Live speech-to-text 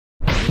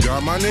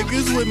Got my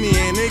niggas with me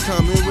and they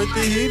coming with the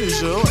heater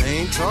show.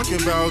 Ain't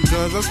talking about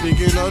guns, I'm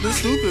speaking of the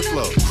stupid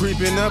flow.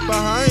 Creeping up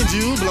behind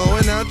you,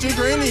 blowing out your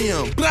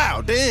cranium.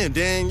 Blow, damn,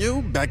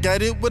 Daniel, back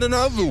at it with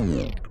another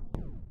one.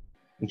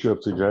 What you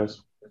up to,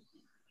 guys?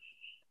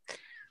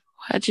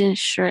 Watching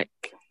Shrek.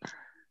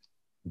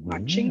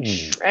 Watching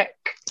Shrek.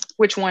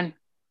 Which one?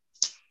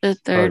 The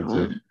third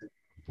one.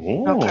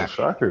 Oh, Okay.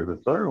 shocker, the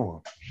third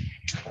one.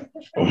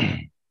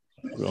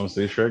 We're gonna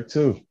say Shrek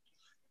 2.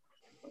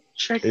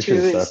 Shrek They 2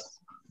 is...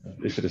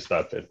 should have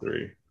stopped at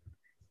 3.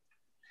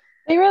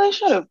 They really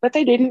should have, but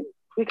they didn't,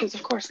 because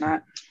of course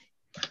not.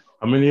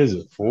 How many is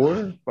it?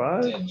 4?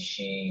 5?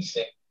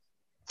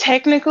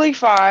 Technically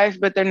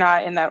 5, but they're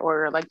not in that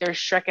order. Like there's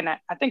Shrek and I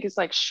think it's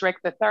like Shrek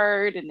the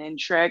Third, and then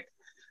Shrek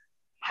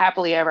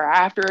Happily Ever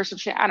After or some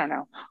shit. I don't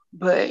know.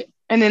 But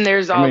and then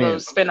there's all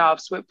those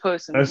spinoffs with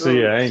Puss in Boots.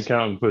 I ain't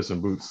counting Puss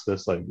in Boots.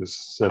 That's like this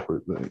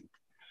separate thing.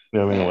 You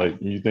know what I mean?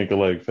 Like you think of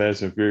like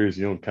Fast and Furious,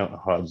 you don't count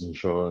Hobbs and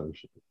Shaw and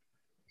shit.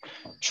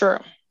 True.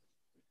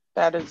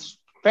 That is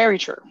very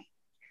true.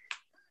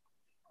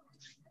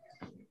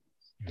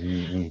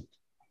 Mm-hmm.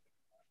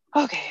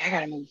 Okay, I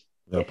gotta move.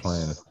 They're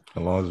playing. As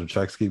long as the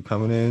checks keep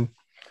coming in,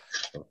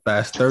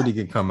 Fast 30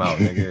 can come out,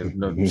 nigga.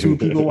 If 2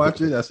 people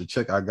watch it, that's a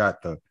check I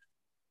got the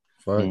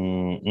fuck.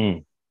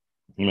 Man,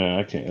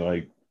 I can't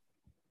like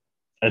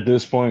at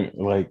this point,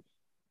 like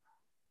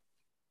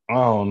I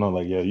don't know,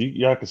 like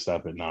y'all can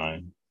stop at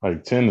 9.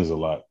 Like 10 is a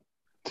lot.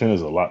 10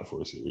 is a lot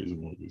for a series of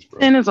movies, bro.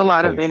 10 is a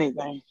lot of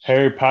anything.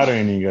 Harry Potter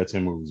ain't even got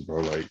 10 movies,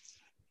 bro. Like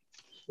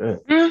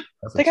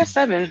they got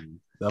 7.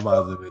 That might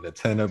have been a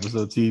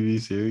 10-episode TV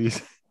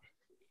series.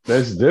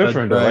 That's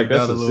different though. Like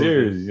that's a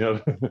series, bit.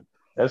 you know.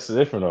 That's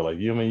different though. Like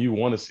you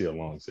want to see a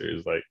long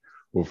series. Like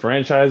with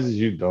franchises,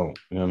 you don't.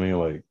 You know what I mean?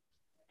 Like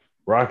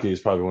Rocky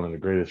is probably one of the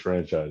greatest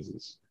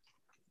franchises.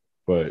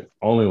 But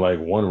only like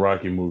one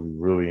Rocky movie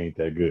really ain't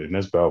that good, and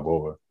that's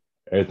Balboa.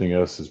 Everything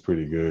else is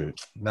pretty good.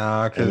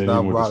 Nah, because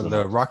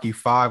the Rocky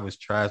 5 was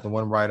trash. The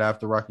one right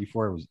after Rocky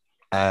 4 was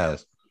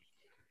ass.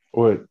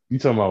 What you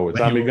talking about? With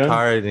Tommy Gunn?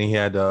 Retired and he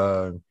had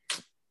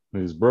he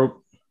was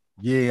broke.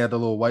 Yeah, he had the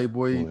little white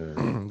boy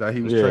that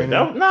he was training.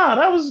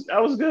 That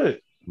was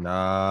good.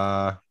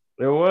 Nah,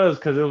 it was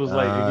because it was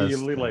like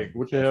immediately like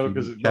what the hell?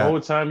 Because the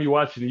whole time you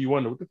watching it, you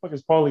wonder what the fuck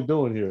is Paulie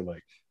doing here,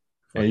 like,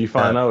 and you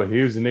find out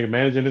he was the nigga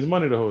managing his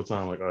money the whole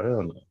time. Like, oh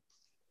hell no.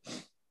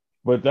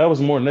 But that was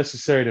more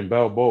necessary than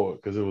Balboa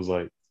because it was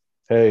like,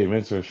 hey,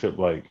 mentorship,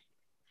 like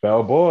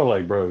Balboa,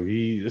 like bro,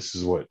 this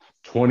is what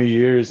 20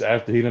 years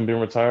after he done been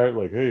retired.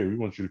 Like, hey, we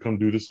want you to come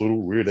do this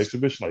little weird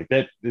exhibition like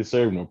that. It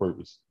served no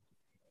purpose.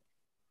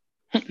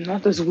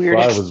 Not this weird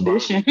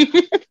exhibition.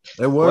 It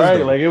was right,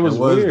 though. like it was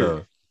weird.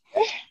 Though.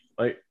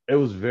 Like it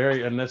was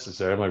very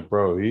unnecessary. I'm like,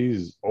 bro,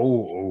 he's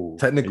old.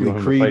 Technically,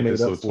 Creed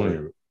made up for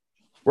it.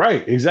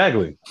 Right,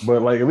 exactly.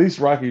 But like at least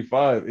Rocky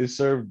 5, it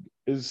served.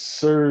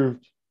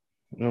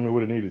 You know what I mean,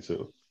 what it needed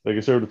to. Like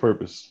it served the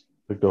purpose.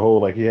 Like the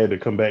whole he had to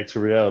come back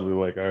to reality.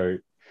 Like, all right,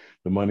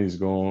 the money's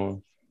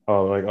gone.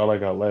 All I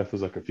got left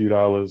is like a few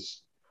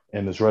dollars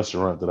in this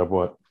restaurant that I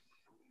bought.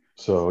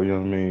 So you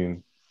know what I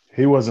mean.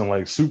 He wasn't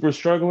like super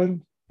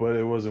struggling, but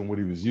it wasn't what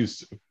he was used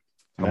to.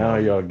 Now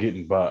y'all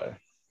getting by.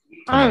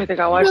 I don't even think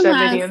I watched that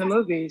many of the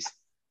movies.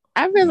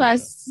 I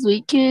realized this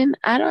weekend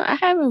I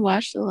haven't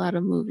watched a lot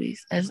of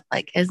movies as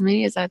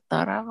many as I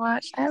thought I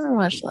watched. I haven't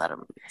watched a lot of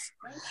movies.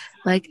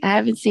 Like I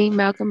haven't seen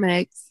Malcolm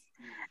X.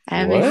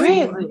 I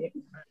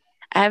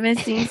haven't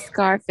seen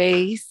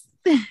Scarface.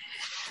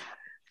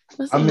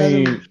 I'm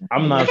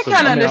not. I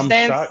kind of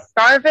understand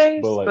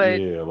Scarface, but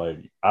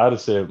I'd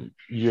have said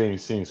you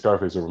ain't seen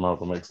Scarface over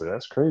Malcolm X. Like,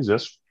 that's crazy.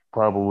 That's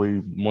probably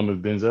one of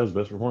Denzel's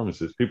best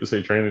performances. People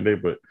say Training Day,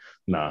 but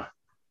nah.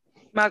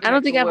 I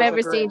don't think I've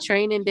ever seen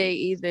Training Day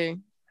either.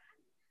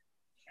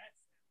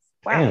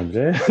 Wow. Damn,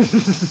 Jay.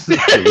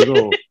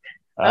 Okay.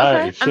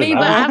 I mean,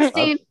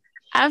 but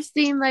I've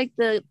seen like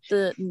the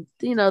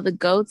the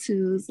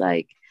go-tos,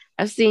 like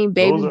I've seen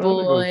Baby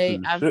Boy.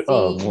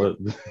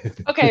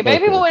 Okay,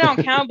 Baby Boy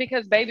don't count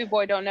because Baby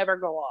Boy don't never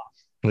go off.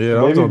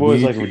 Yeah, Baby Boy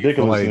is like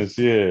ridiculousness.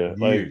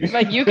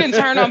 Like you can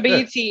turn on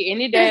BET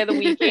any day of the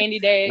week, any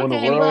day,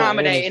 any time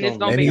of day, and it's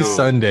gonna be on.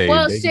 Sunday.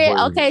 Well, shit.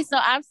 Okay, so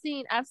I've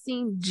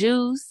seen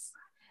Juice,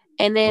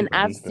 and then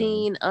I've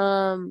seen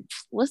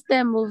what's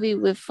that movie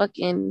with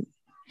fucking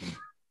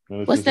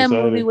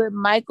movie with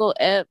Michael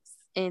Epps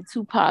and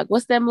Tupac?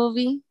 What's that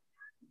movie?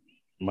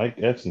 Mike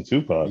Epps and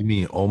Tupac. You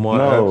mean Omar?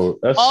 No, Epps?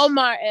 that's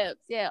Omar Epps.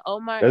 Yeah,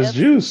 Omar. That's Epps.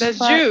 Juice. That's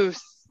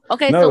Juice.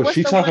 Okay, no, so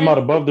she's talking about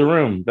Above the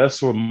Rim.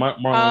 That's what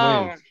Marlon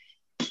Wayans.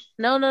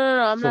 No.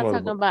 I'm not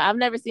talking about. I've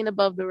never seen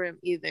Above the Rim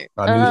either.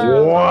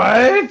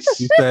 What?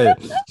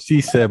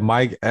 She said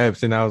Mike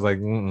Epps, and I was like,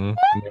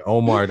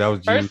 Omar. That was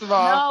Juice. First of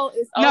all,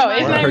 it's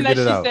not even that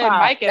she said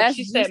Mike Epps.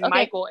 She said okay.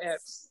 Michael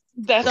Epps.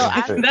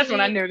 That's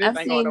when I knew this.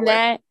 I've seen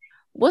that.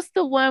 What's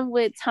the one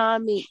with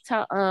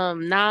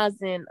Nas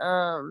and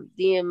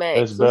DMX?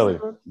 That's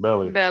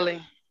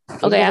Belly.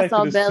 Okay, I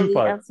saw Belly.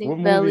 Tupac. I've seen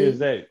what Belly. Movie is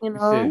that? You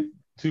know,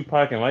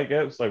 Tupac and Mike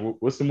Epps. Like,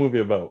 what's the movie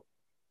about?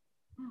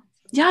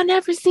 Y'all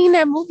never seen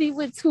that movie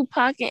with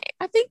Tupac and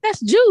I think that's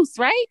Juice,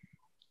 right?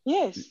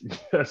 Yes.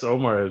 That's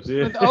Omar Epps,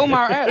 yeah. With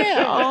Omar Epps.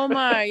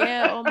 Omar,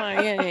 yeah.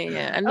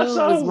 I knew it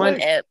was one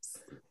like, Epps.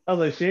 I was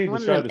like, she ain't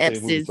described the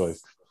same movie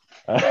twice.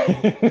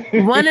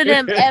 One of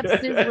them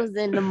Epps was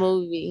in the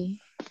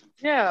movie.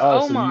 Yeah,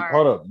 So Omar.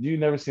 hold up, you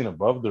never seen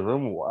Above the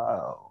Rim?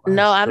 Wow.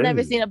 No, I've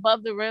never seen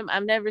Above the Rim.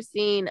 I've never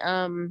seen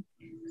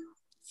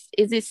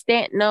is it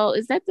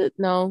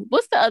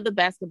what's the other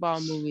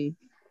basketball movie?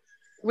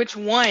 Which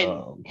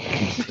one?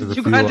 There's a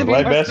few of them.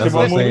 That's what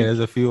I'm saying. There's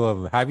a few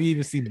of them. Have you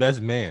even seen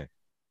Best Man?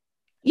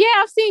 Yeah,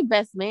 I've seen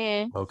Best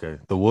Man. Okay.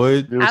 The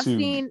Wood. I've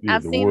seen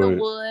The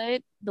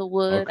Wood. The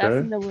Wood. Okay.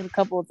 I've seen The Wood a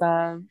couple of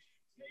times.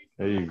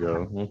 There you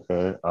go.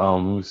 Okay. Let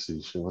me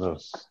see. Shit, what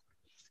else?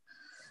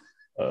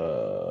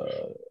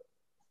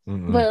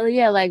 But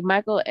yeah, like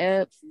Michael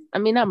Epps. I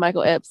mean, not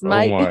Michael Epps.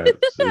 Mike.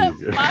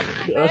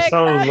 That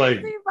sounds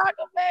like.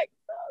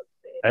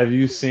 Have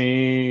you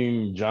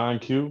seen John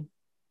Q?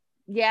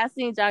 Yeah, I've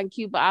seen John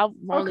Q, but I've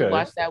only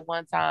watched that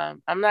one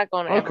time. I'm not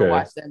going to ever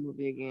watch that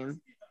movie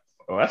again.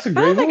 Oh, that's a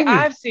great movie. I don't think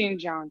I've seen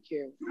John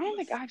Q. I don't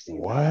think I've seen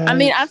what? That. I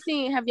mean,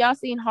 have y'all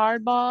seen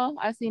Hardball?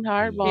 I've seen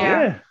Hardball.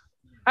 Yeah.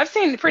 I've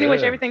seen pretty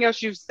much everything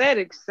else you've said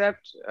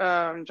except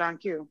John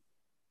Q.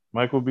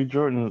 Michael B.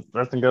 Jordan,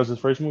 I think that was his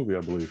first movie, I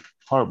believe.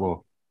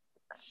 Hardball.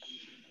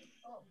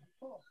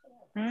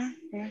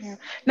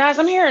 Nice,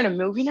 I'm hearing a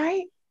movie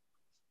night.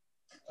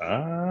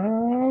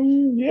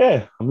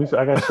 Yeah.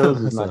 I got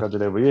shows this night after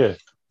that, but yeah.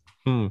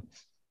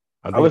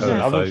 I've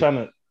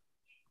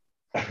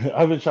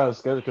been trying to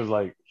schedule because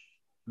like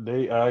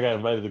I got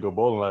invited to go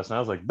bowling last night. I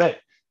was like,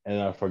 bet.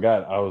 And I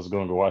forgot I was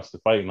going to watch the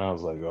fight, and I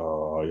was like,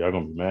 oh, y'all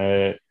gonna be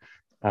mad.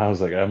 I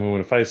was like, I mean,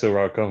 when the fight's over,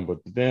 I'll come.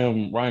 But the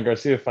damn Ryan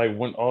Garcia fight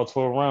went all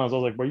 12 rounds. I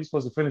was like, bro, you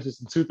supposed to finish this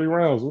in 2-3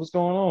 rounds. What's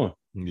going on?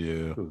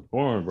 Yeah. It was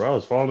boring, bro. I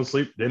was falling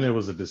asleep. Then it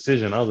was a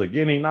decision. I was like,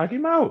 you didn't knock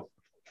him out.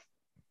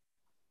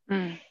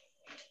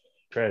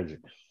 Tragic.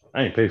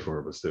 I ain't paid for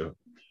it, but still.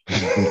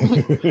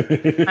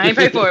 I ain't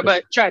paid for it,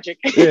 but tragic.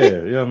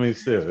 Yeah. I mean,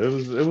 still, it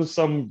was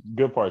some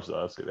good parts.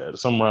 I'll say that.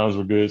 Some rounds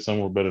were good. Some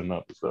were better than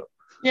others. So.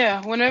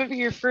 Yeah. Whenever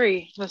you're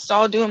free, let's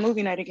all do a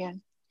movie night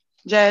again.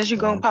 Jazz, you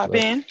gonna pop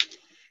in?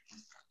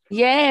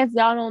 Yeah, if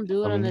y'all don't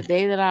do it on the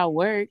day that I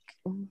work.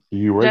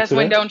 You work That's today?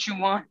 When don't you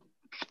want?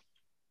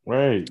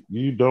 Right.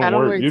 You don't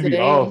work. You be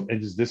off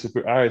and just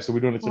disappear. All right, so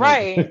we're doing it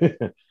tonight.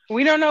 Right.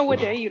 We don't know what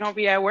day you don't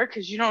be at work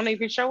because you don't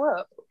even show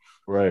up.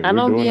 Right. I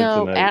don't be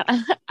on.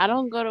 I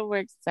don't go to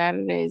work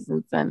Saturdays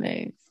and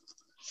Sundays.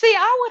 See,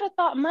 I would have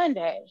thought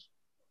Monday.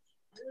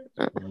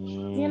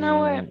 You know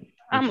what?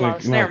 I'm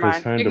lost. Never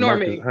mind. Ignore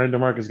me. Her and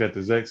DeMarcus got the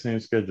exact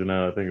same schedule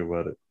now. I think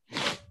about it.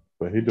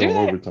 But he doing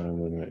overtime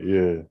in that.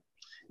 Yeah.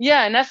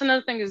 Yeah, and that's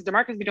another thing is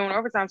DeMarcus be doing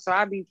overtime, so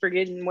I'd be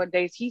forgetting what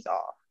days he's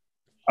off.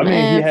 I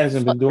mean, he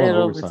hasn't been doing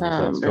overtime the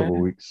last couple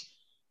of weeks.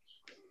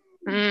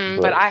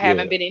 But I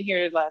haven't been in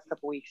here the last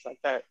couple of weeks like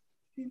that.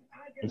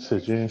 It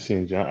says you ain't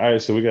seen John. All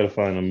right, so we got to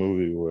find a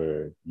movie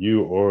where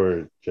you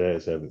or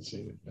Jazz haven't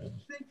seen it,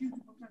 man.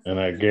 And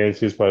I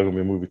guarantee it's probably gonna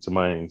be a movie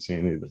Tamaya ain't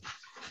seen either.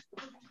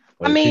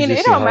 Like, I mean,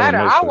 it don't matter.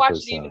 I watch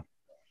it.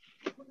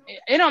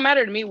 It don't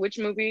matter to me which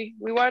movie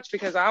we watch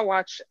because I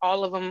watch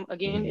all of them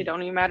again. It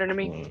don't even matter to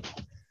me.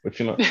 But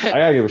you know, I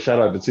gotta give a shout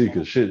out to T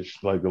because shit,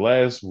 like the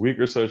last week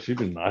or so, she's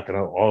been knocking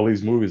out all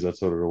these movies I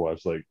told her to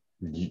watch like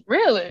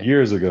really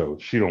years ago.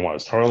 She done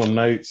watched Harlem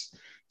Nights,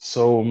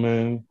 Soul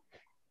Man.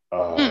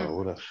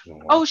 What else she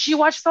watched? Oh, she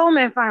watched Soul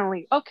Man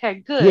finally. Okay,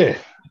 good.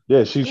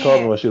 Yeah. She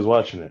called me while she was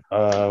watching it.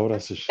 What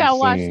else did she? I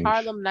watched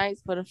Harlem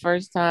Nights for the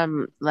first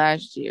time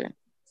last year.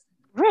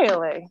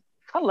 Really?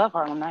 I love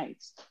Harlem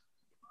Nights.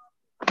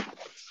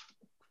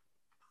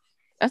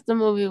 That's the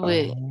movie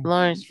with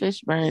Lawrence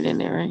Fishburne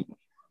in it, right?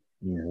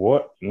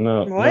 What?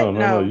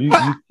 No.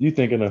 You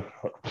thinking of?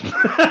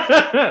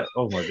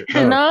 Oh my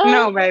god!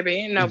 No,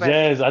 baby.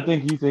 Jazz, I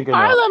think you thinking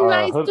Harlem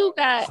Nights too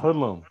got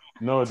Hoodlum.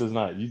 No, it does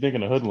not. You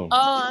thinking of Hoodlum?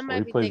 Oh, I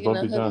might be thinking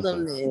of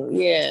Hoodlum.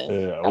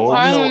 Yeah. Well,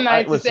 Harlem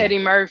Nights is Eddie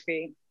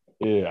Murphy.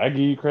 Yeah, I give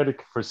you credit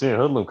for seeing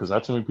Hoodlum because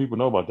not too many people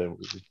know about that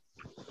movie.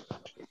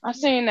 I've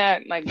seen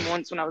that like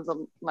once when I was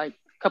like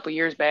a couple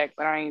years back,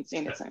 but I ain't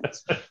seen it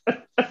since.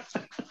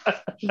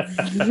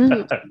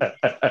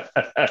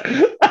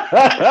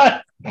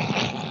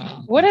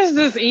 What is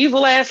this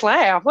evil ass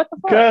laugh? What the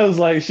fuck? Because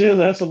like she was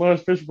asking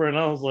Lawrence Fishburne, and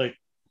I was like,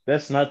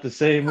 that's not the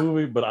same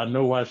movie, but I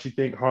know why she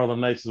think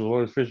Harlem Nights is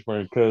Lawrence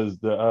Fishburne because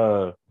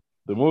the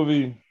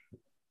movie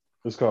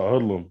is called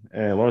Hoodlum,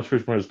 and Lawrence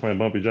Fishburne is playing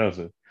Bumpy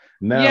Johnson.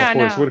 Now,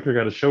 Forrest Whitaker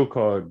got a show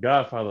called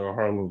Godfather of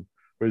Harlem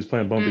where he's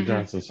playing Bumpy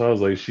Johnson. So I was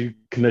like, she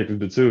connected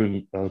the two,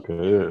 and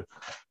okay,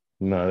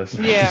 no, that's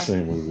not the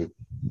same movie.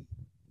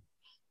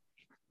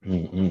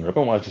 I've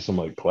been watching some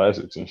like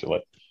classics and shit.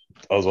 Like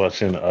I was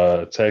watching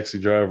Taxi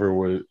Driver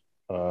with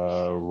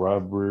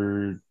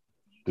Robert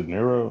De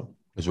Niro.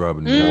 It's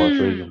Robert De Niro. Watch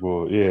Raging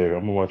Bull. Yeah,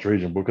 I'm gonna watch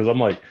Raging Bull because I'm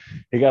like,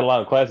 he got a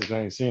lot of classics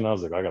I ain't seen. I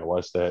was like, I gotta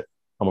watch that.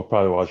 I'm gonna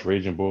probably watch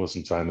Raging Bull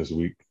sometime this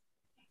week.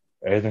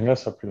 Everything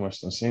else I pretty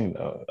much done seen.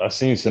 I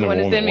seen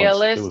Cinema Woman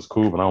once. It was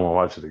cool, but I don't want to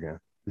watch it again.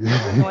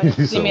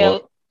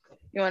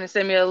 You want to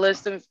send me a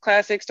list of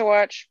classics to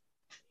watch?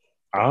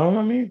 I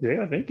mean,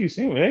 yeah, I think you've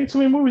seen it. There ain't too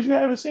many movies you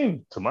haven't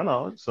seen, to my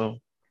knowledge. So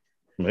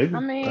maybe. I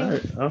mean, all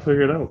right, I'll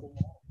figure it out.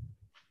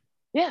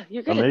 Yeah,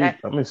 you're good at that.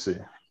 Let me see.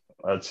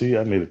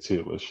 I made a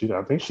tier list.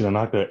 I think she done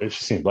knocked that.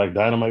 She seen Black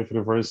Dynamite for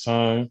the first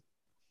time.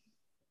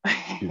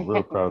 She's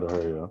real proud of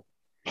her, yo.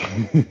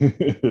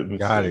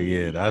 Got it,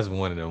 yeah. That's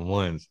one of them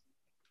ones.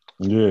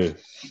 Yeah.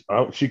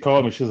 She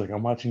called me. She was like,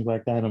 I'm watching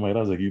Black Dynamite. I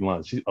was like, you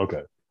lying.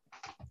 Okay.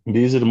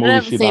 These are the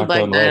movies she knocked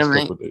out in the last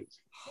couple of days.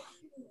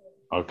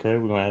 Okay,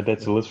 we're gonna add that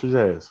to the list for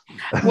Jazz.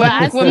 Well,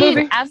 I've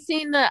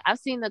seen the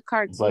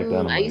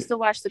cartoon. I used to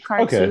watch the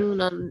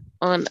cartoon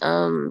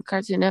on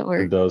Cartoon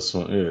Network. It does,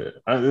 yeah.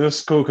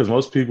 That's cool because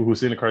most people who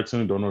see the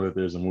cartoon don't know that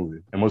there's a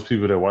movie, and most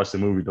people that watch the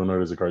movie don't know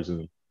there's a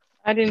cartoon.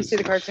 I didn't see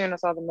the cartoon. I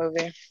saw the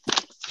movie.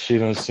 She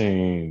done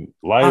seen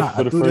Life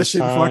for the first that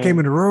shit time before I came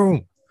in the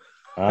room.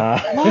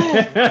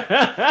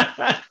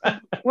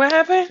 What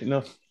happened?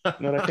 No, I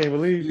can't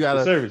believe you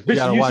gotta service. You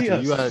gotta watch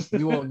it.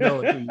 You won't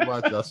know until you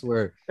watch it. I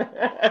swear.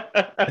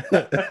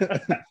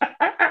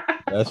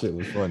 That shit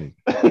was funny.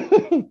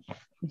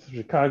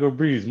 Chicago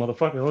breeze,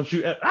 motherfucker! Don't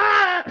you?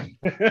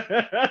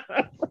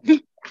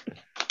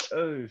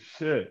 Oh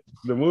shit!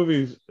 The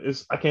movies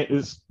it's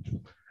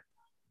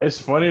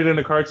funnier than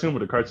the cartoon, but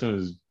the cartoon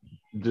is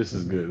just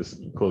as good. It's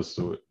close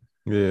to it.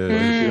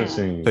 Yeah,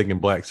 taking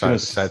black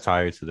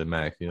satire to the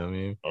max. You know what I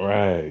mean?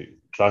 Right.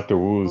 Dr.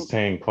 Wu's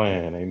Tang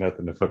Clan ain't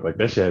nothing to fuck like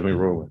that. Shit had me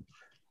rolling.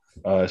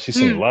 She's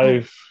seen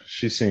Life.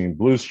 She's seen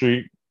Blue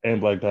Streak and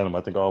Black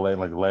Dynamite. I think all that in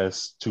like the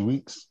last 2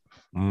 weeks.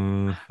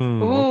 Mm-hmm.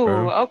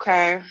 Ooh,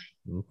 okay.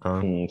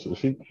 So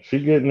she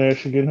getting there.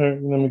 She getting her.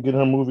 Getting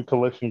her movie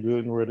collection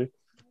good and ready.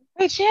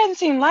 Wait, she hasn't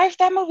seen Life?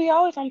 That movie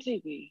always on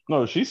TV.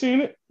 No, she's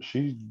seen it.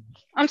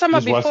 I'm talking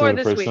about before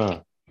this week.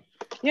 Time.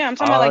 Yeah, I'm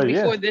talking about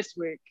before this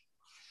week.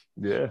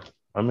 Yeah,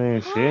 I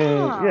mean she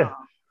ain't. Yeah,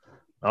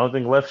 I don't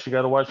think left she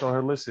got to watch on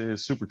her list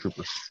is Super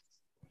Troopers.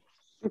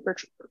 Super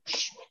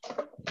Troopers.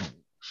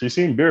 She's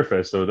seen Beer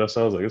Fest though. That's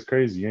how I was like, it's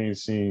crazy. You ain't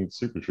seen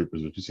Super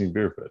Troopers, but you seen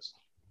Beer Fest.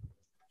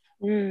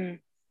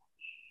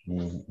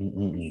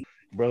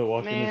 Brother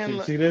walked in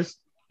and see this.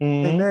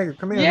 Hey, nigga,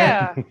 come here.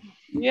 Yeah.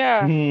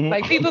 Yeah.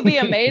 Like people be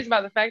amazed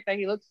by the fact that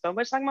he looks so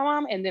much like my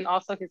mom and then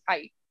also his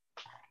height.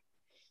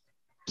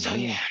 So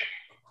yeah.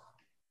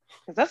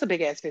 Because that's a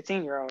big ass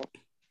 15-year-old.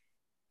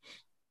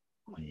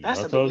 That's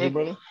I told you,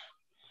 brother.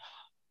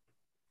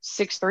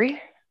 6'3".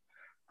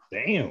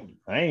 Damn.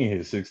 I ain't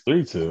hit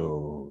 6'3"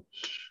 till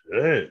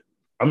shit.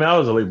 I mean, I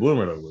was a late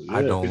bloomer though. Yeah,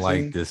 I don't 15?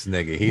 Like this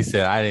nigga. He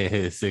said I didn't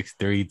hit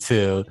 6'3"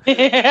 till.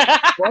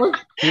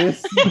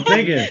 This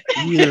thinking.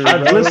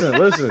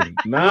 Listen.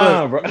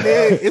 Nah, bro.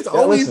 Man, it's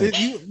always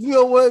you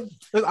know what?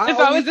 I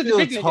always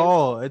feel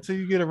tall until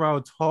you get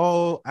around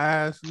tall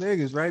ass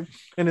niggas, right?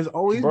 And there's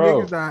always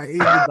niggas that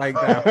either like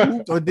that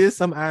hooped or did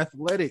some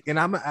athletic, and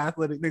I'm an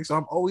athletic nigga, so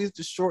I'm always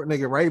the short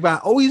nigga, right? But I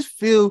always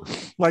feel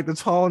like the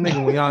tall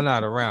nigga when y'all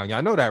not around.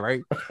 Y'all know that,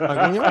 right? Like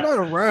when y'all not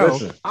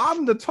around,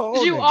 I'm the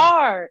tall. You nigga.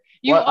 are.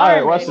 You are. All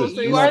right, watch this.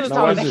 You are the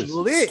tall nigga.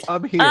 Lit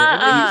up here.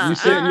 You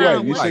said you're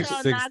right. You like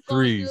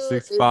 6'3",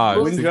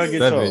 6'5", When did y'all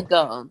get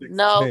tall?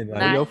 No, man,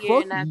 not yo, here,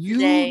 fuck not you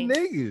today.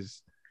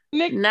 niggas.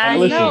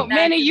 No,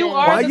 Manny, you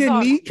are. Why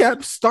your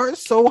kneecaps start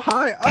so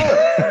high up?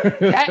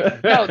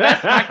 That's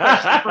my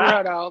question for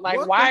real though.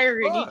 Like, why are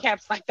your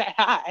kneecaps like that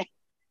high?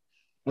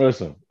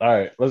 Listen, all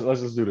right,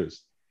 let's just do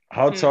this.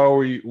 How tall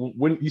were you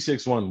when you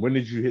 6'1"? When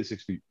did you hit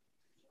 6 feet?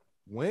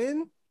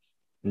 When?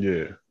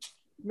 Yeah.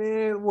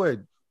 Man,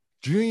 what?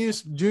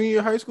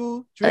 Junior high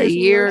school? A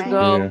year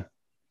ago. Yeah.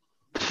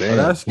 Damn. Oh,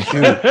 that's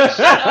cute.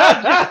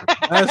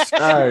 That's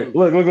cute. All right.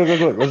 Look.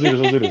 Let's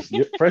do this.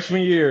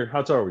 Freshman year,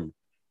 how tall were you?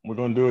 We're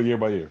gonna do it year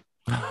by year.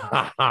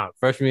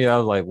 Freshman year, I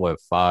was like what,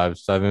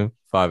 5'7",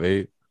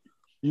 5'8".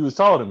 You was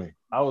taller than me.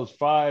 I was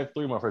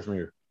 5'3" my freshman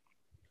year.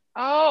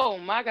 Oh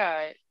my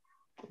god.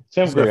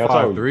 10th grade, how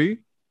tall were you? 5'3"?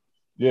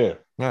 Yeah.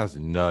 That's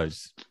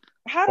nuts.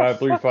 How the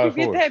 5'3", fuck 5'4". You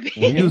get that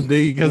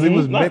big? Because it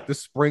was meant to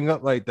spring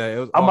up like that. It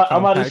was I'm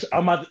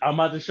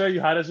about to show you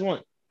how this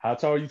went. How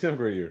tall are you 10th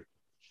grade year?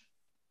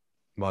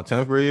 My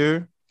 10th grade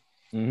year?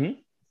 Mm-hmm.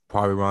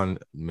 Probably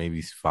around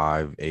maybe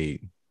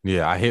 5'8".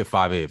 Yeah, I hit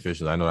 5'8"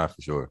 officially. I know that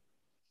for sure.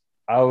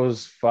 I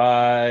was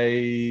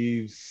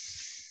 5'7",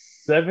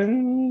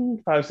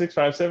 5'6",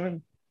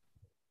 5'7",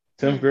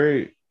 10th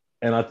grade.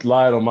 And I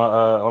lied on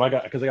my when I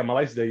got my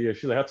license that year.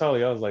 She's like, how tall are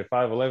you? I was like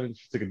 5'11".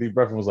 She took a deep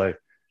breath and was like,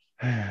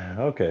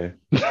 okay.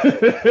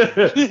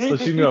 So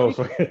she knew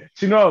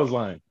I was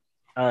lying.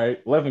 All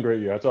right, 11th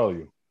grade year. How tall are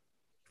you?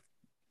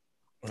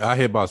 I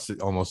hit about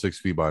almost 6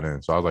 feet by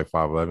then. So I was like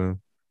 5'11".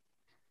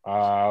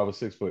 I was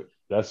 6 foot.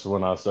 That's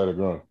when I started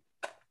growing.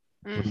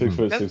 6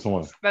 foot,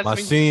 6'1". My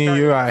senior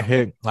year, I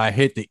hit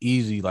the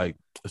easy like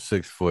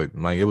 6 foot.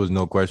 Like it was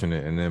no question.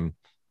 And then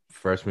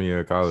freshman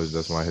year of college,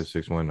 that's when I hit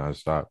 6'1" and I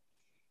stopped.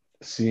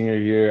 Senior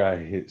year, I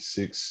hit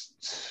 6'2",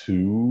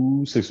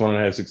 6'1" and a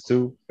half,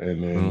 6'2",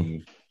 and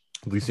then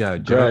at least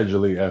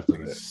gradually after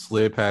that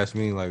slid past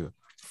me like a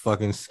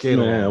fucking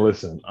skater. Man,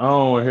 listen, I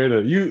don't want to hear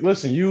that.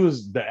 You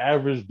was the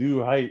average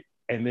dude height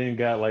and then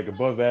got like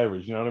above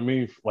average. You know what I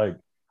mean? Like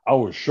I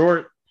was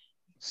short,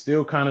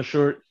 still kind of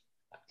short,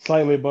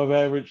 slightly above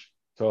average,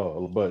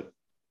 tall, but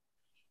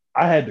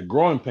I had the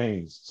growing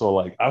pains. So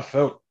like I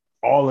felt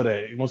all of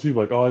that. Most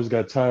people like, oh, I just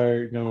got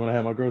tired, when I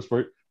had my growth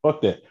spurt.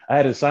 Fuck that. I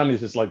had insomnia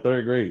since like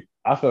third grade.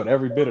 I felt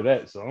every bit of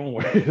that. So I don't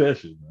worry that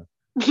shit, man.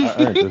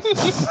 I earned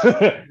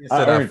this.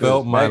 I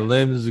felt my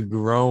limbs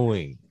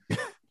growing.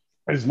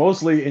 It's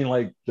mostly in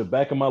like the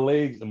back of my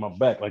legs and my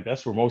back. Like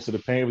that's where most of the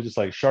pain was, just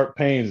like sharp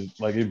pains.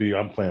 Like it'd be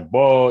I'm playing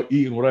ball,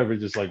 eating, whatever,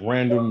 just like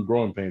random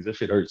growing pains. That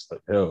shit hurts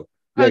like hell.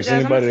 Yeah,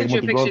 anybody that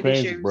went through growing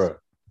pains, bro.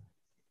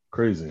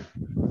 Crazy.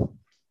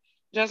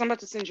 Jazz, I'm about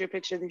to send you a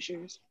picture of these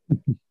shoes.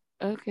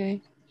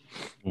 Okay.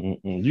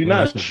 You're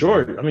not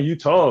short. I mean, you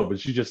tall,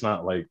 but you just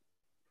not like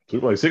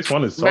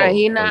 6'1" is tall. Bro,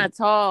 he not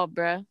tall,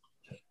 bro.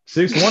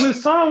 6'1"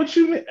 is tall. What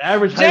you mean?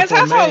 Average height for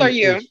a man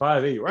is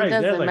 5'8". Right? It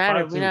doesn't like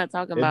matter. 5'2". We're not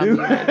talking about me.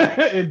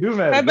 It do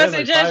matter. I bet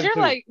say, Jazz,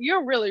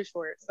 you're really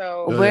short.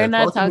 So we're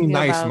not talking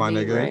about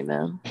me right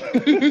now.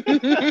 Talk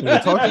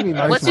to me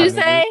nice. What you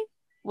say?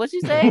 What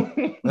you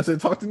say? I said,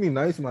 talk to me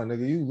nice, my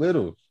nigga. You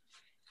little.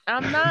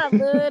 I'm not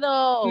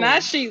little.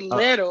 Not she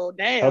little.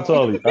 Damn. How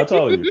tall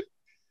are you?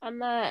 I'm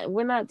not.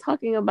 We're not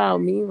talking about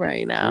me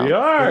right now. We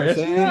are.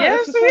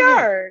 Yes, we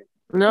are.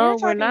 No,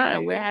 we're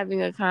not. We're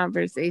having a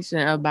conversation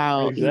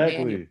about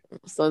exactly.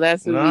 So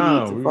that's what we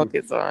need to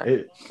focus on.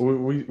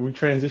 We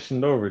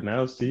transitioned over.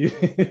 Now it's to you.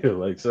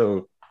 Like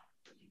so.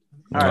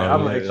 All right,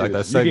 I'm like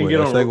that segue.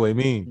 That segue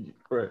mean.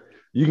 Right.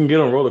 You can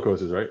get on roller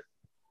coasters, right?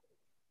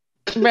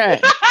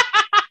 Right.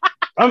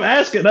 I'm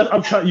asking.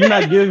 I'm trying. You're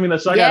not giving me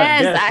that. So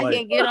yes, I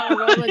can get on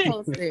roller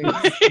coasters.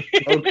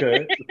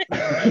 Okay.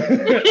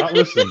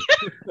 Listen,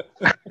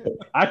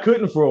 I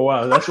couldn't for a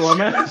while. That's what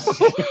I'm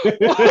asking.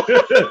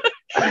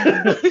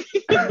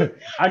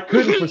 I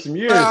couldn't for some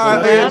years.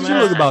 She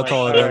was about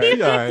taller than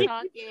me. All right.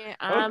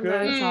 I'm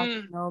not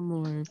talking no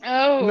more.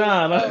 Oh,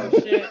 nah. Oh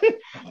shit.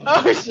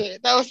 Oh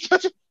shit. That was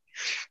such a.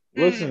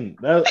 Listen,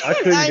 I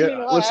couldn't get.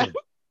 Listen.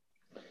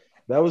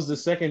 That was the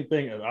second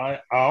thing.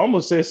 I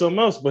almost said something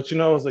else, but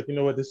I was like, you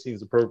know what, this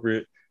seems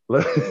appropriate.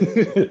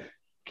 Can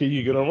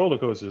you get on roller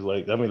coasters?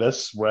 Like, I mean,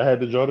 that's where I had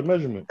to draw the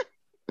measurement.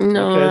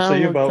 No, okay, so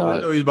I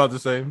know he's about to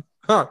say.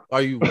 Huh?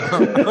 Are you? What you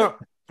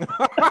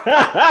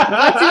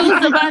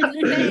was about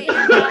to say?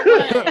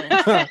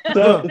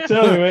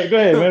 Tell me, man. Go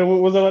ahead, man.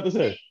 What was I about to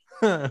say?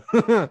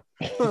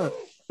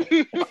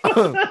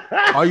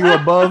 Are you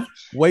above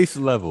waist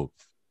level?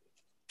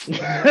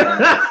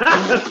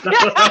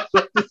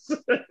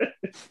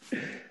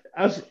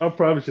 I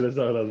promise you that's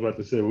not what I was about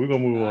to say. We're gonna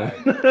move on.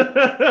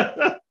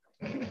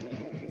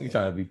 You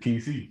trying to be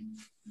PC?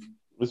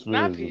 This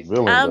not is PC.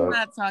 Villain, I'm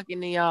not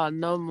talking to y'all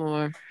no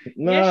more.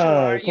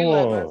 Nah, yes, come you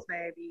on. love us,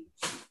 baby.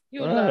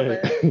 You love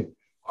us.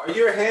 Are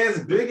your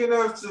hands big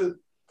enough to?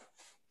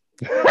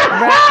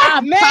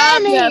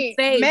 Manny,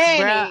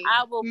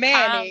 I will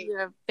palm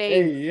your face.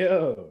 Hey,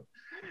 yo.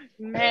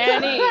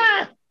 Manny,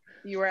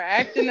 you are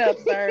acting up,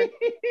 sir.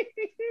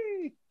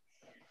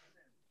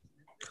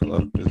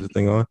 Hello, is this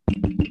thing on?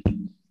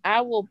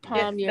 I will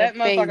palm your face.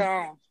 That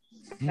motherfucker on.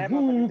 That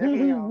motherfucker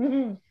definitely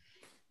on.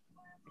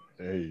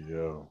 Hey,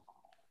 yo.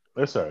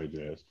 That's all right,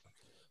 Jazz.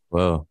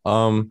 Well,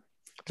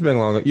 it's been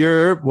long.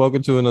 You're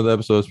welcome to another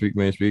episode of Speak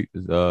Main Speak.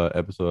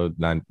 Episode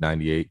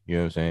 98. You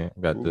know what I'm saying?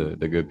 I got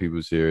the good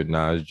peoples here.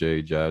 Nas,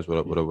 Jay, Jazz. What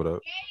up?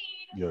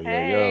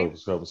 Yo.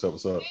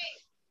 What's up?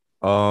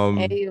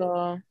 Hey,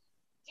 y'all.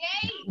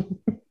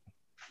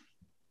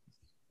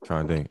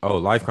 Trying to think. Oh,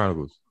 Life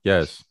Chronicles.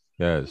 Yes.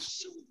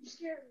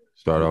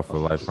 Start off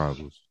with Life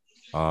Chronicles.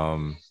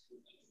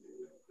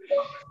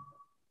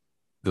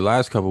 The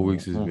last couple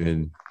weeks has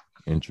been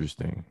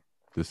interesting,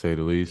 to say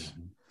the least.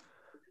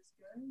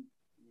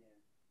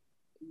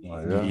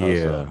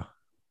 Yeah.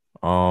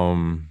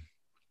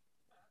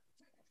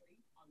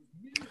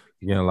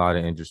 Getting a lot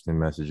of interesting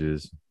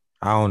messages.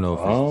 I don't know if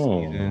it's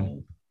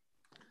season.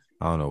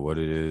 I don't know what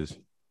it is.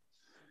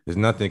 There's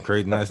nothing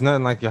crazy. It's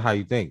nothing like how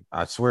you think.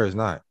 I swear it's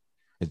not.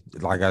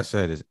 Like I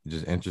said, it's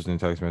just interesting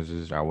text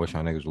messages. I wish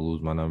y'all niggas would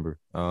lose my number.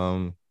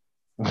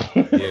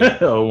 Yeah.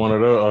 Oh, one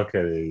of those.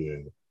 Okay,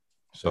 yeah.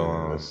 So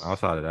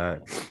outside of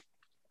that,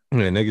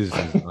 yeah, niggas.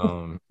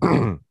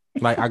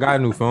 Like I got a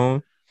new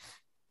phone,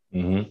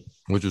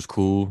 which was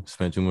cool.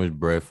 Spent too much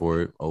bread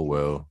for it. Oh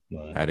well,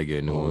 had to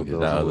get a new one because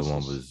that other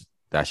one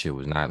that shit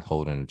was not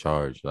holding the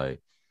charge. Like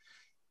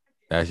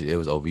that shit, it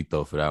was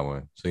Ovito for that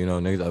one. So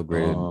niggas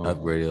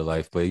upgraded their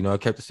life, but I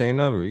kept the same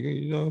number.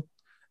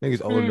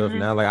 Niggas old enough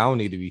now. Like I don't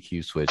need to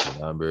keep switching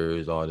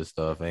numbers, all this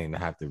stuff. I ain't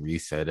have to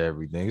reset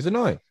everything. It's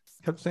annoying.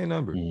 Kept the same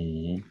number.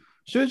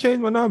 Should have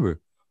changed my number.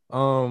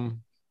 So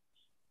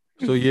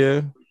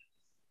yeah,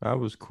 that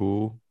was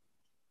cool.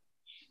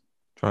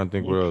 Trying to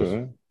think what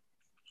else.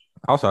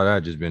 Outside of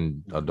that, just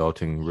been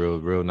adulting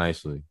real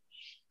nicely.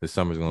 This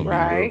summer's gonna be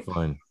real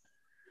fun.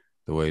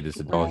 The way this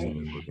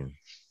adulting is looking.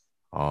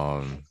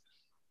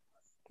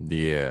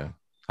 Yeah.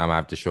 I'm gonna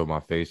have to show my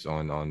face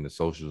on the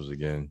socials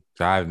again.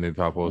 So I haven't been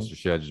posting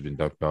shit. I've just been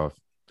ducked off.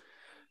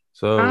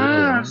 So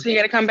so you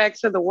gotta come back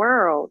to the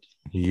world.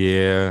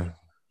 Yeah.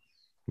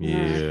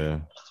 Yeah.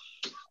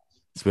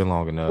 It's been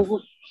long enough.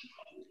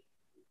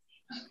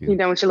 You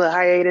done with your little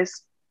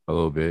hiatus? A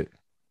little bit.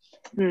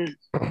 Still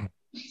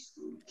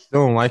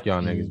don't like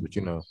y'all niggas, but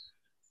you know.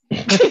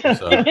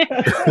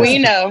 We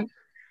know.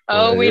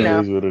 Oh, we know.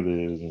 It is what it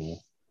is. Man.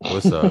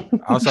 What's up?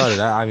 Outside of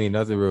that, I mean,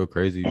 nothing real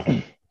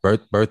crazy.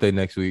 Birthday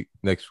next week.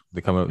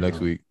 Coming up next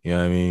week. You know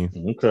what I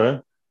mean? Okay.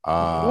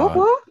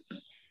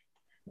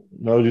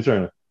 No, you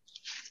turning?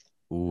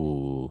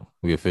 Ooh,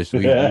 we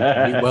officially we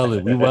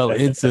well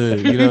into,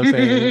 you know what I'm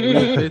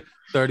saying?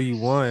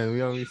 31.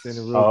 We only saying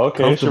real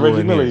okay. It's your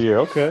Reggie Miller year.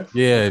 Okay.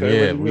 Yeah,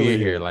 okay, we in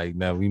here. Like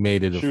now we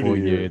made it a full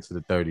year into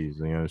the 30s.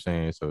 You know what I'm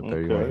saying? So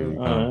 31 here we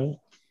come.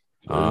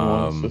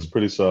 Right. That's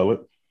pretty solid.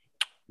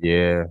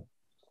 Yeah.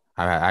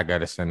 I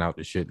gotta send out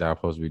the shit that I'm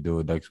supposed to be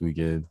doing next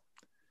weekend.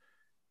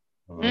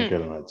 I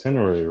got an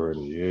itinerary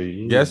already.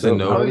 Yeah. Yes and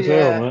no.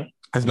 Man.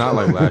 It's not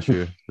like last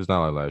year.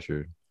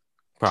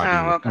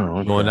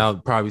 Probably going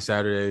out probably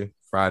Saturday,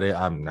 Friday.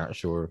 I'm not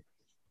sure.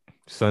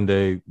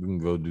 Sunday we can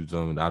go do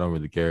something. I don't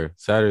really care.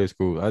 Saturday is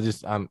cool. I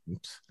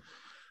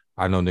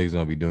know niggas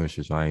gonna be doing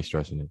shit, so I ain't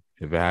stressing it.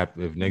 If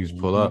niggas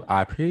pull up,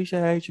 I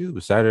appreciate you.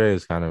 But Saturday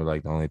is kind of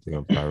like the only thing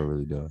I'm probably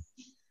really doing.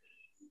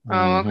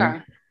 Oh,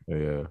 okay.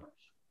 Yeah.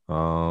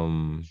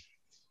 Trying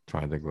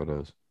to think what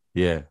else.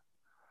 Yeah.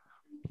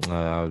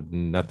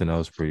 Nothing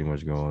else pretty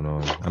much going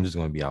on. I'm just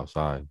gonna be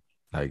outside.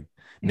 Like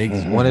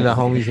niggas, one of the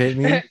homies hit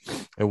me,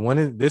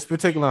 and this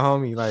particular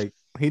homie, like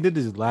he did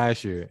this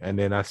last year, and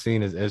then I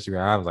seen his Instagram.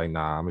 I was like,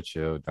 nah, I'm a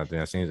chill. I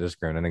seen his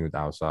Instagram, and I think it was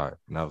outside,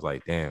 and I was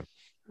like, damn.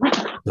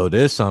 So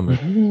this summer,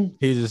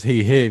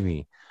 he hit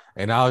me,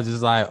 and I was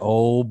just like,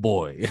 oh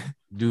boy,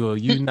 do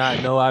you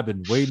not know I've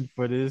been waiting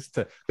for this?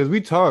 Because we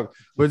be talking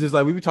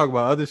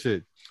about other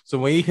shit. So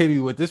when he hit me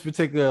with this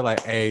particular,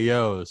 like, hey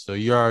yo, so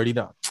you already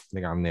know,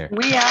 nigga, I'm there.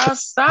 We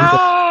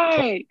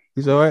outside.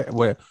 He's all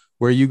right.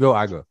 Where you go,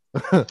 I go.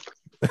 How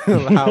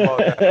about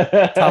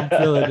that? I'm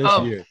feeling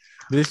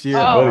this year.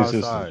 Buddy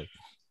system.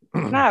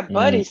 Not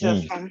buddy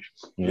system.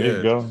 There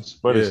you go. It's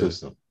buddy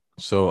system.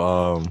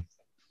 So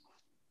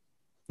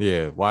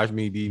yeah, watch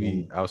me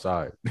be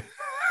outside.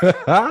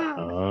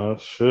 Oh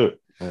shit.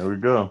 There we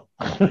go.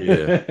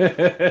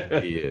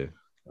 Yeah.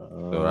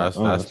 So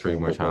that's pretty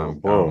much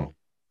how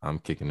I'm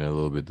kicking it a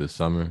little bit this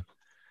summer.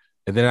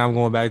 And then I'm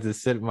going back to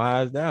sit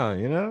my eyes down,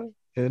 you know?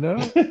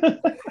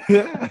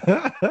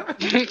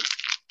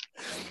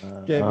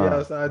 Can't be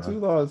outside too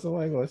long.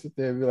 Somebody gonna sit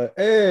there and be like,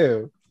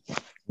 "Hey,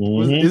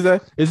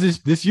 is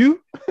this you?"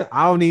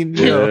 I don't even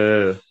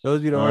know.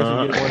 Those be the ones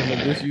who get one of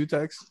them "this you"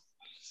 texts.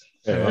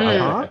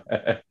 Yeah,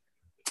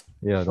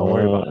 don't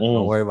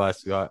worry about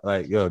it.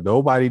 Like, yo,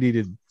 nobody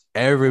needed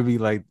ever be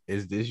like,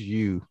 "Is this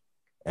you?"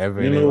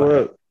 Ever. You know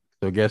what?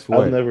 So guess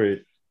what? I've never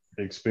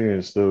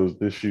experienced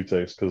this you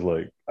texts because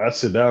like I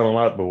sit down a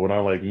lot, but when I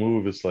like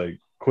move, it's like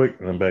quick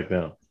and I'm back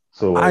down.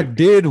 So like, I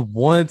did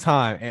one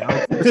time, and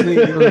unfortunately,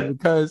 it was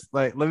because,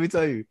 like, let me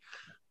tell you,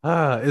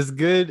 it's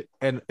good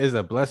and it's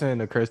a blessing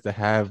and a curse to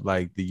have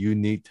like the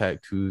unique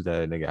tattoos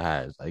that a nigga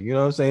has. Like, you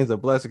know what I'm saying? It's a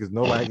blessing because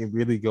nobody can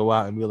really go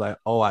out and be like,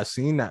 "Oh, I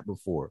seen that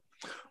before."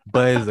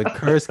 But it's a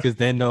curse because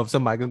then if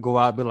somebody can go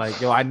out and be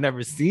like, "Yo, I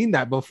never seen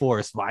that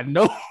before," so I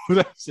know who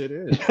that shit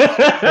is. You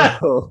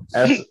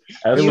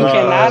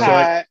cannot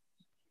hide.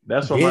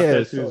 That's what my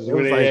tattoos is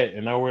where they at,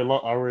 and I wear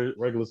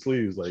regular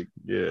sleeves. Like,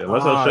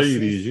 unless I show you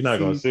these, you're not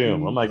gonna see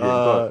them. I'm not getting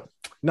caught.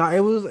 No, it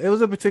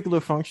was a particular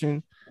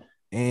function,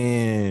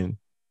 and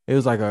it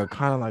was like a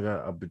kind of like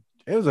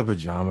it was a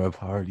pajama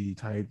party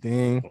type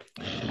thing.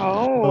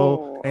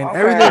 Oh, and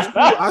everything.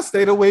 I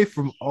stayed away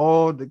from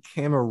all the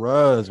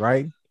cameras,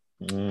 right?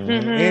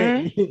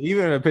 And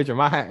even in the picture,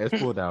 my hat is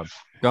pulled down,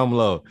 gum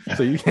low,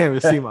 so you can't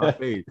even see my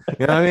face.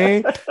 You know what I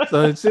mean?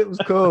 So the shit was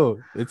cool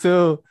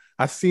until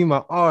I see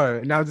my arm,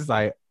 and I was just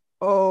like,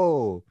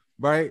 "Oh,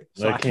 right."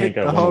 So I hit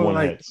the whole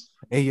like,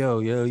 "Hey, yo,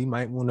 you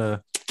might want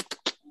to,"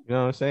 you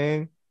know what I'm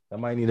saying? I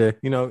might need to,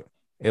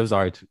 it was all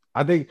right.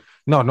 I think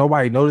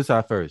nobody noticed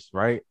at first,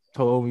 right?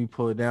 Told me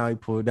pull it down. He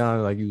pulled it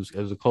down like it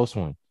was a close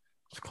one.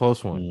 It's a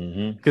close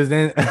one. Because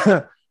then.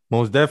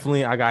 Most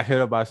definitely, I got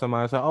hit up by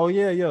somebody. I said, "Oh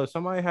yeah, yo,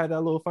 somebody had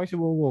that little function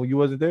when you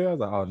wasn't there." I was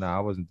like, "Oh nah,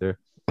 I wasn't there."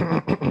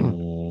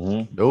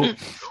 Nope,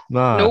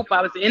 nah. Nope,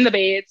 I was in the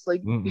bed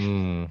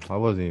sleeping. I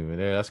wasn't even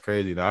there. That's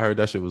crazy. I heard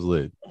that shit was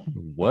lit.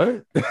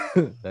 What?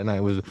 That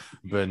night was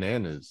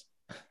bananas.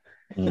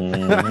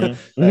 Not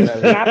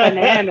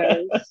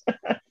bananas.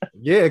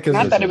 Yeah, because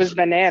not that it was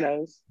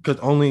bananas. Because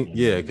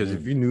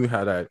if you knew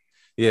how that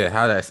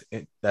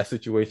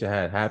situation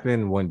had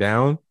happened, went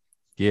down.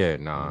 Yeah,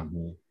 nah.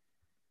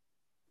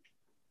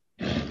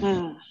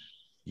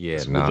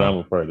 Yeah, nah.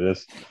 Pajama party.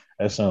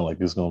 That sounds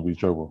like it's gonna be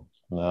trouble.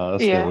 Nah,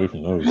 let's stay away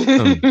from those.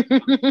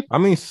 I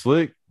mean,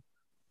 slick.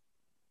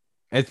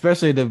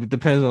 Especially it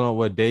depends on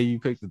what day you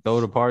pick to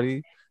throw the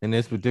party. And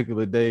this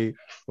particular day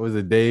was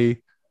a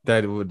day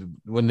that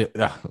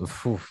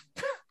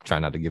try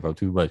not to give up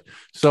too much.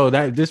 So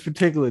that this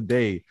particular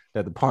day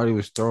that the party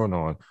was thrown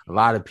on, a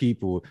lot of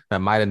people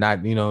that might have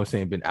not,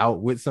 been out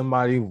with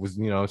somebody was,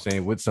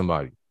 with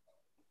somebody.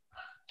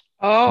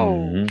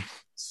 Oh.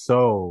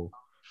 So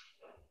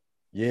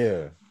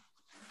Yeah.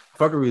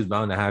 Fuckery is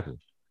bound to happen.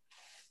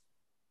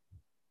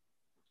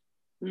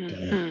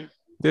 Mm-hmm.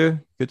 Yeah,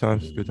 good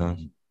times. Good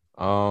times.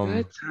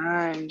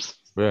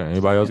 Yeah,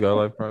 anybody else got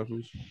Life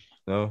Chronicles?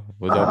 No?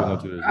 Was y'all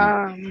getting into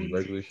this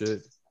regular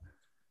shit?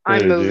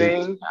 I'm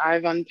moving.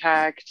 I've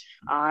unpacked.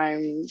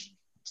 I'm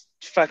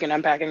fucking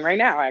unpacking right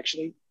now,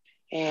 actually.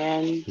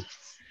 And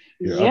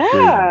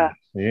yeah.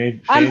 She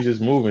ain't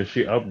just moving,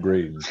 she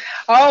upgrading.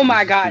 Oh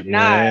my God,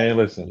 man,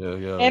 listen.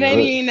 It ain't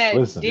even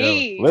that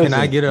deep. Can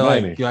I get her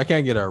I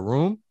can't get her a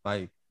room?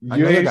 Like I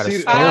know you got a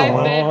spare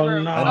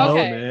one.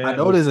 I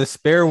know there's a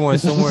spare one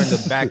somewhere in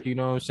the back, you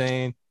know what I'm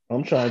saying?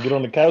 I'm trying to get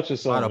on the couch or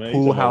something. On a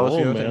pool house,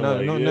 you know what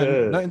I'm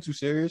saying? Nothing too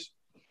serious.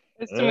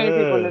 There's too many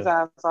people in this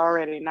house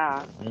already.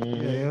 Nah. Yeah, you know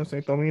what I'm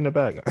saying? Throw me in the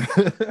back. I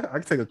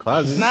can take a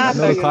closet. I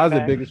know the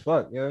closet big as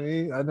fuck. You know what I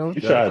mean? I know.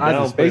 You try to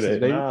downplay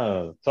that.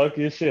 Nah, talk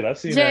your shit. I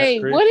see Jay,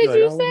 that. What did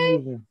you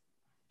say?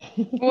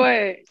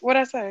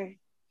 What'd I say?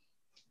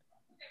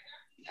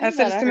 I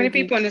said there's too many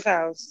people in this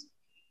house.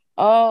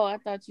 Oh, I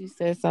thought you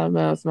said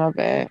something else. My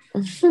bad.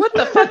 What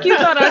the fuck you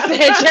thought I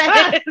said,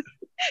 Jazz?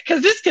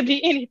 Because this could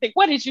be anything.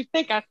 What did you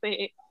think I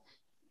said?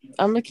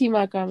 I'm gonna keep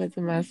my comment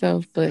to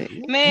myself, but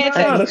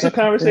that's a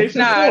conversation.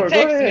 Nah,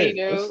 text me,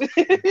 dude.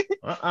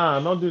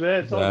 Don't do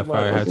that. Talk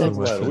about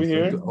it. We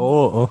here.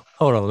 Hold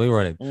on, let me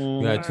run it.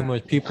 We got too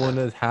much people in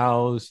this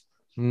house.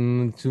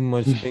 Too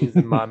much things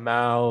in my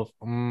mouth.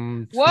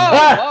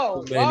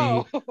 Whoa.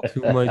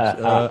 Too much.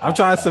 I'm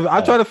trying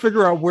to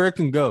figure out where it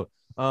can go.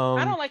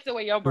 I don't like the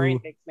way your brain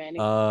thinks, Manny.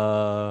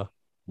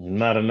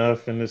 Not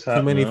enough in this house.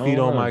 Too many feet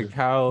on my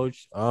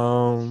couch.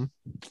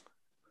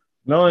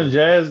 Knowing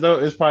Jazz though,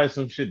 it's probably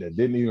some shit that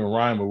didn't even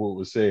rhyme with what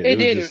was said. It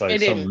was just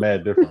like something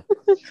mad different.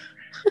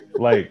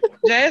 Like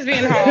Jazz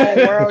being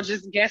her own world,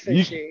 just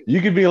guessing shit. You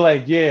could be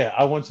like, yeah,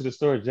 I went to the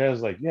store. Jazz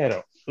was like, yeah,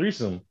 the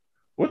threesome.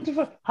 What the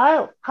fuck?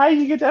 How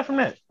you get that from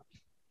that?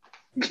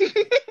 She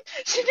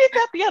did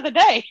that the other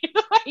day.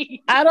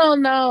 I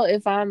don't know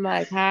if I'm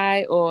like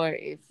high or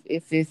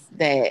if it's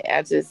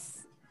that.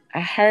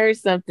 I heard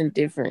something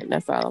different.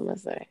 That's all I'm gonna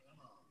say.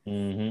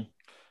 Mm-hmm.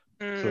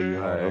 So you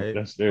right.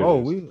 That's there.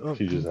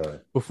 She just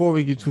before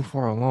we get too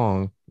far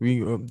along, we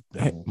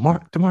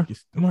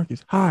Demarcus,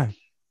 hi.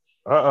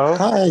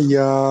 Hi,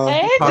 y'all.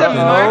 Hey,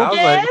 Demarcus.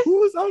 I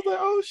was like,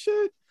 oh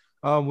shit.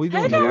 We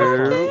doing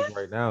the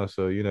right now,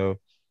 so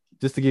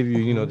just to give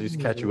you, just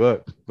catch you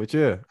up. But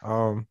yeah,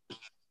 y'all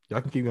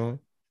can keep going.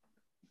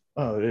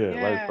 Oh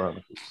yeah. Life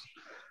Chronicles.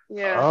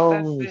 Yeah,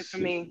 that's it for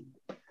me.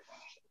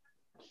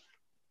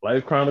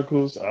 Life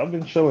Chronicles, I've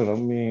been chilling. I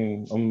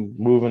mean, I'm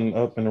moving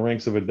up in the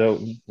ranks of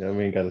adulting. You know what I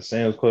mean? Got a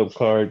Sam's Club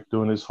card,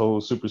 doing this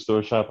whole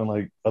superstore shopping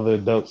like other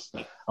adults.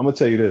 I'm going to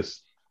tell you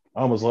this.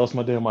 I almost lost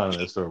my damn mind in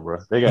that store, bro.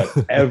 They got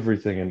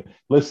everything. And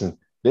listen,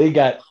 they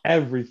got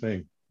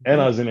everything. And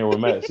I was in there with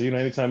Matt. So,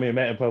 anytime me and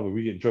Matt in public,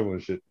 we get in trouble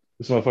and shit.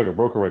 This motherfucker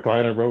broke a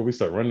recliner, bro. We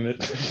start running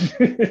it.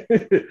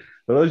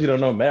 For those you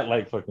don't know, Matt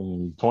like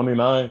fucking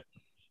 29.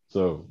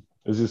 So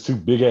it's just two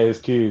big ass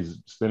kids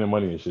spending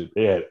money and shit.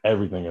 They had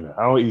everything in it.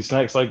 I don't eat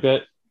snacks like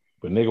that,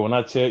 but nigga, when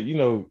I tell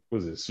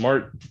was it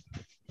smart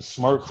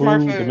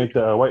food to make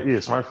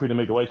the smart food to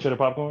make the white cheddar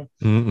popcorn?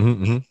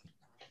 Mm-hmm.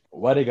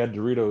 Why they got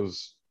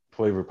Doritos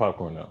flavored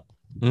popcorn now?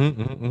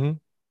 Mm-hmm.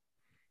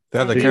 They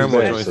have the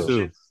caramel joints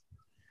too.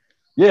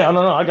 Yeah, I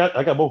don't know. I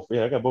got both.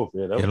 Yeah, I got both.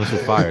 Yeah, those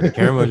is fire. The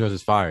caramel joints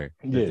is fire.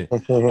 Yeah.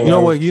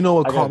 You know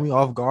what caught me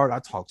off guard? I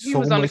talked so much shit. He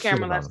was on the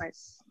camera last night.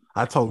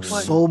 I talked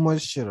so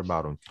much shit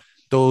about them.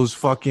 Those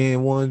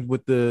fucking ones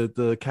with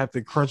the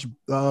Captain Crunch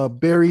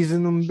berries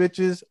in them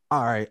bitches.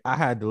 All right, I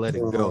had to let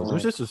it go.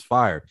 Those shits was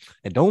fire.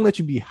 And don't let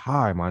you be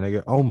high, my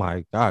nigga. Oh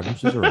my God,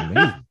 those shits are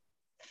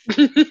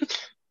amazing.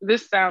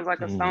 This sounds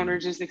like a stoner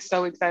just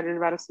so excited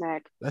about a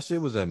snack. That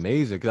shit was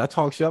amazing. Because I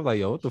talked shit like,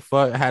 yo, what the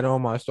fuck? I had it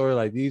on my story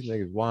like these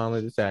niggas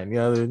wilding, this, that, and the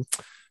other.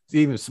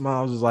 Steven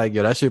Smiles was like,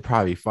 yo, that shit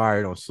probably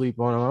fire. Don't sleep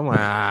on them. I'm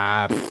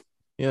like,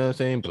 you know what I'm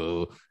saying?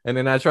 Boo. And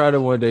then I tried it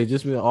one day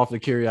just off the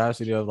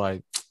curiosity of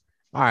like,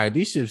 all right,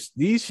 these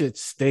shits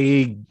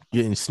stay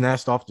getting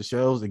snatched off the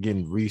shelves and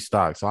getting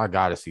restocked. So I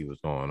gotta see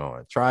what's going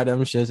on. Try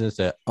them shits and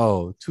said,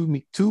 "Oh,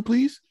 two,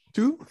 please,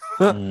 two."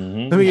 Let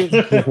me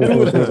get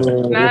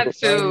two. Not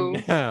two.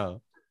 Yeah,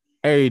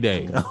 every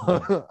day.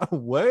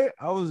 What?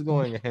 I was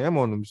going ham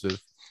on them shits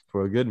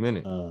for a good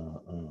minute.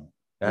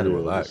 Had to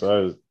relax.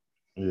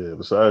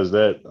 Besides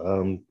that,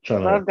 I'm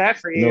trying love that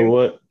for you. You know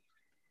what?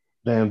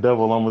 Damn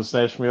devil almost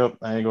snatched me up.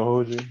 I ain't gonna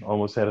hold you.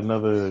 Almost had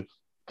another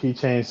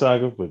keychain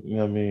saga, but you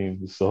know what I mean,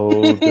 it's a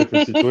whole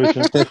different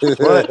situation. But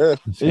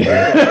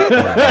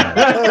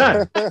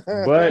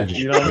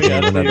you know what I mean,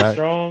 I stay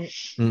strong.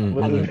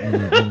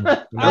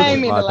 I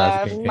ain't mean to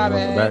laugh. My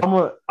bad.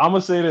 I'm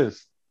gonna say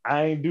this.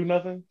 I ain't do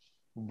nothing,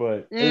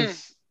 but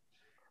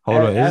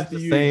Hold on, is it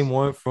the same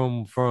one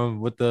from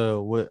with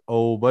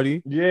old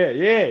buddy? Yeah.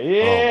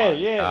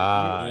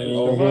 I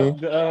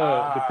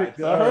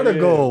heard it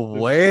go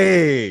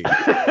away.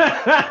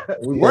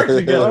 We work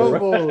together,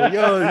 bro.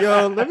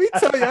 Yo, let me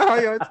tell you how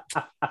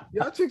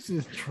y'all chicks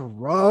is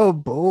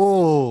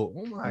trouble.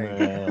 Oh my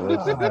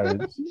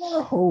god, you're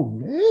a whole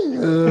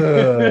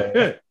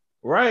nigga.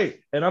 Right,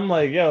 and I'm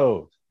like,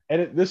 yo,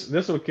 and this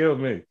will kill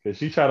me because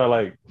she tried to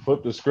like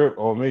flip the script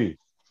on me,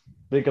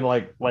 thinking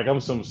like I'm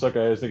some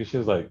sucker ass nigga. She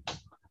was like,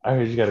 I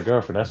heard you got a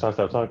girlfriend. That's why I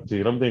stopped talking to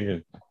you. And I'm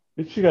thinking,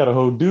 if you got a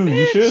whole dude,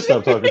 you should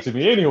stop talking to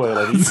me anyway.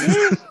 Like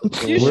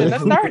you shouldn't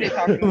have started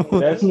talking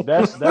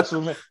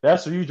to me.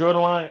 That's where you draw the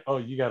line. Oh,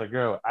 you got a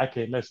girl. I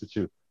can't mess with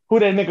you. Who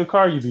that nigga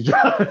car you be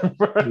driving,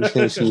 bro?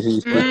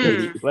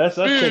 Last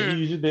I checked,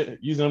 you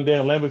using them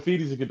damn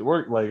Lamborghinis to get to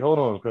work. Like, hold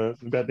on,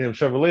 cuz you got damn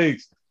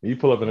Chevrolets. And you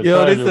pull up in a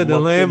Charger. Yo, they said the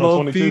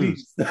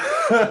Lamborghinis.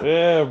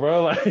 Yeah,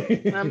 bro. Like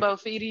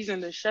Lamborghinis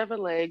and the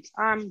Chevrolets.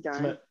 I'm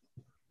done.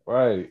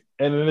 Right.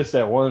 And then it's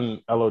that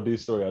one LOD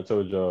story I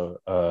told y'all.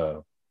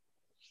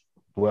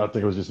 Well, I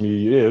think it was just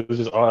me. Yeah, it was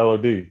just all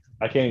LOD.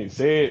 I can't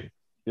say it.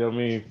 You know what I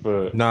mean?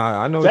 For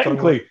I know.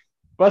 Technically,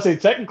 but I say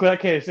technically, I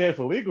can't say it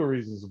for legal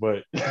reasons.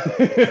 But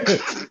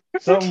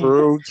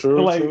true.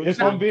 Like if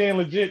I'm being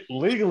legit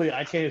legally,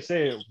 I can't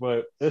say it.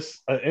 But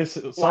it's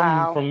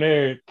something from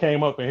there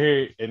came up in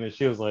here, and then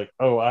she was like,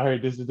 "Oh, I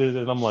heard this,"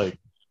 and I'm like,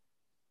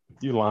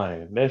 "You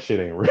lying? That shit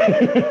ain't real."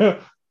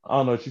 I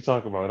don't know what you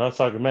talking about. And I was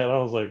talking to Matt. I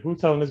was like, who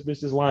telling this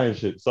bitch this lying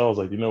shit? So I was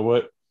like, you know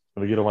what?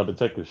 Let me get on my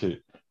detective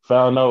shit.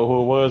 Found out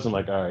who it was. I'm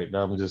like, all right,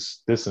 now I'm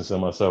just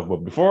distancing myself. But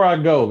before I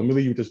go, let me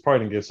leave you with this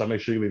parting gift. So I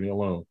make sure you leave me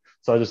alone.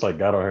 So I just like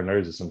got on her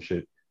nerves or some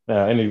shit.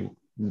 Now,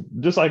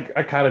 just like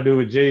I kind of do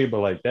with Jay,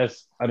 but like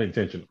that's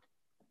unintentional.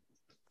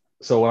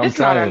 So when it's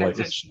I'm trying not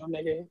unintentional,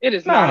 nigga. It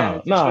is not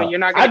unintentional. You're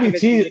not gonna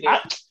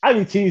I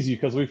be tease you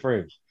because we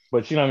friends.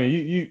 But you know what I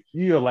mean?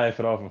 You'll laugh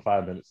it off in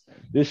 5 minutes.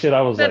 This shit,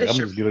 I was like, I'm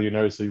just getting on your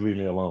nerves so you leave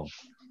me alone.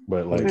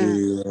 But like,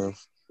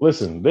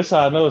 listen, this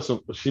how I know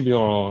she be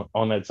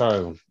on that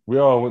time. We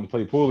all went and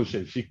played pool and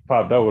shit. She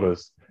popped out with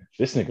us.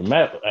 This nigga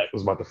Matt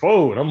was about to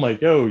fold. I'm like,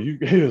 yo, he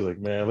was like,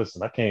 man,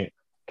 listen, I can't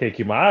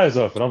keep my eyes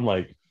off it. I'm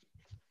like,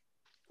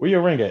 where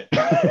your ring at?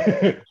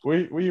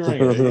 where your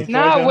ring at?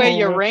 Not where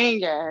your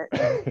ring at.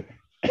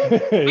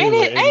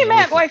 Ain't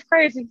Matt wife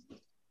crazy?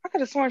 I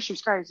could have sworn she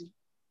was crazy.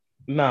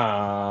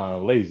 Nah,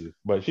 lazy.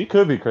 But she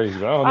could be crazy.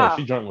 But I don't know.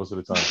 She drunk most of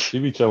the time. She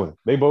be chilling.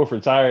 They both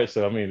retired,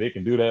 so I mean they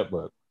can do that,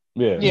 but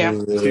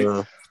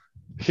yeah.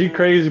 She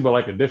crazy, but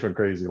like a different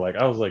crazy. Like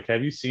I was like,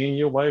 have you seen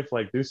your wife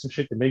like do some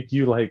shit to make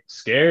you like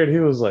scared? He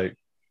was like,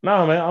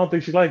 nah, man, I don't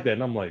think she like that.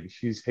 And I'm like,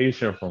 she's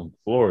Haitian from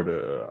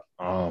Florida.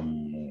 I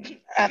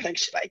think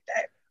she like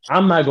that.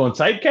 I'm not gonna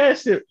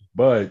typecast it,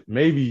 but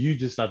maybe you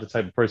just not the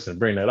type of person to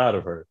bring that out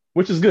of her,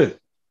 which is good.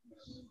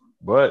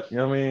 But, you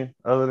know what I mean?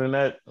 Other than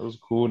that, it was a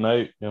cool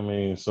night. You know what I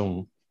mean?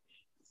 Some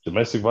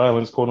domestic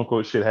violence, quote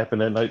unquote, shit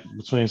happened that night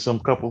between some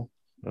couple.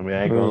 I mean,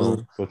 I ain't going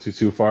to go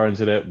too far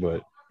into that,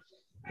 but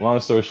long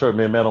story short,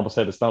 me and Matt almost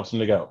had to stomp some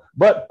nigga out.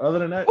 But other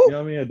than that, you know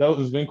what I mean? Adult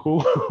has been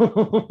cool.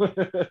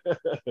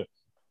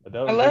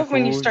 I love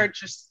when you start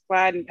just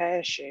sliding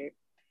past shit.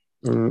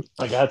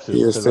 I got to.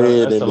 You say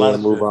it and then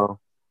move on.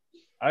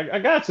 I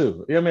got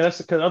to. Yeah, I mean, that's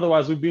because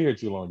otherwise we'd be here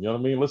too long. You know what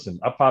I mean? Listen,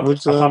 I pop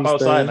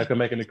outside and I come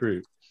back in the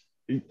crib.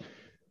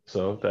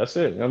 So that's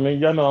it. I mean,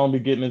 y'all know I don't be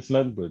getting into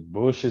nothing, but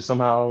bullshit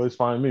somehow always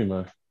find me,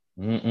 man.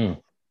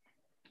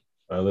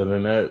 Other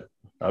than that,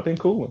 I've been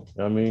cooling.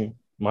 I mean,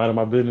 minding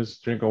my business,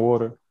 drinking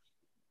water,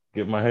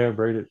 getting my hair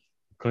braided,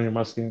 cleaning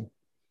my skin,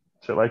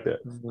 shit like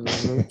that.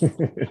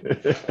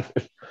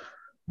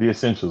 The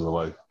essentials of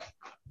life.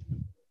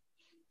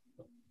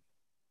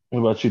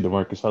 What about you,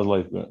 DeMarcus? How's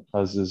life been?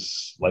 How's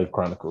this Life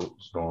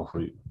Chronicles going for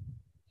you?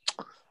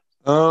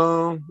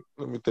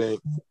 Let me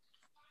think.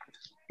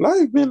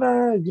 Life been,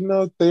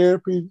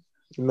 therapy,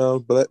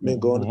 black men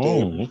going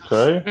to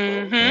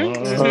therapy.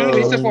 Okay.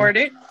 We support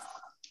it.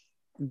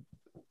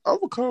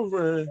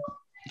 Overcoming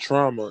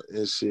trauma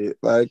and shit.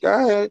 Like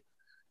I had,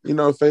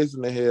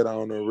 facing the head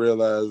on and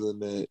realizing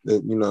that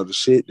the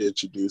shit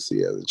that you do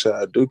see as a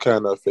child do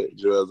kind of affect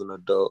you as an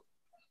adult.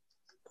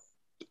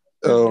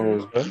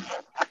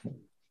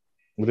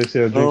 What they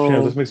say,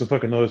 let's make some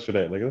fucking noise for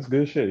that. Like that's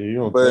good shit.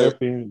 You on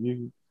therapy,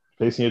 you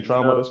facing your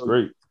trauma, that's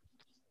great.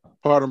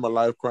 Part of my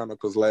Life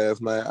Chronicles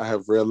last night, I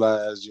have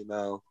realized,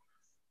 I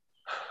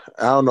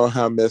don't know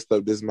how messed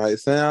up this might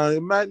sound. It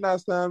might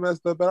not sound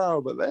messed up at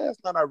all, but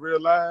last night I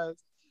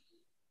realized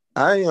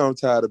I am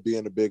tired of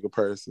being a bigger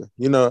person.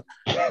 I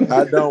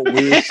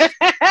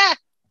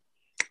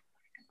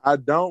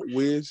don't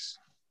wish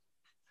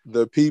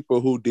the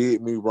people who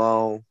did me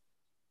wrong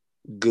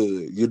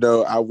good.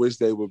 I wish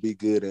they would be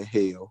good in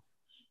hell.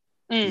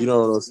 You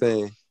know what I'm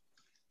saying?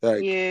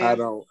 Like, I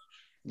don't,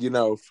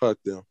 fuck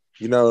them.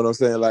 You know what I'm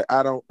saying? Like,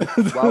 I don't,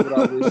 why would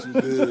I wish you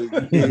good?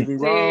 You did me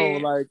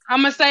wrong. Like,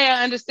 I'm going to say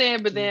I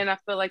understand, but then I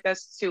feel like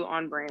that's too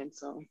on brand.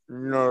 So,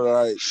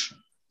 like,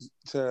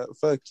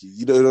 fuck you.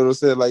 You know what I'm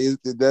saying? Like,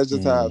 that's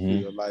just how I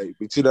feel. Like,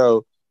 but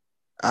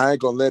I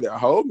ain't gonna let it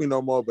hold me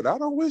no more. But I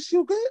don't wish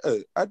you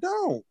good. I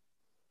don't.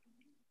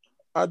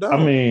 I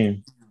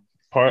mean,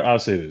 I'll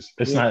say this: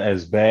 it's not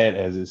as bad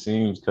as it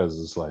seems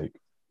because it's like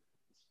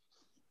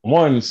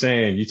one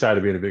saying you tired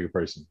of being a bigger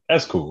person.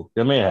 That's cool.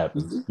 I mean, it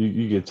happens. Mm-hmm.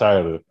 You get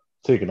tired of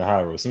taking the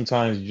high road.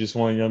 Sometimes you just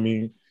want, get on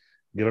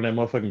that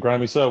motherfucking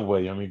grimy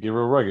subway. Get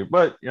real rugged.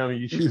 But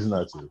you choose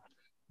not to.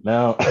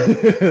 Now,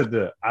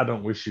 I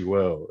don't wish you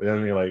well.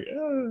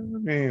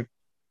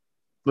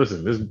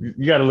 Listen,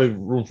 you got to leave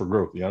room for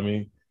growth. You know what I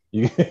mean?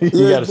 You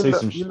got to say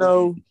some shit.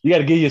 You got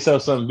to give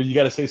yourself something, but you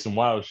got to say some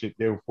wild shit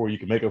there before you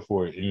can make up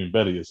for it and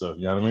better yourself.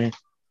 You know what I mean?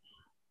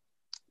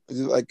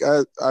 Like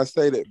I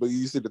say that, but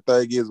you see the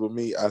thing is with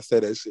me, I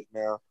say that shit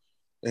now,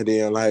 and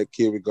then like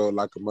here we go,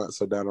 like a month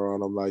so down the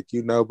road, I'm like,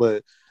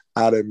 but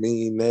I didn't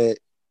mean that.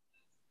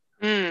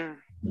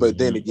 But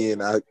then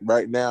again,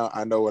 right now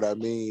I know what I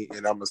mean,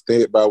 and I'm gonna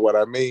stand by what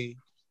I mean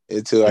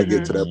until I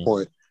get to that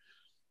point.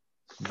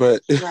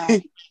 But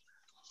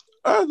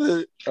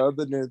other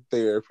than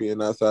therapy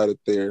and outside of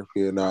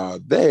therapy and all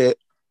that,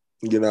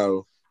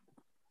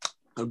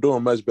 I'm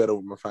doing much better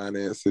with my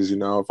finances.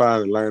 I'm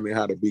finally learning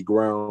how to be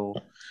grown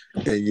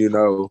and,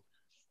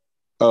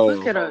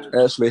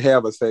 actually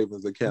have a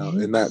savings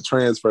account and not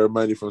transfer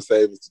money from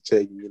savings to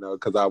checking,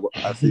 because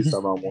I see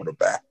something I want to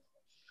buy.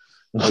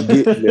 I'm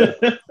getting there.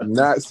 I'm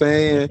not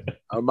saying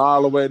I'm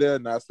all the way there,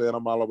 not saying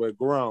I'm all the way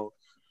grown,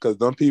 because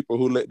them people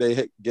who let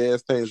their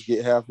gas tanks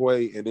get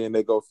halfway and then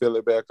they go fill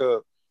it back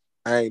up,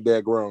 I ain't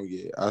that grown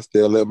yet. I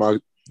still let my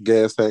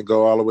gas tank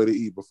go all the way to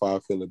E before I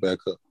fill it back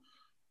up.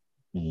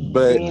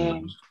 But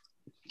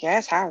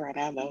gas high right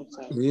now though.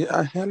 So.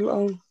 Yeah,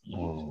 hello.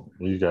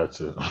 You got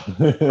to.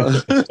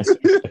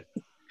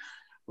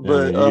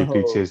 But you get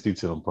PTSD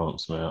to them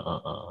pumps, man.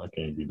 I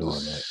can't be doing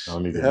that. I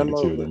don't need that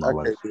negativity in my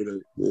life. Can't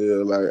do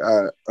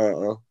that.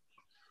 Yeah,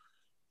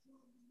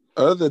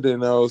 Other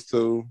than those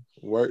two,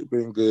 work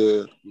been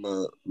good.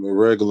 My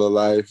regular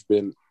life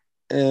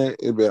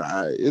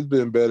it's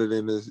been better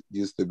than it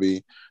used to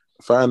be.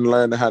 Finally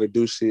learning how to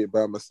do shit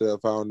by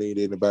myself. I don't need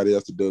anybody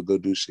else to go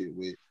do shit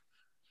with.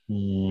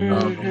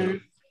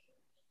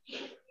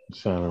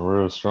 Sounding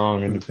real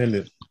strong,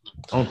 independent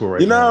uncle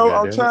right now.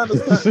 I'm trying to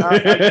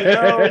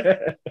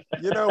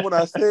when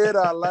I say it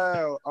out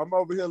loud, I'm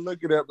over here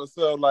looking at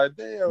myself like,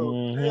 damn,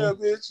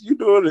 bitch, you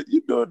doing the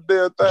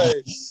damn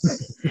thing.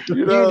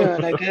 You're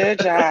doing a good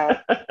job.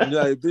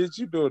 Like, bitch,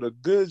 you doing a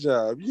good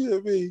job. You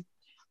hear me?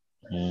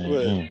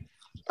 But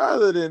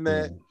other than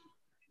that,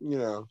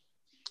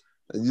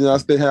 I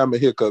still have my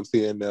hiccups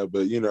here and there,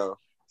 but it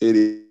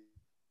is.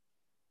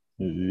 It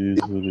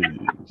is what it is.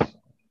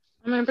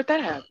 I mean, but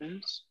that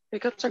happens.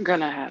 Hiccups are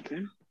gonna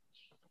happen,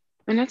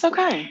 and it's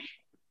okay.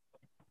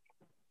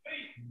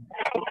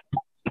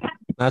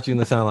 Not you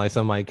gonna sound like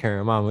somebody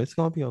carrying mama. It's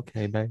gonna be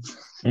okay, babe.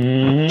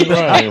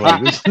 Right?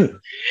 Like this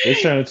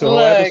turned into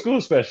a after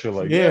school special.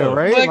 Like,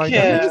 right? Like,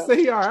 just say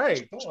he all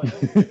right.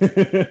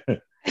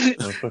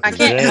 I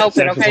can't help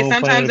it. Okay,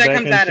 sometimes that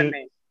comes out of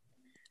me.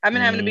 I've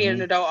been having to be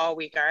an adult all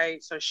week. All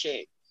right, so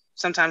shit.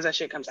 Sometimes that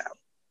shit comes out.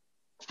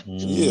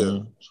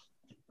 Yeah.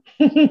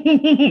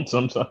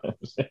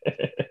 Sometimes.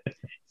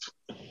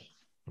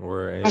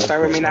 Don't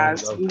start with me,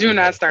 Nas. Do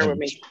not start with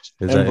me.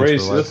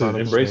 Embrace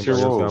your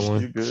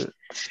role. You good?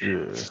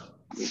 Yeah.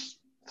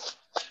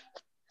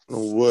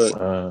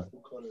 What? I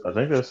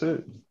think that's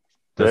it.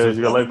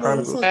 You got like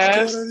Chronicles?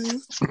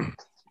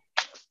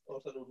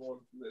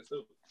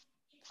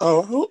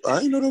 Oh, I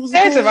didn't know that was.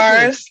 Hey,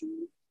 Tavares.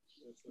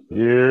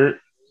 Yeah.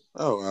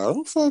 Oh, I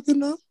don't fucking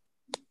know.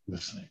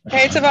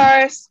 Hey,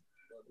 Tavares.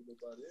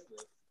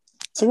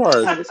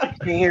 Tavares. I just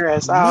can hear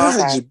us.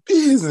 Mind your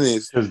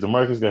business. Because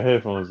DeMarcus got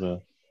headphones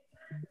now.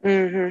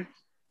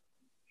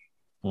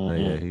 Oh,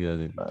 yeah, he got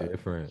it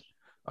different.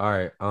 All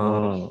right.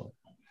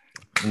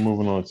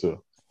 Moving on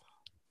to.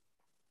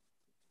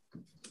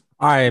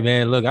 All right,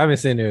 man. Look, I've been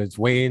sitting there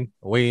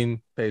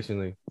waiting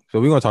patiently.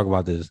 So we're gonna talk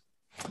about this.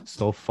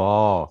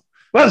 Snowfall.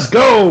 Let's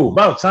go.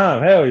 About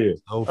time. Hell yeah.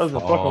 Snowfall. That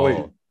was fucking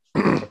wait.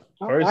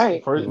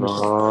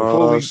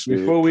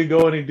 Before we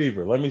go any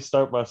deeper, let me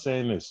start by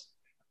saying this.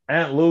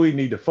 Aunt Louie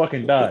need to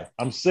fucking die.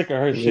 I'm sick of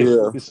her shit.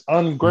 Yeah. This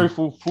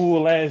ungrateful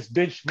fool ass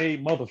bitch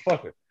made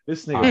motherfucker.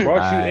 This nigga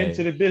brought you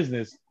into the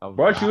business,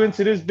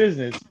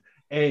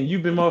 and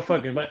you've been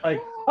motherfucking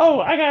like, oh,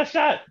 I got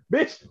shot,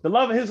 bitch. The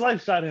love of his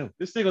life shot him.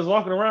 This nigga was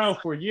walking around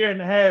for a year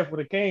and a half with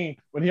a cane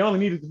when he only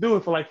needed to do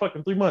it for like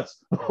fucking 3 months.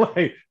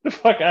 Like, the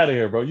fuck out of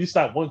here, bro. You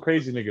stop one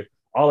crazy nigga.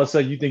 All of a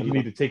sudden, you think you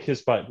need to take his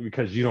spot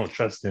because you don't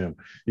trust him.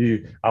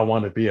 I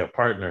want to be a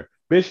partner.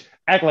 Bitch,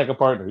 act like a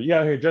partner. You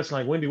out here dressing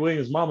like Wendy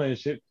Williams' mama and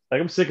shit. Like,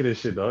 I'm sick of this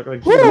shit, dog.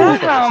 Like, mama.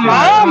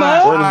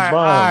 All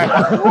right,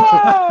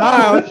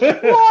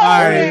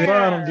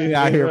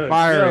 out here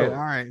firing. All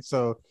right,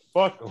 so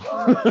fuck them.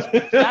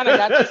 Now I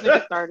got this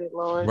nigga started,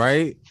 Lord.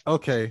 Right?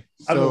 Okay.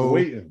 I've been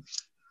waiting.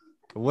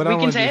 What I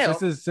want to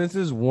do, since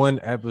there's one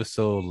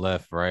episode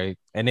left, right?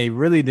 And they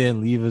really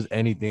didn't leave us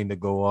anything to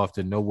go off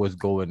to know what's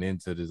going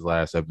into this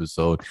last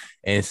episode.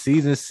 And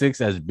season 6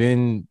 has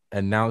been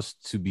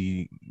announced to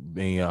be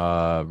being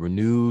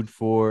renewed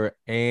for,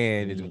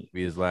 and it's going to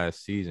be his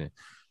last season.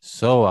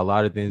 So a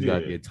lot of things got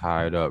to get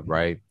tied up,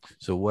 right?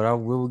 So what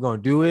we're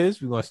going to do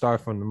is we're going to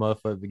start from the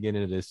motherfucking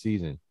beginning of this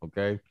season,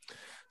 okay?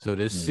 So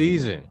this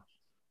season,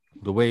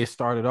 the way it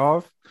started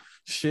off,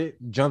 shit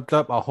jumped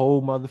up a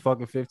whole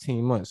motherfucking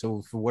 15 months.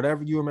 So for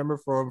whatever you remember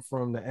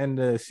from the end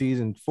of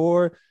season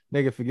 4,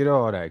 nigga, forget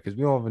all that, because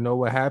we don't even know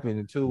what happened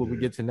until what we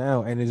get to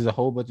now, and there's a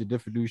whole bunch of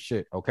different new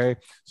shit. Okay,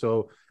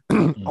 so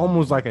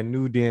almost like a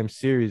new damn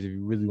series if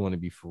you really want to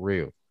be for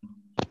real.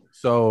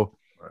 So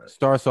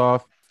starts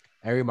off,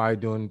 everybody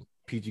doing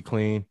peachy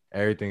clean,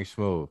 everything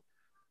smooth,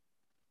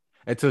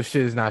 until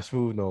shit is not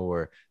smooth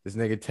nowhere. This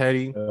nigga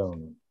Teddy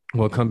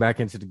will come back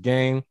into the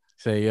game.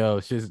 Say, yo,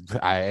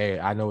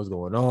 I know what's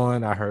going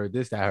on. I heard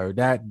this, I heard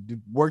that.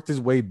 Worked his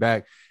way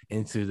back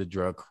into the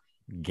drug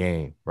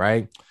game,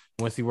 right?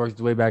 Once he worked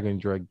his way back in the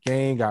drug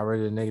game, got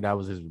rid of the nigga that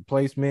was his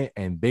replacement,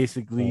 and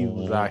basically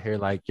was out here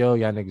like, yo,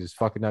 y'all niggas is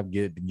fucking up,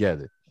 get it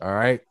together. All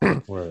right.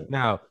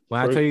 Now, when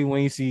I tell you,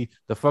 when you see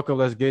the fuck up,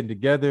 let's get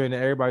together, and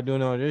everybody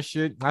doing all this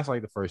shit, that's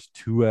like the first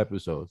 2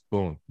 episodes.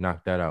 Boom,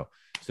 knock that out.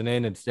 So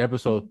then it's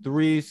episode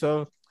 3,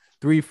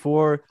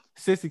 4,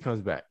 Sissy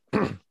comes back.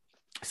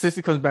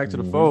 Sissy comes back to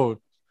the fold.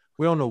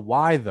 We don't know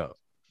why though.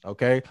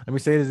 Okay, let me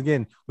say this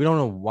again. We don't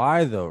know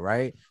why though,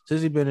 right?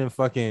 Sissy been in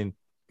fucking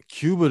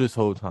Cuba this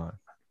whole time,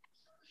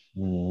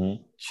 chilling.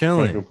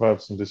 Franklin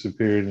pops and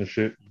disappeared and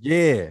shit.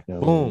 Yeah,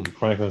 boom.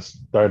 Franklin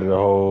started a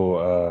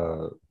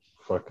whole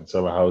fucking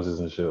selling houses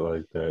and shit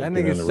like that. That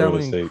nigga's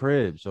selling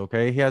cribs.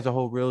 Okay, he has a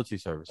whole realty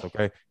service.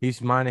 Okay, he's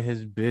minding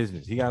his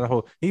business.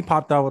 He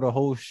popped out with a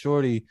whole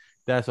shorty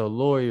that's a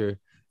lawyer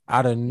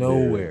out of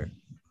nowhere.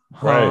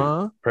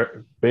 Right,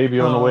 baby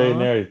on the way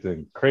and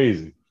everything,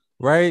 crazy.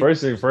 Right.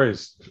 First thing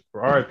first,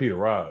 R.I.P. to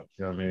Rob.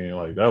 You know what I mean?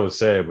 Like that was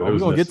sad, but we're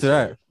gonna get to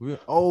that. We're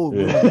gonna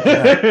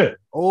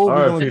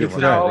get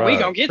to that. We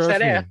gonna get to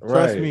that.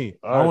 Trust me.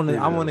 I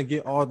want to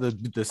get all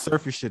the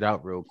surface shit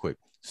out real quick.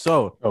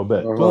 So,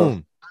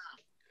 boom.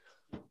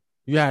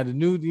 You had the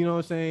new, you know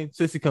what I'm saying?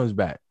 Sissy comes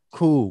back.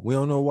 Cool. We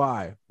don't know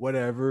why.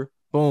 Whatever.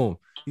 Boom.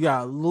 You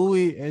got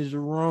Louis and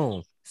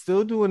Jerome.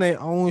 Still doing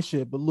their own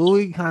shit, but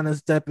Louis kind of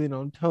stepping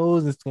on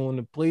toes and going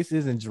to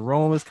places, and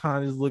Jerome is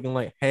kind of just looking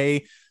like,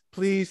 hey,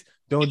 please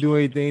don't do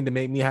anything to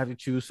make me have to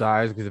choose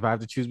sides, because if I have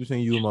to choose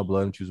between you and my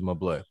blood, I'm choosing my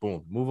blood.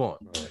 Boom, move on.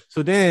 Right.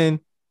 So then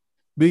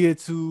we get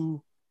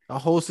to a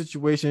whole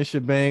situation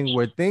shebang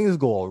where things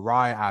go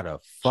awry out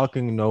of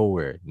fucking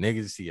nowhere.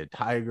 Niggas see a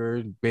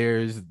tiger,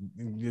 bears,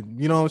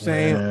 you know what I'm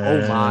saying?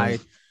 Oh my,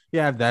 you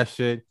have that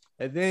shit.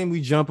 And then we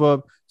jump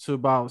up to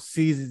about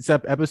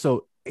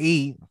episode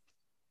 8.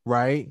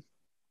 Right,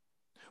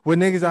 where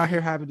niggas out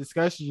here having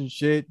discussions and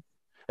shit,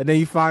 and then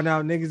you find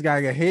out niggas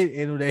got a hit,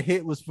 and the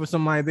hit was for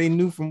somebody they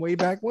knew from way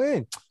back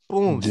when.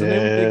 Boom. So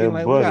then we're thinking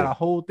like, we got a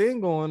whole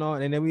thing going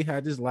on, and then we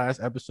had this last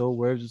episode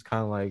where it's just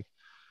kind of like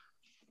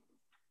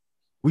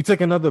we took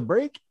another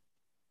break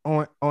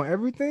on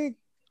everything.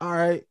 All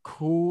right,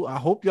 cool. I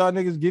hope y'all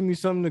niggas give me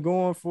something to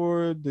go on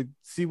for to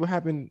see what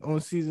happened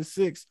on season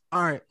 6.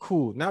 All right,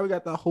 cool. Now we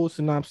got that whole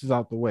synopsis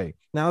out the way.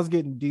 Now let's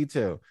get in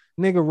detail.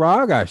 Nigga,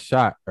 Rob got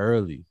shot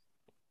early.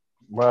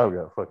 Rob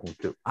got fucking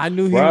killed. I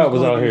knew he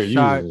was out here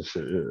using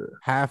shit. Yeah.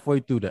 Halfway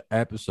through the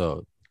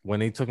episode, when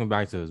they took him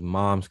back to his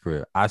mom's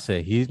crib, I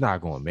said he's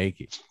not gonna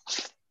make it.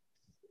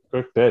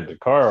 Fuck that, the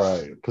car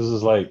ride, because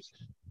it's like,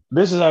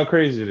 this is how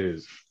crazy it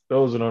is.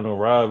 Those that don't know,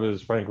 Rob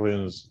is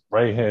Franklin's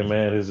right hand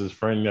man. Is his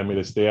friend. I mean,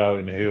 to stay out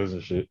in the hills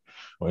and shit.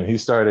 When he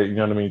started, you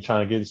know what I mean,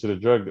 trying to get into the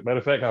drug. Matter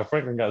of fact, how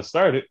Franklin got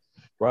started,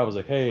 Rob was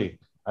like, hey,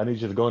 I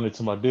need you to go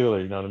into my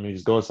dealer. You know what I mean?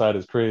 Just go inside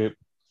his crib,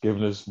 give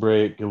him this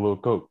bread, get a little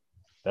coke.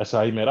 That's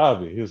how he met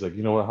Avi. He was like,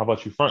 you know what? How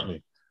about you front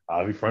me?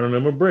 Avi fronted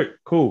him a brick.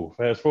 Cool.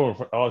 Fast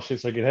forward, all shit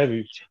started getting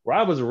heavy.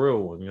 Rob was a real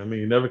one. You know what I mean?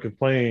 He never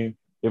complained,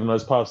 even though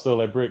his pop stole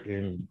that brick,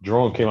 and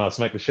Jerome came out,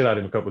 smacked the shit out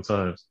of him a couple of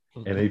times,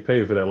 and he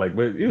paid for that. Like,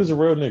 but he was a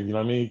real nigga. You know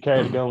what I mean? He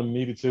carried the gun when he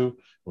needed to.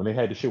 When they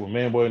had the shit with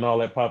Manboy and all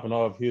that popping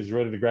off, he was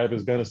ready to grab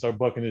his gun and start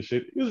bucking his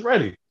shit. He was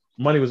ready.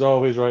 Money was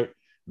always right.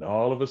 And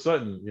all of a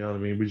sudden, you know what I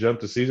mean? We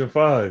jumped to season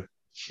 5.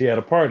 He had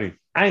a party.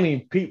 I didn't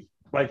even peep.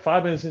 Like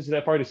 5 minutes into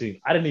that party scene,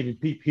 I didn't even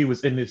peep he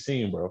was in this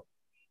scene, bro.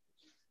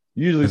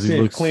 Usually see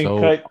him clean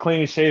cut,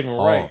 clean shaven,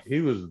 right. He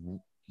was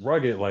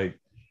rugged. Like,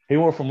 he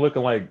went from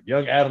looking like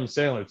young Adam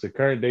Sandler to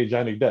current day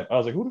Johnny Depp. I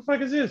was like, who the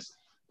fuck is this?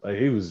 Like,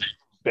 he was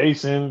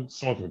basing,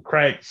 smoking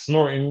crack,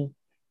 snorting.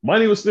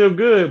 Money was still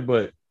good,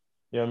 but,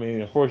 you know what I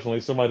mean?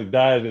 Unfortunately, somebody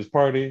died at his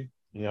party.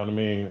 You know what I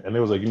mean? And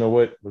it was like, you know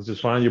what? Let's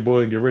just find your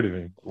boy and get rid of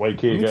him. White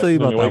kid died.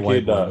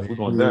 We're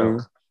going down.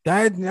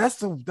 That's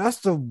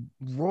the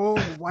wrong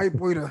white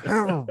boy to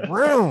have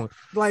around.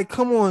 Like,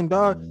 come on,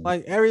 dog.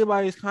 Like,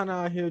 everybody's kind of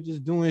out here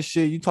just doing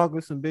shit. You talking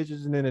to some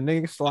bitches, and then a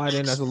nigga slide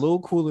in that's a little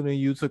cooler than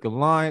you, took a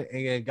line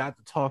and got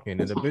to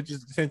talking, and the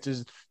bitches'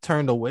 attention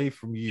turned away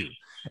from you.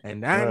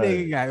 And that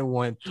nigga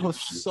went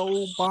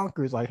so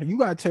bonkers. Like, you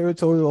got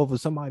territorial over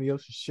somebody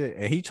else's shit.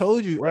 And he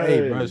told you,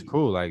 hey, bro, it's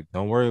cool. Like,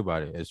 don't worry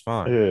about it. It's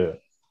fine. Yeah.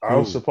 Cool.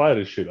 I'll supply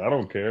this shit. I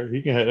don't care.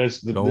 He can have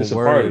this a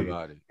party.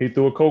 About it. He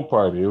threw a coke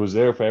party. It was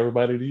there for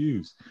everybody to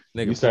use.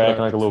 Nigga, he started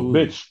acting like a little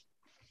bitch.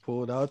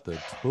 Pulled out the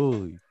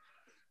toolie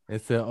and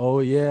said,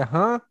 "Oh yeah,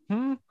 huh?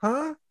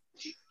 Huh?"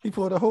 He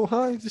pulled the whole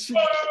The shit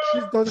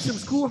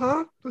was cool,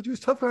 huh? Thought you was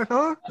tough,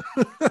 huh?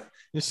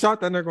 And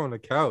shot that nigga on the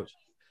couch.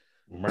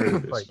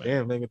 Like,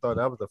 damn, nigga thought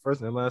that was the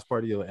first and last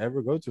party you'll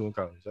ever go to in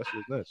college. That shit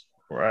was nuts.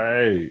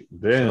 Right.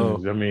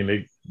 Then,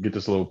 they get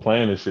this little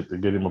plan and shit to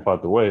get him up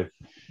out the way.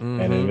 And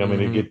then,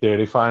 they get there,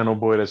 they find no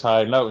boy that's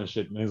hiding out and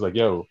shit. And he's like,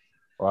 yo,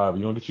 Rob,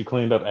 you gonna get you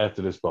cleaned up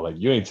after this, but like,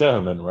 you ain't tell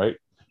him nothing, right?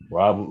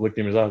 Rob looked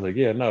in his eyes like,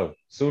 yeah, no. As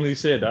soon as he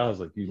said that, I was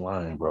like, you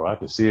lying, bro. I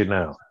can see it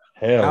now.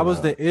 Hell, that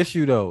was the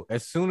issue, though.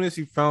 As soon as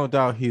he found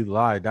out he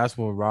lied, that's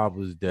when Rob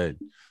was dead.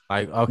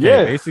 Like,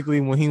 okay,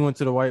 basically when he went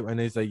to the white and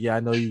they said, yeah, I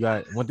know you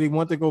got when they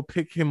want to go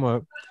pick him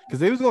up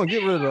because they was gonna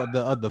get rid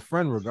of the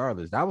friend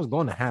regardless. That was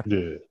going to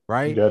happen,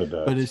 right?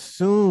 But as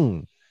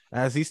soon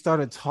as he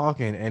started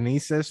talking and he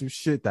said some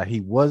shit that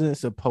he wasn't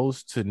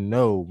supposed to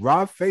know,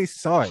 Rob's face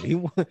saw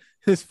it.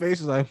 His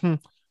face was like,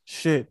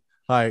 shit.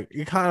 Like,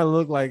 it kind of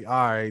looked like,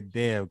 all right,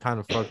 damn,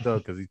 kind of fucked up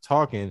because he's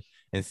talking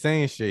and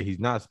saying shit he's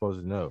not supposed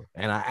to know.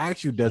 And I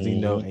asked you, does he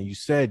know? And you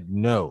said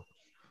no.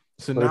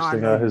 So now I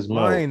got his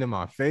lying in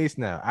my face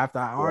now. After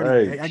I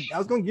already, I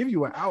was gonna give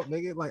you an out,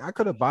 nigga. Like, I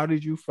could have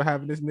bothered you for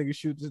having this nigga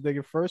shoot this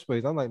nigga first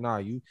place. I'm like, nah,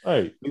 we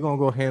gonna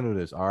go handle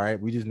this. All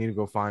right, we just need to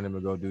go find him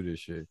and go do this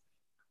shit.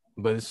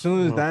 But as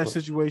soon as that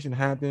situation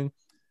happened,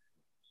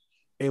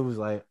 it was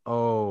like,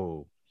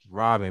 oh,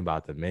 Rob ain't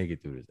about to make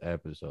it through this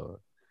episode.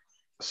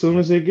 As soon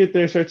as they get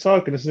there, start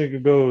talking, this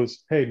nigga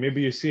goes, hey,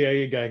 maybe your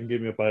CIA guy can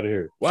get me up out of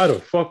here. Why the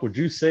fuck would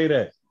you say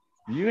that?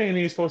 You ain't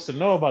even supposed to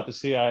know about the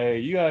CIA.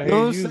 You out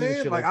here using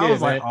shit like I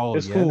was like, oh,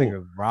 it's cool.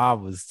 Nigga,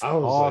 Rob was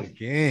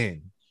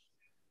talking.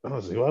 I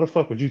was like, why the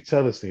fuck would you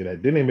tell this nigga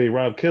that? Then they made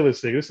Rob kill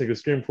this nigga. This nigga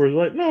screamed for his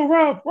like, no,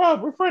 Rob,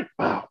 we're friends.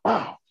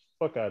 Wow.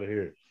 Fuck out of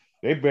here.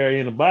 They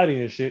burying the body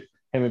and shit.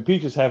 Him and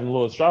Peaches having a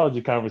little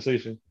astrology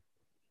conversation.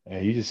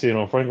 And you just see it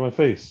on Franklin's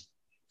face.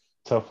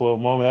 Tough little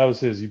moment. That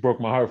was his. You broke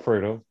my heart,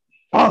 Fredo.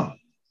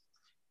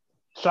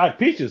 Shot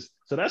Peaches.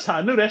 So that's how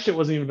I knew that shit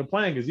wasn't even the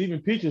plan, because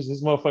even Peaches,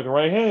 his motherfucking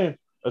right hand,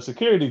 a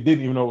security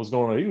didn't even know what was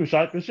going on. He was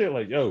shocked and shit.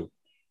 Like, yo,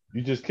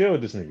 you just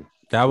killed this nigga.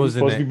 That was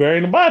supposed to be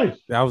burying the body.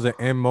 That was an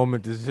end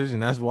moment decision.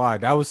 That's why.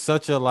 That was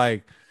such a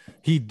like.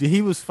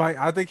 He was fight.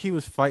 I think he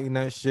was fighting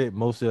that shit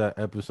most of that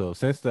episode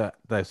since that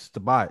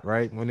spot,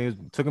 right? When he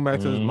took him back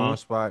to his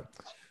mom's spot,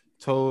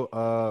 told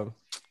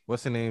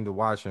what's the name to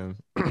watch him,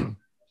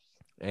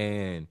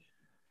 and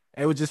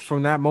it was just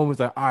from that moment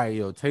like, all right,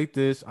 yo, take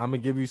this. I'm gonna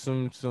give you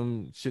some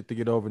shit to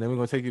get over. Then we're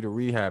gonna take you to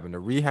rehab. And the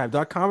rehab,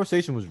 that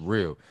conversation was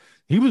real.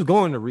 He was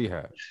going to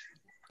rehab.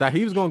 That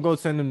he was gonna go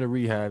send him to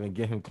rehab and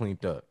get him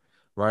cleaned up,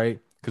 right?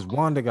 Because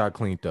Wanda got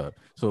cleaned up.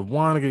 So if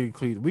Wanda get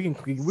cleaned, we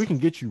can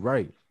get you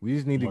right. We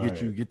just need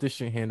to get this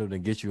shit handled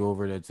and get you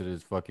over there to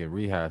this fucking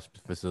rehab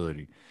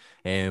facility.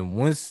 And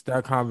once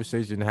that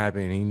conversation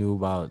happened, he knew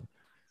about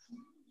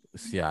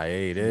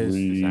CIA, this,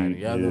 and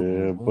the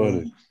other.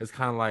 Buddy. It's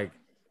kind of like,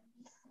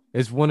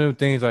 it's one of the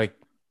things like,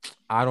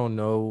 I don't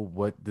know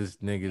what this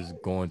nigga's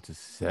going to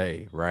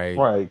say, right?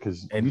 Right,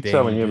 because you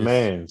telling your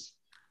mans.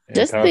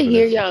 Just to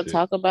hear y'all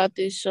talk about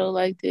this show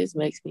like this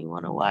makes me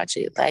want to watch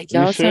it. Like,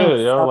 y'all sound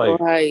so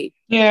right.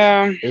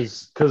 Yeah.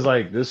 It's because,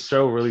 like, this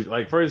show really,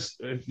 like, first,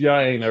 if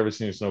y'all ain't never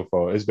seen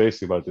Snowfall, it's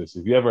basically about this.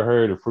 If you ever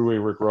heard of Freeway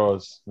Rick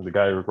Ross, the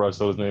guy Rick Ross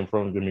stole his name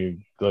from, I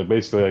mean, like,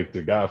 basically, like,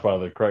 the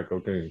godfather of crack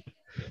cocaine.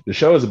 The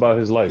show is about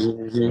his life.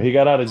 When he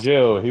got out of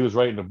jail, he was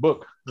writing a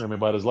book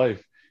about his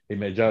life. He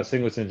met John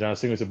Singleton. John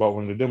Singleton bought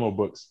one of the demo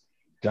books.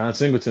 John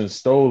Singleton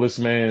stole this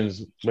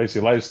man's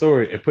basically life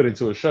story and put it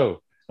into a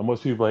show. And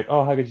most people are like,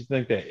 oh, how could you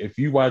think that? If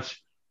you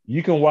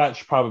can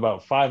watch probably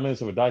about 5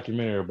 minutes of a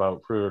documentary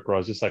about Freeway Rick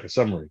Ross, just like a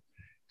summary.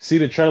 See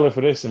the trailer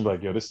for this and be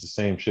like, yo, this is the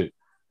same shit.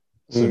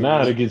 So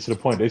now they get to the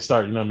point they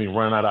start, running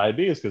out of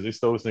ideas because they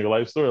stole this nigga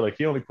life story. Like,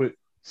 he only put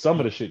some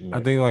of the shit in there.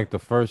 I think like the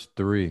first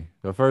three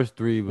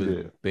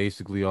was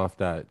basically off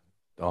that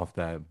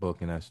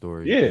book and that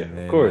story.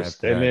 Yeah, of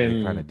course. And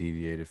then kind of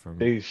deviated from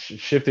they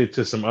shifted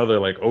to some other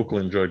like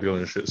Oakland drug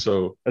dealing shit.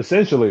 So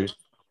essentially,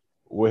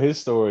 what his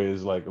story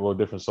is like a little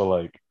different. So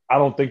like, I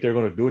don't think they're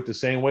gonna do it the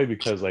same way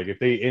because like if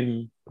they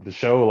end the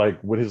show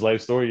like with his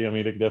life story, I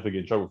mean they could definitely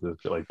get in trouble for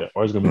shit like that,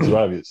 or it's gonna be too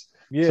obvious.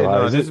 Yeah, so,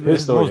 no, this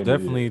is most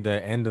definitely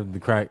the end of the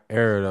crack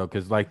era though,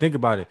 because like think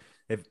about it.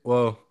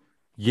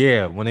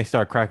 When they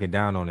start cracking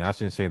down on it, I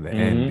shouldn't say the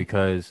end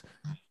because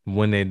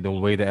when the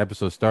way the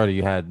episode started,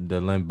 you had the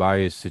Len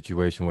Bias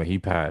situation where he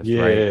passed,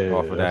 right?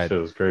 Off of that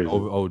was crazy.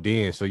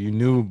 OD. So you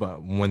knew,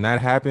 but when that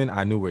happened,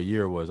 I knew what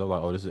year it was. I was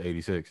like, oh, this is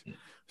 86.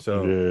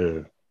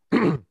 So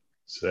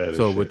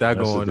so with that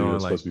going on,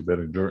 like supposed to be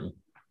better than Jordan.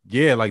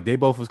 Yeah, like they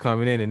both was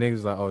coming in and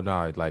niggas like, oh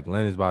no, like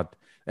Len is about.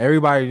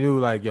 Everybody knew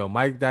like, yo,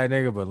 Mike that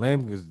nigga, but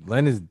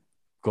Len is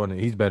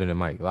he's better than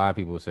Mike. A lot of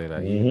people say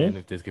that. Even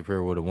if this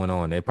career would have went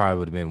on, they probably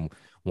would have been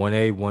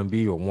 1A,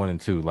 1B, or 1 and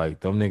 2. Like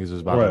them niggas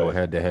was about to go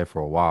head to head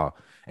for a while.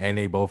 And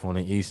they both on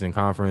the Eastern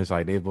Conference.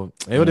 Like it would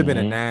have been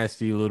a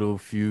nasty little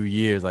few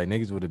years. Like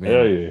niggas would have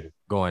been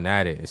going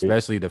at it.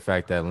 Especially the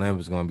fact that Len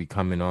was going to be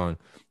coming on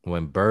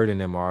when Bird and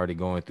them are already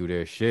going through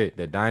their shit,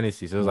 the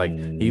dynasty. So it was like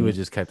he would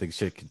just kept the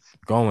shit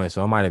going.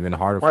 So it might have been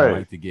harder for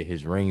Mike to get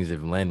his rings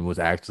if Len was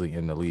actually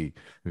in the league.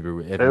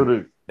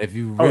 If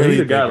you really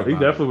he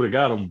definitely would have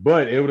got him,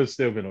 but it would have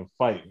still been a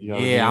fight. You know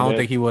I don't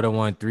think he would have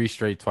won 3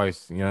 straight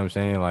twice. You know what I'm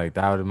saying? Like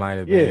that might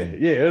have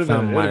been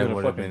something might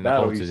have been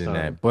closer than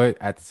that. But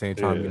at the same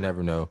time, you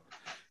never know.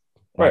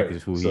 Mike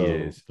is who he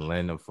is.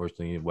 Len,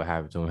 unfortunately, what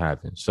happened to him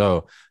happened.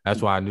 So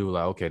that's why I knew,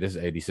 like, okay, this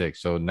is 86.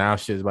 So now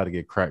shit's about to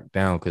get cracked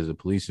down because the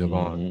police are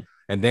gone.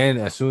 And then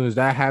as soon as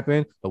that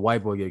happened, the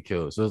white boy get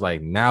killed. So it's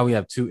like now we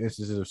have 2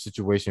 instances of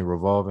situation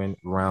revolving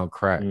around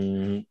crack.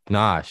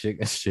 Nah, shit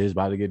is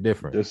about to get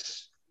different.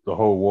 The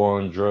whole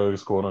war on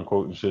drugs, quote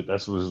unquote, and shit.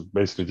 That's what's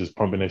basically just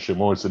pumping that shit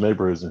more into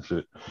neighborhoods and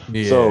shit.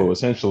 Yeah. So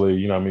essentially,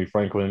 you know what I mean?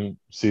 Franklin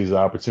sees the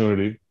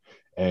opportunity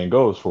and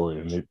goes for it,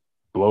 and it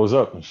blows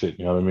up and shit.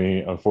 You know what I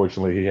mean?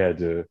 Unfortunately, he had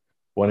to.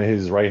 One of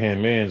his right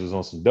hand mans was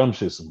on some dumb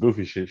shit, some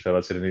goofy shit. Shout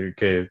out to the nigga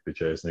Kev,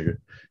 bitch ass nigga.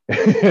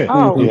 We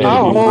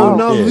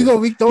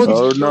don't get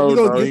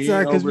to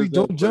that because we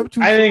don't jump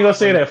too far. I ain't gonna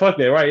say that. Fuck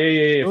that. Right?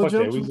 Yeah. Don't fuck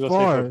jump that. We too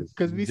far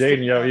because we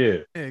Jaden,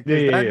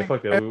 yeah.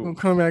 Fuck that. We'll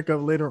come back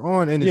up later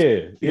on, and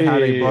how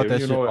they brought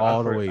that shit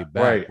all the way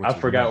back. Right. I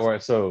forgot where.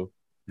 So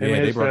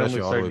they brought that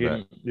shit all the way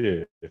back.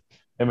 Yeah.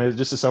 I mean,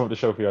 just to sum up the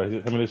show for y'all,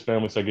 him and his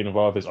family started getting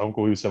involved. His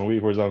uncle, he was selling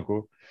weed for his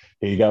uncle.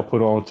 He got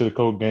put on to the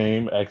coke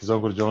game. Asked his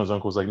uncle to join. His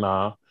uncle was like,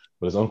 nah.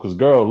 But his uncle's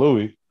girl,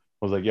 Louie,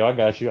 was like, yo, I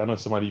got you. I know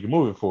somebody you can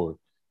move it for.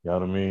 You know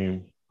what I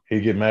mean? He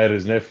get mad at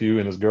his nephew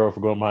and his girl for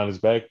going behind his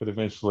back. But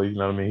eventually, you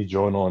know what I mean? He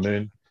joined on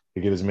in.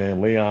 He get his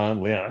man,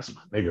 Leon. Leon, that's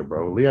my nigga,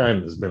 bro.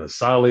 Leon has been a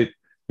solid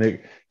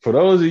nigga. For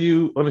those of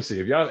you, let me see.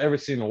 If y'all ever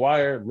seen The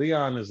Wire,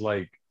 Leon is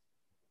like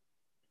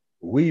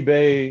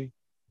Weebay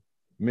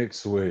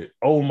mixed with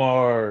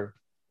Omar,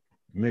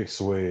 mixed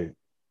with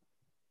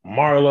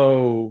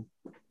Marlo.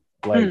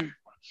 Like,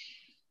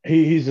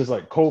 he's just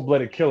like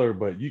cold-blooded killer,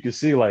 but you can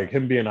see like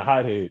him being a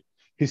hothead,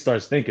 he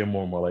starts thinking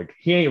more and more. Like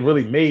he ain't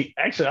really made.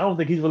 Actually, I don't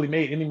think he's really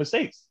made any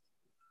mistakes.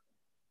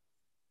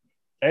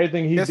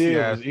 Everything he did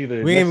was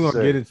either. We ain't even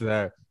gonna get into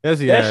that. That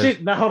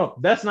shit. Now hold on.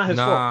 That's not his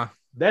fault.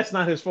 That's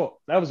not his fault.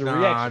 That was a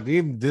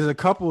reaction. There's a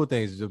couple of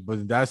things,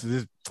 but this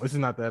is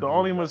not that. The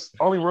only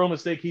real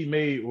mistake he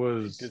made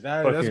was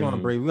that's gonna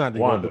break. We got to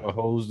go through a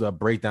whole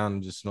breakdown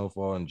of just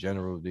Snowfall in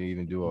general to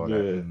even do all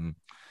that.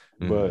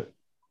 But.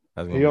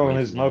 He on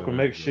his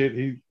Malcolm X shit.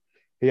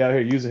 He out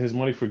here using his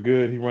money for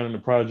good. He running the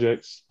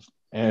projects,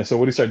 and so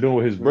what he started doing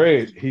with his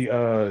bread,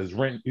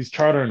 he's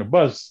chartering a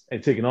bus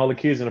and taking all the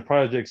kids in the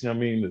projects. You know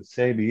what I mean? To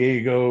San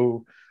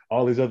Diego,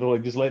 all these other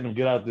just letting them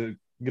get out the hood.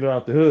 You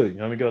know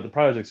what I mean? Get out the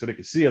project so they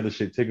can see other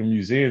shit. Take them to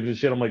museums and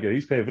shit. I'm like, yeah,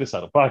 he's paying for this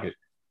out of pocket.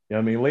 You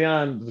know what I mean?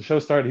 Leon, the show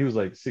started. He was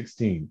like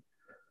 16.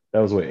 That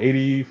was what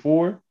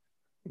 84.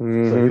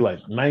 So he's like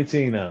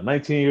 19 now.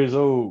 19 years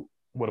old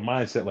with a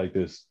mindset like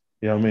this.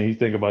 You know what I mean? He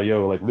think about,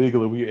 yo, like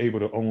legally we able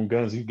to own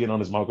guns. He get on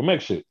his Malcolm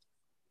X shit.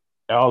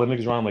 And all the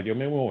niggas around like, yo,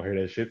 man, we won't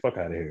hear that shit. Fuck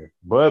out of here.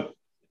 But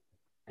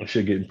that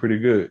shit getting pretty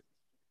good.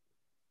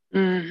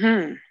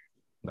 Even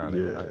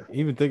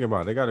thinking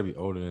about it, they got to be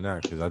older than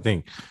that because I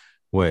think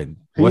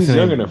he's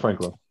younger than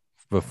Franklin.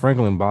 But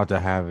Franklin about to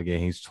have again.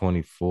 He's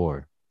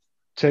 24.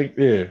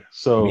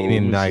 So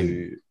meaning like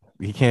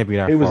he can't be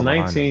that. He was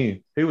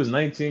 19. He was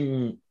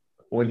 19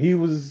 when he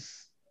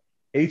was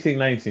 18,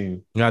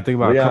 19. Yeah, I think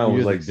about Leon a couple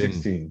was years like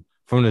 16.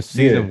 From the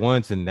season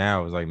 1 to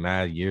now, it was like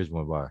mad years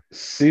went by.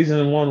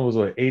 Season 1 was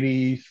what,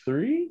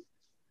 83?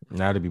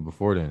 Now to be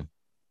before then.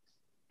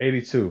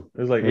 82.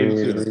 It was like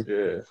 82.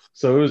 Yeah.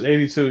 So it was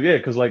 82. Yeah,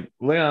 because like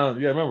Leon,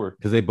 remember.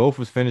 Because they both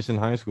was finished in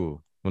high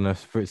school. When that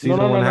season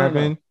 1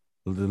 happened,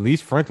 at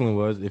least Franklin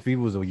was. If he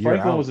was a year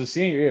Franklin out. was a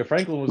senior. Yeah,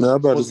 Franklin was. No, I'm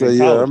about to say,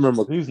 I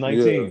remember. He was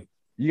 19. Yeah.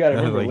 You got to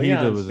remember,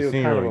 Leon was still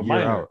kind of a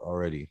minor out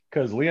already.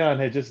 Because Leon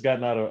had just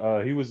gotten out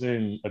of, he was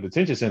in a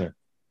detention center.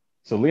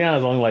 So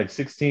Leon's only like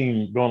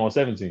 16 going on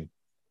 17.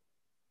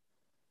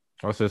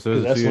 Oh, so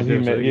that's when he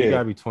met. Yeah, he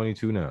gotta be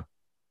 22 now.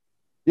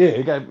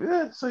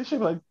 Yeah, so he should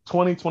be like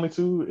 20,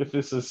 22 if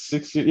it's a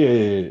 6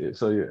 year. Yeah.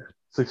 So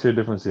 6 year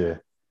difference. Yeah.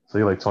 So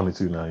he's like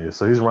 22 now. Yeah.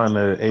 So he's around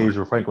the age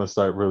where Franklin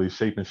started really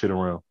shaping shit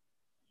around.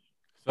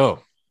 So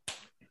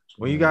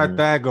when you got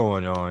that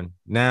going on,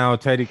 now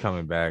Teddy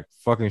coming back,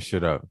 fucking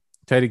shit up.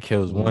 Teddy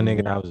kills one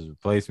nigga that was his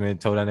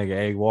replacement. Told that nigga,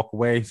 "Hey, walk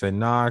away." He said,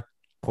 "Nah,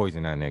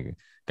 poison that nigga."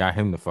 Got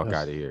him the fuck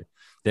out of here.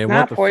 Then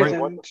not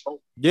poisoned.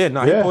 He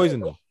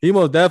poisoned him. He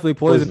most definitely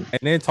poisoned him.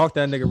 And then talked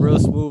that nigga real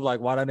smooth, like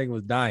while that nigga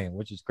was dying,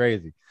 which is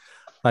crazy.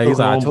 Like he's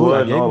like,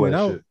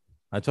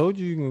 I told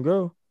you can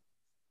go,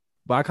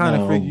 but I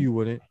kind of figured you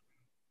wouldn't.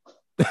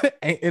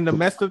 And the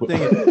messed up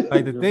thing,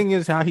 like the thing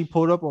is how he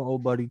pulled up on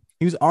old buddy.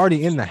 He was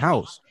already in the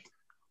house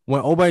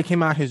when old buddy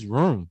came out his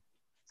room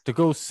to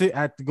go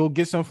go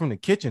get something from the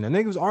kitchen. The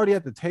nigga was already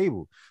at the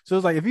table. So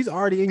it's like if he's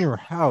already in your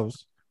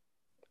house,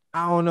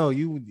 I don't know.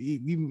 You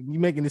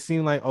making it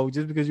seem like, oh,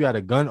 just because you had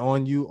a gun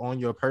on you on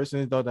your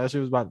person, thought that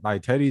shit was about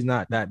like Teddy's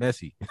not that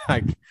messy.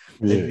 Like,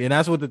 and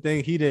that's what the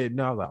thing he did.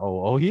 No, I was like,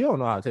 oh, he don't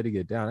know how Teddy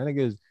get down. That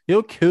nigga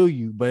he'll kill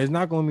you, but it's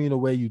not gonna be in the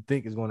way you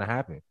think it's gonna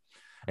happen,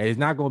 and it's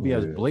not gonna be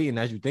as blatant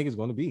as you think it's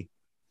gonna be.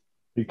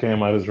 He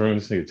came out of his room.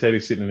 This nigga Teddy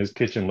sitting in his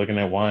kitchen looking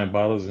at wine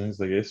bottles, and he's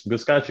like, "It's some good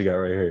scotch you got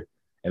right here."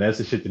 And that's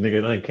the shit the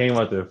nigga came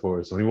out there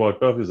for. So he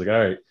walked off. He's like, "All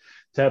right,"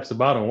 taps the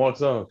bottle and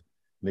walks off.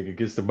 Nigga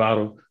gets the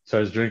bottle,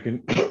 starts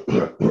drinking,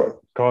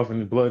 coughing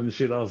the blood and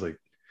shit. I was like,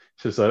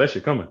 "Shit, saw that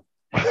shit coming."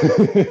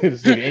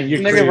 In your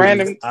nigga crib,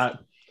 random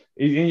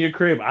in your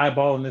crib,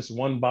 eyeballing this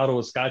one bottle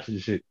of scotch and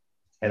shit,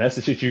 and that's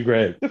the shit you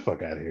grab. Get the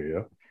fuck out of here,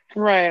 yo.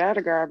 Right, I'd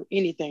have grabbed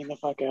anything the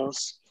fuck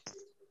else.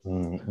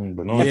 Mm-hmm.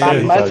 But no, if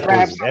I must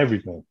grab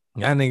everything.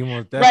 I think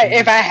more right.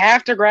 If I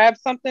have to grab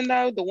something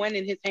though, the one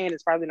in his hand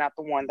is probably not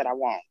the one that I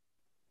want.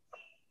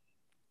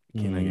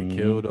 Get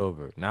killed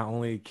over. Not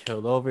only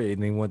killed over,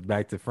 and then went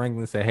back to Franklin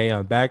and said, "Hey,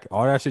 I'm back.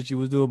 All that shit you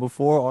was doing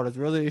before, all this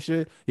really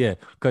shit, yeah,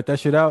 cut that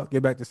shit out.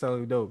 Get back to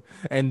selling dope."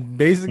 And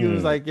basically, it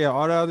was like, "Yeah,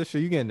 all that other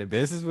shit you get into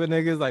business with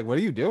niggas. Like, what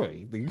are you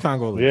doing? You trying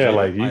to go? Yeah,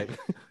 like you,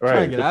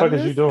 right? What the fuck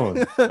is you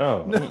doing?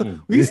 Oh,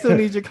 no, we still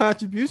need your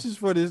contributions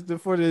for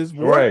this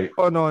war right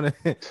going on.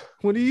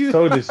 What do you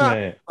told this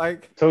man?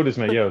 Told this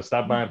man, yo,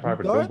 stop buying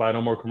property. Don't buy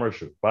no more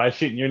commercial. Buy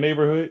shit in your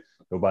neighborhood.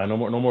 Don't buy no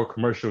more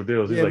commercial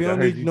deals. He's yeah, like, we don't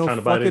need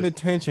no fucking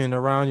attention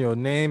around your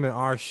name and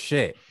our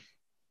shit,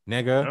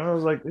 nigga. And I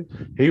was like,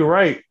 he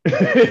right,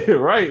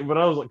 right. But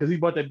I was like, because he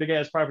bought that big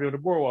ass property on the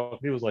boardwalk.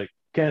 He was like,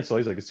 cancel.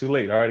 He's like, it's too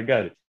late. I already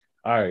got it.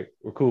 All right,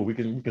 we're cool. We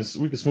can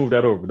smooth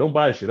that over. But don't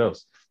buy shit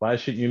else. Buy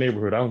shit in your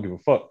neighborhood. I don't give a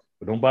fuck.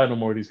 But don't buy no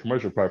more of these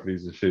commercial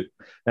properties and shit.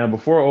 And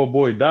before old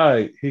boy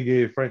died, he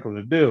gave Franklin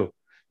a deal.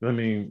 I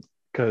mean,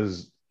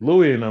 because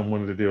Louis and them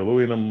wanted the deal.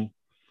 Louis and them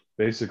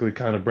basically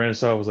kind of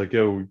branched out, was like,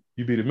 yo,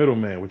 you be the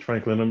middleman, which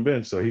Franklin and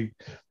Ben. So he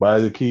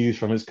buys the keys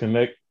from his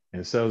connect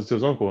and sells it to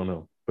his uncle and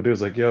them. But it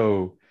was like,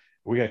 yo,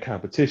 we got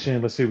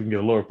competition. Let's see if we can get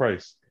a lower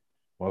price.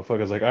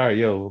 Motherfucker's like, all right,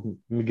 yo,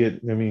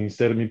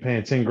 instead of me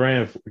paying 10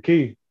 grand for the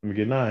key, let me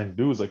get 9.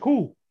 Dude was like,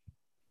 cool.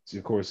 So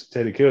of course,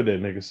 Teddy killed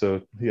that nigga.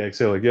 So he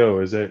asked him, like, yo,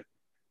 is that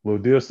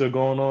little deal still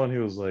going on? He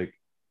was like,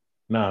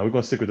 nah, we're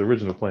gonna stick with the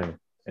original plan.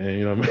 And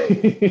you know what I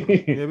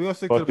mean? Yeah, we're gonna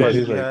stick to the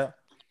plan. Like,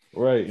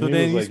 right. So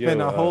then you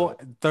spend a whole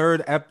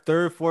third,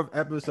 fourth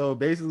episode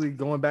basically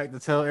going back to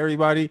tell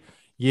everybody,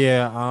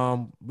 yeah,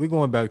 we're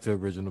going back to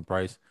original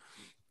price,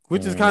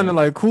 which is kind of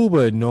like cool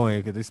but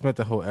annoying because they spent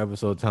the whole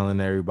episode telling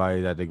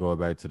everybody that they go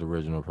back to the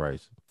original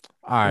price.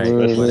 All right,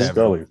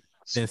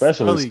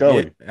 especially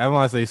Scully. Yeah, I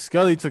want to say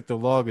Scully took the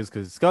longest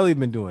because Scully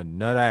been doing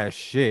nut ass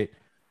shit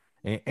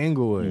in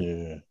Englewood.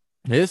 Yeah,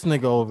 this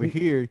nigga over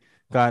here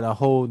got a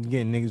whole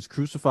getting niggas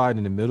crucified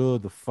in the middle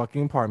of the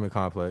fucking apartment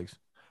complex.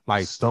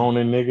 Like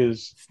stoning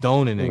niggas.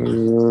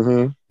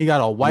 Mm-hmm. He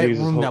got a white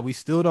room that we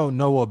still don't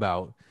know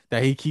about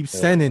that he keeps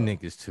sending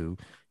niggas to.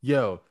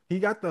 Yo, he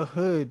got the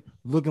hood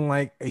looking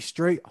like a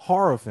straight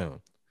horror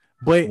film,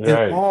 but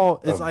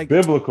it's like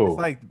biblical.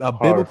 It's like a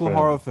biblical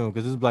horror film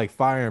because it's like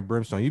fire and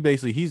brimstone.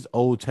 He's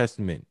Old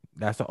Testament.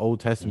 That's an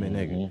Old Testament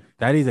nigga.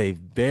 That is a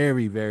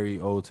very,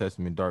 very Old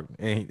Testament dark,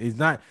 and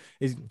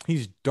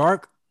he's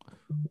dark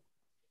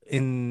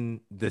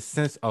in the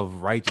sense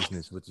of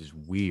righteousness, which is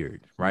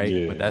weird, right?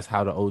 Yeah. But that's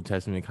how the Old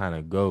Testament kind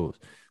of goes.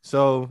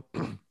 So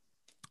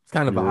it's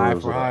kind of an eye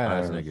for eye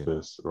ass nigga.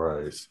 Fist,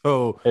 right.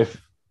 So if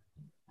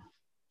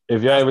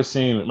y'all ever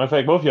seen, matter of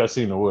fact, both of y'all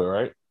seen The Wood,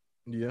 right?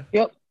 Yeah.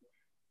 Yep.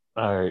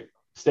 All right.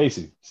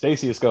 Stacy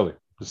and Scully,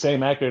 the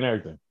same actor and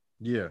everything.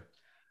 Yeah.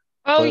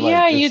 Oh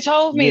yeah, you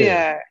told me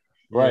that.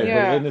 Right.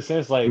 Yeah. But in the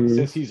sense, like,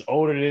 since he's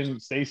older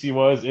than Stacy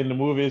was in the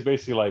movie, it's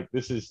basically like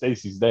this is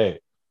Stacy's dad.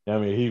 You know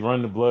what I mean, he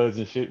run the Bloods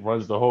and shit,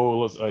 runs the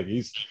whole, like,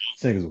 this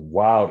thing is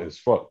wild as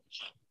fuck.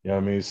 You know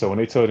what I mean? So when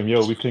they told him,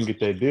 yo, we couldn't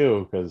get that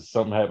deal because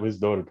something happened, his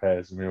daughter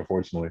passed,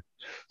 unfortunately.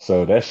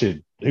 So that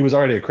shit, he was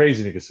already a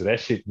crazy nigga. So that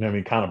shit, you know what I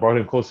mean, kind of brought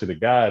him closer to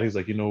God. He's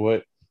like, you know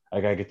what?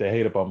 I got to get that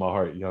hate up on my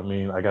heart. You know what I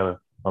mean?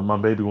 My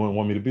baby wouldn't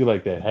want me to be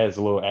like that. Has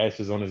a little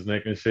ashes on his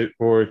neck and shit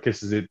for it,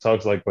 kisses it,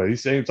 talks like, but at the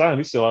same time,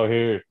 he's still out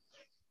here.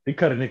 He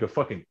cut a nigga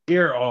fucking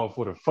ear off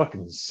with a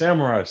fucking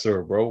samurai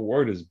sword, bro.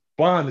 Word is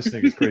bond. This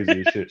nigga's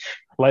crazy as shit.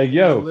 Like,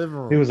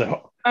 yo, he was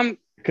like,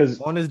 because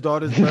on his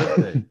daughter's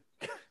birthday.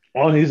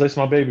 He's like, it's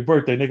my baby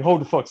birthday, nigga. Hold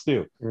the fuck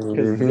still.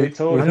 Because they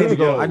told him,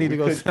 I need to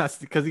go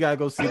because he gotta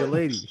go see the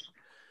lady.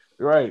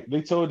 Right.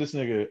 They told this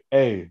nigga,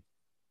 hey,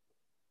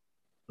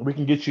 we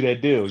can get you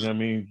that deal. You know what I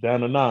mean? Down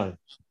to 9.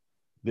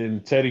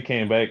 Then Teddy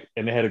came back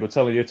and they had to go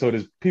tell him. They told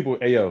his people,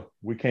 hey, yo,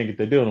 we can't get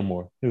that deal no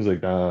more. He was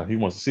like, nah, he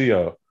wants to see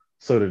y'all.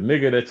 So the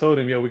nigga that told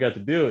him, yo, we got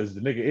the deal is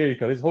the nigga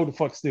ear. He's hold the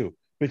fuck still,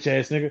 bitch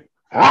ass nigga.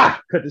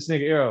 Cut this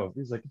nigga ear off.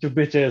 He's like, get your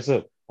bitch ass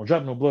up. Don't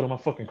drop no blood on my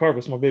fucking carpet.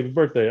 It's my baby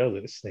birthday. I was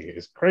like, this nigga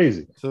is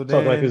crazy. So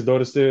talk like his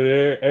daughter's still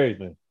there,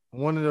 everything.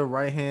 One of the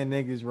right hand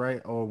niggas,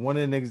 right, or one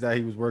of the niggas that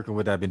he was working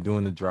with that been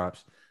doing the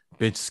drops,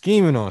 bitch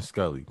scheming on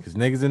Scully because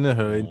niggas in the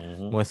hood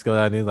when Scully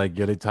out there like,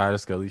 they tired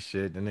of Scully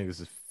shit. The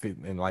niggas is fit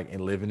and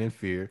living in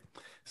fear.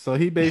 So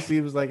he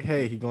basically was like,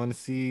 hey, he going to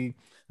see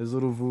His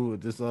little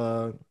voodoo,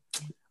 I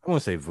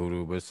won't say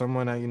voodoo, but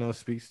someone that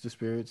speaks to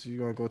spirits. You're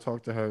gonna go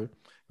talk to her,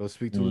 go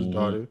speak to his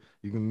daughter.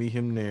 You can meet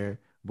him there.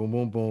 Boom,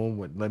 boom, boom.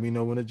 Let me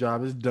know when the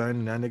job is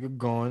done and that nigga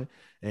gone.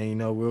 And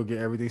we'll get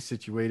everything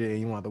situated and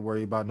you won't have to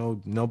worry about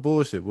no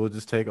bullshit. We'll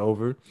just take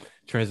over,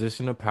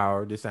 transition of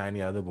power, this and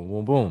the other, boom,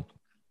 boom, boom.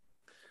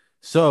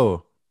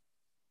 So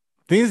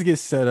things get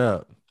set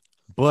up,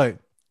 but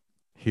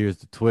here's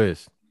the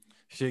twist.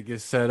 Shit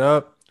gets set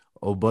up,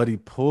 old buddy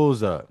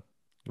pulls up,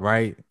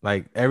 right?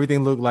 Like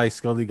everything looked like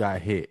Scully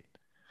got hit.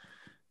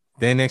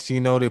 Then next thing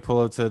you know, they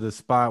pull up to the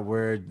spot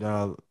where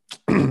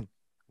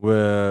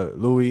where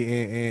Louis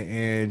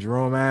and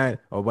Jerome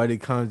at. Old buddy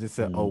comes and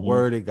said, "Oh,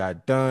 word, it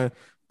got done.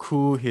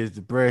 Cool. Here's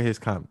the bread. Here's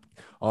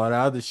all the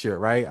other shit,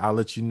 right? I'll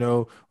let you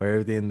know where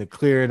everything in the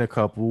clear in a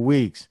couple of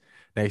weeks."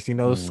 Next thing you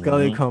know,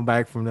 Scully come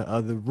back from the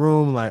other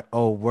room like,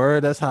 "Oh,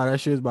 word, that's how that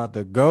shit's about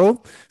to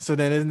go." So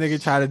then this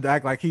nigga try to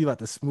act like he about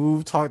to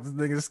smooth talk this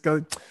nigga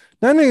Scully.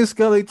 That nigga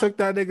Scully took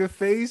that nigga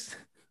face,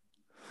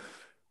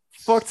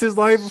 fucked his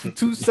life for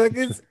 2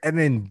 seconds, and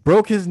then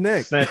broke his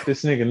neck. Snapped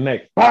this nigga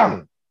neck.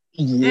 Bam!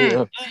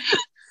 Yeah.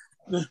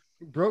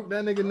 Broke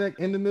that nigga neck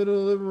in the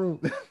middle of the room.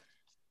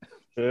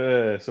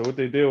 Yeah. So what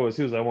they did was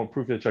he was like, "I want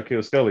proof that y'all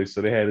killed Scully."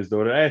 So they had his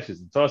daughter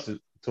ashes and tossed it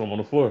to him on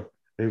the floor.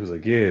 And he was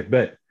like, "Yeah,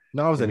 bet."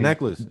 No, it was a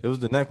necklace. It was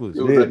the necklace.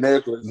 It was a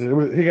necklace.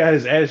 He got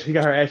his ash. He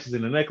got her ashes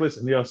in the necklace,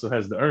 and he also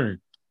has the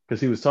urn because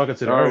he was talking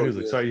to the urn. He was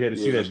like, "Sorry, you had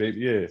to see that, baby."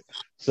 Yeah.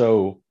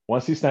 So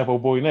once he snapped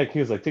old boy neck, he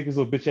was like, "Take his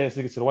little bitch ass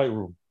nigga to the white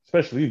room."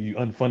 Especially you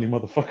unfunny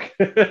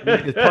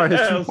motherfucker.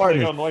 His two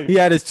partners. He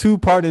had his 2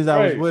 partners that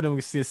was with him.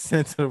 We see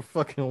sent to the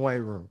fucking white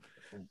room.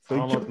 So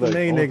he killed the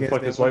main nigga.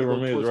 Fuck this white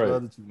room is, right? The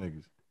other 2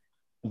 niggas.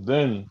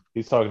 Then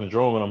he's talking to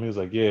Jerome and him. He was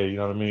like, "Yeah, you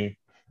know what I mean?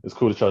 It's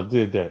cool that y'all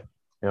did that."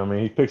 You know what I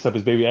mean? He picks up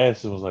his baby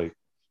ass and was like,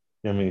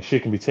 "You know what I mean?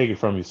 Shit can be taken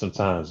from you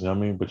sometimes. You know what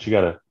I mean? But you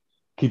gotta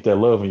keep that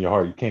love in your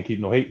heart. You can't keep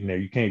no hate in there.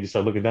 You can't just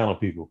start looking down on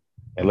people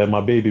and let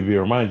my baby be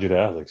a reminder that."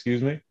 I was like,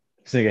 "Excuse me?"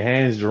 This nigga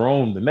hands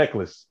Jerome the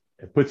necklace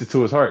and puts it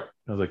to his heart.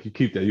 I was like, "You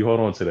keep that. You hold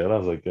on to that." I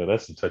was like, "Yeah,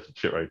 that's some touching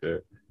shit right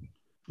there."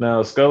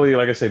 Now Scully,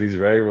 like I said, he's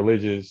very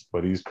religious,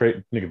 but he's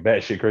nigga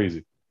batshit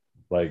crazy.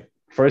 Like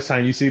first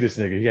time you see this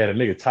nigga, he had a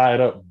nigga tied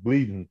up,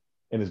 bleeding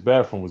in his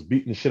bathroom, was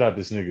beating the shit out of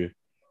this nigga,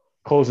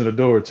 closing the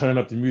door, turning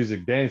up the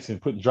music, dancing,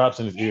 putting drops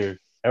in his ear.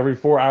 Every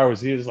 4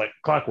 hours, he was like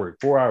clockwork.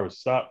 4 hours,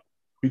 stop,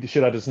 beat the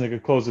shit out of this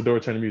nigga, close the door,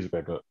 turn the music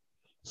back up.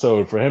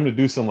 So for him to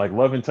do some like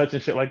love and touch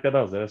and shit like that,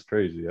 I was like, that's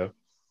crazy, yo.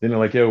 Then they're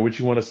like, "Yo, what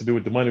you want us to do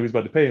with the money we was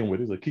about to pay him with?"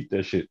 He's like, "Keep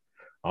that shit.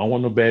 I don't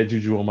want no bad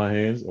juju on my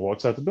hands," and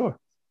walks out the door.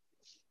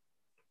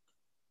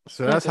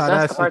 So that's how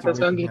that's the part that's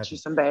gonna get you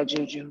some bad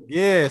juju.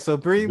 Yeah, so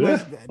pretty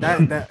much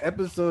that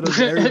episode of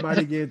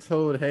everybody getting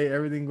told, "Hey,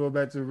 everything go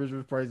back to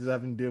original prices,"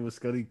 having to deal with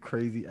Scully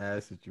crazy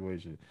ass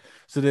situation.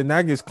 So then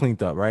that gets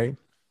cleaned up, right?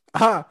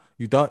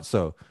 You thought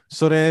so.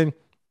 So then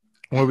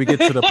when we get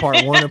to the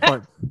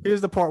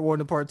here's the part 1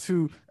 and part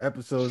 2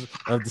 episodes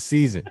of the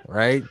season,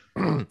 right?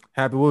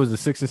 What was it,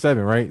 6 and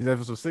 7, right?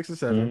 Episode 6 and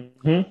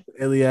 7.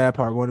 Iliad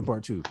part 1 and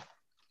part 2.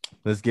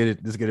 Let's get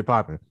it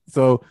popping.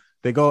 So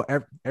they go,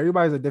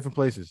 everybody's at different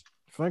places.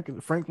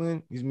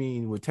 Franklin is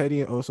meeting with Teddy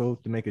and Oso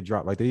to make a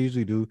drop, like they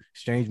usually do,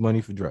 exchange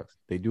money for drugs.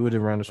 They do it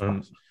around the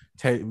spots.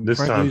 This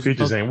time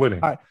Peaches ain't with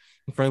him.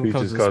 Franklin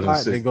comes to the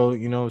spot, they go,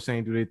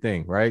 do their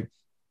thing, right?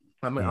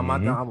 Hold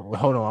on,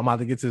 I'm about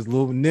to get to this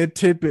little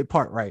tidbit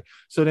part, right?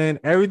 So then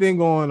everything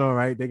going on,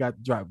 right? They got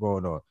the drop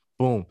going on.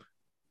 Boom.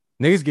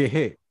 Niggas get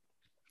hit.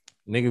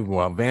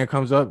 Van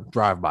comes up,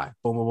 drive by.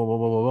 Boom, boom, boom, boom,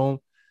 boom, boom.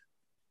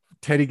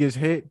 Teddy gets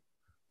hit.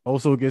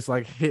 Also gets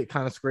like hit,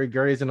 kind of scrape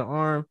Gary's in the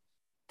arm.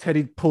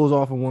 Teddy pulls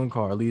off in one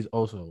car, leaves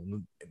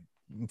Oso.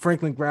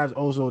 Franklin grabs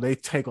Oso. They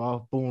take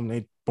off. Boom.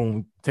 They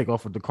take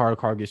off with the car. The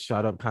car gets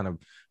shot up, kind of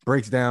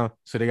breaks down.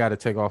 So they got to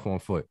take off on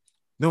foot.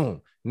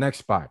 Boom. Next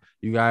spot.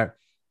 You got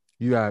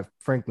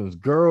Franklin's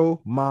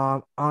girl,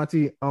 mom,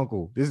 auntie,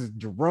 uncle. This is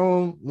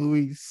Jerome,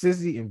 Louis,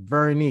 Sissy, and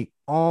Veronique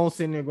all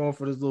sitting there going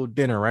for this little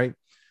dinner, right?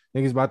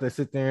 Niggas about to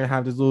sit there and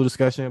have this little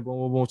discussion, boom,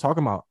 boom, boom,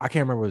 talking about. I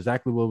can't remember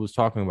exactly what it was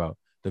talking about.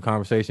 The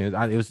conversation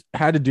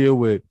had to deal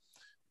with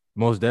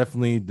most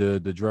definitely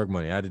the drug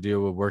money. I had to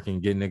deal with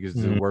getting niggas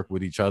to work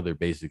with each other,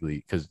 basically,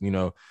 because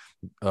Franklin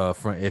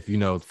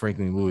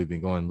and Louis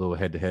been going a little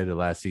head to head the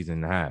last season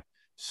and a half.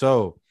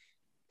 So,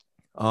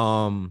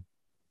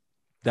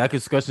 that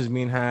discussion is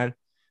being had.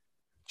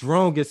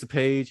 Jerome gets the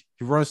page.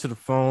 He runs to the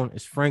phone.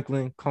 It's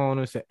Franklin calling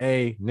him, say,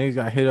 "Hey, niggas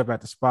got hit up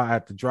at the spot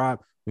at the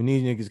drop. We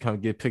need niggas to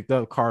come get picked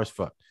up. Car's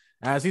fucked."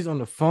 As he's on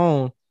the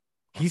phone,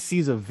 he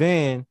sees a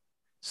van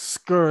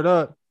skirt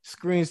up,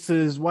 screams to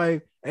his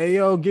wife, "Hey,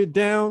 yo, get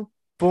down."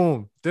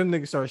 Boom. Them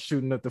niggas start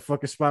shooting up the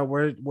fucking spot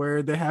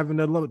where they're having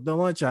the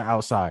lunch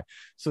outside.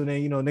 So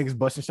then, niggas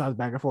busting shots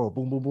back and forth.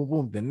 Boom, boom, boom,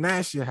 boom. Then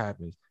that shit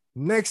happens.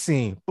 Next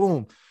scene,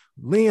 boom.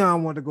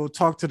 Leon wanted to go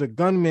talk to the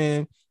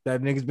gunman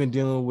that niggas been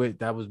dealing with.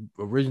 That was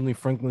originally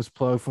Franklin's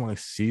plug from like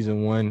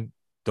season 1.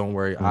 Don't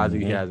worry,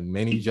 Ozzy has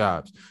many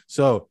jobs.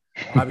 So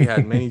Avi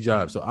has many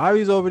jobs. So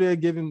Avi's over there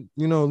giving,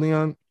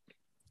 Leon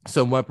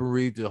some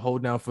weaponry to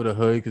hold down for the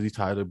hood because he's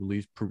tired of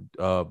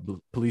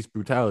police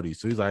brutality.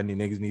 So he's like, I need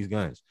niggas need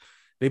guns.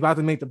 They about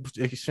to make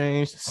the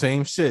exchange,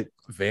 same shit.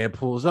 Van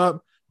pulls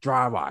up,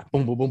 drive by,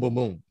 boom, boom, boom, boom,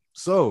 boom.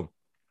 So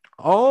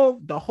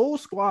the whole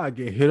squad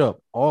get hit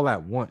up all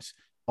at once,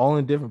 all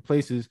in different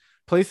places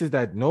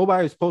that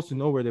nobody's supposed to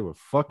know where they were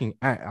fucking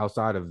at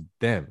outside of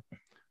them,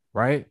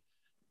 right?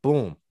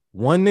 Boom.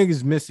 One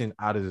nigga's missing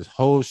out of this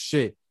whole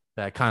shit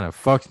that kind of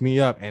fucks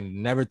me up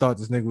and never thought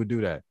this nigga would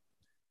do that.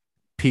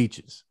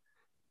 Peaches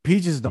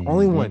is the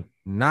only one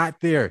not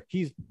there.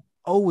 He's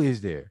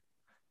always there.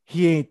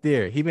 He ain't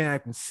there. He been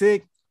acting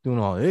sick, doing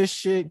all this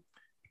shit.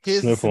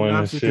 Here's the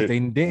synopsis because they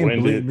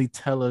didn't blatantly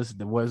tell us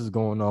what's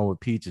going on with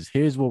Peaches.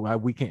 Here's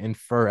what we can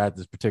infer at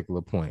this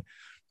particular point.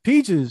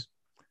 Peaches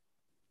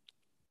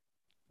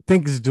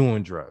thinks he's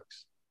doing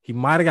drugs. He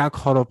might have got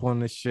caught up on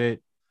this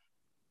shit.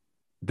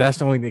 That's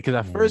the only thing. Because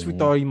at first we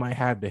thought he might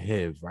have the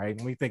HIV, right?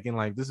 And we thinking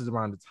like this is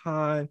around the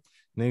time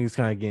niggas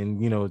kind of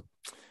getting,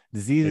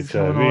 diseases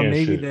going on.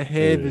 Maybe the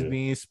HIV is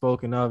being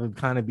spoken of and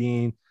kind of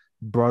being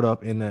brought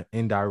up in an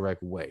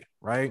indirect way,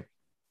 right?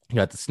 He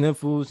got the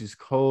sniffles, he's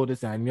cold, this,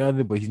 that, and the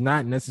other, but he's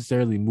not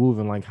necessarily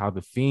moving like how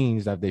the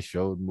fiends that they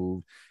showed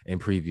moved in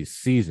previous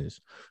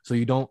seasons. So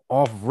you don't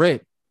off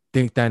rip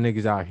think that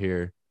nigga's out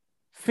here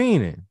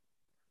fiending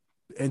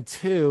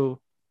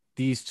until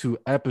these 2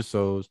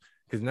 episodes,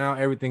 because now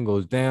everything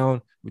goes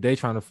down. They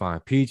trying to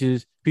find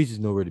Peaches. Peaches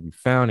nowhere to be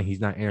found, and he's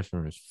not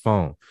answering his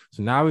phone.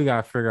 So now we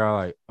got to figure out,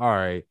 like, all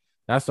right,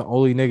 that's the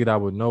only nigga that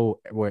would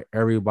know where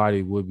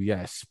everybody would be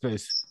at.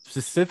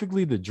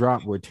 Specifically the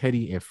drop where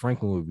Teddy and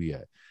Franklin would be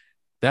at.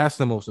 That's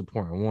the most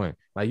important one.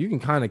 Like, you can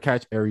kind of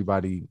catch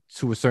everybody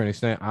to a certain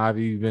extent.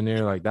 Ivy been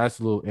there. Like, that's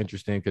a little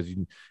interesting because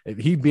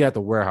he'd be at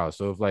the warehouse.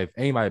 So if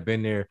anybody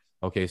been there,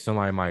 okay,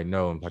 somebody might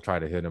know him. I try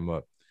to hit him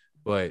up.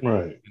 But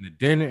in the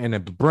dinner and the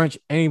brunch,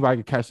 anybody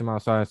could catch them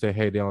outside and say,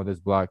 hey, they're on this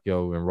block,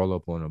 yo, and roll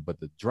up on them. But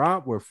the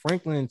drop where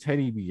Franklin and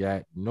Teddy be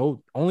at,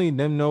 no, only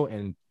them know,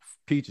 and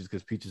Peaches,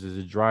 because Peaches is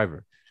a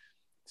driver.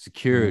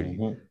 Security.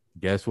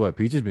 Guess what?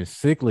 Peaches been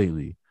sick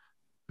lately.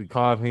 We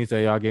called him, he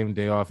said, y'all gave him a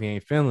day off, he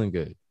ain't feeling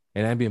good.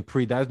 And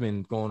that's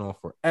been going on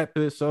for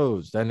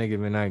episodes. That nigga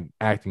been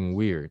acting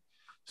weird.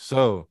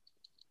 So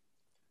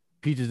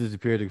Peaches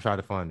disappeared to try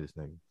to find this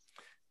nigga.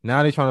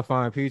 Now they trying to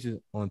find Peaches.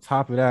 On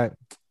top of that,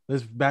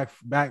 let's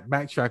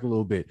backtrack a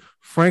little bit.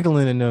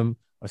 Franklin and them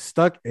are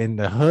stuck in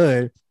the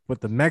hood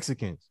with the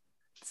Mexicans.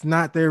 It's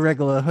not their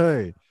regular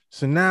hood.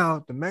 So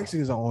now the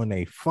Mexicans are on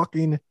a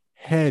fucking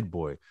head,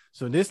 boy.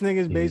 So this nigga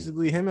is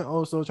basically him and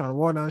Oso trying to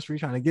walk down the street,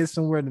 trying to get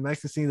somewhere. The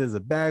Mexican scene, there's a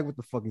bag. What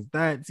the fuck is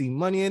that? See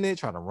money in it,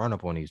 trying to run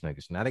up on these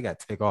niggas. So now they got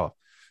to take off.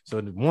 So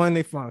the one,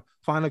 they find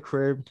a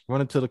crib,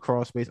 run into the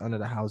crawl space under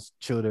the house,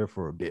 chill there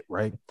for a bit,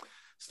 right?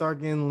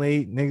 Start getting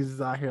late. Niggas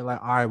is out here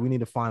like, all right, we need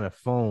to find a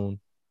phone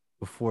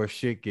before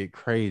shit get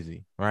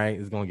crazy, right?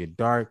 It's gonna get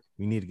dark.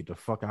 We need to get the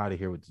fuck out of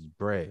here with this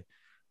bread.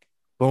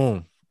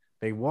 Boom.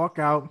 They walk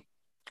out.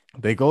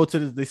 They go to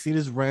they see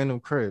this random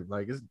crib.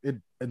 Like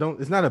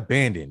it's not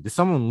abandoned. There's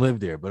someone lived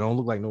there, but it don't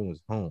look like no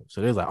one's home. So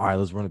they're like, all right,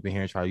 let's run up in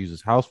here and try to use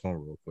this house phone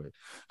real quick.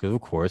 Because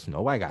of course,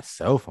 nobody got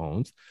cell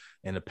phones,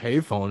 and the pay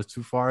phone is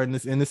too far in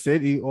the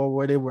city or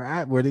where they were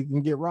at where they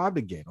can get robbed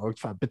again or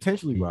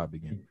potentially robbed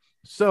again.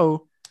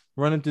 So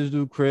run into this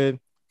dude crib,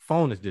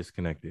 phone is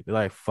disconnected. They're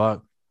like,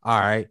 fuck. All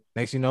right.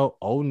 Next,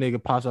 old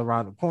nigga pops up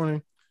around the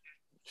corner,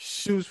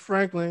 shoots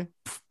Franklin,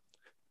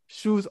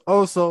 shoots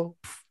Oso,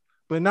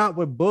 but not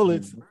with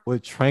bullets,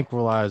 with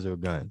tranquilizer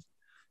guns.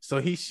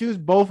 So he shoots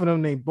both of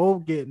them. They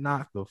both get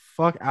knocked the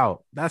fuck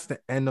out. That's the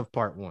end of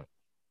part 1.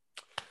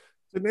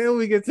 So then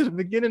we get to the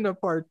beginning of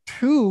part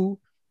 2.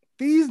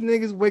 These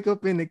niggas wake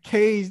up in the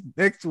cage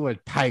next to a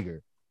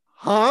tiger.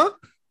 Huh?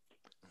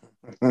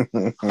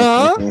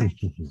 Huh?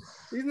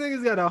 These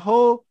niggas got a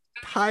whole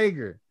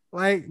tiger.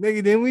 Like,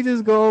 nigga, didn't we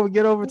just go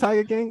get over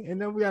Tiger King? And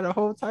then we got a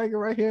whole tiger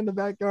right here in the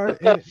backyard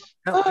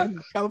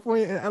in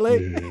California and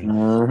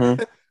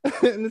LA.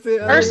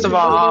 First of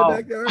all,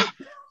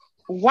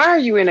 why are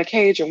you in a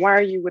cage and why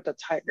are you with a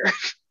tiger?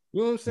 You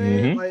know what I'm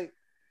saying? Like,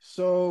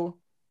 so,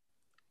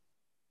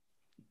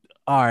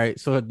 all right.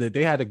 So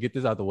they had to get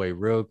this out the way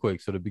real quick.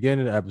 So the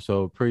beginning of the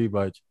episode, pretty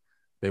much,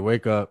 they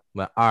wake up,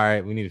 like, all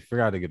right, we need to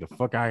figure out to get the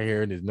fuck out of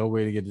here. There's no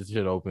way to get this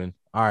shit open.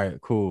 All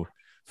right, cool.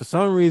 For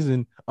some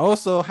reason,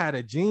 also had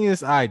a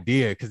genius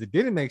idea because it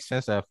didn't make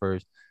sense at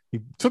first.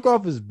 He took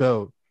off his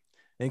belt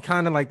and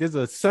kind of like there's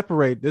this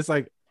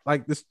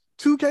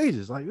 2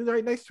 cages, like they're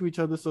right next to each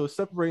other. So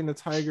separating the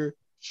tiger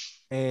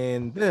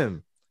and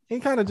them. He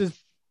kind of just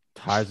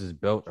ties his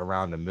belt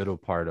around the middle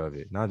part of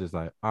it. Not just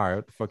like, all right,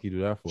 what the fuck you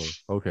do that for?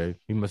 Okay,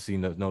 he must see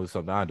notice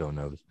something I don't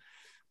notice.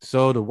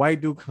 So the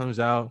white dude comes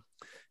out,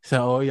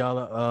 said, oh, y'all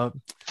are up.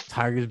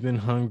 Tiger's been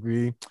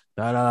hungry.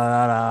 Da da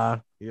da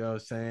da. You know what I'm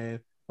saying?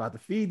 About to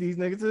feed these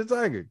niggas to the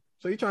tiger.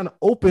 So he's trying to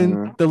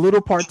open the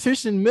little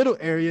partition middle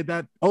area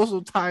that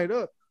also tied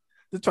up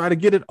to try to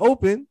get it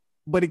open,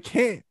 but it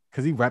can't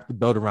because he wrapped the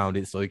belt around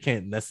it, so it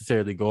can't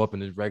necessarily go up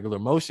in his regular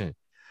motion.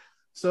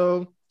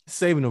 So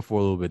saving him for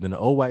a little bit. Then the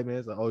old white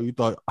man's like, oh, you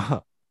thought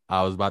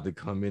I was about to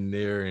come in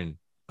there and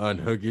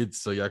unhook it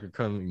so y'all can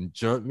come and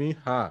jump me.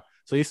 Ha.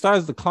 So he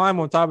starts to climb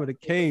on top of the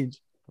cage,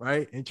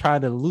 right? And try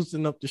to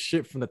loosen up the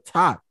shit from the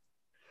top.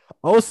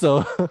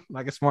 Also,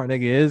 like a smart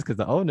nigga is, because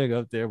the old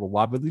nigga up there with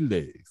wobbly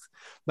legs.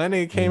 That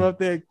nigga came up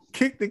there,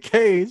 kicked the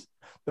cage.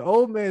 The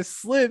old man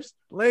slips,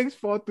 legs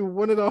fall through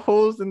one of the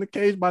holes in the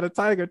cage by the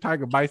tiger.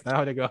 Tiger bites that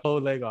nigga whole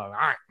leg off. All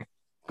right,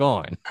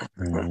 gone.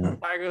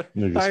 Tiger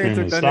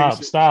took that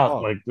stop.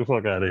 Off. Like, the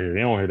fuck out of here.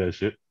 You don't hear that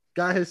shit.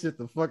 Got his shit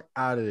the fuck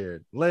out of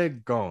there.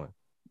 Leg gone.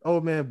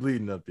 Old man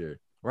bleeding up there,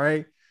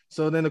 right?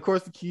 So then, of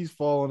course, the keys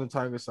fall on the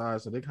tiger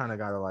side. So they kind of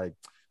got to like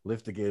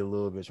lift the gate a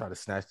little bit, try to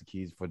snatch the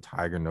keys before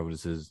tiger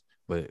notices.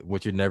 But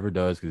which it never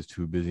does because it's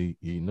too busy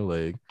eating the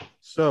leg.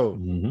 So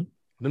them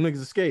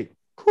niggas escape.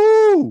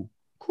 Cool.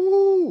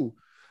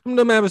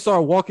 Them man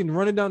start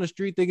running down the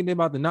street thinking they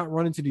about to not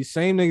run into these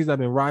same niggas that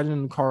been riding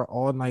in the car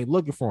all night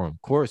looking for them.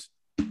 Of course,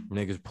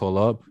 niggas pull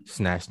up,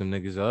 snatch them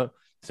niggas up,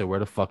 say, where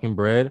the fucking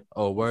bread?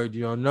 Oh, word,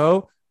 you don't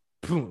know?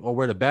 Or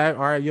where the bag?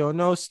 All right, you don't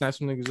know? Snatch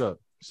them niggas up.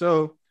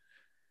 So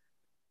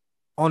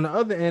on the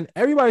other end,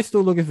 everybody's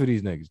still looking for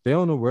these niggas. They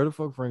don't know where the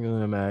fuck Franklin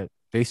and them at.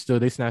 They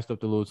snatched up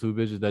the little two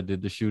bitches that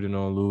did the shooting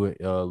on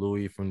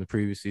Louis from the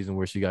previous season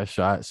where she got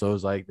shot. So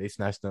it's like they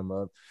snatched them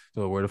up.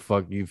 So where the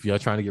fuck, if y'all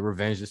trying to get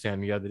revenge this time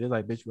together, they're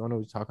like, bitch, we don't know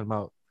what you're talking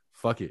about.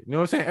 Fuck it. You know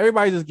what I'm saying?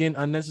 Everybody's just getting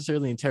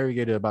unnecessarily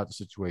interrogated about the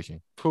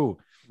situation. Cool.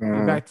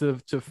 Back to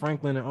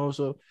Franklin, and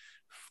also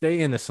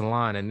they in the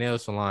salon, a nail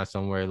salon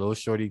somewhere. Little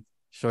shorty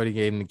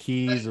gave him the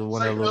keys, or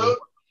one of the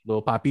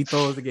little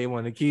papitos that gave one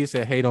of the keys,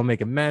 said, hey, don't make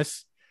a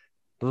mess.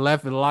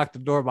 Left and locked the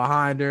door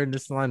behind her in the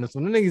salon.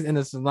 So the niggas in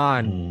the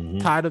salon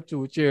tied up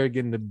to a chair,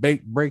 getting the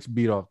brakes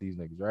beat off these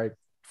niggas, right?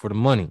 For the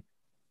money.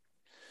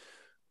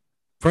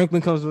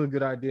 Franklin comes with a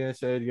good idea and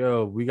said,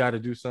 yo, we got to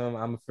do something.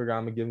 I'm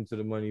gonna give them to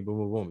the money. Boom,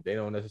 boom, boom. They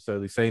don't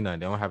necessarily say nothing.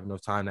 They don't have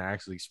enough time to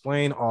actually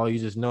explain. All you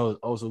just know is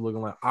also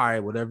looking like, all right,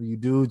 whatever you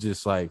do,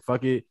 just like,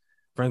 fuck it.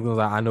 Franklin's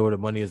like, I know where the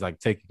money is, like,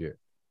 take it there.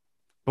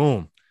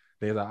 Boom.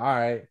 They're like, all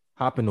right,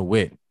 hop in the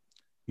whip.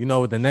 You know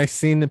what the next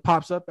scene that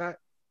pop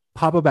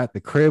up at the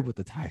crib with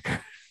the tiger.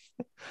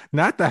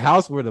 Not the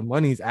house where the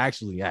money's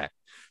actually at.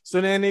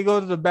 So then they go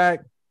to the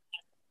back.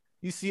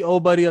 You see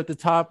old buddy at the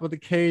top of the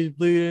cage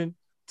bleeding.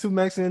 Two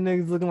Mexican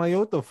niggas looking like, yo,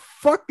 what the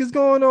fuck is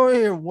going on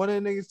here? One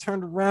of the niggas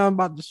turned around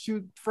about to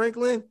shoot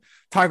Franklin.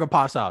 Tiger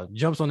pops out,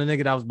 jumps on the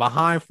nigga that was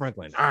behind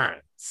Franklin.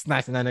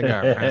 Snatching that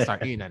nigga and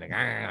start eating that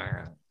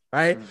nigga.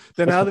 Right?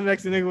 Then the other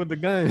Mexican nigga with the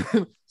gun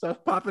starts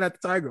popping at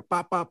the tiger.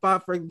 Pop.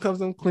 Franklin comes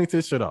in, cleans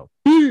his shit up.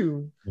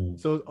 So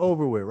it's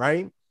over with,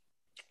 right?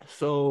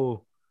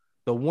 So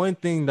the one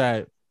thing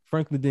that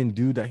Franklin didn't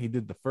do that he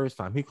did the first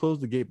time, he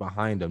closed the gate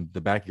behind him, the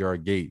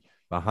backyard gate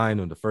behind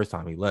him the first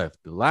time he left.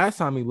 The last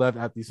time he left,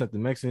 after he sent the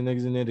Mexican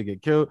niggas in there to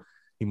get killed,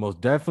 he most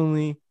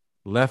definitely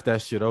left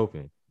that shit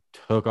open,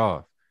 took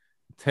off,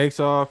 takes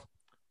off,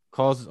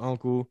 calls his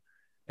uncle,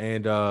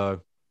 and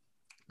the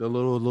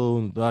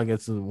little I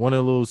guess one of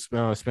the little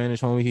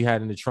Spanish homie he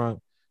had in the trunk,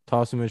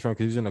 tossed him in the trunk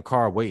because he was in the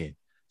car waiting.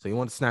 So he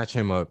wanted to snatch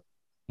him up,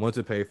 went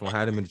to pay for him,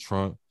 had him in the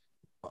trunk.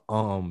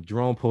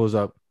 Jerome pulls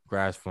up,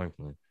 grabs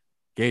Franklin,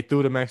 gave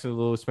through the Mexican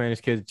little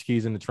Spanish kid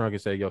keys in the trunk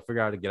and said, yo, figure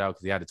out how to get out,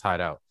 because he had it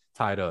tied up.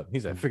 He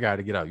said, figure out how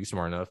to get out. You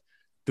smart enough.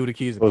 Threw the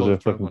keys and closed the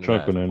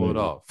trunk on pulled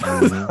off.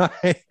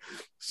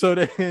 So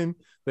then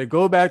they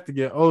go back to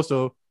get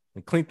Oso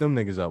and clean them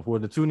niggas up. For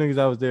the two niggas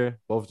that was there,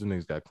 both of the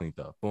niggas got cleaned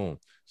up. Boom.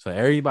 So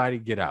everybody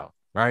get out,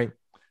 right?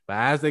 But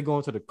as they go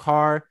into the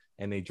car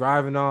and they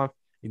driving off,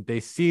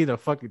 they see the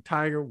fucking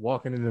tiger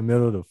walking in the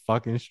middle of the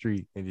fucking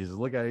street and just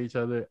look at each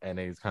other and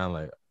they just kind of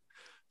like,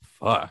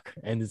 fuck,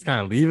 and just kind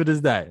of leave it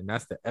as that. And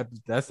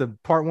that's the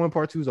part one.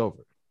 Part two is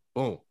over.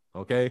 Boom.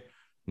 Okay,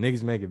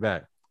 niggas make it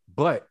back,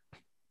 but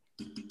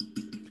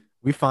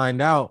we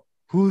find out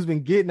who's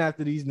been getting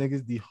after these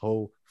niggas the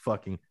whole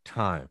fucking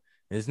time.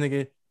 This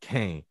nigga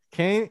Kane.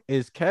 Kane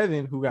is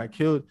Kevin, who got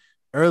killed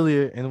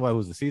earlier in what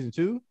was the season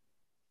 2?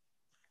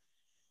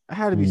 It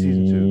had to be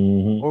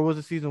season 2, or was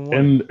it season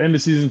 1? End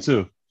of season 2.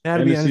 It had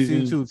to be end of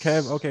season 2.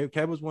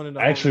 Kev was one of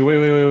the. Actually,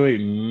 wait.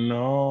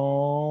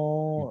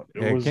 No,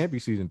 it can't be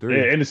season 3.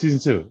 Yeah, end of season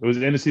 2. It was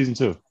end of season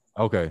 2.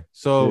 Okay,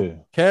 so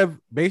Kev,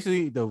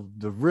 basically the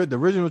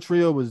original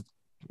trio was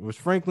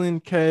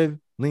Franklin, Kev,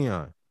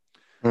 Leon.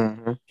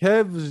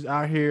 Kev was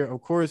out here.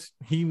 Of course,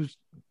 he was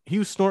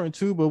snorting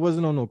too, but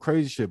wasn't on no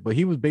crazy shit. But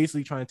he was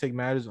basically trying to take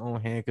matters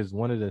on hand because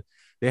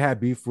they had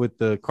beef with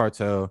the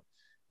cartel,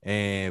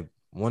 and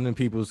one of the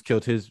people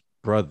killed his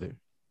brother.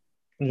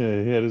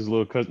 Yeah, he had his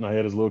little cousin. I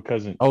had his little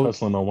cousin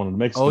hustling on one of the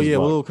Mexicans. Oh yeah,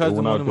 little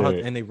cousin on them,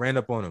 and they ran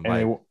up on him.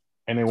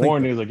 And they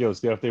warned niggas like, yo,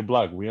 stay off their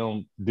block. We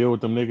don't deal with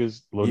them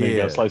niggas. Little nigga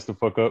got sliced the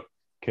fuck up.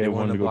 Kev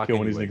wanted to go kill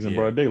one of these niggas in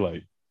broad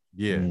daylight.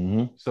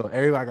 Yeah. So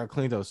everybody got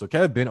cleaned up. So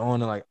Kev been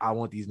on like, I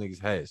want these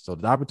niggas' heads. So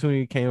the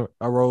opportunity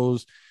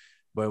arose,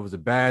 but it was a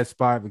bad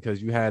spot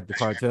because you had the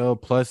cartel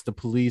plus the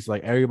police.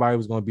 Like everybody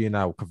was going to be in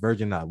that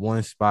converging that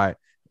one spot.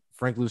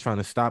 Franklin was trying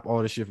to stop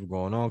all this shit from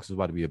going on because it was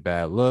about to be a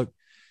bad look.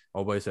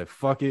 Old buddy said,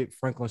 fuck it.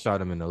 Franklin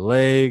shot him in the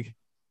leg.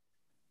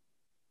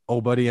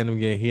 Old buddy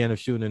ended up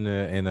shooting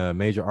in a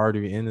major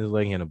artery in his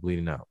leg. He ended up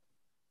bleeding out.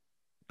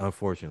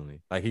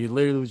 Unfortunately, like he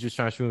literally was just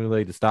trying to shoot him in the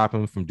leg to stop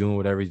him from doing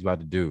whatever he's about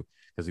to do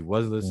because he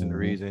wasn't listening to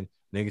reason.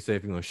 Nigga said,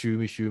 if you're gonna shoot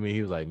me.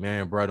 He was like,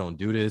 man, bro, don't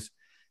do this.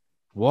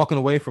 Walking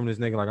away from this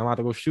nigga, like, I'm about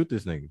to go shoot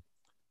this nigga.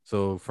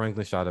 So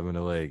Franklin shot him in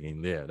the leg,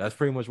 and yeah, that's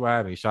pretty much what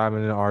happened. He shot him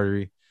in the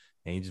artery,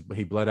 and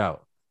he bled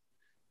out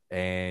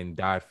and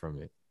died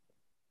from it.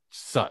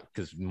 Sucked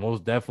because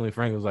most definitely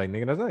Franklin was like,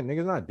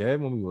 nigga's not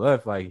dead when we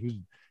left. Like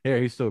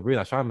he's still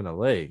breathing. I shot him in the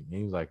leg, and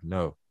he was like,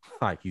 no,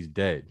 like he's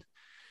dead.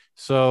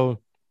 So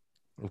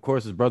of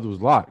course his brother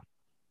was locked.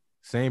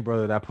 Same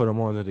brother that put him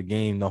on to the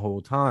game the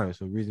whole time.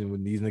 So the reason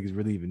when these niggas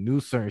really even knew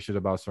certain shit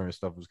about certain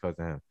stuff was because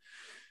of him.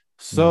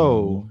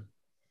 So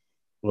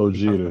OG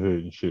the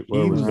hood and shit.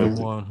 He was the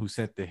one who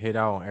sent the hit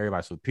out on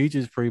everybody. So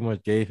Peaches pretty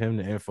much gave him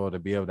the info to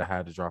be able to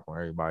have the drop on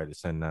everybody to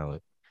send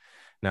that.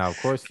 Now,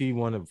 of course,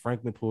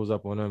 Franklin pulls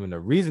up on him. And the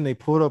reason they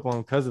pulled up on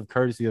him because of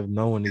courtesy of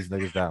knowing these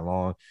niggas that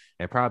long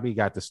and probably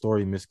got the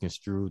story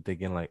misconstrued,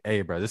 thinking like,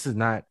 hey, bro, this is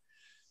not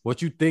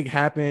what you think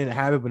happened,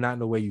 but not in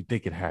the way you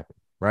think it happened,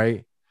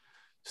 right?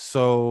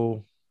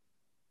 So,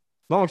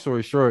 long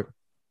story short,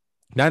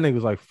 that nigga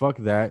was like, fuck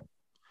that.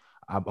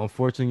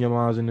 Unfortunately, your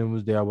mom's and them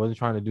was there. I wasn't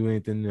trying to do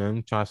anything to them.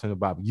 I'm trying to send a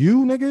bop.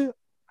 You, nigga,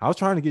 I was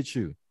trying to get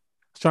you. I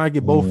was trying to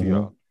get both of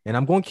y'all. And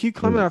I'm going to keep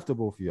coming after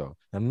both of y'all.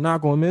 I'm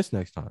not going to miss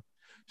next time.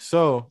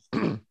 So,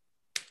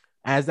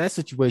 as that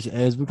situation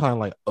ends, we're kind of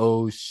like,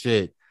 oh,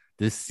 shit.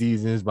 This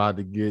season is about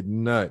to get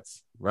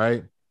nuts,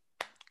 right?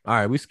 All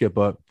right, we skip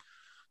up.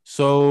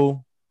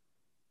 So,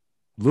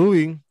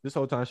 Louie, this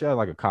whole time, she had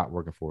like a cop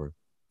working for her.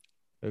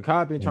 The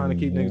cop been trying to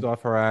keep niggas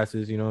off her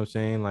asses, you know what I'm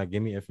saying? Like,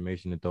 give me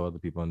information to throw other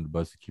people under the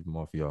bus to keep them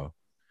off of y'all.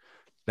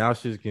 Now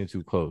she's getting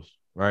too close,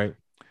 right?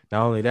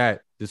 Not only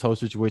that, this whole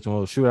situation,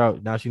 whole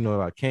shootout, now she know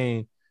about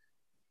Kane.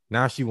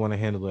 Now she want to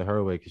handle it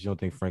her way because she don't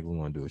think Franklin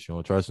want to do it. She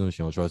don't trust him.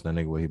 She don't trust that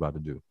nigga what he about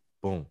to do.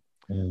 Boom.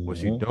 What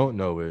she don't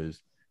know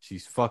is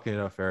she's fucking it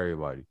up for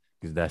everybody.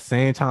 Because that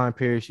same time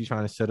period she's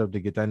trying to set up to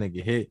get that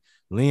nigga hit,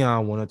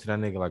 Leon went up to that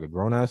nigga like a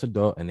grown-ass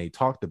adult and they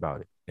talked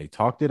about it. They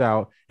talked it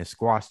out and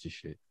squashed the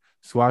shit.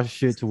 Squash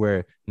shit to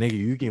where,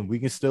 nigga, we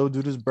can still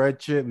do this bread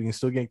shit. We can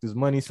still get this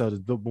money, sell this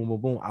boom, boom,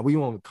 boom. We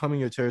won't come in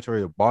your territory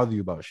to bother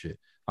you about shit.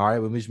 All right,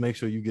 but just make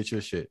sure you get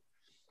your shit.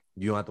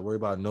 You don't have to worry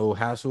about no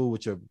hassle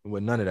with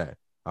none of that.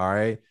 All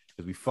right,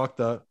 because we fucked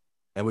up,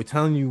 and we're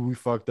telling you we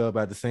fucked up.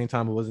 At the same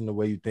time, it wasn't the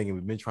way you think, and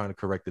we've been trying to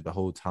correct it the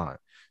whole time.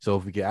 So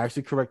if we can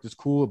actually correct this,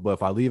 cool. But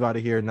if I leave out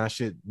of here and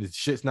this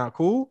shit's not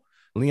cool.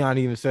 Leon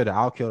even said that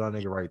I'll kill that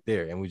nigga right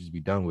there and we just be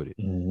done with it.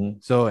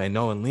 So, and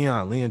knowing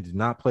Leon did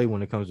not play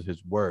when it comes to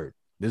his word.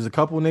 There's a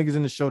couple of niggas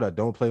in the show that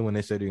don't play when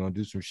they say they're gonna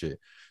do some shit.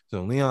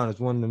 So Leon is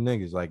one of them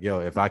niggas. Like,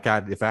 yo, if I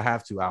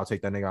have to, I'll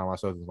take that nigga out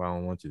myself if I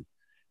don't want to.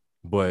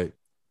 But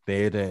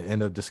they had to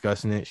end up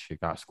discussing it. Shit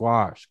got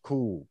squashed.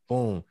 Cool.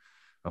 Boom.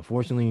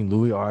 Unfortunately,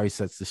 Louis already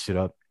sets the shit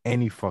up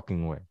any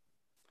fucking way.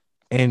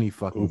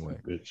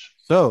 Bitch.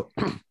 So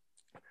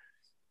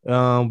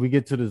we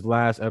get to this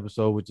last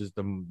episode, which is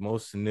the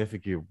most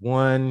significant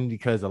one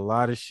because a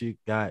lot of shit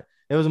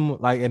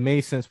it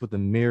made sense with the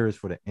mirrors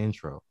for the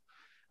intro.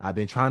 I've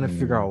been trying to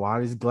figure out why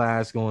this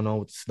glass going on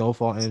with the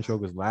Snowfall intro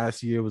because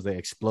last year was the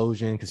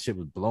explosion because shit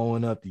was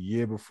blowing up the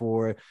year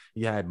before.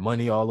 You had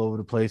money all over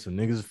the place, so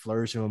niggas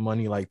flourishing with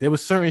money. Like there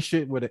was certain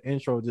shit where the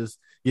intro just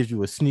gives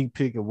you a sneak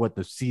peek of what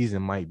the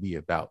season might be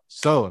about.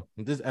 So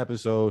in this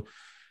episode,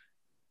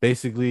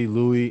 basically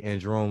Louis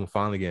and Jerome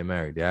finally get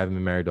married. They haven't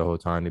been married the whole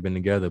time. They've been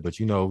together, but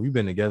we've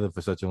been together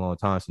for such a long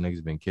time, so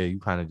niggas been kidding. You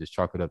kind of just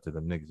chalk it up to the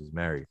niggas is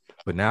married.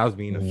 But now it's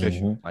being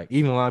official. Like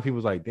even a lot of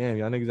people's like, damn,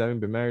 y'all niggas haven't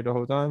been married the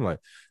whole time. Like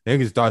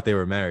niggas thought they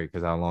were married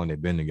because how long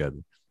they've been together.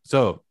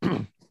 So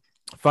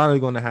finally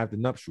going to have the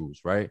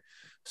nuptials, right?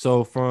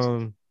 So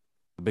from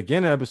the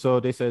beginning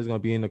episode, they said it's going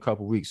to be in a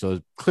couple weeks.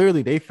 So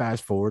clearly they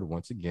fast forward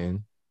once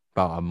again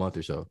about a month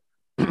or so.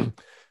 So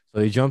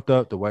they jumped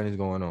up. The wedding's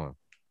going on.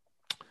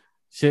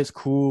 Shit's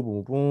cool,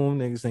 boom, boom.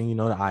 Niggas saying,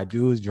 the I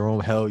do is Jerome,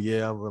 hell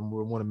yeah, I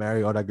want to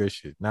marry, all that good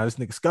shit. Now this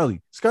nigga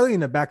Scully in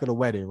the back of the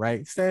wedding,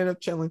 right? Standing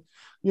up, chilling,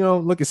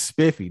 looking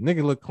spiffy.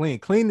 Nigga look clean,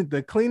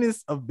 the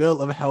cleanest of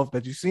bill of health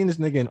that you've seen this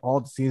nigga in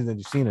all the seasons that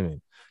you've seen him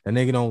in. That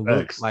nigga don't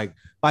look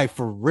like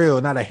for real,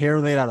 not a hair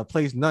laid out of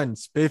place, nothing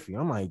spiffy.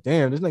 I'm like,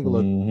 damn, this nigga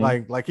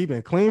look like he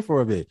been clean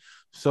for a bit.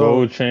 So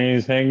gold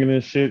chains hanging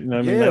and shit. And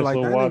like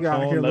that nigga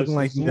out here looking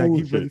like he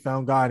really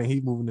found God and he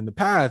moving in the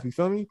path. You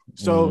feel me?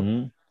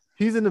 So.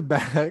 He's in the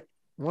back.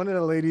 One of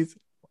the ladies,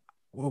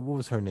 what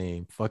was her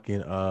name?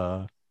 Fucking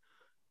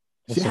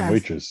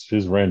waitress.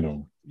 She's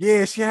random.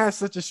 Yeah, she has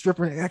such a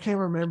stripper. I can't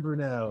remember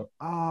now.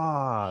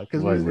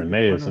 Because like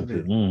Renee or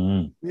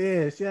something.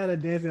 Yeah, she had a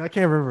dancing. I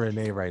can't remember her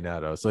name right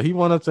now though. So he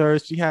went up to her.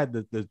 She had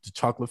the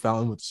chocolate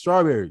fountain with the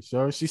strawberries.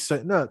 So she's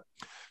setting up.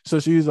 So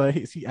she was like,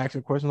 he asked her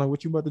a question like,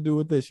 "What you about to do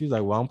with this?" She's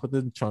like, "Well, I'm put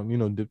the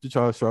dip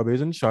the strawberries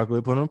in the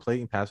chocolate, put it on a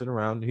plate, and pass it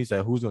around." And he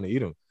said, "Who's gonna eat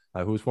them?"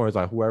 Like who's for? It's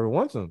like whoever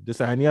wants them. This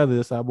side and the other.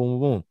 This side, boom,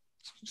 boom,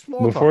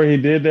 boom. Before he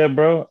did that,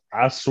 bro,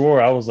 I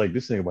swore I was like,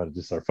 this nigga about to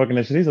just start fucking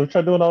that shit. He's like, "What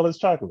y'all doing all this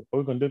chocolate?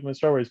 We're gonna dip them in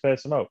strawberries,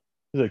 pass them out."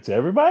 He's like, "To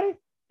everybody?"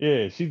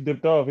 Yeah, she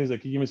dipped off. He's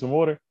like, "Can you give me some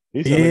water?"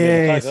 He started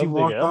getting attacked. I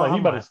was like, he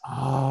about to.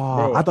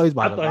 Bro, I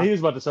thought he was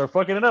about to start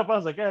fucking it up. I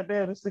was like, God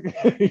damn, this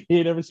nigga, he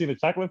ain't never seen a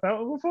chocolate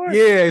fountain before.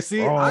 Yeah,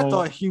 see, I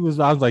thought he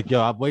was. I was like,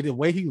 yo, the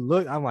way he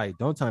looked, I'm like,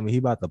 don't tell me he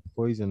about to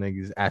poison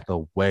niggas at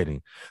the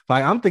wedding.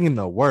 Like, I'm thinking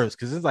the worst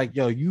because it's like,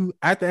 yo, you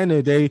at the end of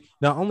the day,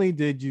 not only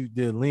did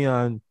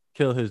Leon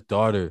kill his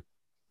daughter,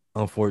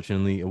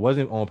 unfortunately, it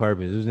wasn't on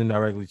purpose. It was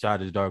indirectly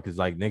shot his daughter because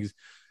like niggas,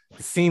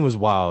 the scene was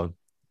wild.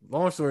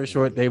 Long story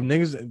short, they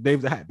was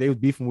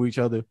beefing with each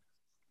other.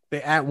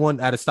 They at a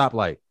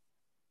stoplight.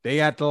 They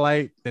at the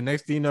light. The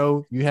next thing you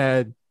know, you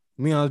had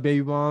Leon's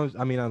baby moms.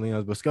 I mean, not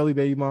Leon's, but Scully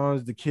baby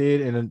moms, the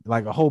kid, and then,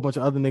 like a whole bunch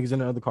of other niggas in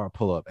the other car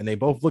pull up. And they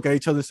both look at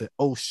each other and say,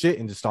 oh shit,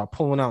 and just start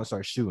pulling out and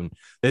start shooting.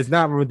 They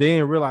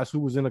didn't realize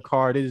who was in the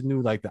car. They just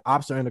knew like the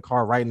ops are in the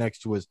car right next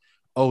to us.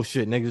 Oh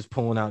shit, niggas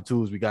pulling out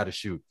tools. We got to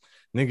shoot.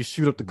 Niggas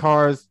shoot up the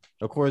cars.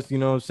 Of course, you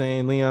know what I'm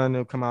saying? Leon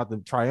will come out the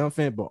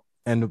triumphant, but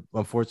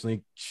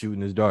unfortunately shooting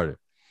his daughter.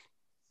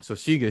 So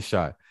she gets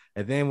shot.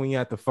 And then when you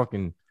have to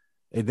fucking,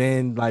 and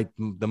then like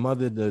the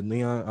mother, the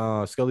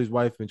Leon, Scully's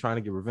wife, been trying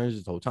to get revenge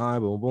this whole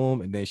time, boom, boom,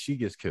 and then she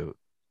gets killed.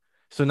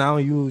 So now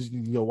you lose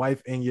your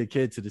wife and your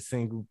kid to the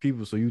same group of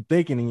people. So you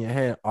thinking in your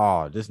head,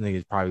 oh, this nigga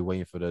is probably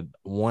waiting for the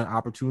one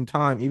opportune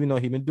time, even though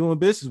he been doing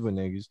business with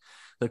niggas,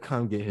 to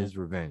come get his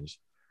revenge.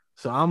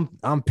 So I'm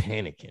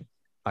panicking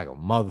like a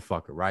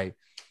motherfucker, right?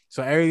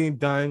 So everything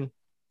done.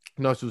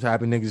 You know what's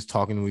happening? Niggas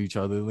talking to each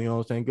other. You know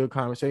what I'm saying? Good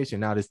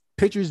conversation. Now this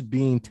picture's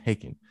being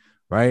taken,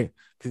 right?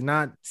 Because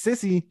not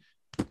Sissy.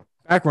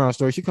 Background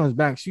story. She comes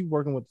back. She's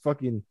working with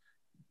fucking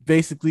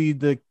basically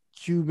the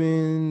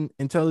Cuban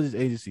intelligence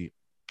agency,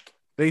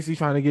 basically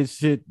trying to get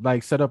shit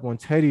like set up on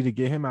Teddy to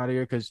get him out of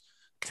here because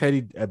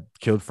Teddy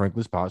killed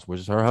Franklin's pops,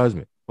 which is her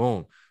husband.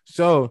 Boom.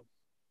 So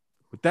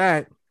with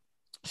that,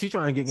 she's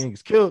trying to get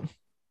niggas killed.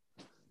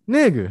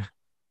 Nigga,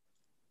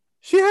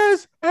 she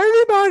has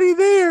everybody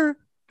there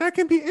that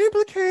can be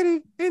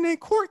implicated in a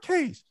court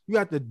case. You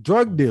got the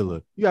drug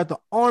dealer, you got the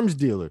arms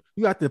dealer,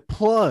 you got the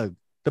plug.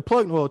 The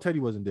plug, well, Teddy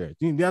wasn't there.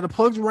 You got the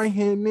plug's right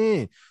hand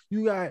man.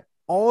 You got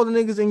all the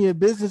niggas in your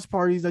business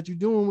parties that you're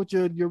doing with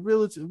your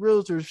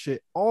realtor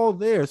shit, all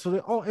there. So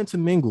they're all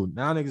intermingled.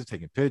 Now niggas are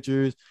taking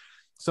pictures.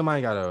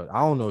 Somebody got I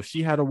don't know if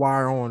she had a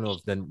wire on, or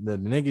if the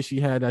nigga she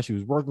had that she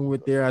was working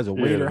with there as a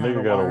waiter had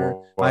a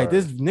wire. Like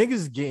this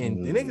niggas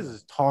getting, the niggas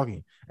is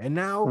talking. And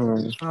now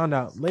we found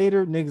out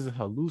later niggas are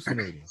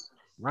hallucinating,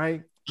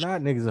 right?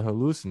 Not niggas are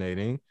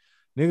hallucinating.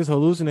 Niggas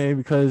hallucinating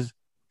because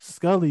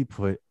Scully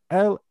put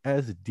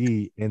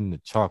LSD in the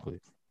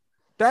chocolate.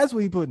 That's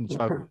what he put in the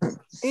chocolate.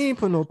 He ain't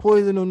put no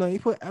poison or nothing. He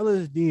put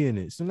LSD in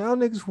it. So now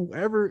niggas,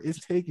 whoever is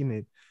taking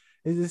it,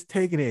 is just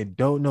taking it and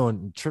don't know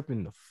and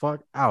tripping the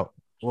fuck out.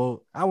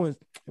 Well,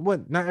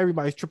 not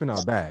everybody's tripping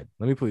out bad.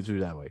 Let me put it to you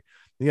that way.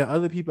 Yeah,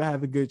 other people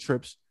having good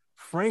trips.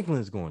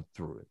 Franklin's going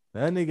through it.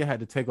 That nigga had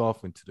to take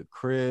off into the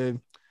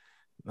crib,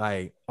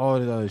 like all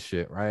this other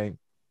shit, right?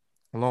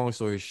 Long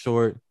story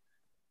short,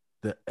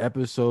 the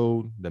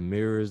episode, the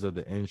mirrors of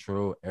the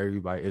intro,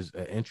 everybody is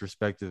an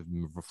introspective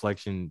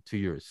reflection to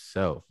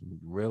yourself,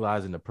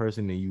 realizing the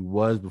person that you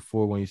was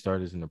before when you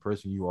started this and the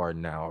person you are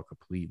now are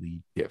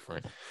completely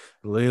different.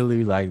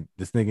 Literally, like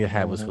this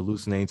nigga was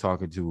hallucinating,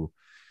 talking to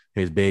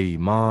his baby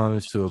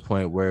moms to a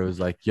point where it was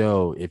like,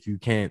 yo, if you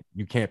can't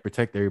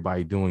protect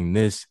everybody doing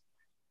this,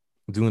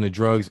 doing the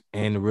drugs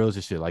and the real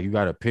shit, like you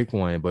gotta pick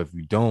one. But if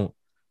you don't,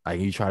 like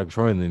you try to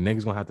control it, and the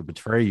niggas gonna have to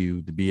betray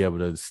you to be able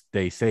to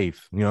stay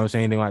safe. You know what I'm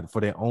saying? They're gonna have to,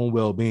 for their own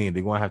well-being,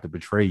 they're gonna have to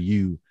betray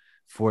you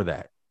for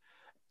that.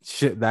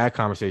 Shit, that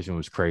conversation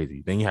was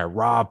crazy. Then you had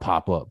Rob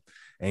pop up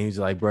and he's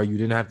like, bro, you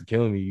didn't have to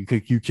kill me. You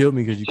killed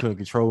me because you couldn't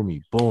control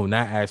me. Boom,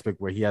 that aspect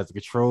where he has a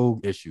control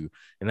issue.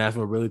 And that's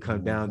what really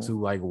comes down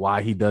to like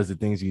why he does the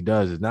things he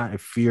does. It's not a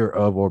fear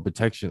of or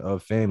protection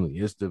of family.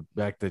 It's the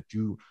fact that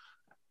you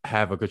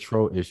have a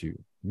control issue.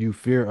 You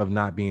fear of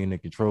not being in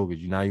control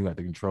because now you got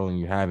the control and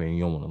you have it and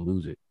you don't want to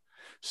lose it.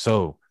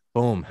 So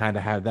boom, had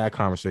to have that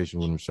conversation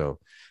with himself.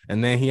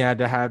 And then he had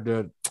to have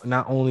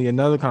not only a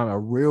real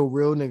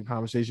nigga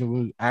conversation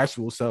with his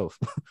actual self,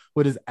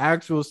 with his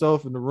actual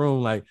self in the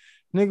room. Like,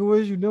 nigga, what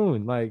is you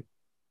doing? Like,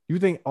 you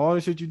think all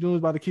the shit you're doing is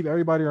about to keep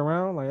everybody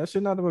around? Like, that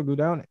shit not going to go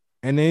down.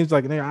 And then he's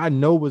like, nigga, I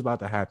know what's about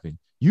to happen.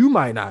 You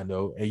might not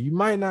know, and you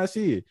might not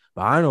see it,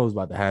 but I know what's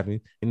about to happen.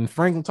 And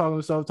Franklin talking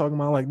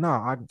about like,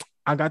 nah,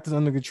 I got this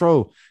under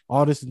control.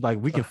 All this is like,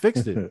 we can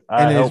fix it.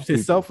 And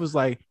his self was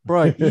like,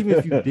 bro, even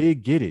if you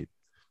did get it,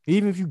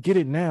 even if you get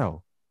it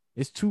now,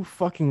 it's too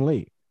fucking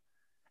late.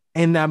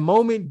 And that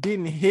moment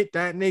didn't hit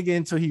that nigga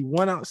until he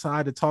went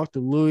outside to talk to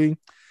Louis.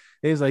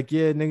 He's like,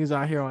 yeah, niggas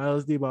out here on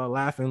LSD about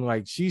laughing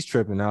like she's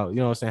tripping out. You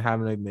know what I'm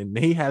saying? And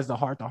he has the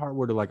heart-to-heart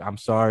word of like, I'm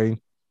sorry,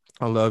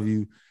 I love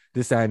you,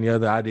 this, that, and the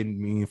other. I didn't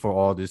mean for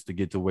all this to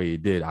get to where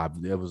it did.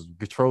 It was a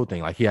control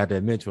thing. Like he had to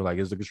admit to it, like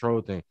it's a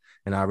control thing.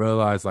 And I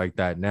realized like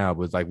that now,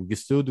 but it's like we can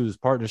still do this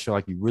partnership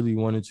like you really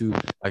wanted to,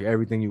 like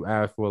everything you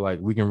asked for, like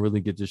we can really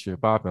get this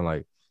shit popping,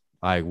 like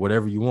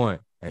whatever you want.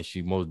 And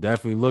she most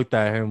definitely looked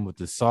at him with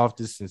the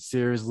softest,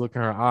 sincerest look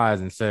in her eyes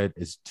and said,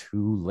 it's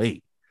too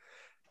late.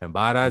 And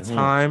by that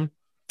time,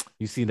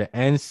 You see the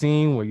end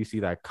scene where you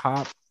see that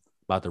cop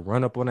about to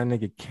run up on that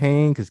nigga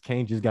Kane because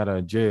Kane just got out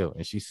of jail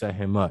and she set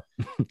him up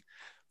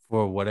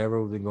for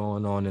whatever was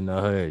going on in the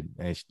hood.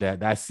 And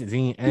that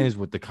scene ends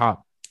with the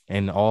cop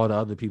and all the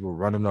other people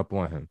running up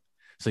on him.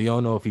 So you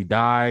don't know if he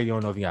died. You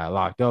don't know if he got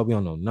locked up. You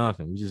don't know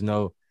nothing. We just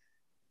know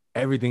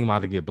everything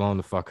about to get blown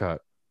the fuck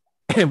up.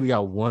 And we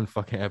got one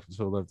fucking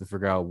episode left to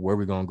figure out where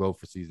we're going to go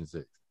for season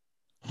 6.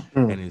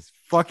 And it's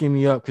fucking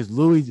me up because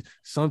Louis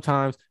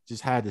sometimes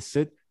just had to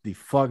sit the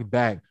fuck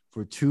back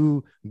for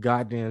 2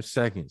 goddamn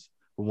seconds.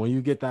 But when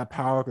you get that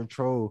power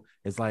control,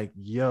 it's like,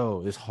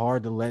 yo, it's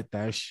hard to let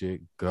that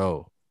shit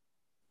go.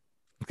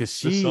 Because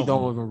she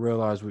don't even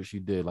realize what she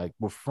did. Like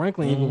with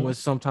Franklin, even when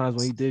sometimes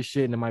when he did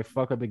shit and it might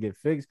fuck up and get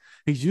fixed,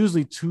 he's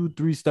usually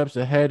 2-3 steps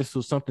ahead, so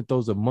something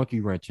throws a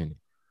monkey wrench in it.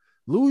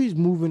 Louis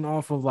moving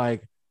off of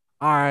like,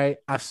 all right,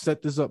 I've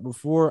set this up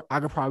before. I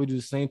could probably do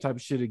the same type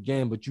of shit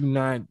again, but you're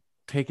not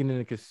taking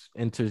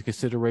into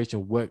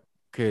consideration what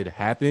could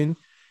happen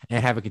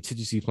and have a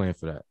contingency plan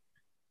for that.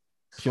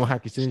 She don't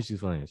have contingency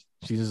plans.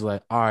 She's just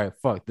like, all right,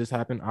 fuck, this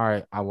happened. All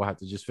right, I will have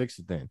to just fix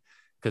it then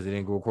because it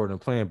didn't go according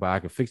to plan, but I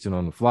can fix it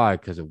on the fly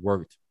because it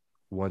worked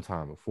one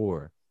time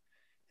before.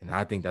 And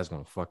I think that's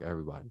going to fuck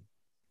everybody.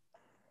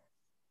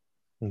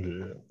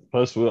 Yeah.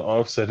 Plus, we'll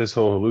offset this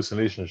whole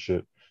hallucination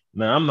shit.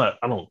 Now,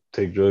 I don't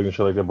take drugs and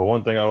shit like that, but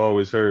one thing I've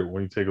always heard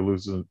when you take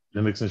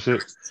hallucinogens and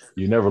shit,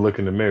 you never look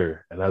in the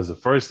mirror. And that was the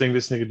first thing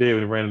this nigga did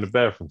when he ran in the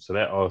bathroom. So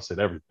that offset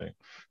everything.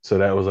 So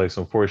that was like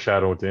some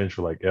foreshadowing with the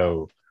intro, like,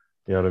 yo,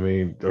 you know what I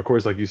mean? Of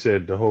course, like you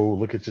said, the whole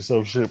look at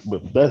yourself shit,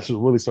 but that's what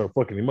really started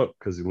fucking him up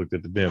because he looked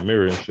at the damn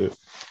mirror and shit.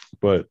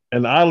 But,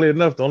 and oddly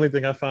enough, the only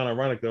thing I found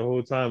ironic the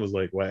whole time was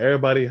like, while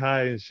everybody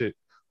high and shit,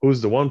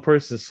 who's the one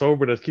person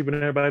sober that's keeping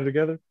everybody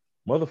together?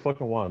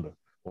 Motherfucking Wanda.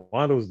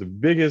 Wanda was the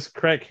biggest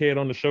crackhead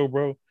on the show,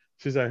 bro.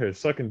 She's out here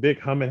sucking dick,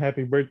 humming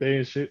happy birthday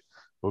and shit.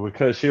 But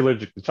because she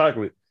allergic to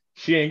chocolate,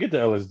 she ain't get the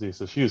LSD.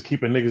 So she was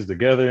keeping niggas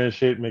together and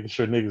shit, making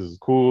sure niggas was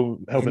cool,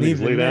 helping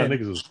niggas lay down.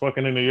 Niggas was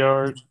fucking in the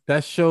yard.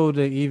 That showed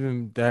that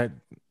even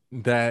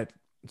that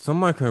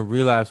someone could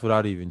relapse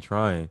without even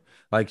trying.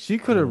 Like she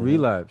could have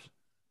relapsed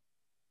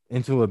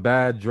into a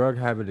bad drug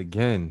habit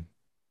again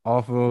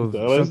off of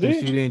something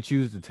she didn't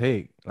choose to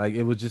take. Like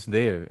it was just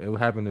there. It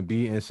happened to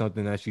be in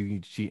something that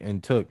she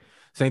took.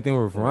 Same thing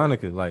with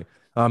Veronica. Like,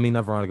 I mean,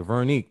 not Veronica,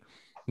 Veronique.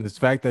 This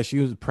fact that she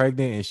was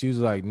pregnant and she was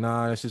like,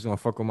 nah, that's just gonna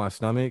fuck with my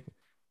stomach.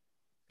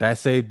 That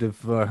saved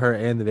for her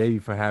and the baby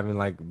for having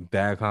like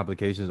bad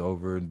complications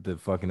over the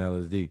fucking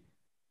LSD.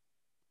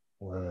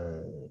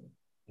 Right.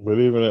 But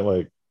even at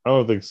like, I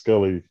don't think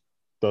Scully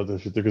thought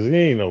that shit because he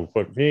ain't no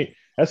fuck.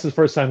 That's his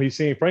first time he's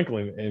seen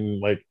Franklin in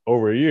like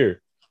over a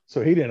year.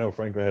 So he didn't know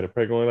Franklin had a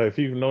pregnant. Like if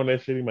he'd known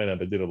that shit, he might not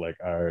have did it. Like,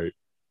 all right,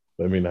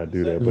 let me not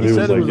do that. But he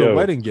said it was a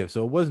wedding gift,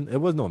 so it wasn't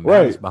no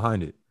malice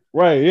behind it.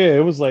 Right, yeah.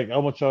 It was like, I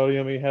want y'all, you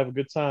know what I mean, have a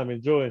good time,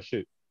 enjoy and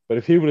shit. But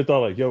if he would have thought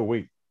like, yo,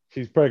 wait,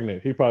 she's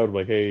pregnant, he probably would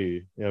have like, hey,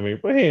 you know what I mean?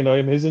 But he ain't know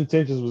him. His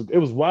intentions it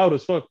was wild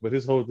as fuck, but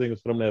his whole thing was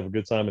for them to have a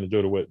good time and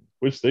enjoy the wedding,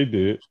 which they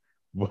did.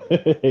 But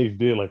they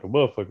did like a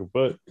motherfucker.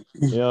 But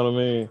you know what I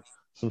mean?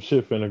 Some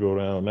shit finna go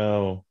down.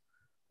 Now,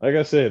 like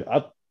I said,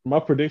 my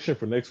prediction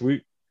for next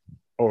week,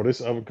 or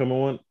this upcoming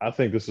one, I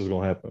think this is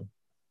gonna happen.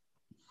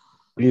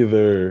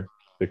 Either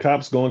the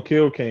cops gonna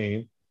kill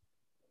Kane,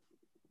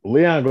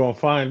 Leon gonna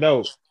find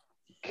out,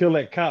 kill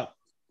that cop,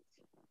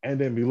 and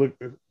then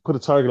put a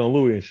target on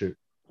Louis and shit.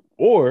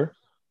 Or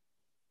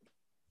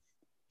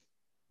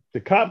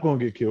the cop gonna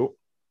get killed,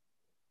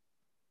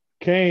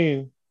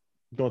 Kane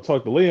gonna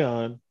talk to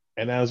Leon,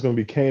 and now it's gonna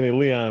be Kane and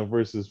Leon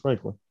versus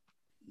Franklin.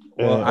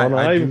 Well,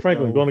 not even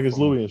Franklin, going against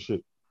Louis and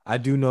shit. I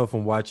do know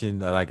from watching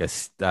like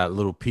a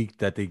little peek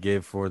that they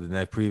gave for the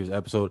next previous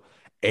episode,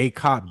 a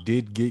cop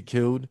did get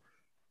killed,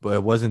 but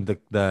it wasn't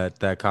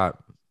that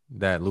cop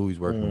that Louis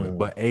working with,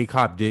 but a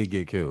cop did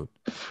get killed.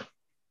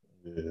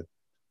 Yeah.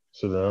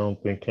 So I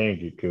don't think Kane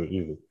get killed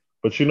either.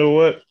 But you know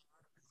what?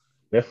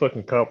 That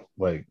fucking cop,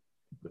 like,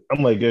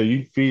 I'm like, yeah,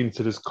 you feed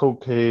into this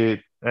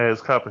cokehead ass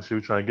cop and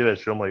shit trying to get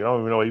at you. I'm like, I don't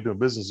even know why you doing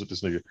business with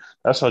this nigga.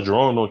 That's how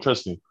Jerome don't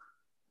trust me.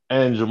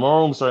 And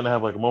Jerome starting to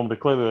have like a moment of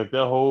clarity, like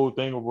that whole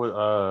thing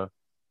with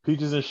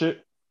Peaches and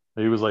shit.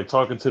 He was like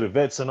talking to the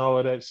vets and all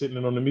of that, sitting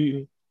in on the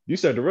meeting. You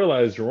start to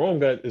realize Jerome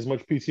got as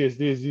much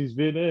PTSD as these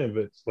Vietnam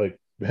vets. Like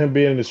him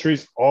being in the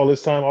streets all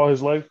this time, all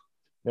his life.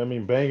 You know what I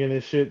mean, banging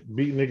and shit,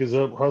 beating niggas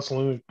up,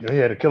 hustling. He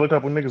had to kill a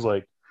couple of niggas.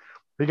 Like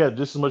he got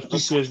just as much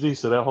PTSD.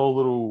 So that whole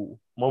little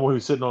moment he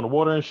was sitting on the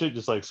water and shit,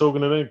 just like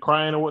soaking it in,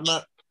 crying and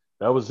whatnot.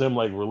 That was him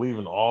like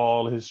relieving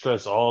all his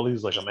stress,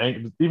 he's like, I'm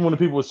angry. Even when the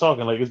people was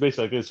talking, like it's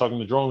basically like they're talking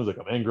to Jerome, he's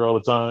like, I'm angry all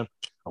the time.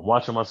 I'm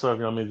watching myself,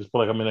 you know what I mean? Just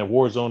feel like I'm in that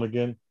war zone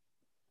again.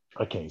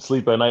 I can't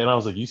sleep at night. And I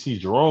was like, you see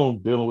Jerome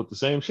dealing with the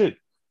same shit.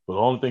 But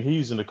the only thing he's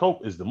using to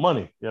cope is the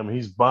money. You know what I mean?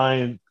 He's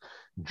buying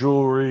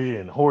jewelry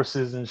and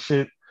horses and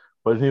shit.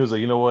 But he was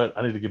like, you know what?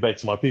 I need to get back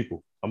to my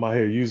people. I'm out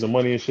here using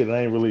money and shit. And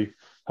I ain't really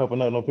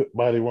helping out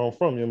nobody where I'm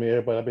from. You know what I mean?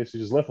 Everybody, I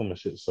basically just left him and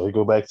shit. So he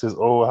go back to his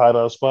old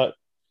hideout spot.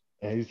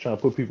 And he's trying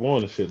to put people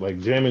on and shit,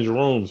 like jamming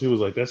Jerome's. He was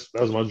like, that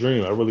was my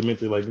dream. I really meant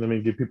to, like, you know what I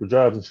mean, get people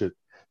jobs and shit.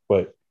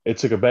 But it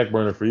took a back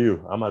burner for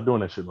you. I'm not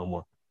doing that shit no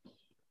more.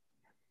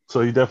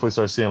 So you definitely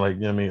start seeing like,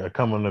 you know what I mean, a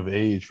coming of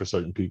age for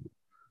certain people.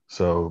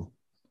 So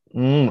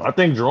I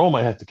think Jerome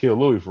might have to kill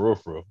Louis for real,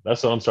 for real.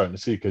 That's what I'm starting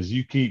to see because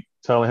you keep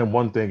telling him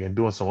one thing and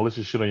doing some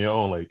malicious shit on your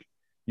own. Like,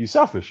 you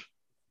selfish.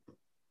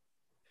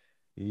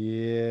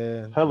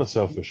 Yeah, hella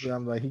selfish.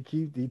 I'm like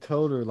he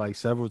told her like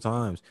several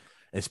times,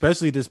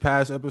 especially this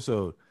past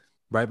episode,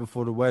 right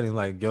before the wedding.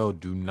 Like, yo,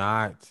 do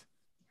not,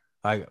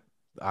 like,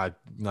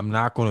 I'm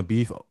not gonna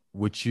beef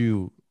with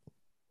you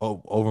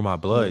over my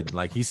blood.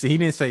 Like he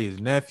didn't say his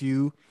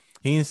nephew.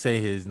 He didn't say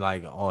his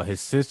like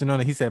his sister. No,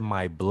 he said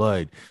my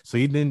blood. So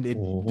he didn't.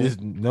 There's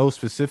no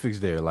specifics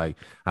there. Like,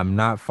 I'm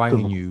not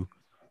fighting you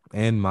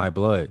and my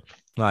blood.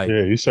 Like,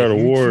 yeah, you start a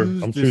war.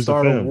 I'm choosing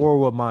start a family. war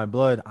with my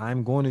blood.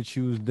 I'm going to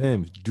choose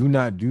them. Do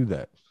not do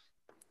that.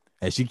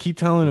 And she keep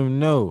telling him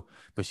no,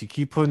 but she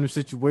keep putting him in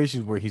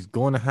situations where he's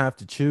going to have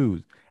to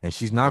choose, and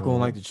she's not going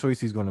to like the choice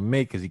he's going to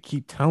make because he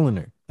keep telling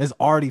her. It's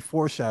already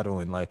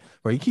foreshadowing, like,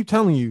 where he keep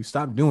telling you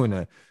stop doing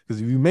that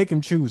because if you make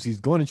him choose, he's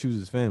going to choose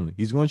his family.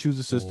 He's going to choose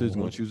his sister. He's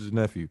going to choose his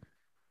nephew.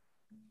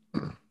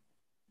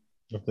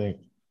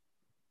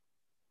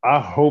 I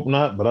hope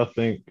not, but I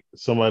think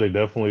somebody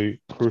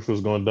definitely crucial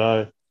is going to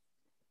die.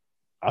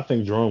 I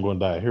think Jerome going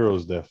to die a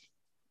hero's death.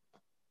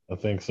 I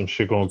think some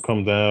shit going to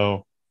come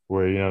down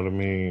where, you know what I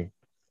mean?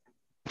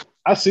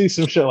 I see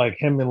some shit like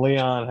him and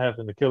Leon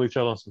having to kill each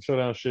other on some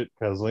showdown shit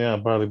because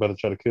Leon probably about to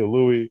try to kill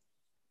Louis.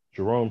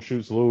 Jerome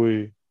shoots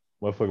Louis.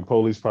 Motherfucking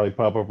police probably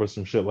pop up or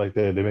some shit like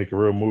that. They make a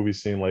real movie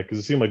scene like, because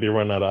it seemed like they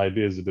run out of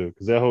ideas to do.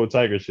 Because that whole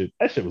Tiger shit,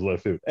 that shit was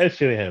left field. That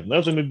shit ain't have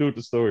nothing to do with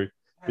the story.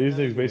 These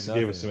niggas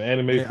basically gave us some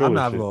anime filler. I'm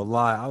not gonna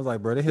lie. I was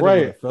like, bro, they hit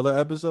a filler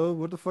episode.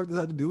 What the fuck does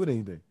that have to do with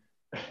anything?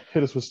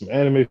 Hit us with some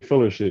anime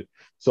filler shit.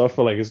 So I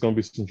feel like it's gonna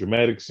be some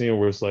dramatic scene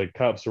where it's like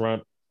cops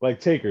around, like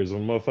Takers,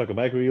 when motherfucker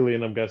Michael Ealy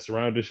and them got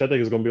surrounded. I think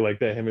it's gonna be like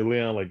that. Him and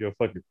Leon, like, yo,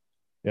 fuck it.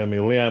 Yeah, I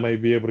mean, Leon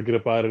might be able to get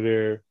up out of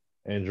there,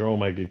 and Jerome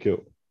might get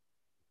killed.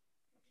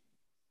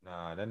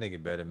 Nah, that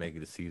nigga better make it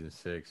to season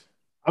 6.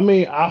 I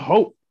mean, I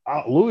hope.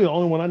 Louis the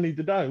only one I need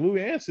to die.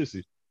 Louis and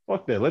Sissy.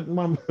 Fuck that. Let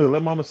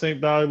Mama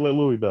Saint die. Let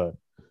Louis die.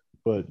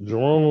 But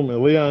Jerome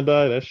and Leon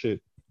die. That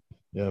shit.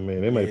 Yeah, I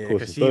mean, they might pull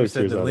some she even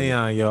said to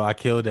Leon, yo, I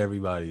killed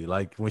everybody.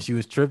 Like, when she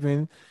was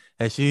tripping,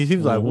 and she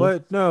was like,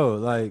 what? No,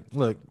 like,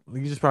 look,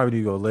 you just probably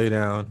need to go lay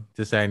down,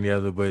 this, that, and the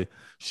other. But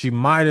she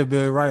might have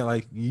been right.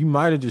 Like, you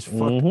might have just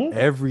fucked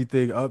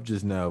everything up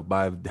just now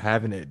by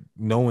having it,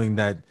 knowing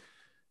that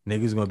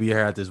niggas gonna be here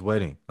at this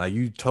wedding. Like,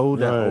 you told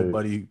that old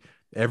buddy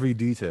every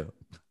detail.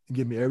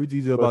 Give me every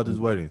detail about this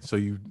wedding. So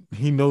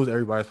he knows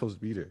everybody's supposed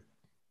to be there.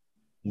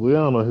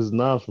 Leon on his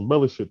nods from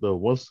belly shit though.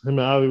 Once him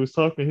and Ali was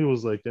talking, he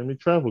was like, "Let me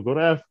travel, go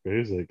to Africa."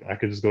 He's like, "I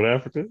could just go to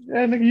Africa."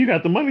 Yeah, nigga, you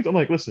got the money. I'm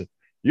like, listen,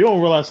 you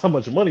don't realize how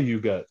much money you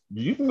got.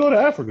 You can go to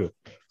Africa.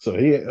 So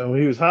when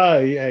he was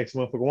high, he asked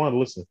motherfucker Wanda,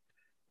 "Listen,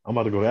 I'm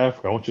about to go to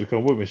Africa. I want you to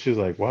come with me." She's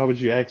like, "Why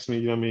would you ask me?"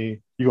 You know what I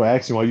mean? You gonna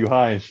ask me while you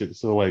high and shit.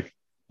 So like,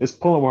 it's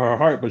pulling with her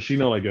heart, but she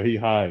know like, yo, he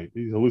high,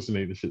 he's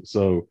hallucinating shit.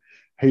 So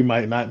he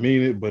might not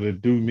mean it, but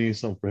it do mean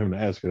something for him to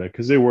ask her that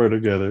because they were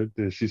together.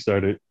 Then she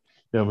started,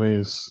 you know what I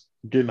mean,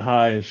 getting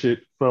high and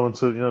shit, fell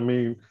into, you know what I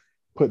mean,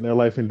 putting their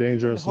life in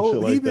danger and some shit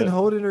like that. He been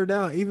holding her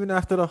down even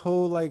after the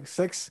whole like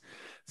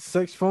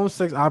phone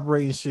sex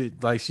operating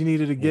shit. Like, she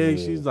needed a gig.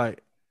 He was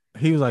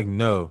like,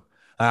 no.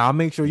 I'll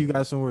make sure you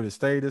got somewhere to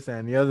stay, this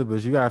and the other,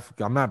 but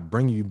I'm not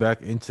bringing you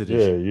back into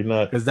this. Yeah, you're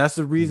not. Because that's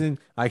the reason,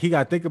 like, he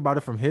got to think about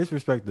it from his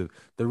perspective.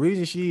 The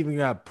reason she even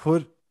got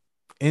put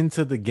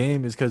into the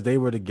game is because they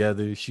were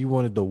together. She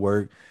wanted to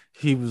work.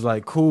 He was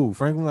like, cool.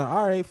 Franklin, like,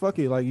 all right, fuck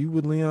it. Like, you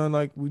with Leon,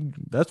 like,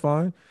 that's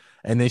fine.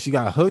 And then she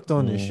got hooked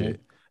on this shit.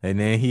 And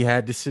then he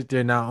had to sit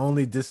there, not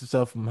only distance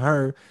himself from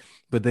her,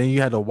 but then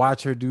you had to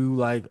watch her do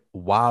like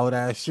wild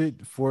ass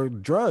shit for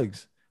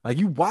drugs. Like,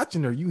 you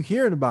watching her, you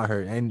hearing about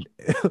her, and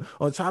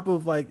on top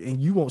of like,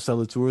 and you won't sell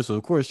it to her, so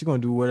of course she's gonna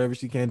do whatever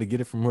she can to get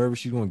it from wherever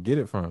she's gonna get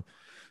it from.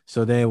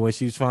 So then when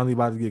she's finally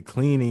about to get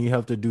clean, and you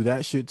helped her do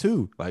that shit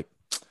too, like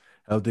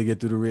helped her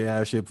get through the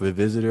rehab shit for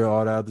visitor,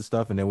 all that other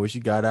stuff, and then when she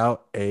got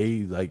out,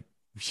 like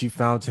she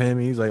found him.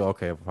 He's like,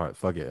 okay,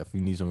 fuck it. If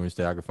you need somewhere to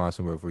stay, I can find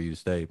somewhere for you to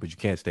stay, but you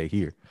can't stay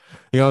here.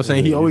 You know what I'm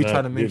saying? He always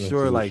try to make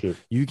sure like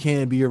you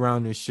can't be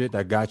around this shit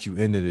that got you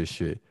into this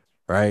shit,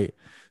 right?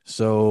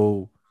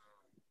 So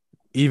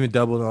even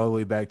doubling all the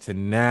way back to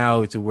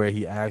now to where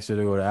he asked her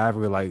to go to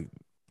Africa, like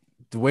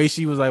the way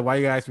she was like, why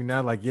you ask me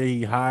now? Like, yeah,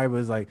 he high, but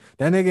it's like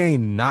that nigga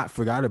ain't not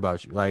forgot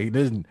about you. Like,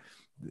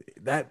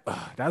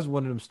 that's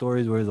one of them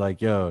stories where it's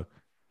like, yo,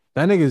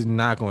 that nigga's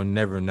not gonna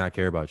never not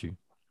care about you.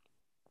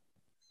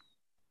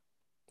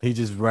 He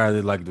just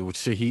rather like the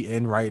shit he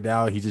in right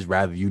now. He just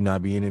rather you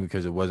not be in it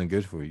because it wasn't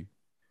good for you.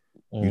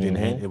 You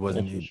didn't. It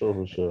wasn't.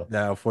 For sure.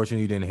 Now,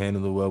 unfortunately, you didn't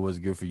handle it well. Was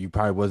good for you.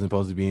 Probably wasn't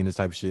supposed to be in this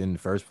type of shit in the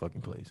first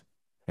fucking place.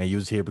 And you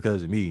was here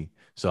because of me.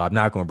 So I'm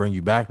not gonna bring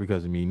you back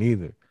because of me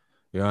neither.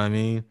 You know what I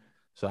mean?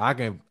 So I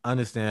can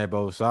understand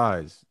both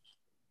sides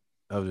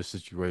of the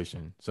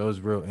situation. So it's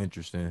real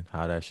interesting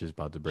how that shit's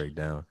about to break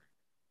down.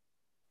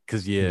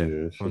 Cause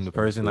from the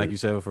person, like you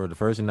said, for the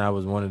person that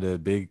was one of the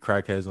big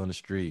crackheads on the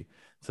street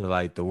to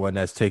like the one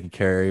that's taking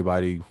care of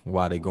everybody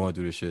while they going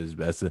through the shit.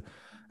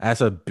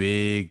 That's a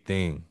big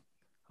thing.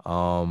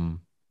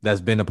 That's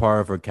been a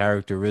part of her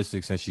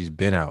characteristics since she's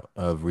been out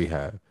of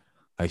rehab.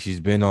 Like she's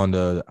been on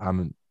I'm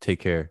gonna take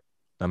care.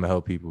 I'm gonna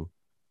help people.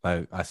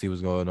 Like I see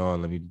what's going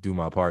on. Let me do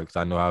my part because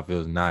I know how it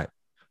feels not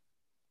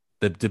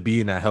to be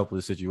in that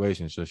helpless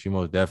situation. So she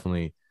most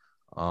definitely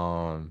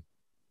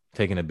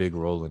taking a big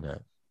role in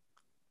that.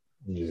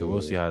 Yeah. So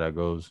we'll see how that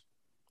goes.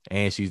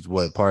 And she's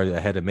part of the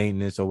head of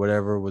maintenance or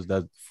whatever was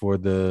that for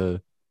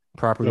the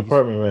property? The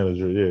apartment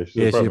manager, yeah.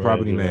 She's a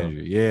property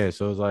manager. Yeah.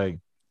 So it's like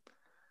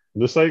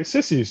just like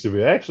Sissy used to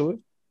be, actually.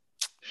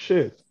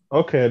 Shit.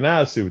 Okay,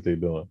 now I see what they're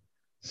doing.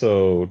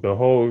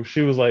 So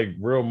she was like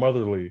real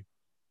motherly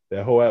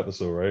that whole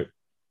episode, right?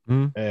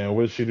 Mm-hmm. And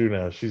what does she do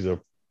now? She's a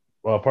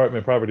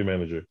apartment property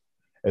manager.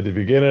 At the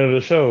beginning of the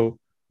show,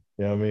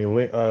 you know what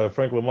I mean?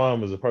 Franklin's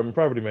mom is apartment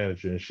property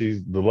manager, and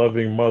she's the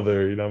loving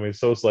mother, you know what I mean?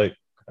 So it's like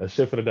a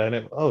shift in the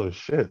dynamic. Oh,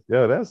 shit.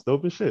 Yeah, that's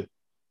dope as shit.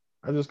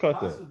 I just caught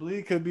that. Possibly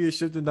it could be a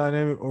shift in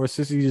dynamic, or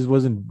Sissy just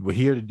wasn't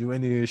here to do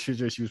any of the shit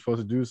that she was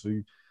supposed to do. So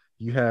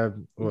you have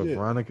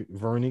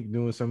Veronique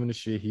doing some of the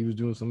shit. He was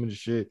doing some of the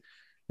shit.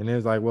 And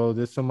it's like, well,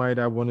 there's somebody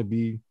that want to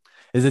be.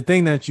 It's a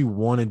thing that you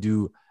want to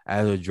do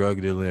as a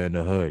drug dealer in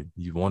the hood.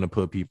 You want to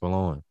put people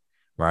on.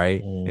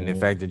 Right. And the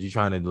fact that you're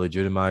trying to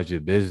legitimize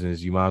your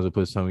business, you might as well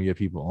put some of your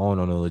people on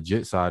the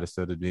legit side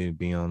instead of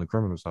being on the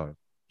criminal side.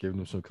 Giving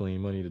them some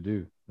clean money to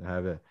do and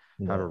have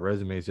a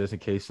resume just in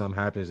case something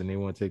happens and they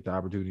want to take the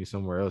opportunity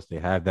somewhere else. They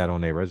have that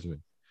on their resume.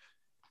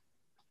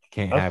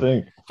 Can't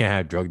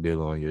have drug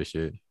dealer on your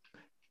shit.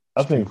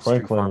 I think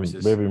Franklin's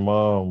baby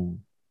mom,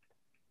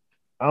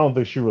 I don't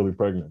think she's really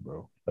pregnant,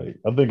 bro. Like,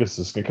 I think it's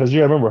just because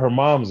you remember her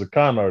mom's a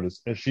con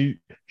artist, and she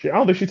I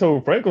don't think she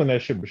told Franklin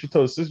that shit, but she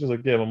told his sisters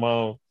like, yeah, my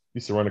mom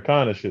used to run a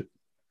con and shit.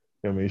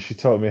 You know what I mean, she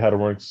taught me how to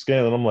run a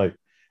scam, and I'm like,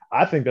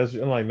 I think that's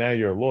like now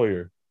you're a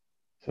lawyer,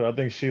 so I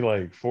think she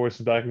like forced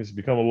some documents to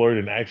become a lawyer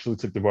and actually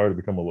took the bar to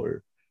become a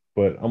lawyer.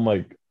 But I'm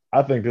like,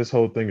 I think this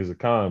whole thing is a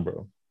con,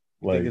 bro.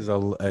 Like it's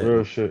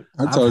real shit.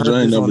 I told you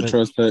I ain't never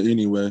trust that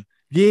anyway.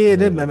 Yeah,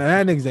 that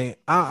niggas ain't.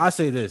 I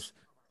say this.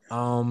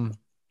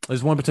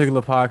 There's one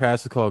particular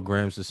podcast called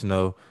Grams of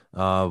Snow.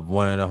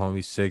 One of the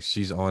homies, Six,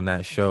 she's on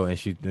that show, and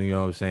she, you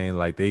know what I'm saying,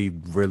 like they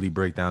really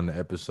break down the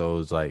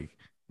episodes like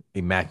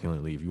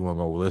immaculately. If you want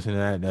to go listen to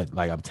that,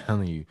 like I'm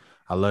telling you,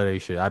 I love that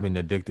shit. I've been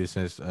addicted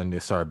since I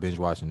started binge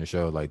watching the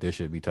show. Like this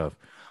should be tough.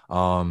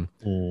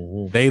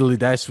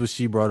 That's what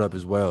she brought up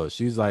as well.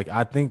 She's like,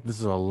 I think this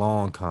is a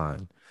long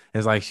con.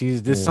 It's like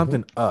there's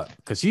something up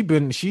because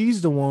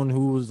she's the one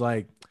who was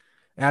like.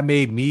 That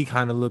made me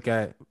kind of look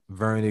at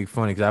Veronique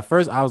funny because at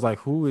first I was like,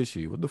 "Who is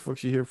she? What the fuck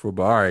she here for?"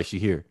 But all right, she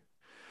here.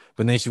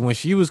 But then when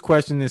she was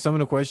questioning some of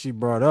the questions she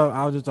brought up,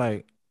 I was just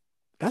like,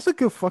 "That's a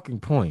good fucking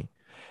point."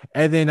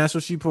 And then that's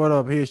what she brought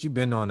up here. She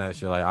been on that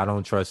shit. Like, I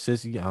don't trust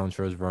Sissy. I don't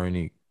trust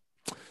Veronique.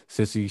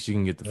 Sissy, she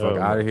can get the fuck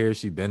out of here.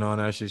 She been on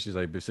that shit. She's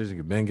like,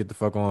 Sissy can get the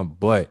fuck on.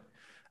 But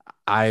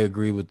I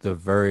agree with the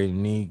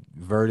Veronique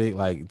verdict.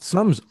 Like,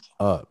 something's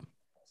up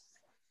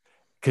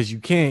because you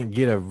can't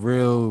get a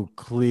real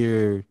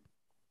clear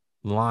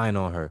line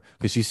on her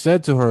because she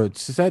said to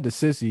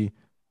Sissy,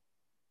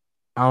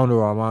 I don't know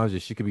where our mom's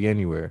is. She could be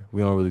anywhere.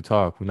 We don't really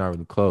talk. We're not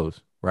really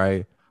close,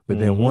 right? But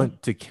then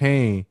went to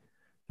Kane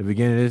the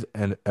beginning of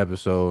this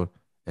episode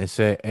and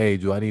said, hey,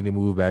 do I need to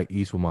move back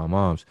east with my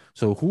mom's?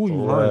 So who are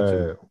you lying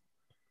to?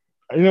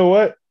 You know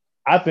what?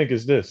 I think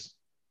it's this.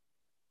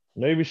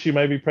 Maybe she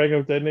might be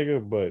pregnant with that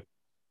nigga, but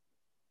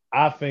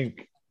I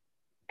think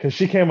because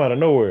she came out of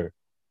nowhere.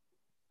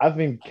 I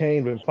think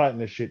Kane been plotting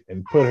this shit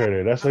and put her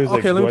there. That's why he's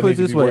like, let me put it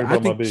this way. I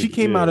think she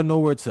came out of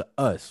nowhere to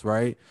us,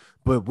 right?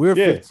 But we're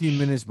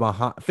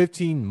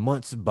 15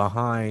 months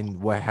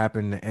behind what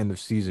happened at the end of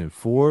season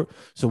 4.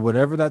 So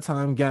whatever that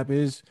time gap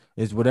is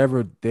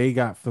whatever they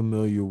got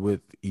familiar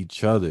with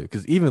each other.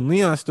 Because even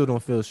Leon still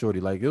don't feel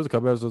Shorty. Like, there was a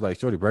couple episodes like,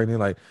 Shorty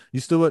pregnant. Like, you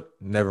still what?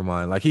 Never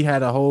mind. Like, he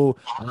had a whole,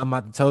 I'm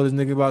about to tell this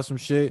nigga about some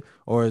shit.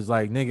 Or it's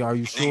like, nigga, are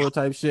you sure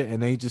type shit?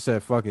 And then he just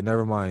said, fuck it,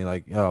 never mind.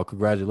 Like, oh,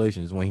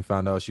 congratulations when he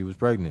found out she was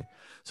pregnant.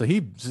 So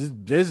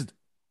there's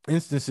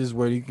instances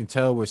where you can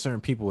tell where certain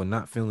people are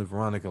not feeling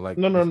Veronica. Like,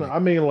 no. I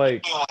mean,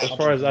 like, as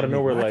far as out of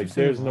nowhere, like,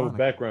 there's no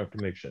background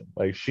connection.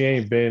 Like, she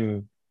ain't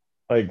been,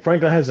 like,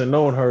 Franklin hasn't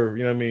known her,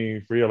 you know what I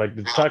mean, for real. Like,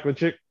 the chocolate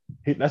chick,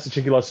 that's the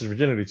chick he lost his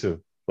virginity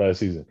to last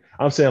season.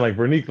 I'm saying, like,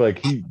 Veronique, like,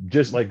 he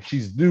just, like,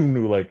 she's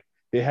new, like,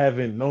 they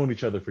haven't known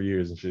each other for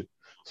years and shit.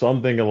 So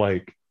I'm thinking,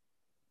 like,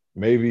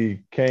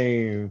 maybe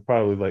Kane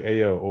probably, like,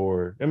 Ayo,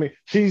 or, I mean,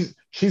 she's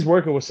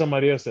working with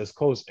somebody else that's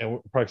close in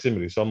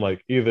proximity. So I'm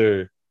like,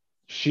 either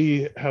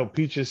she helped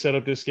Peaches set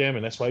up this scam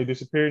and that's why he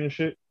disappeared and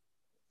shit.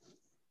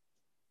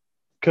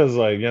 Cause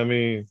like, you know what I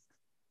mean,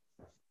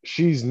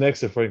 she's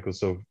next to Franklin.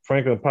 So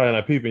Franklin probably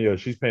not peeping,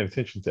 she's paying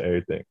attention to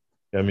everything. You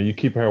know what I mean, you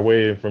keep her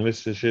away from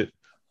this shit.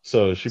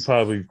 So she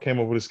probably came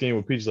up with a scheme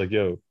with Peaches like,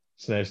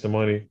 snatch the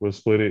money, we'll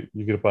split it,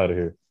 you get up out of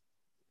here.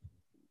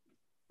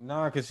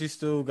 Nah, because she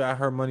still got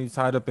her money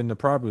tied up in the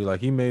property.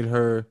 Like he made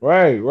her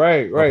right.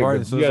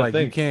 But so it's like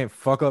you can't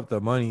fuck up the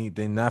money,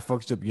 then that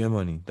fucks up your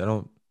money. That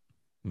don't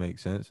make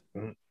sense.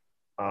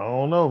 I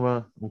don't know,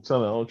 man. I'm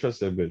telling you, I don't trust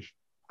that bitch.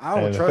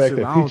 I don't trust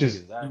her. I don't think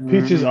it's that.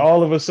 Peaches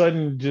all of a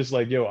sudden just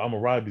like, yo, I'm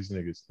gonna rob these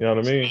niggas. You know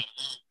what I mean?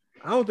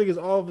 I don't think it's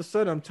all of a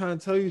sudden. I'm trying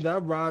to tell you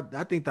that Rob.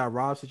 I think that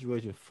Rob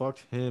situation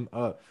fucked him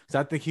up. So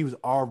I think he was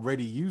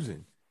already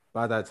using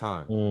by that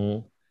time.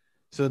 Mm-hmm.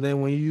 So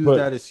then when you use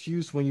that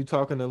excuse when you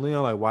talking to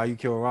Leon, like why you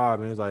kill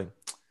Rob, and it's like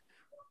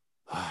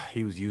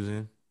he was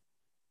using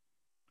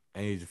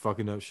and he's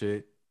fucking up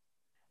shit.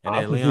 And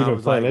then Leon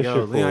was like,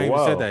 yo, Leon even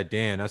said that,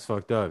 damn, that's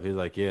fucked up. He's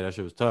like, yeah, that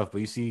shit was tough.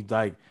 But you see,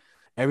 like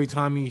every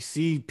time you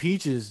see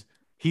Peaches,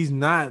 he's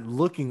not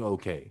looking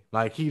okay.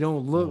 Like he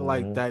don't look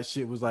like that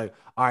shit was like,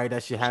 all right,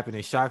 that shit happened.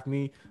 It shocked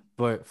me,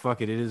 but fuck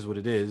it, it is what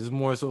it is. It's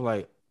more so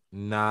like,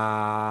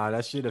 nah,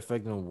 that shit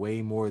affected him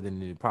way more than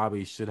it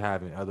probably should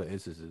have in other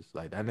instances.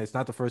 Like, and it's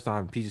not the first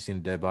time Peaches seen a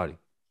dead body.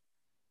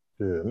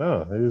 Yeah,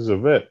 no, he's a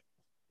vet.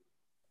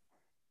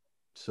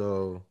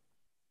 So,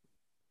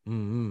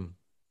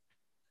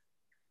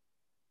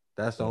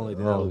 that's the only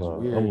thing that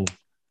was weird.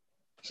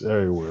 It's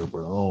everywhere, but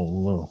I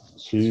don't know.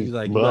 She's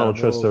like, but I don't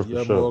trust her for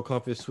sure. Moral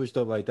compass switched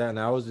up like that.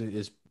 Now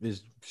is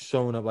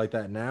showing up like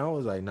that now.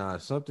 It's like, nah,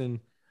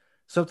 something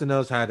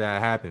else had to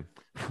happen.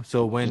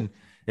 So when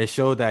it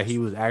showed that he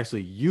was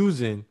actually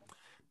using,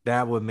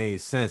 that would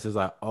made sense. It's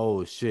like,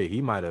 oh shit,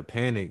 he might have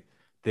panicked,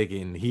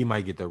 thinking he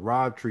might get the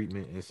Rob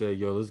treatment, and said,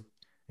 yo,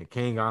 and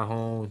King got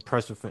home,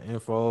 pressing for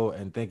info,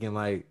 and thinking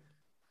like,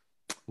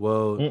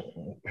 well,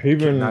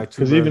 even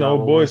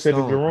old boy said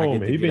to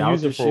Jerome, he been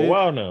using for a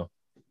while now.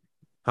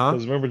 Huh?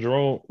 Because remember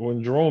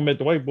when Jerome met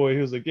the white boy,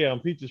 he was like, yeah, I'm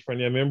Peach's friend.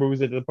 Yeah, I remember we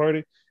was at the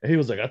party, and he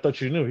was like, I thought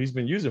you knew. He's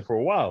been using for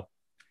a while.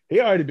 He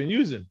already been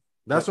using.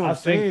 That's what I'm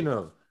saying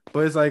though.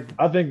 But it's like,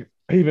 I think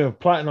he been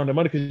plotting on the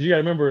money because you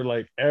gotta remember,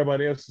 like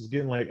everybody else is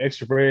getting like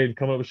extra bread and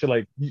coming up with shit.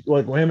 Like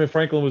when him and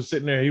Franklin was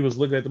sitting there, he was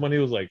looking at the money.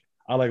 He was like,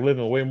 I like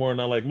living way more than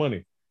I like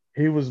money.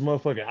 He was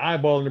motherfucking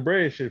eyeballing the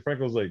bread shit.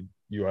 Franklin was like,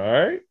 you all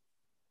right?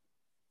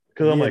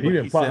 Because I'm like, he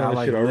been plotting on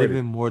this shit already.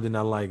 Living more than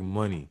I like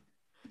money.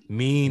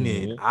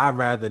 Meaning, I'd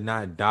rather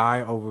not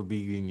die over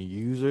being a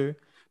user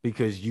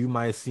because you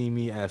might see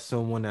me as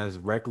someone that's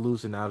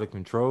recluse and out of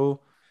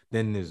control.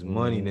 Then there's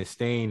money that's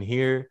staying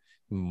here,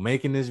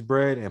 making this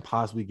bread, and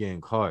possibly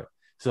getting caught.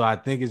 So I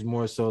think it's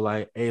more so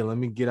like, hey, let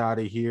me get out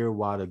of here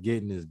while the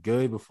getting is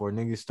good before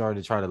niggas start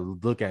to try to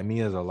look at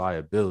me as a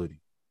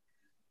liability.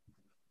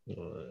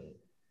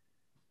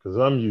 Because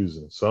I'm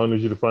using. So I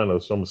need you to find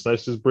out. So I'm going to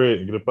snatch this bread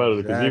and get up out of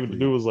it. Because even the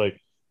dude was like,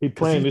 he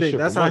playing this shit.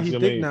 That's how he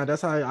think now.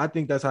 I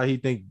think that's how he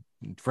think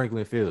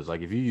Franklin feels.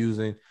 Like if you're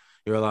using,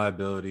 you're a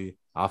liability.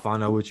 I'll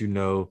find out what you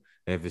know.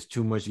 And if it's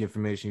too much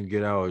information you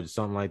get out or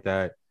something like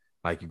that,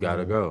 like you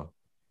gotta go.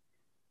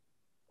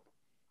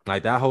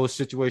 Like that whole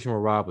situation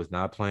where Rob was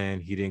not playing.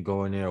 He didn't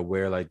go in there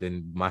aware like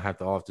then might have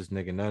to off this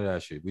nigga. None of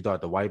that shit. We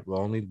thought the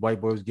only white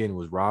boy was getting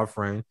was Rob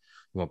friend.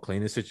 We're gonna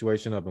clean the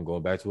situation up and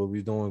going back to what we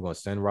was doing. We're gonna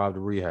send Rob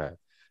to rehab.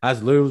 That's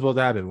literally what's supposed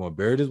to happen. We're gonna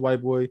bury this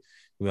white boy.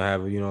 We're gonna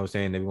have, you know what I'm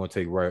saying? Then we're gonna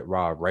take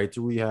Rob right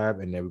to rehab,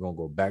 and then we're gonna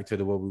go back to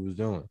what we was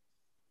doing.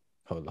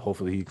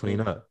 Hopefully he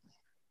clean up.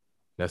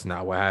 That's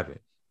not what happened.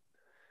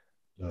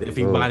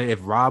 If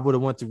Rob would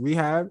have went to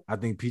rehab, I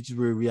think Peaches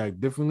would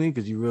react differently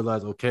because you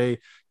realize, okay,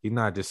 he's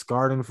not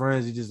discarding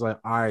friends. He's just like,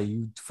 all right,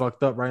 you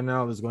fucked up right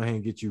now. Let's go ahead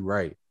and get you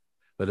right.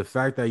 But the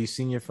fact that you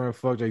seen your friend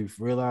fucked up, you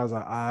realize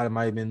like, it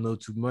might have been a little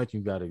too much. You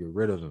got to get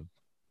rid of him.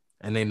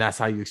 And then that's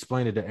how you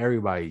explain it to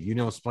everybody. You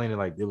don't explain it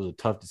like it was a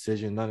tough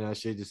decision. None of that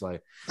shit. Just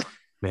like,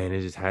 man,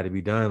 it just had to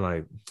be done.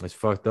 Like, it's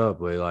fucked up.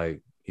 But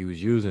like, he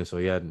was using, so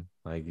he had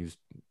like he was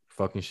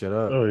fucking shit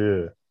up. Oh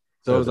yeah.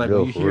 So it's like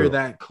when you hear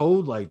that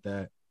code like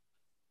that,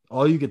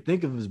 all you could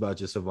think of is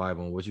about your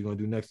survival and what you're gonna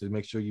do next is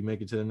make sure you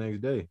make it to the next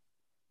day.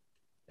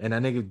 And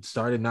that nigga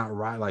started not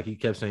right. Like he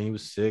kept saying he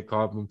was sick,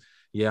 called him,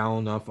 yeah, I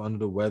don't know, I'm under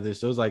the weather.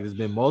 So it's like there's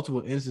been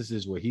multiple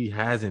instances where he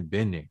hasn't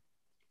been there.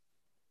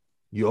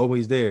 You're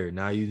always there.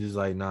 Now you just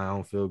like, nah, I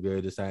don't feel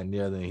good, this, that, and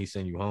the other, and he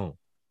send you home.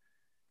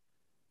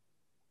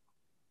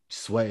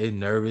 Sweating,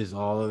 nervous,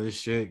 all of this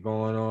shit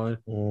going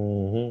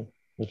on.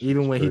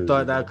 Even when he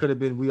thought that could have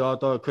been, we all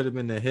thought it could have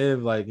been the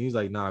HIV. Like he's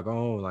like, nah, go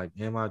home. Like,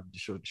 am I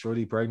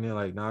shorty pregnant?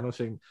 Like, nah, don't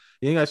shake.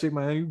 You ain't gotta shake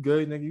my hand. You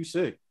good, nigga? You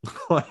sick?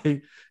 Like,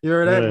 you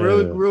heard that?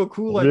 Real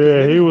cool. Like,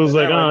 yeah, he was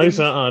like, he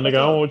said, nigga, I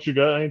don't want you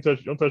guys. I ain't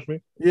touch. Don't touch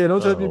me. Yeah,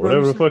 don't touch me, bro.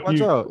 Whatever the fuck watch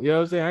you. Out. You know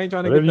what I'm saying? I ain't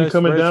trying to get that. You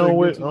coming down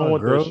with? I don't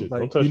want girl. that shit. Like,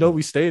 don't touch you know, me.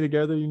 we stay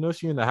together. You know,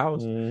 she in the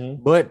house,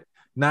 but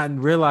not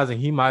realizing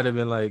he might have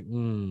been like,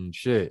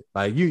 shit.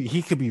 Like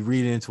he could be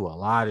reading into a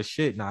lot of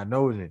shit, not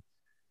knowing it.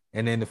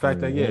 And then the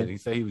fact that, he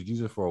said he was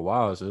using for a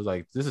while. So it was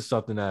like, this is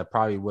something that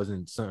probably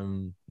wasn't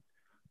something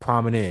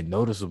prominent and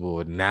noticeable.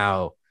 And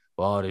now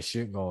all this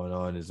shit going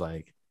on is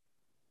like,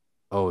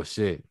 oh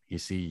shit, you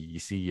see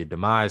your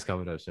demise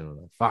coming up soon.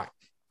 Like, fuck.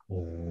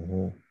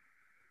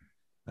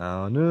 I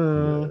don't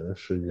know. Yeah,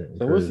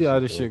 so we'll see how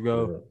this shit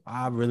go.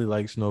 I really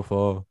like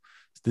Snowfall.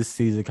 This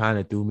season kind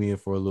of threw me in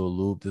for a little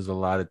loop. There's a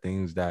lot of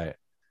things that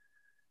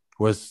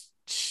was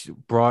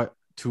brought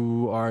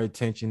to our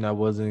attention that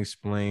wasn't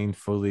explained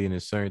fully, and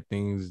there's certain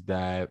things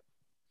that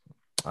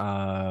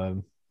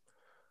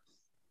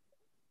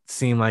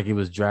seemed like it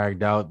was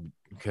dragged out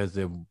because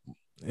it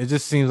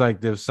just seems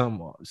like there's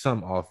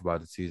something off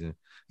about the season.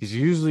 Because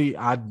usually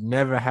I'd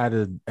never had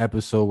an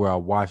episode where I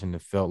watched and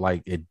it felt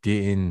like it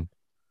didn't,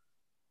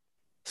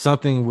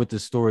 something with the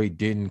story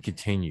didn't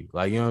continue.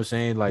 Like, you know what I'm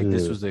saying? Like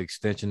this was the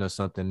extension of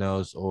something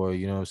else, or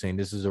you know what I'm saying?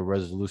 This is a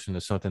resolution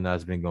of something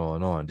that's been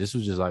going on. This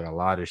was just like a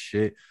lot of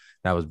shit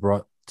that was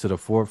brought to the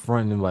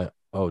forefront and like,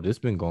 oh, this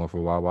been going for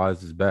a while. Why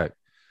is this back?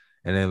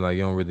 And then like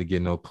you don't really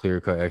get no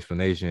clear-cut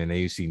explanation. And then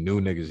you see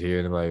new niggas here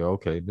and they're like,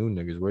 okay, new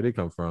niggas, where they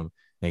come from?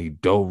 And you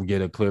don't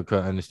get a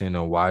clear-cut understanding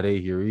of why they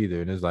here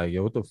either. And it's like,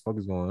 yo, what the fuck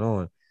is going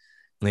on?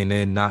 And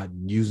then not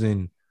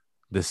using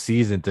the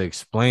season to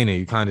explain it.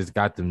 You kind of just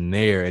got them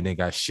there and they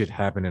got shit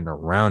happening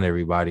around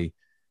everybody.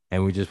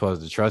 And we just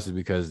supposed to trust it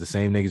because the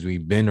same niggas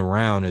we've been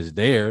around is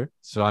there.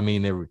 So I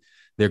mean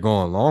they're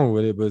going along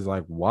with it, but it's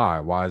like, why?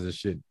 Why is this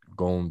shit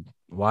going?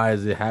 Why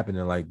is it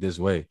happening like this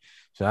way?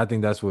 So I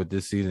think that's what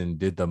this season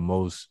did the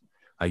most.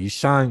 Like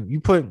you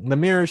put the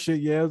mirror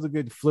shit, yeah, it was a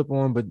good flip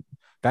on, but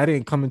that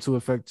didn't come into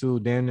effect till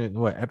damn near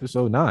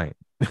episode 9.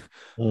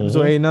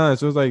 Episode 8, 9.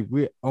 So it's like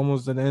we're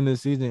almost at the end of the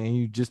season, and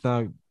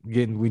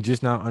we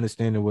just not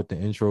understanding what the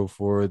intro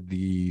for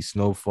the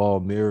Snowfall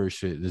mirror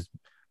shit is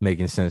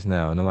making sense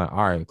now. And I'm like,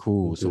 all right,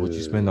 cool. So what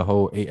you spend the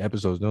whole 8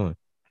 episodes doing?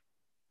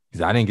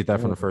 Because I didn't get that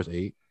from the first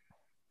 8.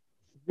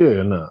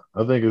 Yeah, no.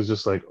 I think it's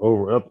just like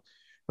over up.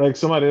 Like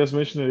somebody else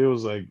mentioned it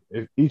was like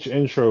if each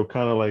intro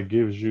kind of like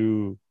gives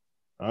you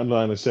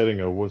underlying setting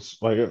of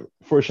what's like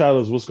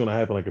foreshadows what's going to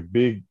happen, like a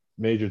big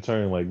major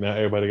turn. Like now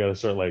everybody got to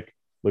start like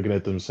looking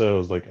at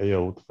themselves like, hey,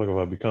 yo, what the fuck have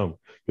I become?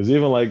 Because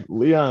even like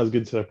Leon's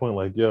getting to that point,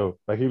 like, yo,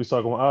 like he was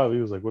talking with Ivy,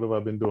 he was like, what have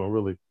I been doing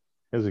really?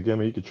 He's like, I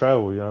mean, you could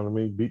travel, you know what I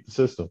mean? Beat the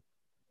system.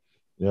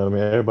 You know what I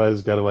mean?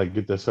 Everybody's got to like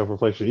get that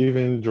self-reflection.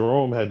 Even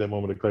Jerome had that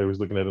moment of clarity, was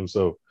looking at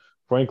himself.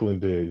 Franklin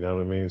did, you know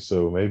what I mean?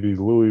 So maybe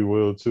Louis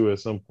will too at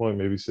some point,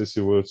 maybe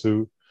Sissy will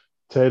too.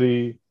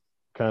 Teddy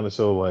kind of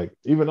so like,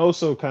 even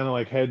also kind of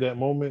like had that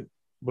moment,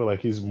 but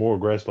like he's more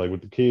aggressive, like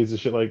with the kids and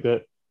shit like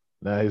that.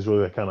 Now he's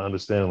really kind of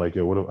understanding, like,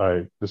 yo, all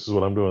right, this is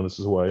what I'm doing, this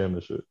is who I am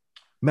and shit.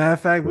 Matter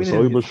of fact, we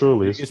slowly but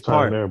surely it's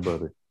time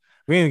everybody.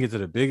 We didn't get to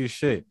the biggest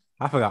shit.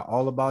 I forgot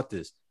all about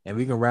this, and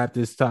we can wrap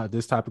this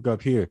topic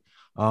up here.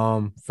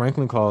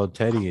 Franklin called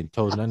Teddy and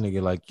told that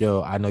nigga like,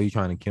 yo, I know you're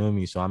trying to kill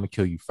me, so I'm gonna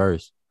kill you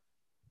first.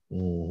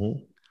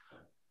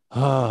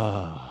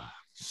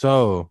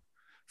 So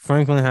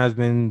Franklin has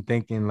been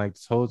thinking like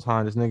this whole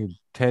time, this nigga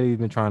Teddy's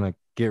been trying to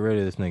get rid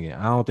of this nigga.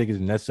 I don't think it's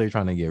necessarily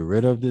trying to get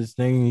rid of this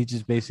thing. He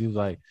just basically was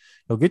like,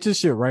 yo, get your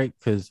shit right,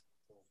 because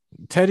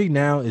Teddy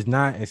now is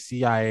not a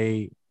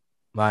CIA.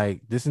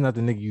 Like, this is not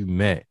the nigga you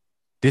met.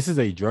 This is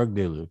a drug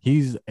dealer.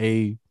 He's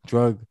a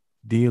drug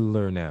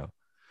dealer now.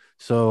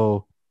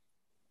 So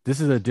this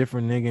is a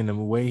different nigga, and the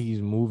way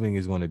he's moving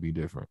is going to be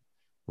different,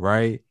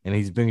 right? And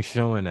he's been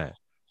showing that.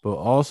 But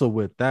also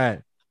with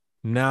that,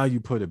 now you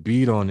put a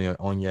beat on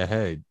your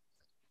head,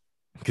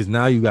 because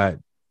now you got,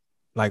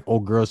 like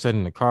old girl said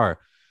in the car,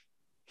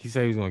 he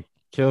said he's going to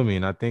kill me,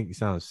 and I think he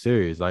sounds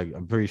serious. Like,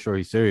 I'm pretty sure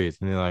he's serious.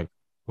 And they're like,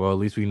 well, at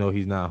least we know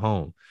he's not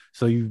home.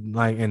 So you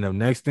like, and the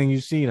next thing you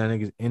see, that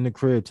nigga's in the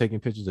crib taking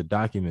pictures of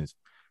documents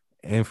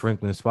in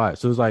Franklin's spot.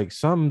 So it's like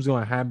something's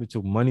going to happen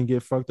to money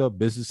get fucked up.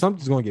 Business,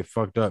 something's going to get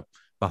fucked up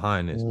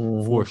behind this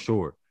for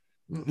sure.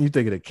 You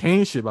think the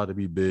Kane shit about to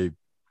be big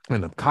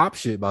and the cop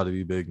shit about to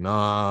be big?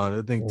 Nah,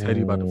 I think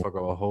Teddy about to fuck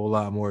up a whole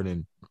lot more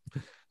than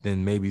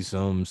maybe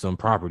some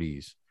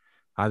properties.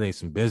 I think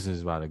some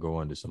business about to go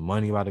under, some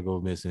money about to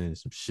go missing,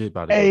 some shit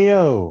about to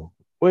yo,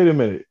 wait a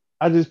minute.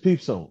 I just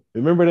peeped something.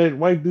 Remember that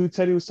white dude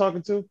Teddy was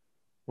talking to?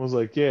 I was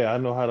like, yeah, I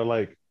know how to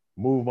like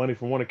move money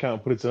from one account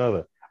and put it to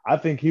another. I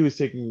think he was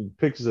taking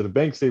pictures of the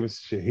bank statements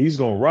and shit. He's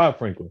going to rob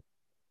Franklin.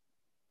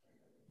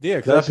 Yeah,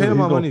 because that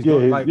Panama money is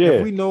like,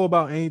 if we know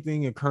about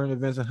anything in current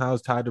events and how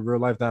it's tied to real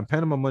life, that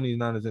Panama money is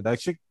not as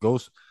that shit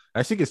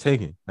gets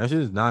taken. That shit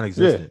is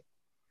non-existent.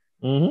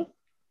 Yeah.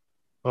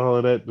 All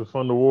of that to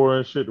fund the war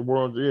and shit, the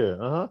world,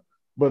 yeah,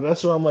 But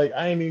that's why I'm like,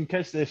 I ain't even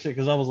catch that shit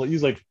because I was like,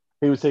 he's like,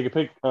 he was taking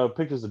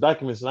pictures of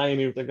documents, and I ain't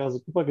even think. I was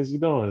like, what the fuck is he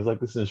doing? It's like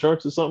this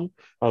insurance or something.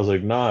 I was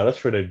like, nah, that's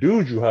for that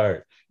dude you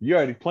hired. You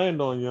already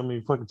planned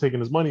on fucking taking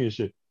his money and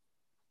shit.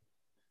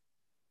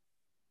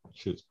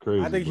 Shit's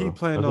crazy. I think he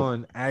planned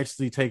on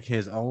actually taking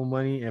his own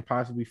money and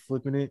possibly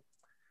flipping it,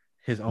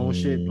 his own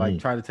shit, like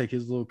try to take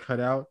his little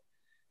cutout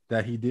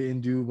that he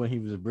didn't do when he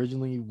was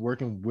originally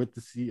working with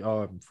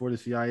for the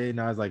CIA.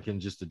 Now he's like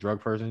just a drug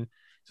person.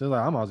 So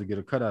like, I'm also get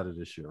a cut out of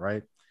this shit,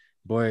 right?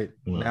 But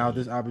now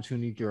this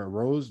opportunity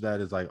arose that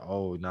is like,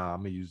 oh, nah, I'm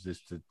gonna use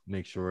this to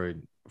make sure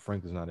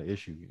Franklin's not an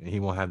issue, and he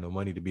won't have no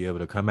money to be able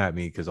to come at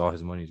me because all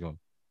his money's going.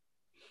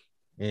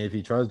 And if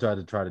he tries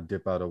to try to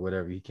dip out or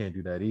whatever, he can't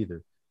do that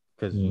either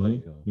because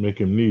make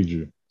him need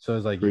you. So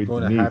it's like you're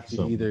going to have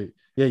to you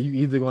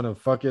either going to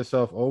fuck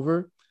yourself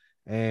over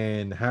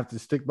and have to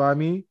stick by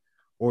me,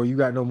 or you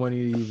got no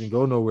money to even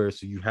go nowhere,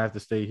 so you have to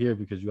stay here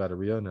because you got to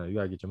re-up now. You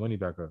got to get your money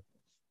back up.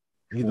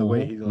 Either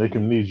way, he's gonna make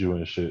him need you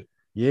and shit.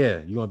 Yeah,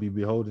 you're gonna be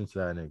beholden to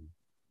that nigga.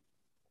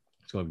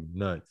 It's gonna be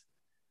nuts.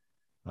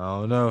 I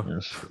don't know.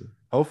 Yes.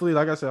 Hopefully,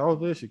 like I said,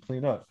 hopefully it should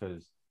clean up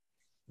because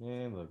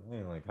man, look,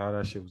 man, like how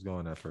that shit was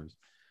going at first.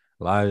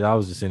 I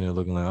was just sitting there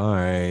looking like, all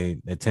right,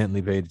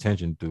 intently paid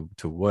attention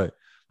to what.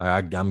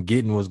 Like I'm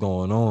getting what's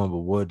going on, but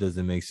what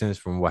doesn't make sense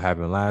from what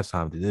happened last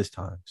time to this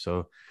time?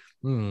 So,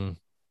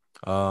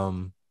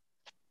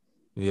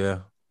 yeah.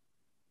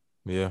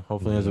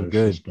 Hopefully, it's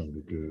good. Gonna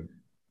be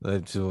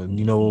good. So,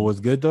 you know what was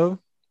good though?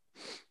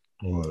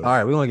 What? All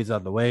right, we're gonna get this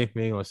out the way.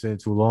 We ain't gonna sit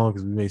too long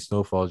because we made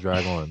Snowfall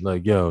drag on.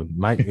 Look,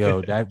 Mike,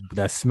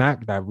 that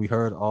smack that we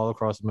heard all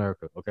across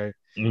America. Okay,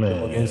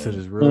 going into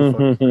this real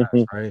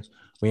fucking fast,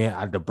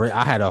 right?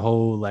 I had a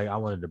whole I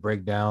wanted to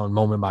break down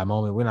moment by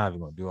moment. We're not even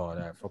gonna do all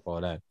that. Fuck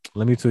all that.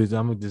 Let me tell you,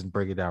 I'm gonna just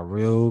break it down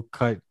real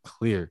cut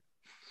clear.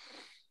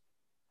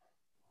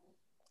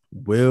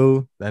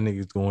 Will, that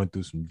nigga's going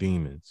through some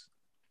demons.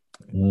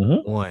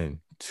 1,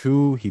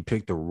 2, he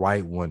picked the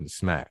right one to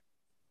smack.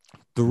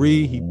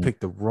 3, he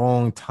picked the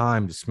wrong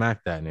time to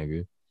smack that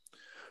nigga.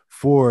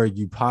 4,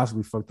 you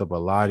possibly fucked up a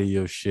lot of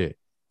your shit.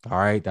 All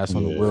right, that's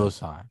on the Will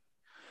side.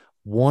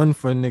 1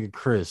 for nigga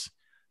Chris,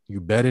 you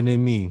better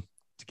than me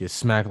to get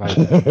smacked like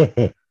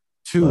that.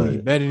 2,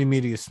 you better than me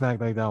to get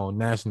smacked like that on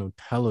national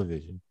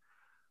television.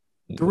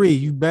 3,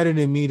 you better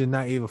than me to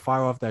not even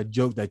fire off that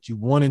joke that you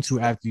wanted to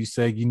after you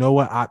said, you know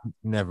what, I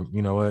never,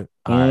 you know what?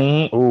 All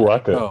right. Oh, I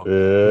could.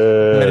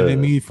 Better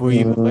than me for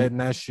even letting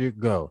that shit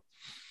go.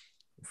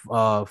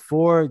 4,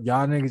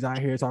 y'all niggas out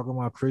here talking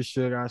about Chris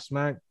shit got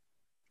smacked.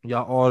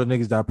 Y'all all the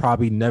niggas that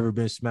probably never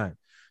been smacked.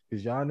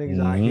 Because y'all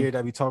niggas out here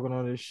that be talking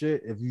on this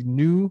shit, if you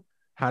knew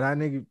how that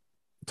nigga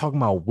talking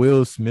about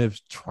Will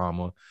Smith's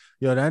trauma,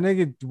 that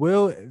nigga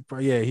Will,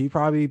 he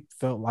probably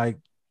felt like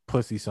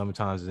pussy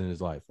sometimes in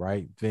his life,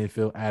 right? Didn't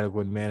feel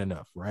adequate man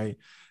enough, right?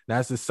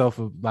 That's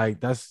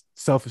that's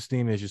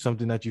self-esteem issue,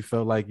 something that you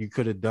felt like you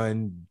could have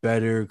done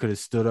better, could have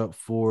stood up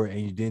for, and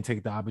you didn't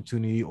take the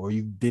opportunity, or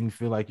you didn't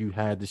feel like you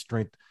had the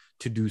strength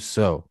to do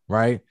so,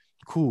 right?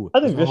 Cool. I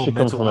think this should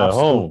come from at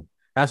home.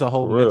 That's a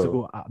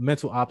whole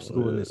mental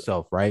obstacle in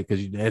itself, right?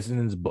 Because it's in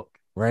his book,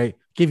 right?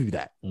 Give you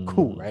that.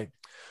 Cool, right?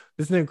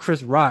 This nigga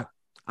Chris Rock,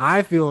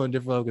 I feel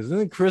indifferent because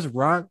then Chris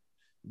Rock,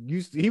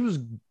 he was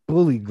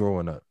bullied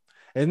growing up.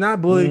 It's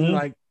not bullied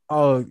like,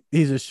 oh,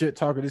 he's a shit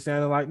talker. This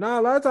and like, nah,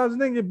 a lot of times he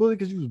didn't get bullied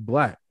because he was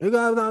black. A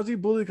lot of times he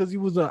bullied because he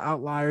was an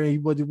outlier. He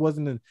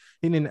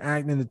didn't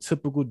act in the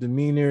typical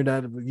demeanor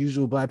that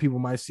usual black people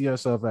might see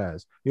ourselves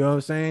as. You know what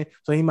I'm saying?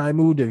 So he might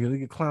move there. He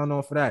get clowned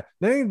on for that.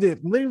 Then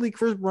literally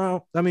Chris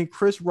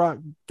Rock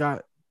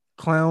got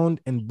clowned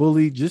and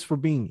bullied just for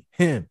being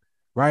him,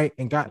 right?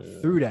 And got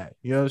through that.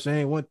 You know what I'm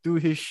saying? Went through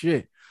his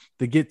shit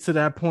to get to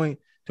that point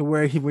to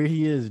where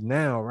he is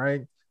now,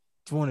 right?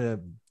 It's one of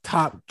the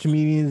top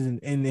comedians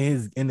in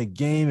the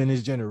game in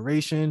his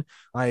generation,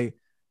 like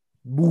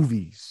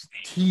movies,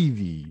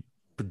 TV,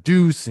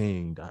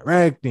 producing,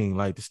 directing.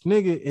 Like this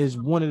nigga is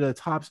one of the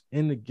tops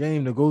in the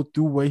game to go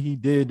through what he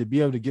did to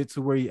be able to get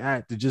to where he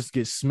at, to just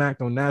get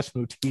smacked on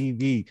national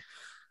TV.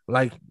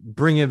 Like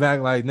bring it back,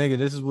 like nigga,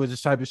 this is what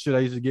this type of shit I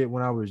used to get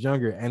when I was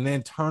younger, and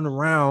then turn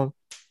around,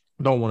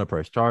 don't want to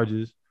press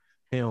charges.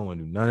 He don't want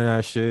to do none of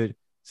that shit.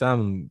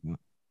 Sound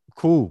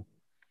cool.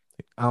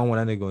 I don't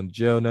want that nigga in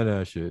jail, none of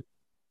that shit.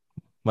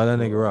 But that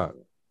nigga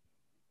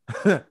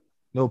Rock.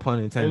 No pun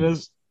intended.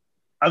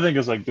 I think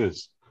it's like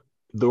this.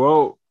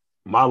 Throughout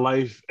my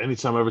life,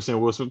 anytime I ever seen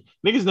Will Smith,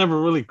 niggas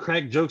never really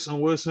cracked jokes on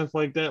Will Smith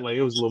like that. Like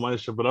it was a little minor,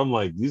 but I'm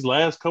like, these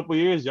last couple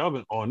years, y'all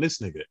been on this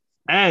nigga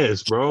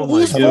ass, bro.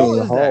 Like,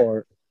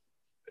 hard.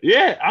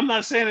 Yeah, I'm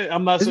not saying it.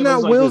 I'm not saying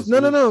it's not Will.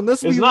 No.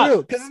 Let's be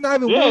real, because it's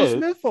not even Will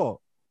Smith's fault.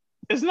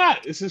 It's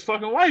not. It's his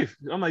fucking wife.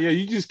 I'm like,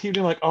 you just keep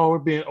doing like, oh, we're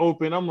being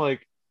open. I'm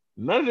like,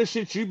 none of the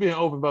shit you being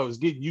open about is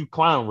getting you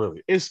clown,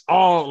 really. It's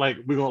all like,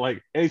 we're gonna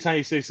like, anytime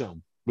you say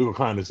something, we're gonna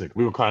clown this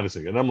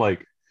nigga. And I'm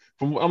like,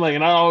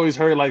 and I always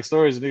heard like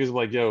stories of niggas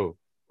like, yo,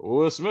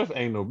 Will Smith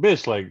ain't no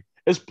bitch. Like,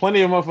 there's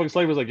plenty of motherfucking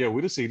slavers like, yo,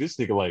 we just see this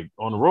nigga like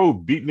on the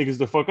road beat niggas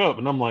the fuck up.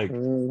 And I'm like,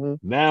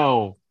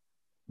 now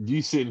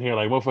you sitting here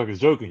like motherfuckers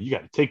joking, you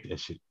gotta take that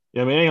shit.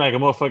 You know what I mean? It ain't like a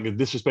motherfucker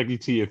disrespect you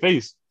to your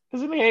face,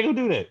 because the nigga ain't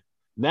gonna do that.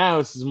 Now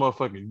it's this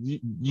motherfucker,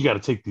 you gotta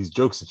take these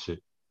jokes and shit.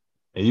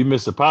 And you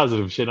miss the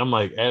positive shit. I'm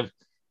like, that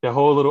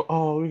whole little,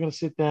 oh, we're gonna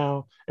sit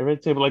down at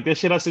red table, like that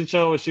shit I sent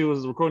y'all when she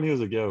was recording. He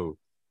was like, yo,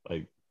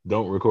 like,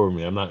 don't record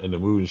me. I'm not in the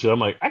mood and shit. I'm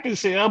like, I can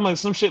say, I'm like,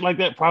 some shit like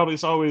that. Probably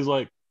it's always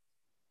like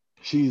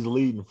she's the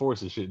leading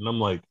force and shit. And I'm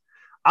like,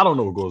 I don't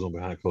know what goes on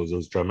behind closed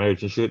doors,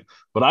 marriage and shit,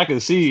 but I can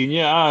see in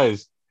your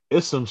eyes,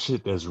 it's some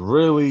shit that's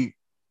really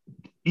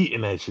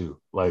eating at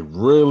you, like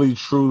really,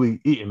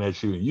 truly eating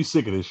at you, and you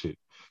sick of this shit.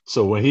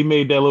 So when he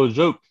made that little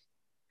joke,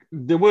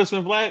 did Will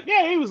Smith laugh?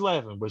 Yeah, he was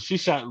laughing, but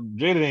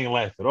Jada ain't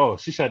laugh at all.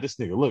 She shot this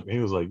nigga look, and he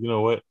was like, you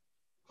know what?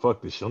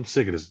 Fuck this shit. I'm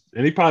sick of this.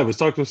 And he probably was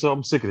talking to himself,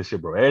 I'm sick of this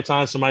shit, bro. Every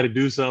time somebody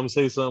do something,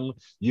 say something,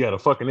 you got a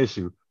fucking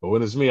issue. But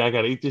when it's me, I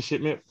gotta eat this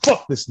shit, man.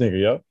 Fuck this nigga,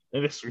 yo.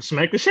 And it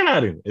smacked the shit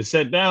out of him. It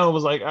sat down,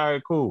 was like, all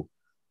right, cool.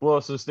 Blow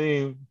up some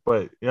steam.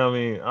 But you know what I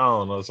mean? I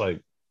don't know. It's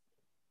like,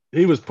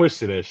 he was pushed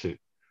to that shit.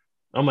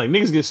 I'm like,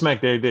 niggas get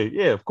smacked every day.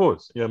 Yeah, of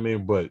course. You know what I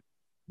mean? But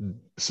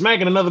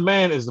smacking another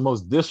man is the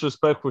most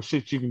disrespectful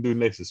shit you can do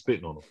next to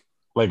spitting on him.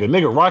 Like a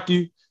nigga rock you,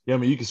 you know what I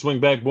mean? You can swing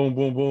back, boom,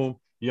 boom, boom.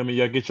 You know what I mean?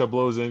 Y'all get your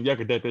blows in, y'all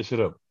can dap that shit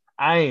up.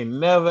 I ain't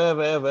never,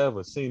 ever, ever,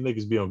 ever seen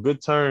niggas be on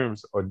good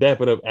terms or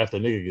dap it up after a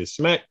nigga get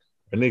smacked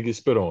or nigga get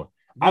spit on.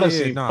 I done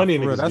seen plenty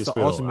of niggas get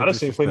spit on. I done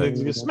seen plenty of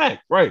niggas get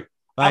smacked, right?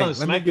 Like, I done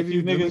smacked a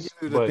few niggas,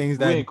 the things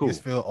that cool.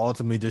 Just feel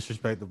ultimately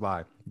disrespected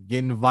by.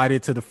 Getting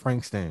invited to the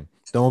Frank stand.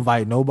 Don't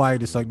invite nobody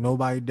to suck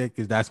nobody's dick,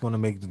 because that's going to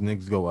make the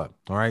niggas go up.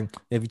 All right.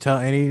 If you tell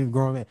any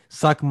grown man,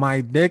 suck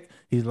my dick,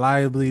 he's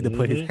liable to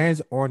put his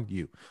hands on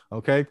you.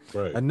 Okay.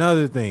 Right.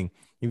 Another thing,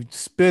 you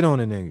spit on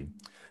a nigga.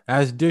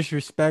 That's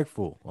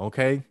disrespectful.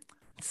 Okay.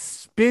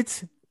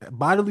 Spit,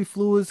 bodily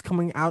fluids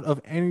coming out of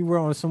anywhere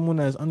on someone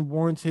that is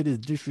unwarranted is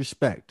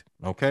disrespect.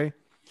 Okay.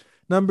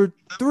 Number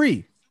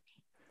 3,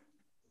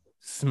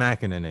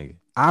 smacking a nigga.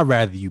 I'd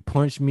rather you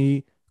punch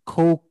me,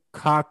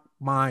 cock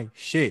my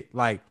shit,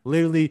 like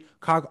literally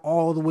cock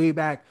all the way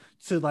back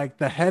to like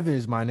the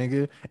heavens, my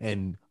nigga,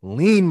 and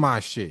lean my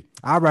shit.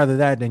 I'd rather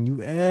that than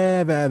you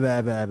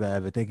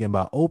ever thinking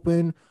about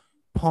open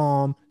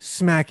palm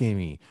smacking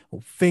me,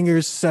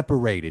 fingers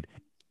separated,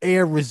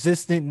 air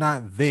resistant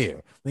not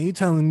there. Then you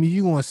telling me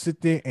you want to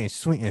sit there and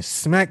swing and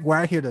smack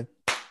right here to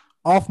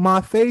off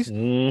my face?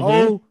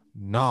 Oh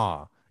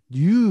nah,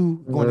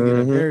 you going to get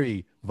a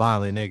very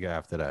violent nigga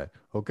after that.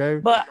 Okay,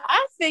 but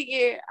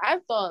I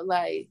thought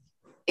like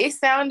it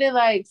sounded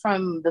like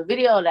from the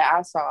video that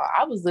I saw,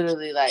 I was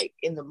literally like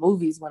in the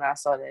movies when I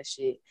saw that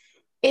shit.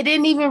 It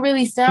didn't even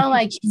really sound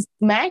like he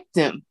smacked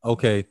him.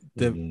 Okay,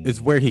 it's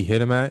where he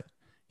hit him at.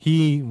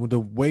 The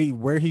way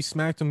where he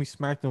smacked him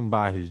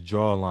by his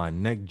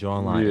neck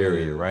jawline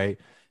area, right?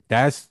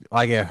 That's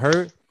like it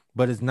hurt,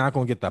 but it's not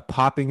gonna get the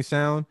popping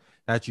sound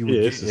that you would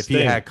get if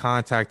he had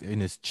contact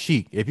in his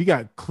cheek. If you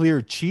got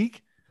clear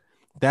cheek,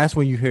 that's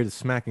when you hear the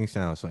smacking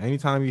sound. So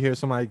anytime you hear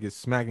somebody get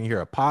smacked and you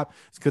hear a pop,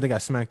 it's because they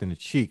got smacked in the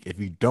cheek. If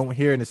you don't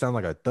hear it and it sounds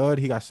like a thud,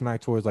 he got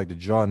smacked towards like the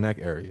jaw neck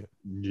area.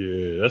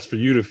 Yeah, that's for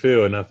you to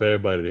feel and not for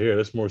everybody to hear.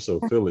 That's more so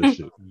feeling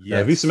shit. Yeah,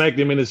 if he smacked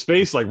him in his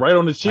face, like right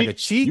on the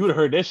cheek, you would have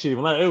heard that shit.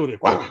 Like,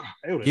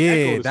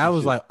 that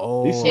was like,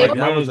 oh,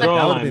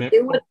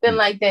 it would have been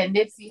like that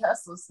Nipsey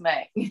Hussle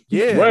smack.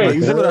 Yeah, right.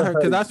 You would have heard,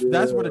 because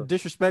that's where the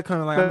disrespect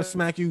comes. Like, I'm gonna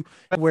smack you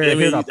where it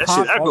hit a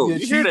pop off your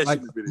cheek,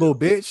 like little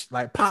bitch,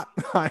 like pop,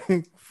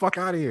 like fuck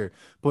out of here.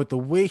 But the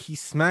way he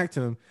smacked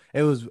him,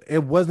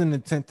 it wasn't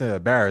intent to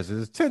embarrass. It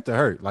was intent to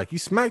hurt. Like, he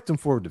smacked him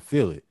for it to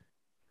feel it.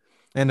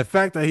 And the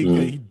fact that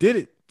he did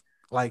it,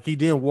 like he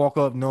didn't walk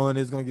up knowing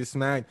it's gonna get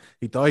smacked.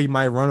 He thought he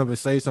might run up and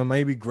say something,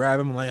 maybe grab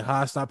him like,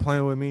 "Ha, stop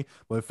playing with me."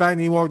 But the fact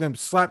that he walked up,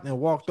 slapped, and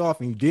walked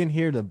off, and you didn't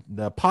hear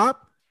the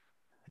pop,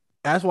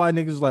 that's why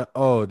niggas was like,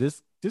 "Oh,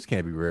 this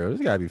can't be real. This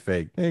gotta be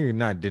fake."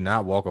 Nigga did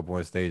not walk up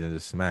on stage and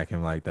just smack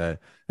him like that.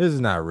 This is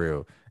not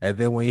real. And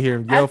then when you hear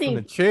him yell from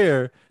the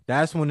chair,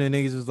 that's when the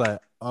niggas was like,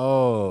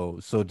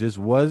 "Oh, so this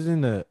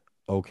wasn't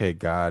okay,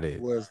 got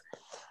it."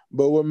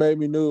 But what made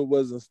me knew it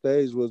wasn't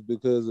staged was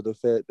because of the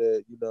fact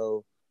that, you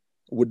know,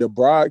 with the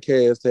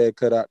broadcast had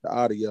cut out the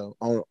audio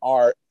on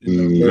art in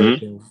the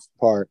American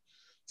part.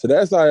 So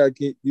that's how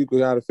you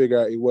could kind of figure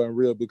out it wasn't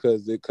real,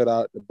 because it cut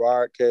out the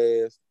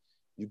broadcast.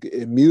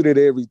 It muted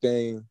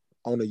everything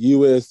on the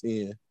US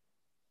end.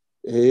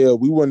 Hell,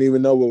 we wouldn't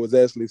even know what was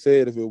actually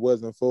said if it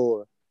wasn't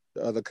for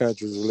the other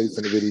countries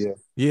releasing the video.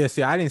 Yeah,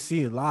 see, I didn't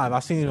see it live.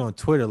 I seen it on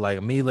Twitter, like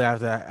immediately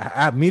after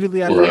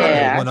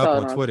it went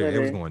up on Twitter. It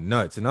was going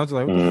nuts. And I was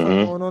like, what the fuck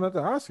is going on at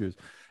the Oscars?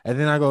 And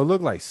then I go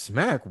look like,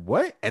 smack,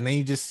 what? And then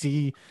you just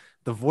see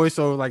the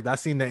voiceover, like I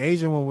seen the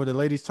Asian one where the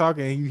lady's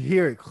talking and you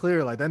hear it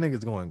clear, like that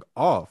nigga's going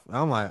off. And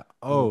I'm like,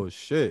 oh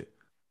shit.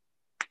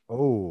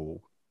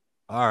 Oh,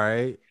 all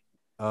right.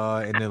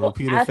 And then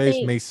Lupita's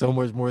face makes so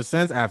much more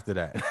sense after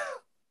that.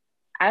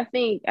 I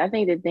think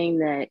the thing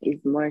that is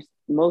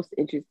most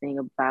interesting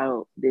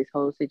about this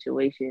whole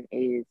situation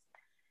is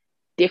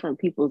different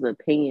people's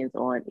opinions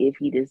on if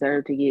he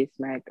deserved to get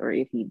smacked or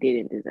if he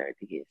didn't deserve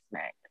to get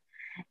smacked.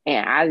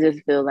 And I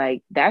just feel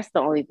like that's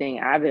the only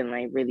thing I've been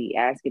like really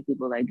asking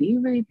people, like, do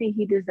you really think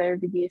he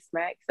deserved to get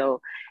smacked?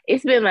 So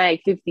it's been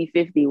like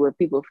 50-50 where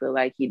people feel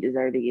like he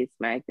deserved to get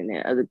smacked, and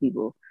then other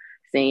people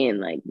saying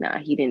like, nah,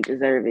 he didn't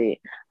deserve it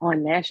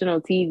on national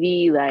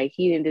TV. Like,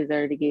 he didn't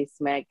deserve to get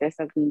smacked. That's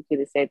something you could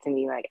have said to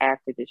me like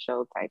after the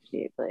show type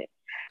shit. But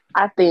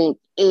I think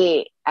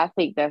that's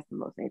the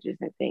most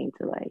interesting thing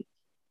to like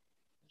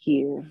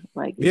hear.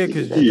 Like, yeah,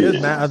 because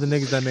there's not other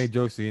niggas that made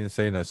jokes, so you didn't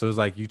say that. So it's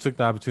like you took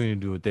the opportunity to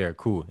do it there.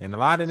 Cool. And a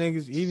lot of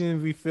niggas, even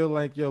if we feel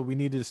like, yo, we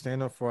need to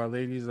stand up for our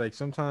ladies, like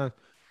sometimes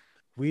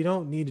we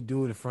don't need to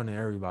do it in front of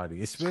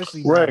everybody,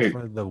 especially in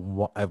front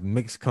of a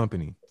mixed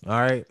company. All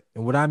right.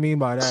 And what I mean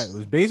by that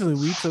was basically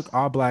we took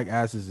our black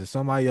asses to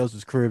somebody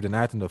else's crib and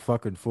acting the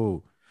fucking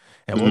fool.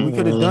 And what we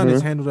could have done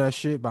is handle that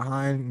shit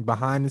behind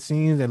the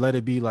scenes and let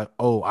it be like,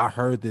 oh, I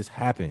heard this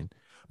happen.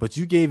 But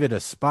you gave it a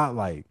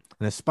spotlight.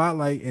 and a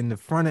spotlight in the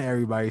front of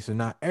everybody. So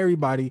not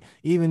everybody,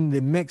 even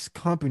the mixed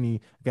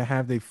company, can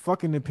have their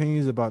fucking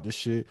opinions about the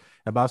shit,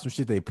 about some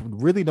shit they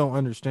really don't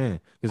understand.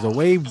 Because the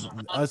way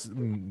us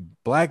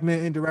black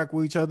men interact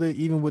with each other,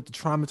 even with the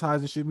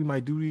traumatizing shit we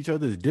might do to each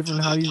other, is different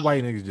than how these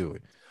white niggas do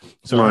it.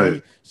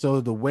 So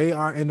so the way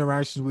our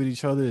interactions with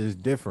each other is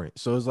different.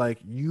 So it's like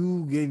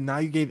you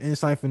gave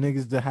insight for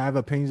niggas to have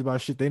opinions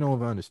about shit they don't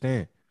even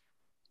understand.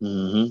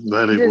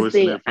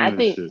 I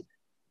think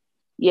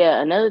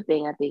another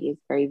thing I think is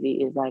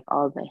crazy is like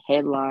all the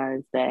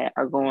headlines that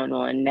are going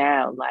on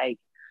now, like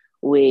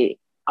with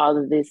all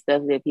of this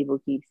stuff that people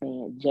keep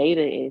saying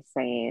Jada is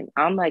saying.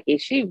 I'm like,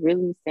 is she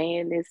really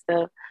saying this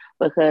stuff?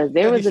 Because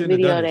there was a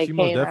video that she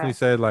came definitely out.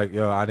 Said like,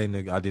 yo, I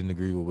didn't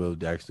agree with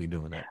Will actually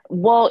doing that.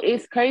 Well,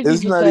 it's crazy.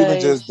 It's not even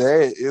just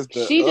that. It's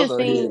the she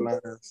other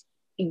headlines.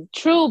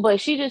 True,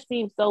 but she just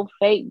seems so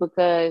fake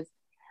because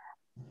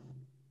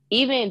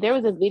even there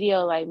was a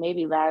video like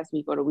maybe last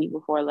week or the week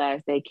before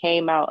last that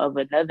came out of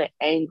another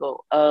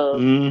angle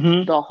of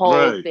the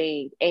whole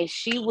thing, and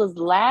she was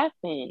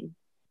laughing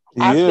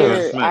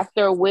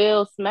after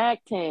Will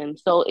smacked him.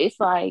 So it's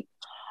like,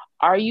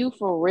 are you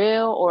for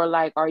real, or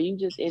like are you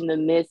just in the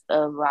midst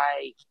of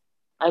like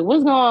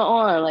what's going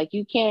on? Like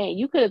you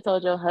could have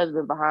told your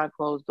husband behind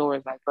closed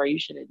doors, like, bro, you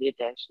should have did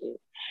that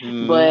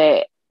shit.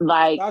 But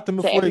like stopped him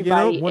before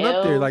they went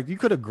up there. Like you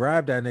could have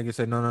grabbed that nigga and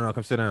said, no,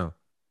 come sit down.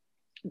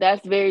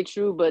 That's very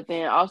true, but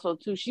then also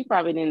too, she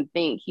probably didn't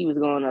think he was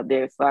going up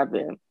there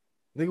slapping him.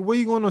 Nigga, what are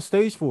you going on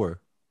stage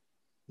for?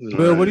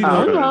 Well, what are you doing?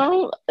 I don't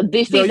know.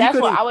 That's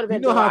what I would have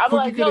been doing. I was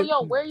like,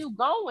 yo, where are you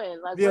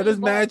going? Like, yeah, there's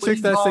mad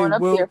chicks that say,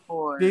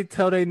 well, they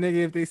tell they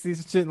nigga if they see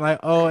some shit like,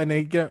 oh, and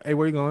they get, hey,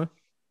 where you going?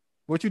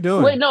 What you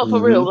doing? Wait, no, for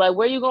real. Like,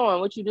 where you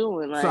going? What you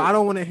doing? Like, so I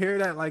don't want to hear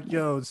that. Like,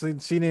 yo, so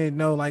she didn't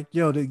know. Like,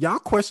 yo, y'all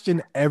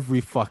question every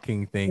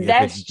fucking thing.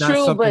 That's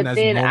true, but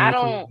then I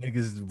don't.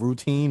 Niggas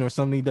routine or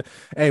something.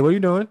 Hey, what are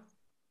you doing?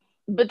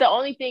 But the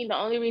only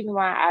reason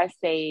why I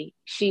say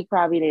she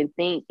probably didn't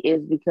think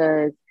is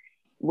because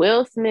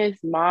Will Smith's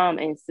mom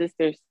and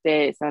sister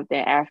said something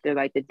after,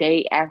 like the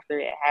day after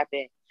it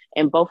happened.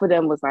 And both of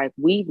them was like,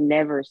 we've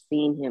never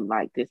seen him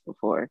like this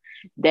before.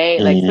 They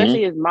like,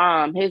 especially his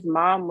mom. His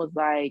mom was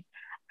like,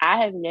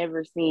 I have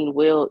never seen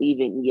Will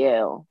even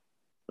yell.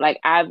 Like,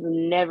 I've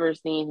never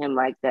seen him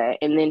like that.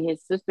 And then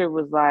his sister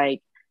was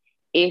like,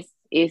 it's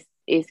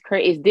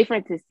crazy. It's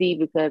different to see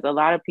because a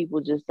lot of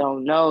people just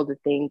don't know the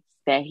things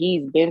that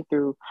he's been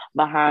through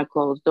behind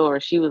closed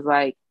doors. She was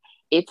like,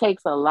 it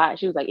takes a lot.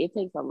 She was like, it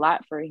takes a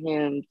lot for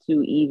him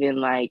to even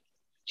like,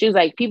 she was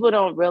like, people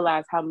don't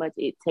realize how much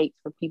it takes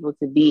for people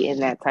to be in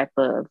that type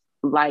of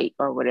light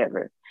or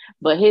whatever.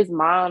 But his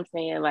mom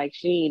saying like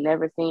she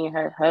never seen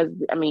her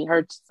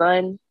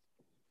son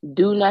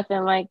do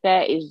nothing like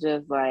that is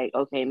just like,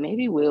 okay,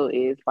 maybe Will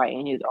is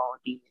fighting his own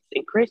demons.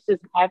 And Chris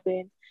just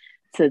happened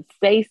to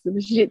say some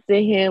shit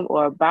to him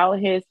or about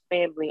his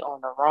family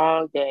on the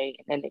wrong day,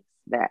 and then it's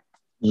that.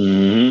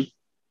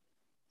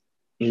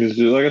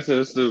 Like I said,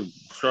 it's the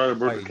try to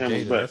break the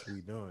camel's back. That's what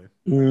you doing.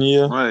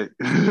 Yeah. Right.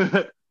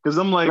 Because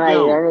I'm like,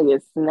 yo,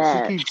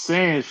 she keeps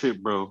saying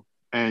shit, bro,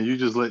 and you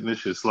just letting this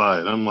shit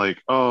slide. I'm like,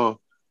 oh,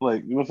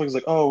 like, motherfuckers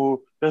like, oh,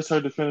 well, that's her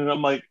defending.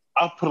 I'm like,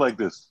 I'll put it like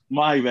this.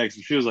 My evac,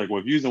 she was like, well,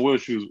 if you're using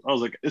Will's shoes, I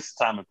was like, it's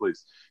time and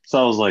place.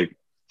 So I was like,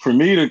 for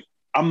me to,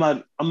 I'm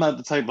not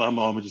the type of, I'm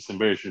gonna just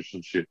embarrass you or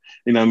some shit.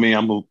 You know what I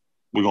mean?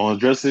 We're gonna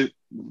address it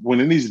when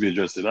it needs to be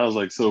addressed. I was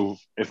like, so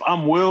if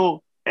I'm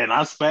Will and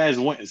I spaz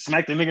and went and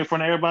smacked the nigga in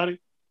front of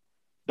everybody,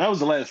 that was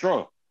the last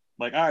straw.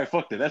 Like, all right,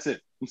 fuck that. That's it.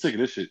 I'm sick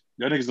of this shit.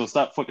 Y'all niggas gonna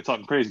stop fucking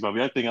talking crazy about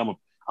me. I think I'm a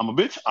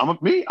bitch. I'm a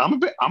bitch.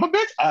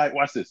 All right,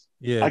 watch this.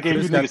 Yeah, I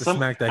gave you niggas some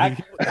smack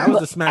that. That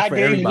was a smack for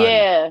everybody.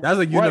 Yeah, that was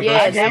a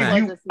universal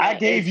smack. I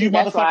gave you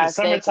motherfucking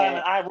Summertime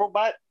and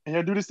iRobot, and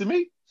y'all do this to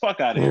me.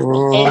 Fuck out of here.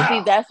 And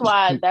see, that's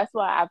why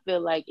I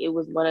feel like it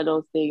was one of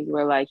those things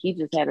where like he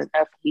just had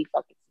enough. He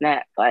fucking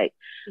snapped. Like,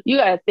 you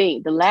gotta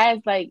think the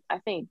last, like, I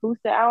think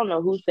I don't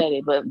know who said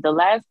it, but the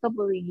last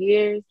couple of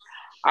years,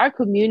 our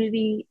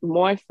community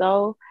more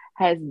so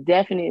has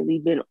definitely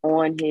been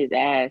on his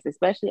ass,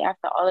 especially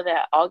after all of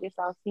that August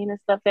Alsina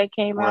stuff that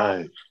came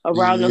out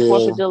around the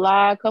 4th of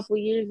July a couple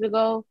of years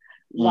ago.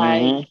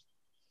 Like,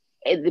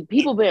 the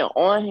people been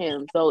on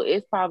him, so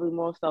it's probably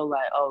more so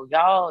like, oh,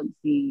 y'all,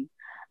 see,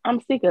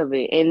 I'm sick of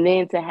it. And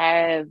then to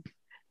have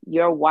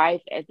your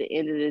wife at the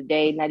end of the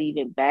day not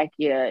even back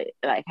your,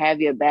 like, have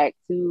your back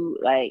too,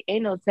 like,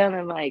 ain't no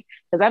telling, like,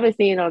 because I've been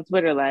seeing on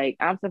Twitter, like,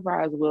 I'm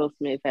surprised Will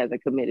Smith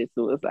hasn't committed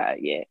suicide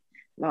yet.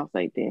 And I was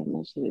like, damn,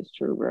 that shit is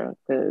true, bro.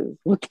 Because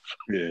what the fuck?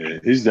 Yeah,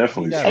 he's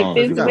definitely strong.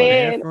 Like, this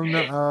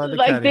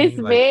man, this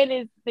man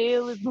is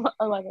still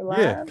like alive.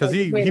 Yeah, because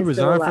he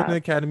resigned from the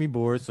Academy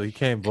board, so he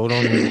can't vote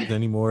on it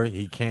anymore.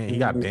 He can't. He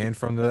got banned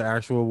from the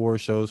actual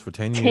award shows for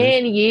 10 years.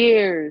 10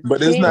 years.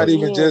 But it's not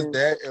even just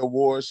that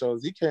award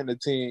shows. He can't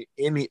attend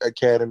any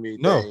Academy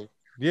thing.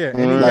 Yeah,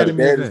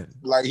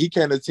 like he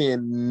can't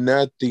attend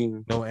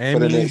nothing. No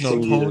Emmys, no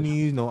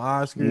Tonys, no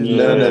Oscars,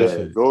 none of that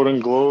shit.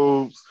 Golden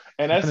Globes.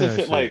 And that's the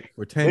shit. Like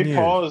they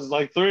paused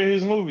like 3 of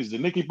his movies. The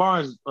Nicky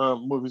Barnes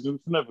movies from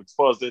Netflix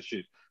paused that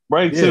shit.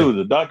 Right too.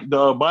 The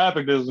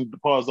biopic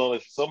doesn't pause all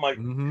that shit. So I'm like,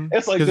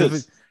 it's like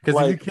this. Because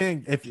like, if you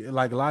can't, if you,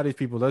 like a lot of these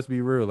people, let's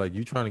be real, like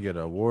you trying to get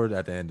an award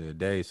at the end of the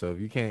day. So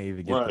if you can't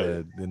even get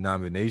the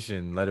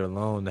nomination, let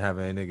alone have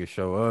a nigga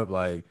show up,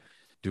 like,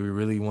 do we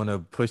really want to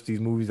push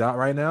these movies out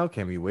right now?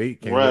 Can we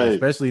wait? Can we wait?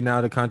 Especially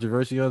now the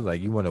controversy is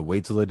like you want to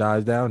wait till it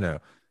dies down now.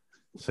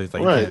 So it's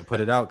like you can't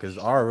put it out because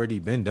it's already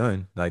been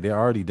done. Like they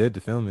already did the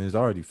filming. It's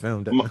already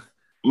filmed.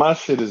 My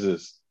shit is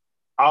this.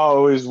 I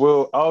always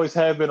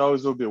have been,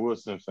 always will be a Will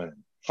Smith fan.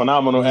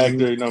 Phenomenal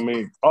actor, you know what I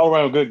mean? All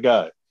around good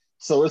guy.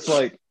 So it's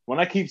like when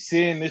I keep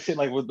seeing this shit,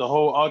 like with the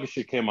whole August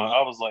shit came out,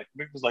 I was like,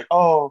 Mick was like,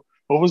 oh,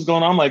 what was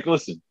going on? I'm like,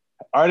 listen,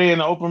 are they in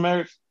an open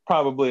marriage?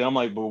 Probably. I'm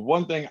like, but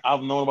one thing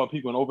I've known about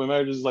people in open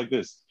marriages is like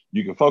this.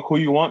 You can fuck who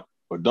you want,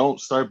 but don't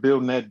start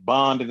building that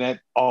bond and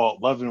that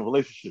loving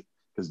relationship.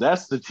 Because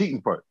that's the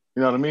cheating part.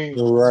 You know what I mean?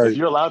 Right. If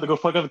you're allowed to go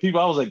fuck other people,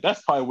 I was like,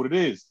 that's probably what it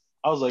is.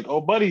 I was like, oh,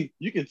 buddy,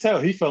 you can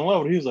tell he fell in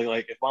love with it. He was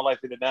like, if my life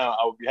ended now,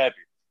 I would be happy.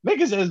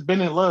 Niggas has been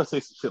in love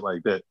say some shit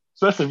like that.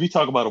 Especially if you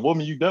talk about a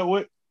woman you dealt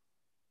with,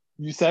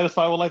 you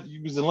satisfied with life,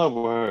 you was in love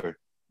with her.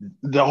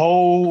 The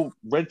whole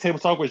Red Table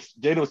Talk, which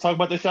Jada was talking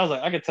about this shit, I was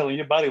like, I can tell in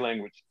your body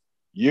language,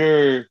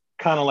 you're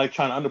kind of like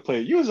trying to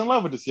underplay it. You was in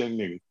love with this young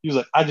nigga. He was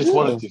like, I just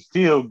wanted to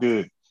feel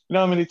good. You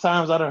know how many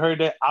times I done heard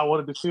that I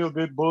wanted to feel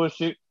good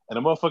bullshit and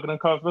a motherfucker done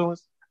caught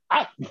feelings?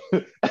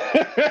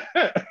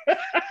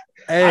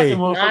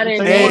 Modern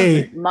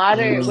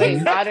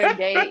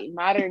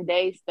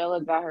day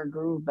Stella got her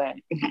groove back.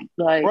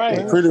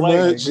 Like pretty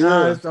much.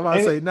 Nas, I'm about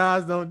to say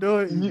Nas don't do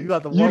it. You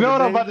got the you know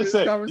what I'm about to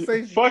say.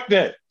 Fuck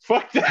that.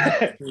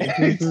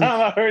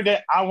 Anytime I heard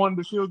that, I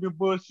wanted to feel good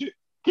bullshit.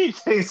 Keith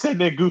said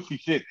that goofy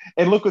shit,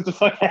 and look what the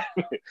fuck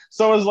happened.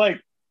 So it's like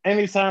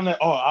anytime that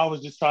I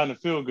was just trying to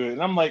feel good,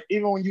 and I'm like,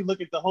 even when you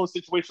look at the whole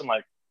situation,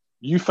 like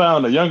you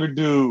found a younger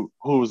dude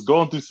who was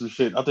going through some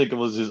shit. I think it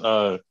was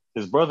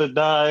his brother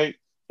died.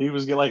 He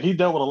was he was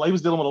dealing with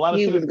a lot of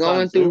shit. He was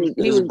going through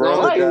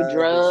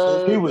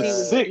drugs. He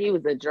was sick. He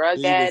was a drug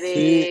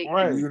addict.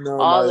 Right. You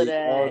know, all of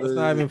that. It's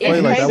not even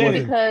funny.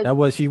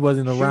 Like she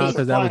wasn't around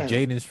because that was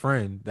Jaden's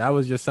friend. That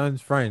was your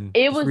son's friend.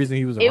 It was the reason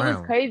he was around. It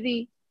was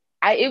crazy.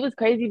 It was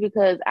crazy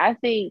because I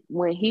think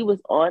when he was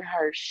on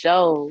her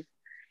show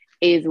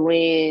is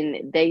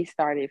when they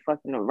started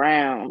fucking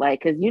around.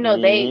 Like, cause you know,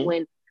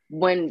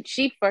 when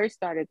she first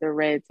started the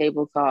Red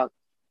Table Talk,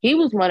 he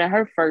was one of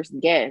her first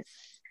guests.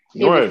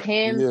 It was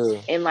him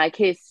and like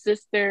his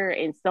sister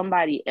and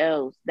somebody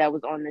else that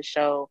was on the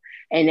show,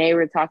 and they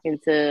were talking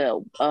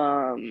to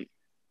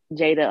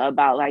Jada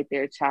about like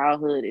their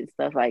childhood and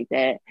stuff like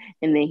that.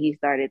 And then he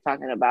started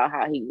talking about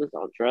how he was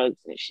on drugs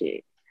and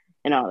shit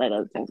and all that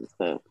other type of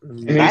stuff.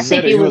 I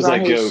think it was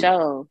on his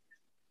show.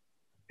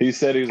 He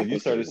said he was like, you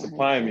started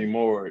supplying me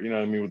more, you know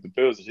what I mean, with the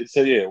pills. He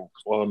said,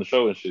 while on the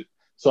show and shit.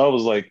 So I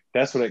was like,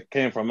 that's where it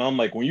came from. And I'm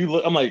like, when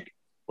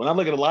I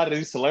look at a lot of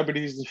these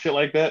celebrities and shit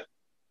like that,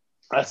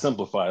 I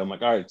simplify. I'm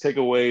like, all right, take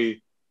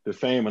away the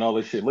fame and all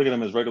this shit. Look at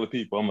them as regular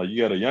people. I'm like,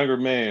 you got a younger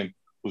man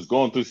who's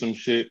going through some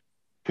shit,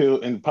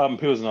 and popping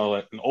pills and all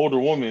that. An older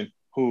woman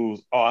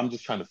who's, I'm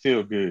just trying to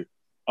feel good.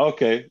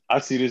 Okay, I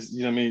see this,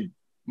 you know what I mean?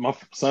 My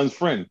son's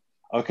friend.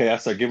 Okay, I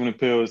start giving him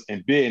pills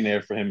and being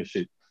there for him and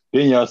shit.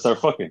 Then y'all start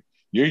fucking.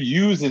 You're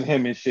using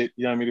him and shit,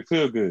 you know what I mean, to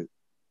feel good.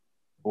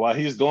 While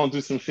he's going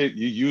through some shit,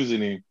 you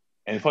using him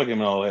and fucking him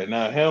and all that.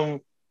 Now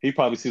he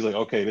probably sees like,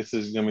 okay, this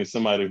is, you know what I mean,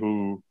 somebody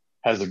who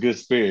has a good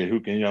spirit, who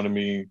can, you know what I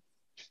mean,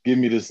 give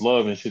me this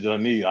love and shit that I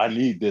need. I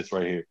need this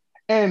right here.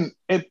 And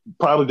it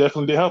probably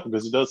definitely did help him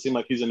because it does seem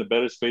like he's in a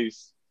better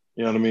space,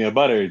 you know what I mean,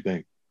 about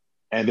everything.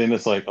 And then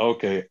it's like,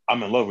 okay,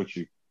 I'm in love with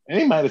you. And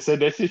he might have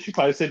said that shit. She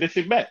probably said that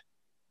shit back.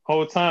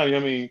 Whole time, you know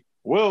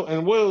what I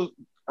mean? Will,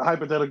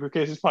 hypothetical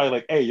case, is probably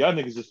like, hey, y'all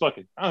niggas just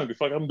fucking. I don't give a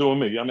fuck. I'm doing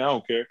me. I mean, I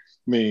don't care.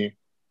 I mean,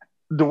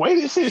 the way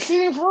this shit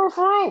seemed for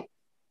real,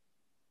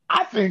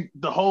 I think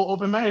the whole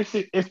open marriage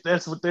shit, if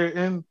that's what they're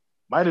in,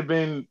 might have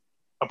been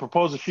a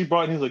proposal she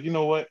brought, and he's like, you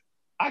know what?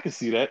 I can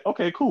see that.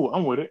 Okay, cool.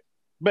 I'm with it.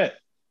 Bet.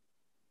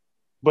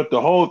 But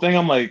the whole thing,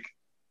 I'm like,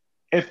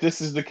 if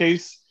this is the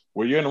case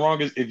where you're in the wrong,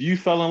 is if you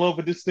fell in love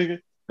with this nigga,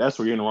 that's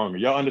where you're in the wrong.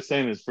 Y'all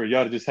understand is for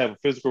y'all to just have a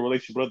physical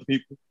relationship with other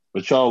people,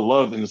 but y'all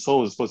love and the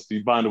soul is supposed to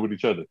be bonded with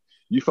each other.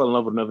 You fell in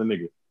love with another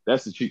nigga.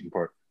 That's the cheating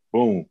part.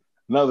 Boom.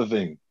 Another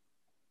thing.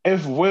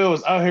 If Will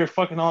is out here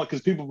fucking all,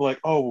 because people be like,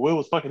 oh, Will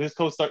was fucking his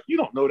co-star. You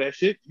don't know that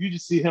shit. You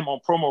just see him on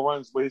promo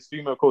runs with his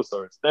female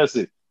co-stars. That's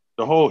it.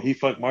 The whole he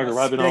fucked Margaret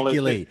Robbie and all that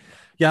shit.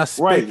 Y'all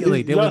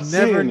speculate. They would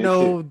never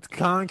know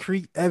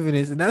concrete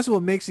evidence, and that's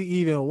what makes it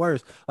even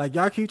worse. Like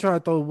y'all keep trying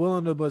to throw Will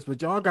on the bus,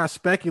 but y'all got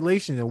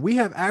speculation, and we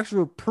have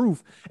actual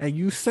proof. And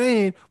you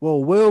saying,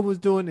 "Well, Will was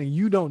doing," and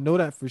you don't know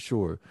that for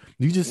sure.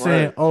 You just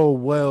saying, "Oh,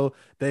 well,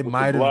 They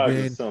might have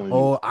been,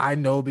 oh, I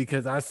know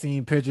because I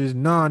seen pictures.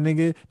 Nah,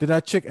 nigga, did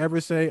that chick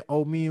ever say,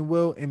 oh, me and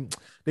Will? And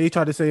they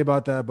tried to say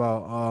about that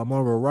about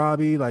Margot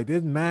Robbie. Like,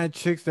 there's mad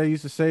chicks that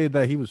used to say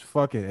that he was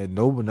fucking, and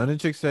none of the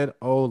chicks said,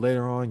 oh,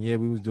 later on, yeah,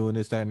 we was doing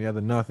this, that, and the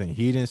other. Nothing.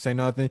 He didn't say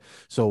nothing.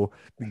 So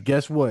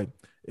guess what?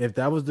 If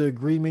that was the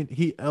agreement,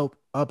 he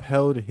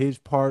upheld his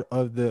part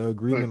of the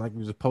agreement like he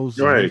was supposed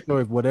to. Right. So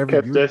if whatever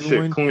you're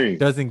doing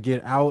doesn't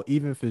get out,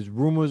 even if it's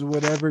rumors or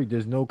whatever,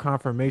 there's no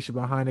confirmation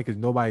behind it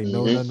because nobody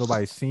knows nothing,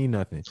 nobody's seen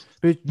nothing.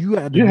 But you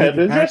had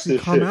to actually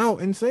come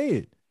out and say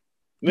it.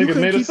 You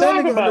couldn't keep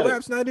that nigga on the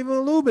raps, not even a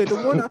little bit. The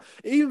one,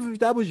 even if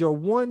that was your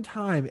one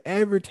time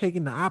ever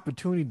taking the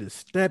opportunity to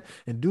step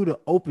and do the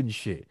open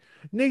shit,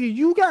 nigga,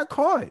 you got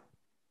caught.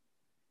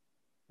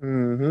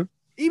 Mm-hmm.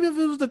 Even if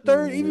it was the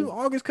third, even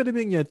August could have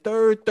been your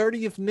third,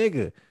 30th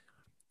nigga.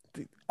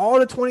 All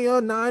the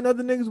 29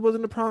 other niggas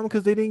wasn't a problem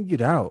because they didn't get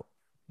out.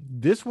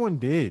 This one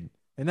did.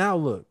 And now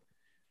look.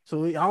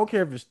 So I don't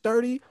care if it's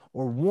 30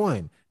 or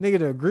 1. Nigga,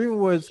 the agreement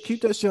was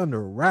keep that shit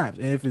under wraps.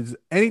 And if it's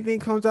anything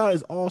comes out,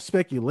 it's all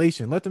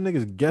speculation. Let them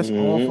niggas guess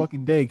all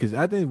fucking day. Because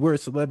I think we're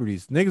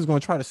celebrities. Niggas gonna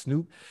try to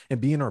snoop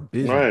and be in our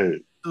business.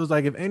 Right. So it's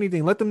like, if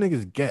anything, let them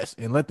niggas guess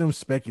and let them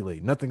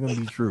speculate. Nothing gonna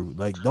be true.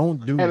 Like,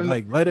 don't do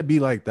let it be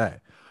like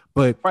that.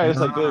 But right, it's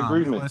like the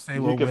agreement. Say,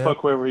 you can fuck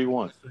whoever he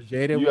wants. So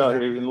Jada was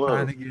out here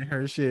trying to get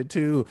her shit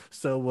too.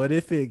 So what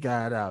if it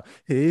got out?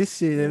 His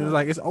shit, and it's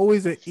like it's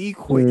always an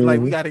equate.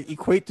 Like we gotta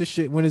equate the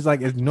shit when it's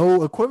like it's no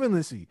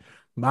equivalency.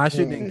 My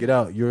shit didn't get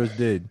out, yours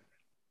did.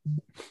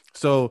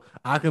 So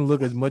I can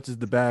look as much as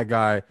the bad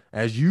guy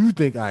as you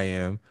think I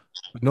am,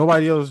 but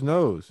nobody else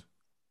knows.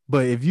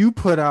 But if you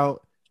put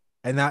out.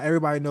 And now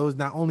everybody knows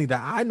not only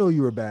that I know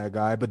you're a bad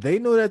guy, but they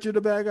know that you're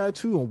the bad guy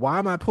too. And why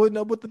am I putting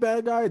up with the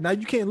bad guy? Now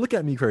you can't look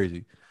at me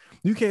crazy.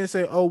 You can't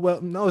say, oh, well,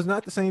 no, it's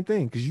not the same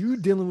thing. Because you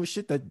dealing with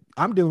shit that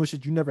I'm dealing with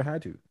shit you never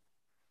had to.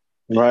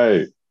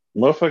 Right.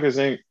 Motherfuckers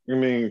ain't,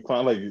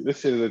 like this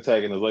shit is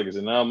attacking his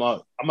legacy. Now I'm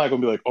not going to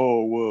be like,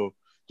 oh, well,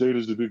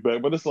 Jada's the big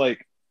bad. But it's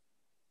like,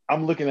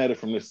 I'm looking at it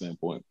from this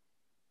standpoint.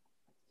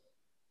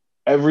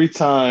 Every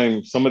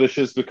time some of the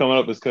shit's been coming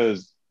up is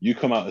because you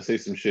come out and say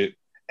some shit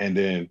and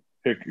then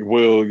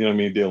Will,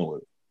 dealing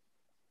with it.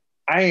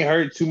 I ain't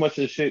heard too much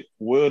of the shit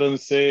Will done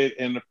said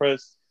in the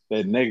press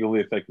that negatively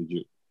affected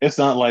you. It's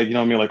not like,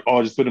 like,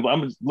 oh, just put it,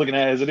 I'm just looking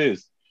at it as it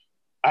is.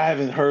 I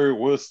haven't heard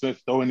Will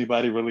Smith throw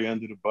anybody really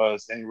under the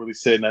bus, ain't really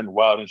said nothing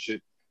wild and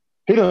shit.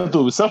 He done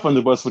threw himself under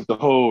the bus with the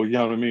whole,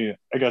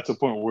 I got to a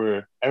point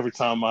where every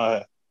time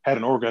I had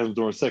an orgasm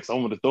during sex, I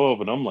wanted to throw up,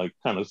 and I'm like,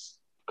 kind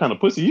of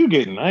pussy you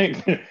getting? I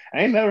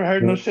ain't never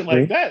heard no shit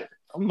like that.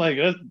 I'm like,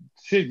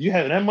 shit, you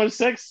having that much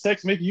sex?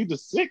 Sex making you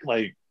just sick?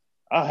 Like,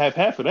 I'll have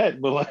half of that.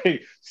 But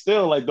like,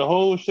 still, like the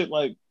whole shit,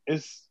 like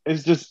it's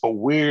just a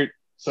weird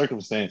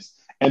circumstance.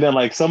 And then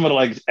like some of the,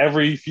 like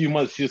every few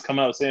months she just come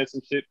out saying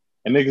some shit,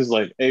 and niggas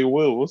like, hey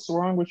Will, what's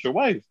wrong with your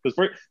wife? Because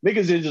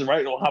niggas didn't just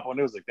right on hop on.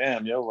 It was like,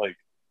 damn, yo, like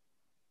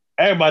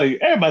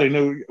everybody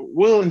knew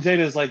Will and Jada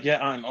is like, yeah,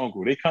 aunt and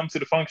uncle. They come to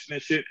the function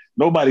and shit.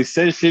 Nobody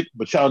says shit,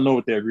 but y'all know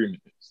what their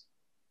agreement is.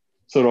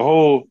 So the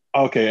whole,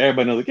 okay,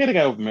 everybody knows, like, yeah, they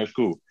got open marriage,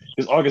 cool.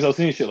 Because August, I was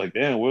seeing shit like,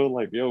 damn, Will,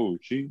 like, yo,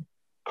 she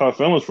caught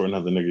feelings for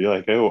another nigga. You're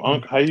like, yo,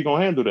 Unc, how you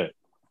gonna handle that?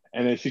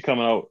 And then she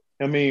coming out,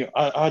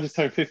 I just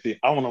turned 50.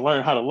 I want to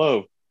learn how to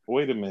love.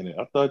 Wait a minute.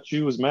 I thought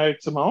you was married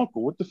to my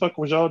uncle. What the fuck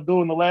was y'all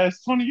doing the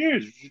last 20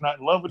 years? Was you not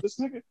in love with this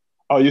nigga?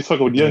 Oh, you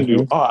fucking with the young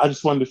dude. Oh, I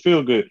just wanted to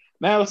feel good.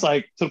 Now it's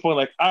like, to the point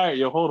like, all right,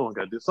 yo, hold on,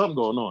 guys. There's something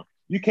going on.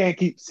 You can't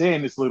keep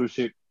saying this little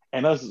shit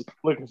and us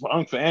looking for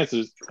Unc for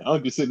answers.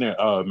 Unc is sitting there,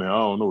 man, I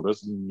don't know.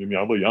 That's, I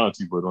love your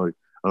auntie, but like,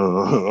 I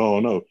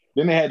don't know.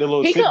 Then they had the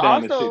little sit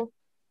down and shit.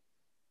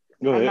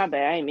 Go ahead. My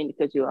bad. I didn't mean to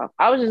cut you off.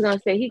 I was just gonna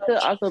say he could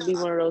also be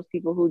one of those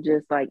people who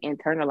just like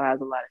internalize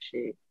a lot of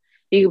shit.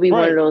 He could be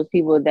one of those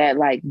people that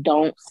like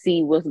don't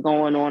see what's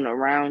going on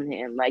around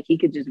him. Like he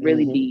could just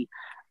really be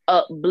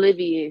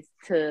oblivious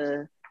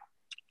to,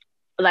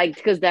 like,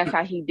 because that's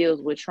how he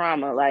deals with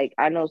trauma. Like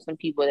I know some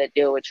people that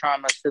deal with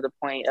trauma to the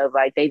point of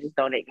like they just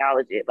don't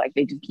acknowledge it. Like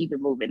they just keep it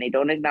moving. They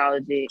don't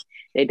acknowledge it.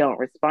 They don't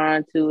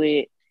respond to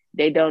it.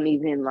 They don't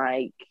even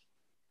like.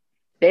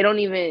 They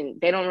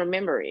don't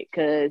remember it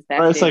because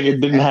that's like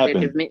it didn't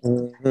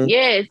happen.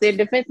 Yeah, it's their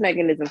defense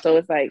mechanism. So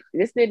it's like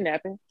this didn't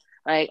happen.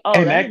 Like, oh,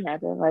 that didn't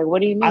happen. Like,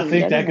 what do you mean? I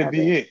think that could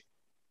be it.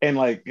 And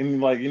like,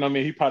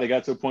 he probably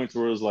got to a point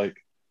where it was like,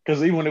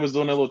 because even when it was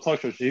doing that little talk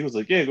show, he was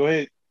like, yeah, go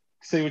ahead,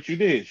 say what you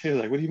did. She was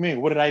like, what do you mean?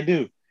 What did I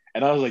do?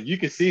 And I was like, you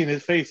can see in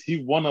his face,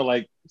 he wanna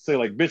like say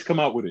like, bitch, come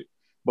out with it.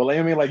 But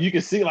like, like you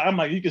can see, like I'm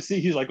like, you can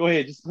see, he's like, go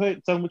ahead, just go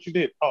ahead, tell him what you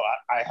did. Oh,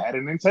 I had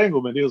an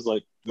entanglement. He was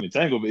like, an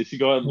entanglement. She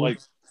go out and like.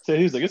 So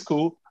he was like, it's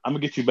cool. I'm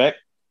gonna get you back,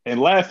 and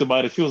laughed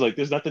about it. She was like,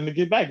 there's nothing to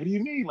get back. What do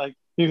you mean? Like,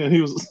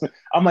 he was.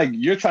 I'm like,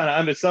 you're trying to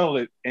undersell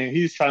it, and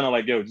he's trying to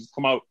like, yo, just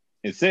come out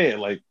and say it.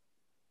 Like,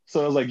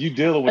 so it's like you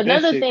dealing with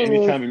that shit, and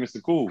he's trying to be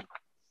Mr. Cool.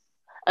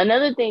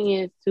 Another thing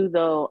is too,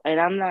 though, and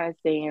I'm not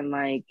saying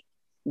like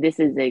this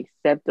is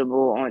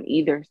acceptable on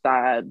either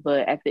side,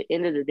 but at the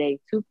end of the day,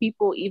 two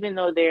people, even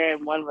though they're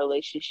in one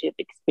relationship,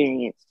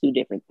 experience two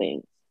different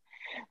things.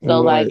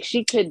 So like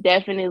she could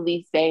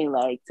definitely say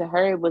like to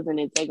her it was an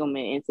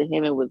entanglement and to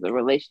him it was a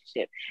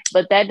relationship.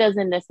 But that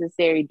doesn't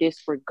necessarily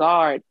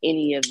disregard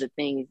any of the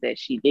things that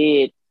she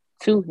did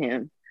to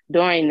him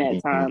during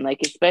that time. Like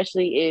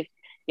especially if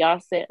y'all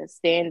set a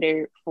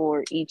standard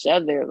for each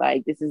other,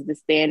 like this is the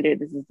standard,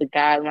 this is the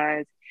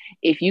guidelines.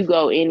 If you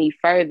go any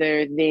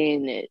further,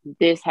 then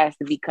this has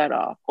to be cut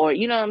off. Or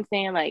you know what I'm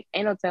saying? Like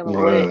ain't no telling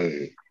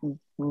what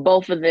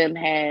both of them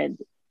had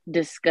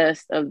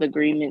discussed of the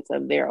agreements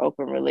of their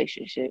open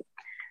relationship.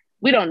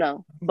 We don't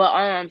know. But all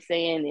I'm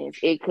saying is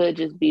it could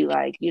just be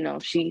like, you know,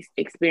 she's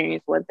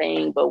experienced one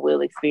thing, but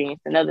will experience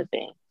another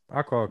thing.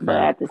 I call Kyle. But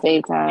at the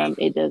same time,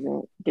 it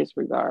doesn't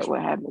disregard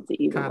what happened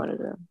to either one of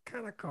them.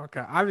 Kind of call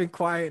Kyle. I've been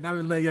quiet and I've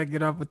been letting y'all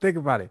get up and think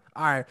about it.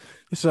 All right.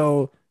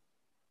 So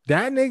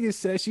that nigga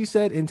said, she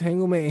said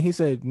entanglement, and he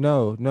said,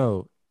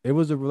 no. It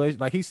was a relation.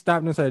 Like he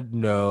stopped and said,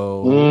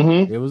 no,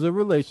 it was a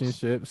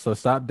relationship. So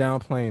stop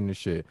downplaying the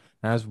shit.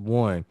 That's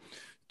one.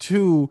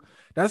 Two,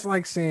 that's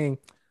like saying,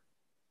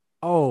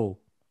 oh,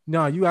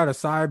 no, you got a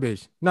side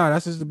bitch. No,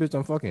 that's just the bitch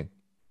I'm fucking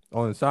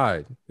on the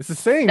side. It's the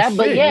same shit.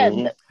 But yeah,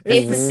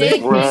 it's the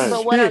same thing.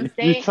 But what I'm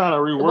saying, you're trying to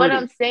reword what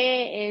I'm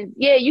saying is,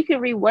 yeah, you can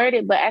reword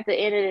it, but at the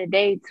end of the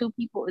day, two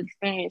people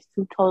experience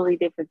two totally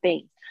different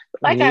things.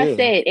 Like I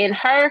said, in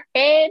her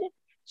head,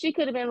 she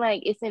could have been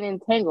like, it's an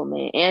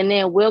entanglement. And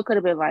then Will could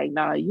have been like,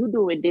 nah, you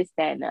doing this,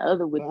 that, and the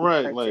other with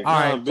right. Like, all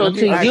right. So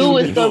to you,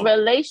 it's the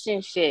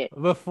relationship.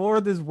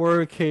 Before this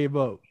word came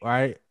up,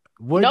 right?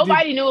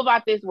 Nobody knew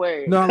about this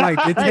word. No,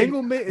 like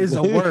entanglement is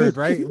a word,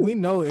 right? We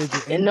know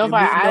it's and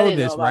nobody. We know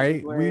this,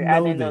 right? We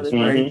know this,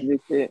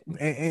 right?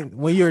 And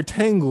when you're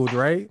tangled,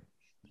 right?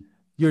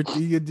 You're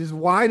just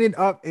winding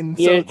up in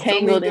you're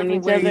tangled in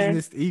each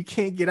other. You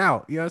can't get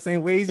out. You know what I'm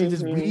saying? Ways you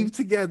just weave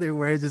together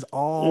where it's just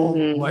all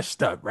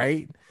mushed up,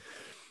 right?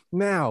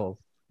 Now,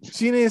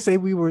 she didn't say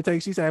we were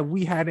tangled. She said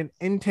we had an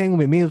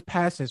entanglement. Me, it was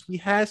past tense. We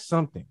had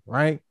something,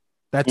 right?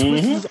 That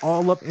twists us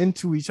all up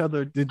into each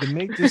other to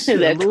make this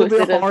shit a little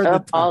bit harder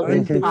to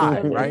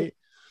untie, right?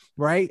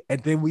 Right?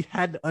 And then we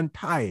had to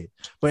untie it.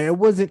 But it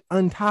wasn't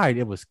untied,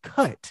 it was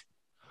cut.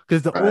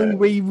 Because the only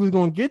way you were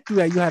going to get through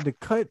that, you had to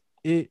cut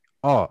it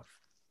off.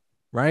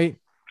 Right?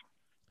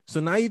 So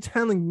now you're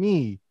telling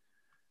me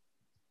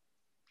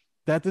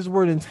that this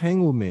word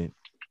entanglement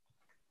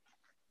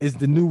is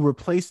the new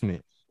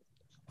replacement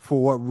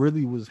for what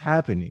really was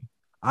happening.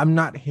 I'm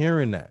not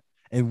hearing that.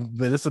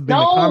 But it's been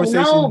a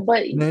conversation. No,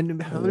 but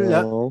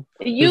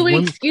you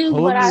excuse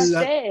what I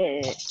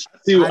said.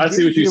 I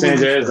see what you're saying,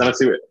 Jazz,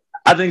 and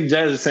I think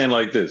Jazz is saying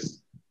like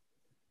this.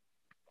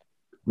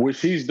 What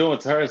she's doing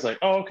to her is like,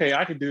 oh, okay,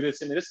 I can do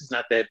this, and this is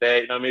not that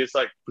bad. You know what I mean? It's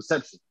like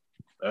perception.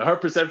 Her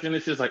perception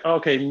is just like, oh,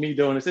 okay, me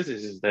doing this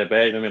is just that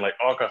bad. You know what I mean? Like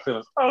all her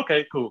feelings. Oh,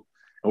 okay, cool.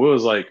 And we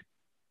was like,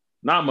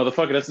 nah,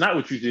 motherfucker, that's not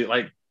what you did.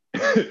 Like,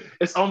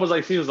 it's almost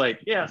like she was like,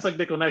 yeah, it's like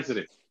dick on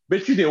accident.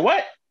 Bitch, you did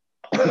what?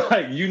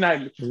 Like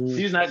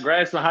she's not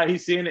grasping how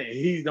he's seeing it, and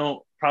he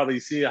don't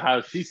probably see it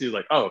how she sees it.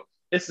 Like, oh,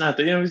 it's not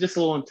the, it's just a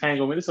little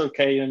entanglement. It's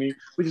okay. I mean,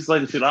 we just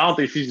like the shit. I don't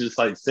think she's just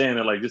like saying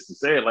it like just to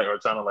say it, like, or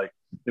trying to like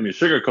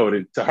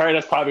sugarcoat it. To her,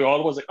 that's probably all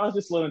it was. Like, oh,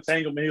 just a little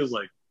entanglement. He was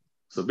like,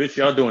 so bitch,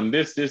 y'all doing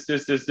this,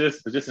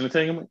 but just an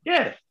entanglement?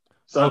 Yeah.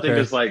 So I think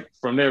it's like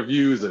from their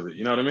views of it.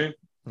 You know what I mean?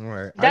 All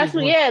right. That's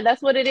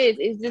what it is.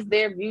 It's just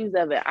their views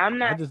of it. I'm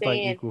not saying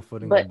like equal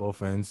footing on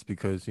both ends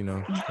because if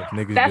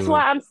niggas that's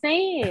what I'm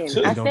saying.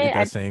 You don't get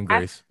that same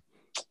grace.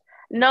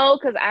 No,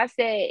 because I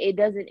said it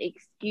doesn't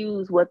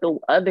excuse what the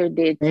other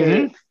did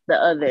to the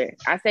other.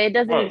 I said it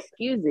doesn't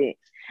excuse it.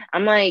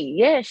 I'm like,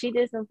 yeah, she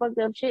did some fucked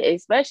up shit,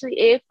 especially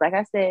if, like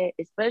I said,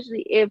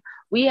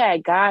 we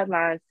had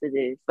guidelines to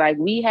this. Like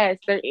we had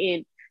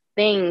certain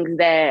things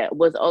that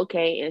was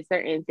okay and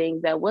certain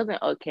things that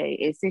wasn't okay.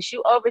 And since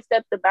you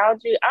overstepped the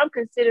boundary, I'm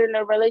considering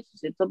a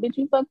relationship. So bitch,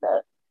 you fucked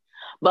up.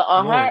 But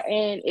on her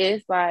end,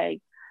 it's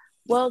like,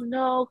 well,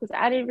 no, because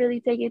I didn't really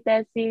take it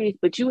that serious.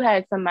 But you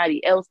had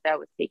somebody else that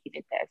was taking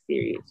it that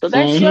serious. So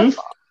that's your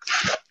fault.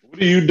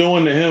 What are you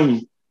doing to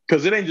him?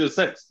 Because it ain't just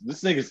sex.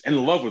 This nigga's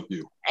in love with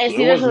you. And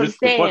see, that's what I'm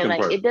saying.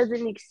 Like, it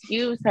doesn't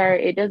excuse her.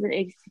 It doesn't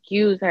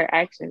excuse her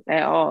actions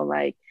at all.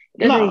 Like,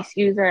 it doesn't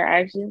excuse her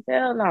actions.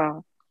 Hell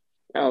no.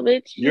 No,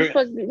 bitch.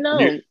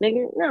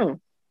 Nigga,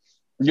 no.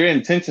 Your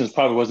intentions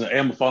probably wasn't,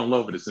 I'm gonna fall in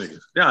love with this nigga.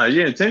 Yeah,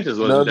 your intentions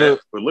wasn't that.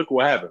 But look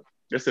what happened.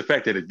 That's the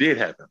fact that it did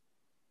happen.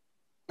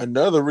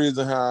 Another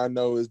reason how I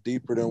know it's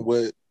deeper than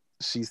what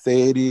she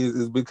said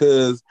is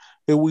because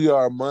here we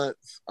are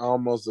months,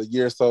 almost a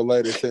year or so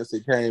later since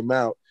it came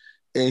out.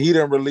 And he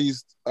done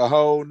released a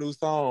whole new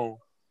song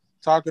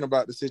talking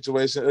about the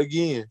situation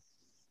again.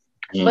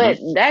 But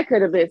that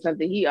could have been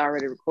something he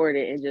already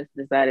recorded and just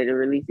decided to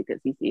release it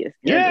because he see a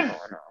scandal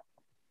going on.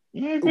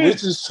 Yeah,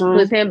 which is true.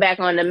 Puts him back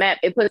on the map.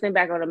 It puts him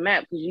back on the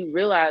map because you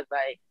realize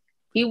like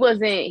he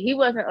wasn't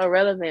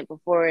irrelevant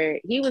before.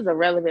 He was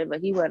irrelevant, but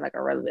he wasn't like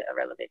irrelevant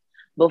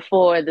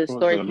before the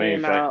story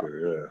came out.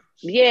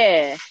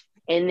 Yeah.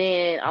 And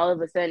then all of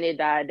a sudden it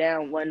died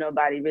down. Wasn't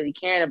nobody really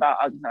caring about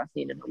August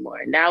Alsina no more.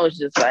 And now it's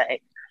just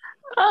like,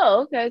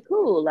 Oh, okay,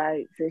 cool.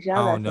 Like, since y'all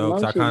got some motion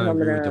coming up. I kind of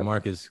agree with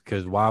DeMarcus,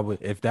 because why would,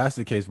 if that's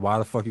the case, why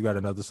the fuck you got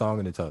another song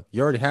in the tuck?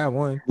 You already have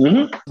one.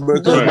 Mm-hmm.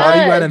 Because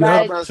why you got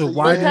another? So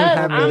why do you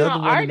have another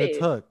one in the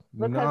tuck?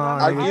 Because I'm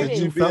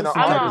an artist.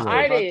 I'm an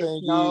artist.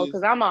 No,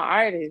 because I'm an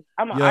artist.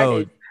 I'm an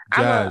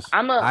artist.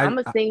 I'm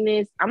a sing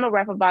this. I'm a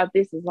rap about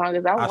this as long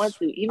as I want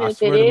to, even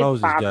if it is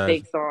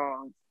 5-6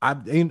 songs.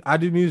 I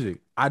do music.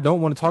 I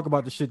don't want to talk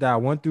about the shit that I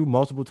went through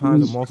multiple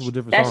times and multiple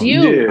different songs.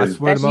 You. Yeah, I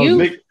swear to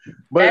Moses.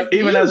 But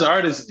even as an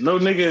artist, no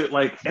nigga,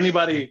 like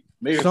anybody.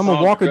 Summer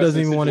Walker doesn't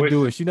even want to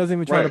do it. She doesn't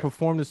even try to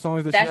perform the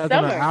songs that she has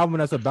on her album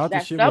that's about the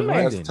shit with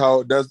London. That's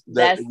totally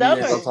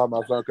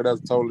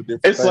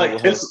different. It's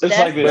like it's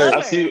like this.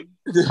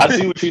 I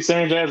see what she's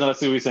saying, Jazz, and I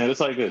see what you're saying. It's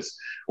like this.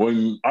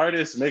 When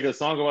artists make a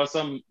song about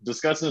something,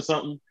 discussing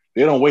something,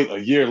 they don't wait a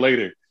year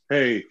later.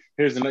 Hey,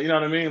 here's another. You know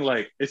what I mean?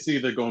 Like, it's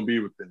either going to be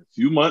within a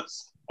few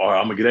months, or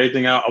I'm gonna get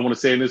everything out I want to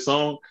say in this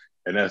song,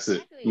 and that's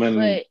it.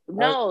 But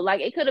no,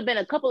 like it could have been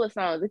a couple of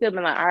songs. It could have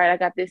been like, all right, I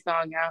got this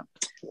song out,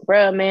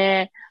 bro,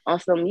 man, on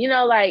some,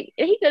 like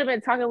he could have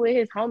been talking with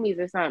his homies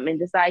or something and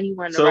decide he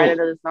wanted to write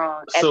another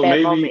song at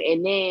that moment,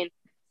 and then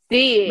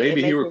see it.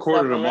 Maybe he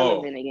recorded them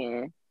all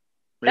again.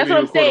 That's what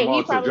I'm saying.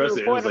 He probably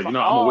recorded them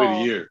all. I'm gonna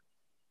wait a year.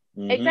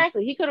 Mm-hmm.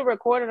 Exactly. He could have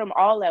recorded them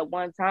all at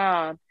one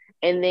time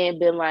and then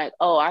been like,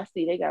 "Oh, I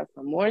see they got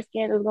some more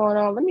scandals going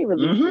on. Let me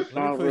release this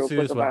song real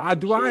quick about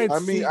do I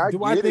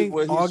think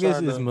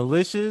August is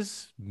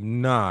malicious?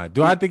 Nah.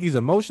 Do I think he's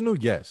emotional?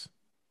 Yes.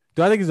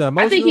 Do I think he's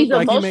emotional? I think he's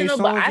emotional,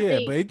 but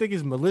you think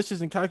he's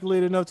malicious and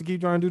calculated enough to keep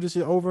trying to do this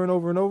shit over and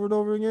over and over and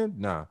over again?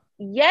 Nah.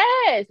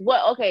 Yes.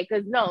 Well, okay,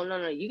 because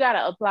no. You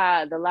gotta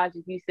apply the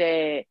logic you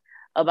said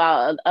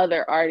about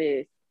other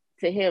artists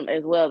to him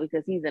as well,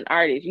 because he's an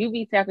artist. You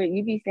be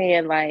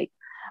saying like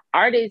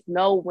artists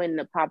know when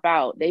to pop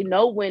out. They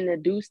know when to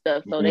do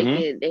stuff, so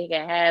they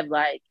can have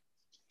like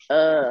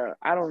I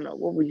don't know,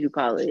 what would you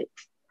call it?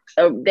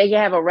 They can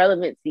have a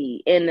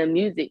relevancy in the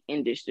music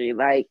industry.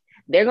 Like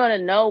they're gonna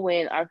know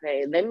when,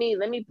 okay, let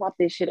me pop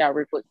this shit out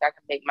real quick so I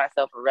can make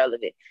myself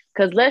irrelevant.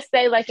 Because let's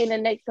say like in the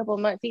next couple of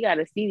months he got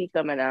a CD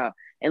coming out,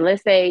 and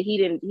let's say he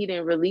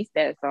didn't release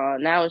that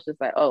song. Now it's just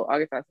like, oh,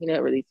 August he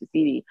didn't release the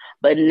CD.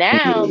 But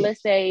now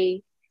let's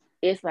say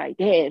it's like,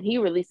 damn, he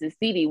released a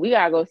CD. We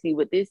gotta go see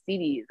what this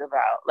CD is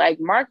about. Like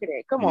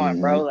marketing. Come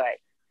on, bro.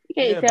 Like you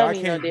can't tell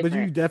me no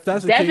different. But if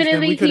that's the definitely case, then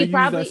we could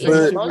have used that same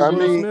shit with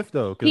Will Smith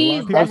though. Because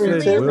a lot of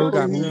people say Will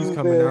got movies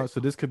coming out, so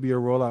this could be a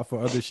rollout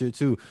for other shit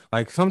too.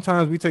 Like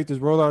sometimes we take this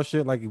rollout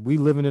shit like we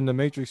living in the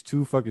Matrix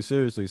too fucking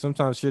seriously.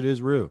 Sometimes shit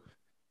is real.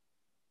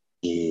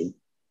 I mean,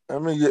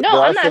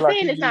 no, I'm not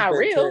saying it's not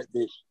real.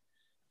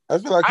 I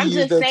feel like he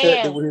used that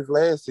tactic with his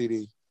last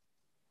CD.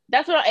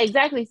 That's what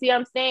exactly. See,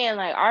 I'm saying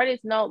like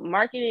artists know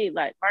marketing.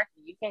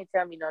 You can't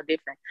tell me no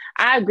different.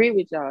 I agree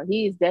with y'all.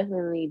 He is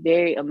definitely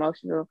very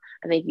emotional.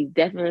 I think he's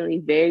definitely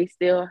very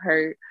still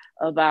hurt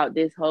about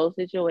this whole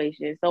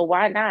situation. So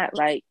why not?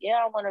 Like,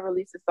 yeah, I want to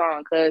release a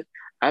song because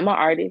I'm an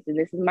artist and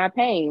this is my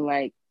pain.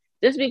 Like,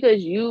 just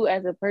because you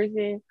as a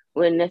person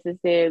wouldn't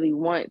necessarily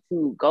want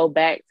to go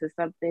back to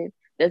something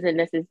doesn't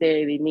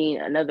necessarily mean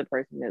another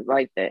person is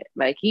like that.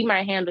 Like, he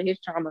might handle his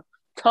trauma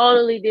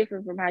totally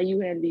different from how you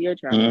handle your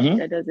trauma.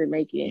 That doesn't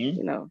make it,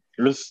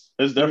 It's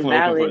definitely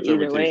open for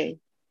interpretation.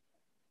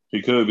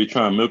 He could be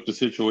trying to milk the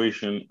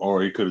situation,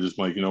 or he could have just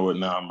been like, you know what,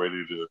 now I'm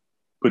ready to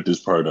put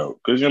this part out.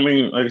 Because, I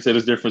mean, like I said,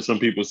 it's different for some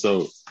people,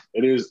 so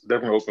it is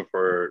definitely open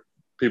for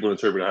people to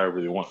interpret it however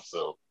they want.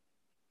 So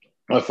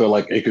I feel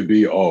like it could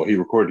be, oh, he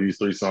recorded these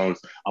 3 songs,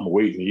 I'm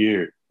waiting a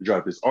year to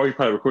drop this. Or he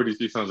probably recorded these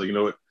 3 songs, like, you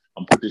know what,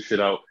 I'm put this shit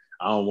out,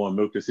 I don't want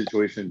to milk the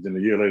situation. Then a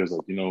year later, it's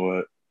like, you know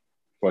what,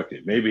 fuck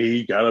it. Maybe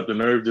he got up the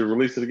nerve to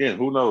release it again.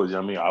 Who knows?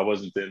 I mean, I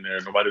wasn't in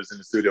there. Nobody was in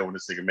the studio when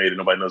this nigga made it.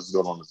 Nobody knows what's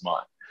going on in his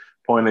mind.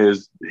 Point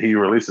is, he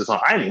released a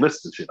song. I ain't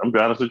listened to shit. I'm be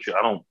honest with you.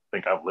 I don't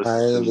think I've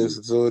listened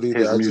to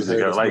his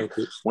music. Like,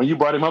 when you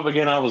brought him up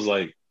again, I was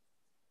like,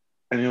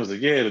 and he was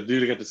like, yeah, the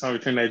dude that got the song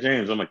Return That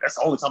James. I'm like, that's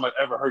the only time I've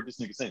ever heard this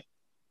nigga sing.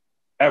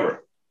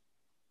 Ever.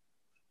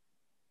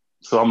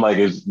 So I'm like,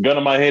 it's gun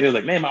in my head. It's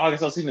like, man, I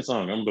guess I'll sing the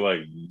song. I'm be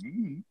like,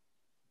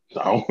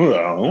 I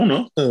don't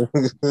know.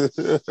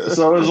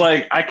 So it's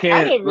like I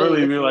can't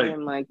really be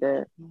like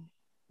that.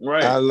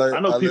 Right. I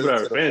know people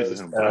that are fans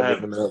of him.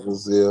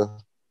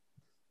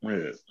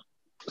 Yeah.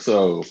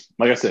 So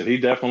like I said, he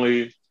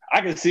definitely,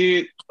 I can see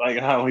it, like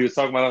how he was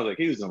talking about. I was like,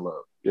 he was in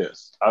love.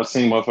 Yes. I've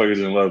seen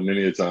motherfuckers in love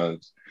many a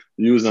times.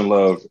 He was in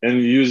love, and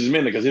he used his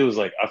minute because he was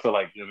like, I feel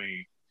like, I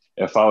mean,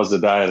 if I was to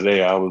die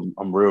today,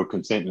 I'm real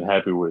content and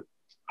happy with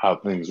how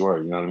things were.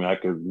 You know what I mean? I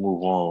could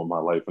move on with my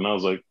life. And I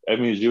was like, that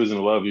means you was in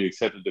love. You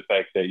accepted the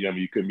fact that,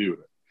 you couldn't be with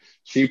her.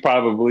 She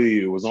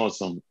probably was on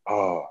some,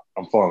 oh,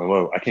 I'm falling in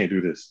love. I can't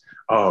do this.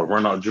 Oh,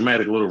 run off,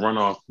 dramatic little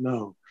runoff.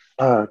 No,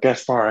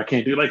 gas fire. I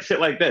can't do like shit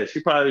like that.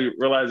 She probably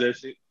realized that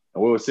shit.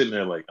 And we were sitting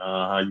there like,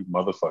 you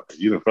motherfucker.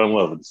 You done fell in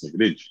love with this nigga,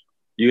 didn't you?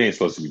 You ain't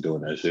supposed to be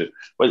doing that shit.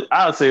 But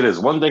I'll say this.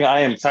 One thing I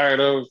am tired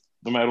of,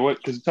 no matter what,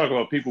 because you talk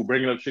about people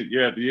bringing up shit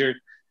year after year.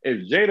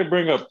 If Jada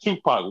bring up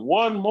Tupac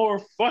one more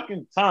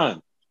fucking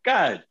time,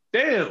 God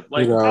damn,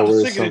 like I'm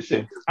sick of this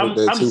shit. I'm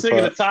sick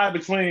of the tie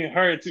between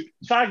her and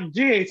Tupac.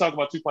 G ain't talking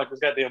about Tupac this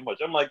goddamn much.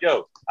 I'm like,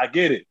 yo, I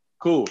get it.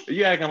 Cool.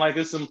 You acting like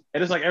it's some,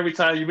 and it's like every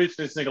time you mention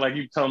this nigga, like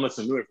you telling us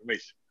some new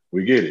information.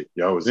 We get it.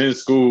 Y'all was in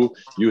school,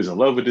 you was in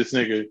love with this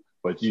nigga,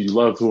 but you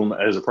loved him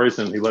as a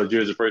person, he loved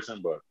you as a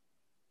person, but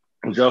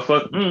y'all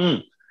fuck.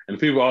 And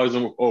people always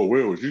like, oh,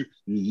 Will, was you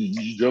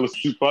jealous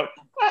of Tupac?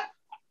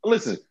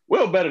 Listen,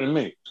 Will better than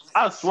me.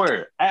 I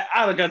swear.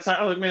 I got time.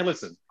 I was like, man,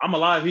 listen, I'm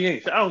alive. He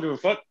ain't. I don't give a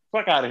fuck.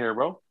 Fuck out of here,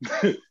 bro.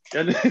 I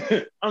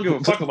don't give a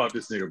fuck about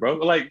this nigga, bro.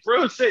 Like,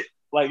 real shit.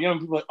 Like, young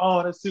people like,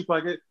 oh, that's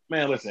Tupac.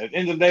 Man, listen, at the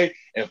end of the day,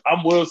 if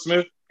I'm Will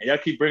Smith and y'all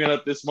keep bringing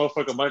up this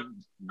motherfucker, my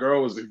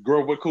girl was a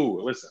girl, but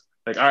cool. Listen,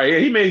 like, all right, yeah,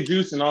 he made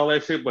juice and all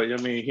that shit, but I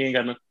mean, he ain't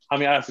got no. How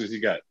many Oscars he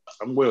got?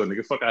 I'm Will,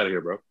 nigga. Fuck out of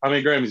here, bro. How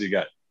many Grammys he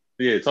got?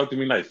 Yeah, talk to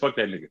me nice. Fuck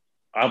that nigga.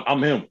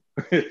 I'm him.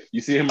 You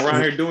see him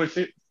around here doing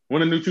shit? When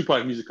the new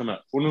Tupac music come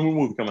out? When the new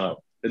movie coming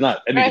out? It's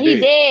not.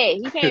 He dead.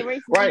 He can't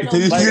race. Right.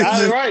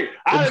 Right.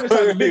 I didn't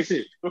talk big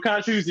shit. What kind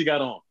of shoes he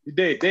got on? He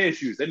dead. Dead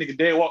shoes. That nigga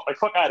dead walk. Like,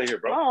 fuck out of here,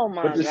 bro. Oh,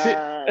 my God. The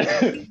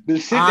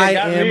shit that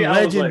got me, I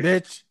am legend, like,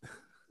 bitch.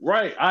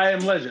 Right. I am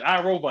legend.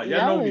 I robot.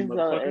 Y'all know me,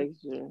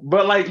 motherfucker.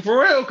 But, like, for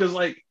real, because,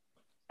 like,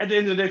 at the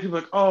end of the day, people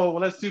are like, oh,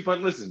 well, that's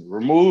Tupac. Listen,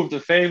 remove the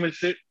fame and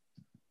shit.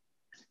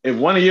 If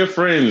one of your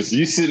friends,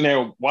 you sitting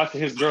there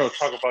watching his girl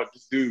talk about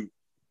this dude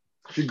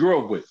she grew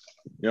up with,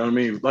 you know what I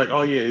mean? Like,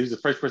 oh yeah, he's the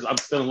first person. I'm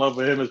still in love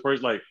with him as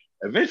first. Like,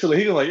 eventually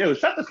he's like, yo,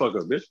 shut the fuck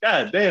up, bitch.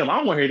 God damn, I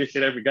don't want to hear this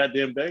shit every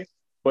goddamn day.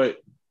 But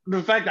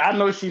the fact that I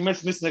know she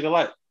mentioned this nigga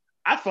like,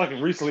 I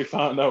fucking recently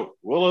found out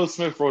Willow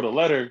Smith wrote a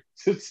letter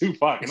to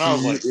Tupac, and I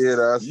was like,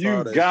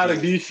 you gotta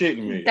be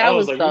shitting me. That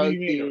was like, so what do you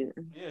mean?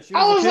 Yeah, she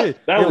was a kid.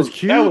 That was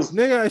cute.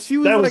 Nigga, she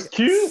was like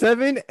cute?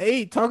 7,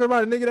 8, talking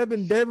about a nigga that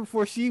been dead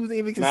before she was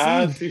even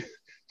conceived.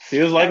 She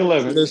was like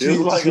 11. She was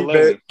like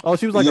 11. Oh,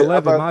 she was like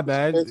 11. My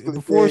bad.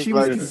 Before she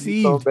was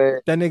conceived,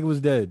 that nigga was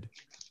dead.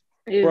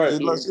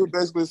 Right. Like she was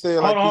basically saying,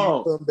 like,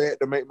 you come back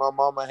to make my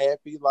mama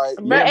happy. Like,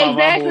 but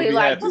exactly,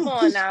 like, come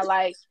on now,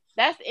 like,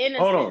 that's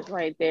innocence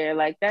right there.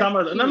 Like, that's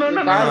no.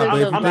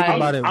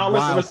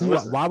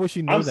 Why would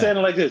she know that? I'm saying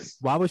it like this.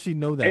 Why would she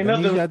know that? That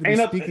means you have to be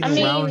speaking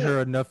around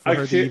her enough for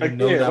her to even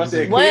know that was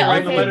a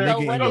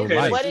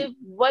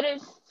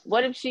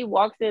What if she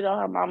walks in on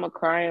her mama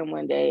crying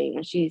one day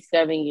when she's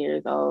 7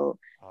 years old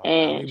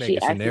and she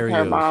asks if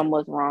her mom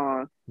was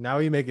wrong? Now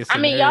we making scenarios.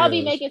 I mean, y'all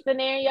be making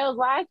scenarios.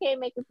 Why I can't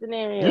make a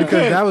scenario?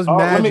 Because that was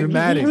mad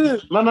dramatic. No.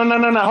 It is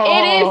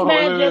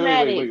mad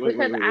dramatic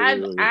because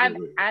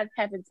I've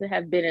happened to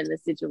have been in a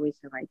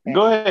situation like that.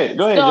 Go ahead.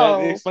 So,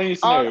 explain your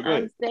scenario. All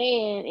I'm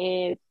saying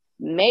is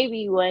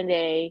maybe one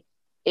day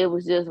it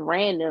was just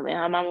random and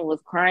her mama was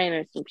crying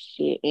or some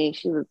shit and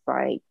she was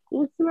like,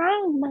 what's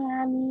wrong,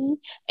 mommy?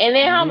 And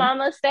then her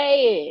mama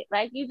said,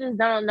 like, you just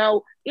don't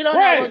know. You don't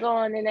know what's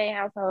going on in their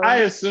household. I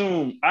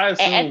assume. And at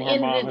the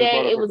end of the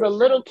day, it was a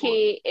little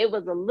kid. It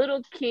was a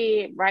little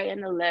kid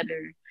writing a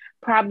letter,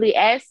 probably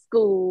at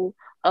school,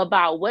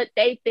 about what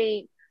they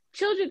think.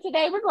 Children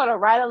today, we're going to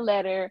write a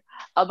letter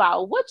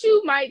about what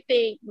you might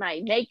think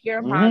might make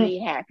your mommy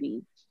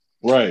happy.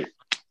 Right.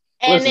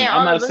 And listen, then all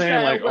I'm not of a saying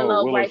sudden, like,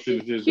 Willow writes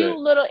this cute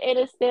little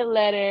innocent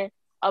letter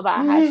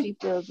about how she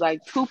feels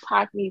like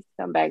Tupac needs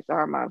to come back to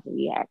her mom to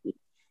be happy.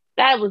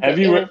 That was an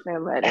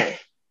innocent letter.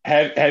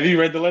 Have you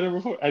read the letter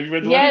before? Have you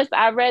read the letter? Yes,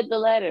 I read the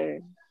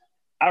letter.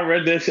 I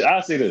read that shit.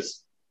 I'll say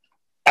this.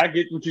 I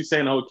get what you're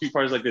saying. The whole key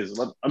part is like this.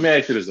 Let me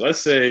ask you this. Let's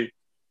say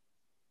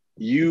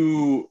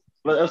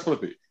let's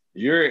flip it.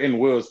 You're in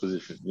Will's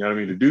position. You know what I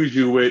mean? The dude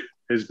you with,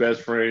 his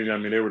best friend, you know what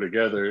I mean? They were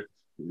together.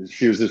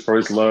 She was his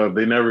first love.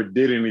 They never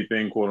did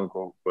anything, quote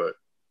unquote, but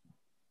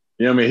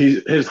you know what I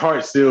mean? His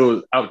heart's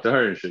still out to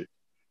her and shit.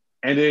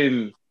 And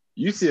then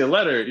you see a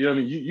letter, you know what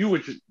I mean? You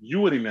with him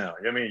now.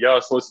 You know what I mean? Y'all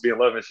supposed to be in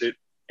love and shit.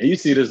 And you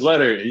see this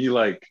letter and you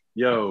like,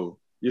 yo,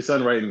 your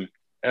son writing,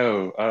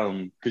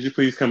 could you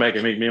please come back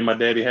and make me and my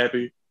daddy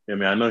happy? I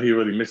mean, I know he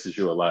really misses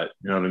you a lot.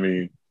 You know what I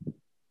mean?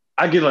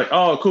 I get like,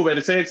 oh, cool. But at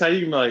the same time,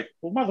 you can be like,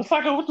 well,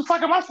 motherfucker, what the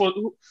fuck am I supposed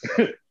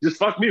to Just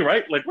fuck me,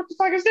 right? Like, what the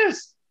fuck is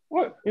this?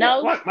 What?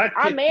 No,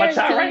 I'm married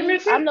to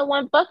you. I'm the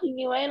one fucking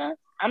you, ain't I?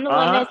 I'm the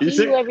one that sees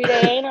you every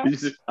day, ain't I? You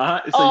see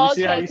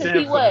how you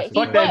saying,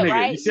 fuck that nigga.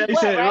 Right? You see how you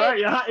saying, right?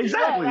 Yeah,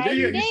 exactly. Right?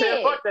 You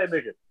said, fuck that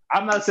nigga.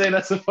 I'm not saying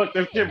that's a fucked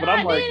up shit, but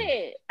I'm like.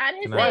 I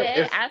didn't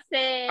say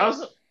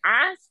that.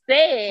 I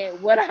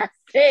said what I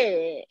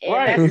said.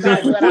 And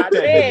that's not what I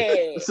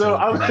said. So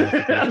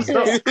I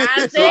said what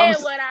I said.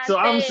 So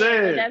I'm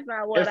saying, that's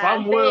not what if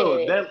I'm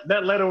Will,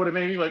 that letter would have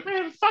made me like,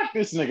 man, fuck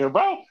this nigga,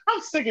 bro.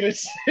 I'm sick of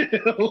this shit.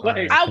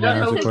 Like, I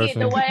wouldn't took it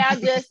the way I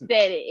just said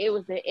it. It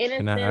was an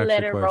innocent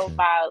letter wrote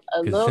by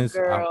a little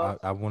girl.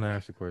 I want to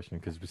ask a question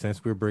because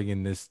since we're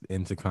bringing this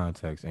into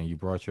context and you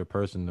brought your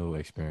personal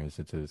experience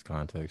into this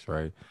context,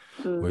 right?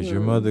 Mm-hmm. Was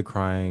your mother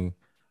crying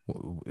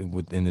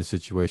within the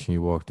situation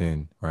you walked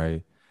in,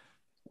 right?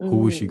 Who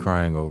was she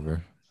crying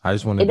over? I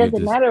just want to. It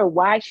doesn't matter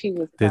why she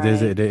was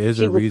crying. There is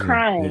a reason.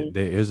 Crying.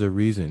 There is a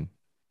reason.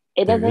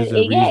 It doesn't.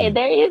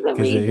 There is a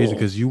reason.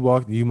 Because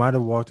you might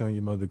have walked on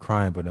your mother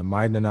crying, but it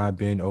might have not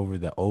been over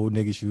the old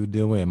nigga she was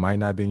dealing with. It might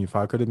not have been your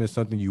father. Could have been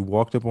something you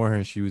walked up on her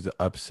and she was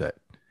upset.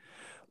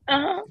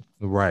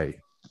 Right.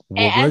 Well,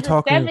 and as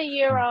a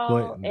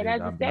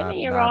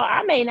 7-year-old,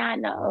 I may not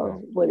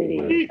know what it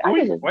is.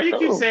 Why you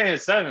keep saying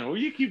 7? Why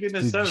you keep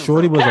getting 7?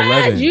 Shorty was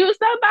 11.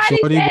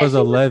 Shorty was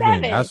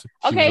 11.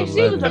 Okay,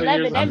 she was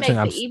 11. That makes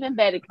it even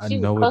better. She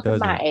was close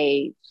to my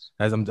age.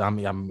 As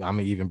I'm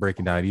even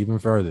breaking down even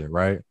further,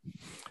 right?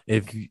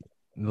 If a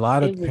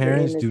lot of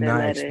parents do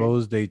not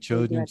expose their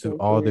children to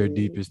all their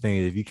deepest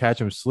things. If you catch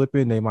them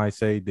slipping, they might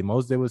say the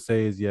most they would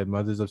say is, "Yeah,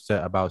 mother's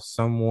upset about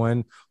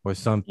someone or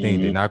something."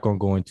 Mm-hmm. They're not gonna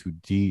go into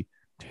detail.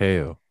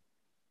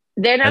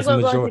 They're not going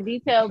to go into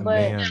detail,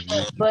 but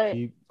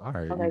all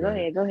right.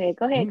 Okay, go ahead.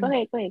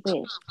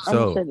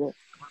 So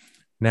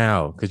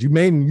now, because you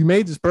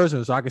made this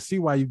personal, so I can see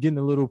why you're getting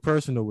a little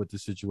personal with the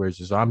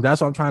situation. So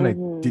that's why I'm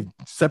trying to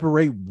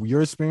separate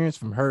your experience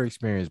from her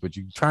experience, but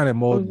you're trying to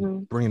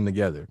bring them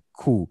together.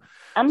 Cool.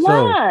 I'm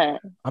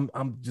not.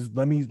 I'm just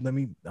let me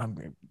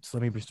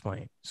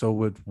explain. So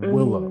with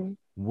Willow,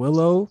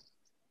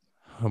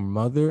 her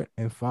mother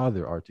and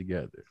father are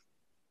together.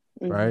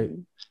 Right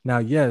now,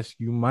 yes,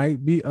 you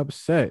might be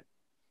upset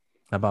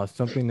about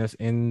something that's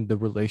in the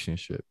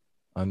relationship.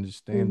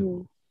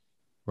 Understandable,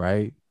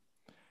 right?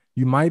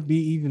 You might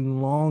be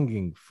even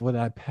longing for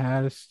that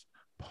past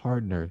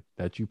partner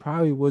that you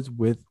probably was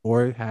with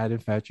or had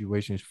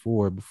infatuations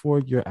for before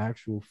your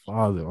actual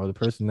father or the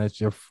person that's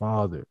your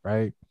father,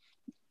 right?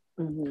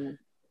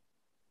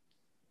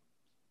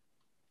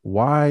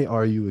 Why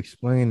are you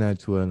explaining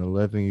that to an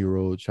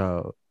 11-year-old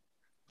child?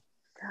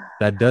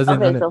 That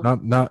doesn't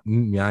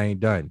I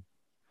ain't done.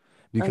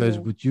 Because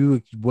what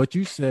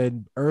you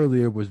said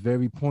earlier was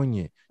very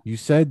poignant. You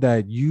said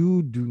that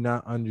you do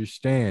not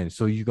understand,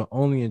 so you can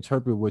only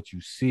interpret what you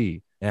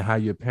see and how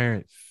your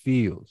parent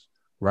feels,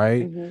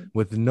 right?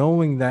 With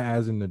knowing that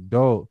as an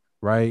adult,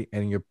 right,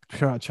 and your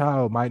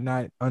child might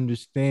not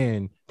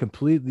understand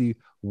completely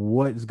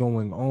what's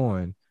going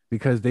on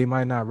because they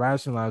might not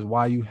rationalize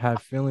why you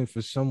have feelings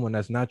for someone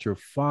that's not your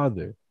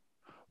father.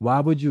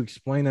 Why would you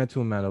explain that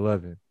to him at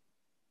 11?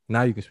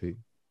 Now you can speak.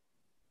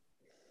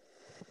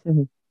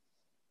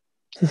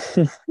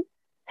 Because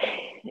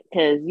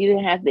you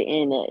didn't have to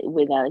end it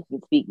without you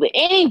can speak. But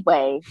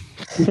anyway,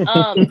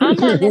 I'm not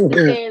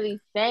necessarily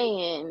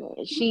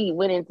saying she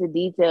went into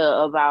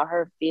detail about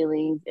her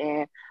feelings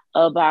and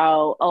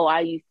about,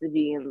 I used to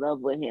be in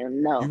love with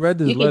him. No, you read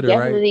this letter,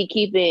 definitely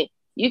right?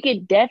 You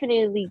could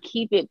definitely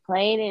keep it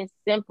plain and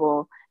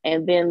simple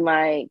and been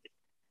like,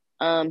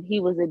 he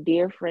was a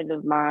dear friend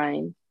of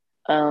mine.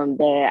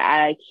 That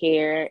I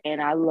care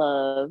and I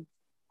love,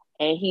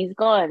 and he's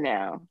gone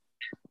now,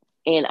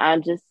 and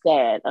I'm just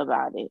sad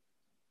about it.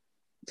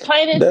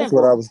 Plain and That's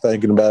simple. What I was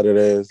thinking about it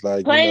as,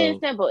 like, plain and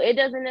simple. It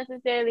doesn't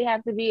necessarily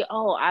have to be, he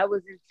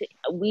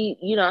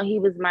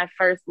was my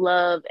first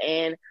love,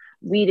 and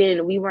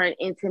we weren't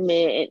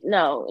intimate.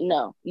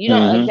 No, you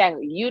don't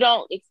exactly. You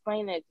don't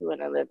explain that to an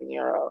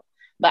 11-year-old,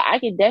 but I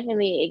can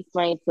definitely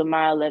explain to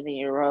my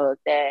 11-year-old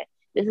that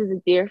this is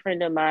a dear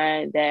friend of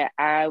mine that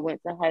I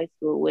went to high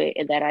school with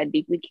and that I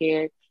deeply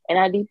cared and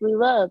I deeply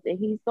loved, and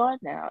he's gone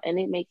now, and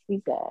it makes me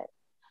sad.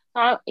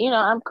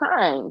 I'm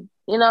crying,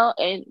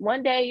 and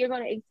one day you're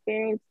going to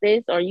experience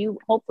this, or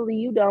hopefully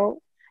you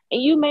don't,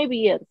 and you may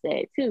be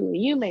upset too.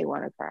 You may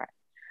want to cry.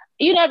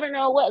 You never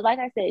know like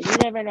I said, you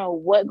never know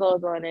what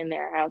goes on in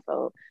their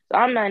household. So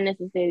I'm not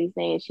necessarily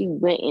saying she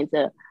went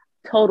into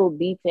total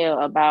detail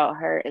about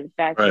her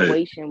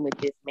infatuation with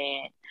this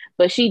man.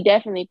 But she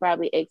definitely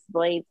probably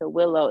explained to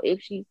Willow,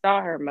 if she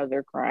saw her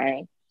mother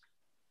crying,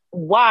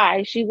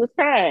 why she was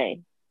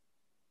crying.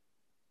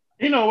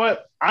 You know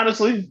what?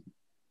 Honestly,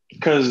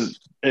 because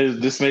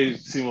this may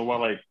seem a lot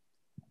like,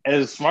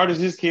 as smart as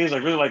his kids,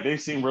 like really, like they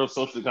seem real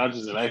socially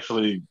conscious and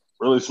actually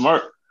really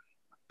smart.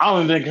 I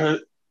don't even think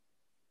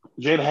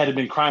Jada had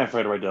been crying for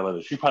her to write that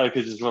letter. She probably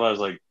could just realize,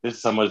 like, this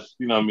is how much,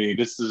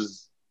 this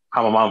is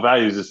how my mom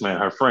values this man,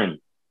 her friend.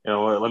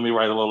 Let me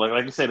write a little,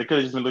 like you said, it could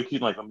have just been looking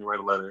like, let me write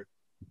a letter.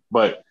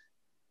 But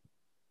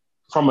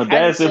from a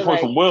dad's standpoint,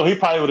 from Will, he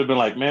probably would have been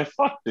like, man,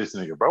 fuck this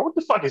nigga, bro. What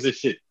the fuck is this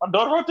shit? My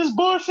daughter wrote this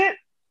bullshit.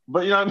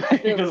 But you know what I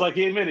mean? Because like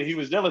he admitted he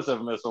was jealous of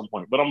him at some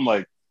point. But I'm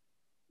like,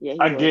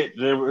 get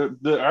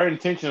our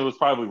intention was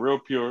probably real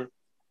pure.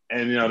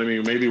 And you know what I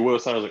mean? Maybe Will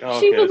started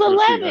like, she was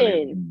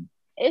 11.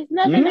 It's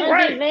nothing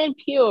other than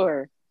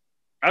pure.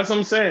 That's what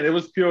I'm saying. It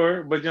was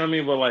pure, but you know what I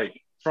mean? But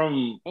like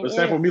from the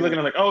standpoint of me looking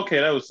at it, like, okay,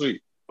 that was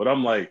sweet. But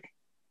I'm like,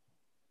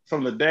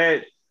 from the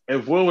dad,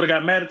 if Will would have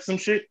got mad at some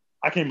shit,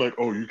 I can't be like,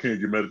 oh, you can't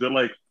get mad at that.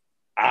 Like,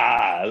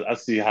 I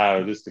see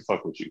how this can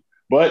fuck with you.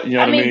 But you know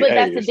what I mean? But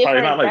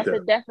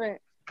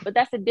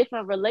that's a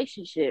different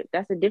relationship.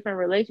 That's a different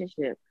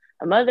relationship.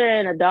 A mother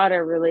and a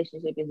daughter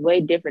relationship is way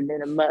different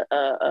than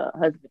a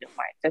husband and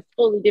wife. That's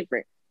totally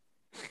different.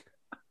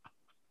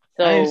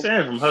 So I ain't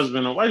saying from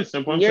husband and wife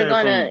standpoint. You're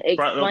gonna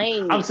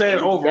explain. I'm saying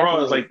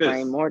overall, it's like this.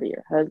 Explain more to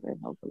your husband,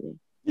 hopefully.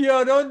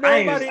 Yo, don't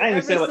nobody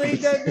ever say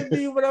that to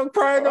me when I'm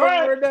crying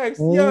over an ex.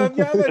 Yo, if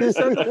y'all better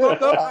shut the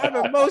fuck up, I'm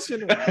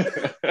emotional.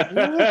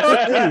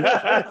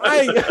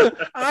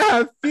 I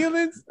have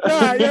feelings.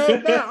 Nah, yo,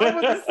 nah.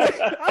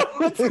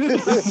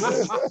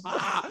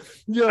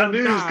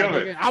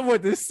 I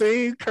want the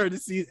same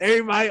courtesies.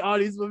 Everybody, all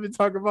these women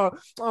talk about.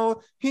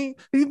 Oh, he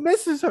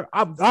misses her.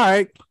 I'm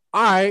all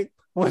right.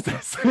 What's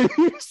that same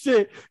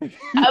shit?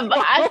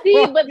 I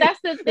see, but that's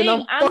the thing.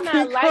 I'm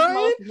not like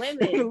most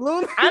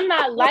women. I'm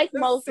not like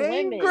most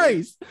women.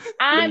 Grace.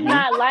 I'm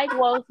not like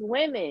most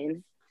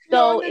women.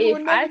 So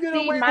if I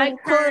see my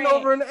current,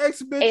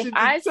 if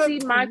I see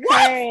my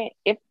current,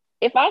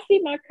 if I see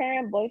my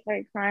current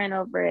boyfriend crying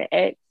over an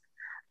ex,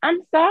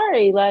 I'm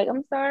sorry. Like,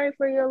 I'm sorry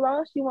for your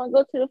loss. You want to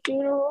go to the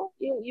funeral?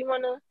 You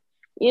want to,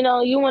 you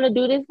want to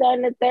do this, that,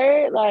 and the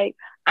third? Like,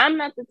 I'm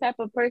not the type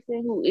of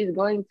person who is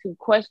going to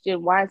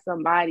question why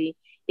somebody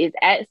is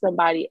at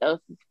somebody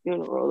else's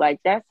funeral.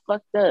 Like, that's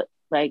fucked up.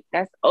 Like,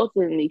 that's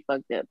ultimately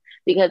fucked up.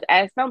 Because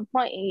at some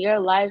point in your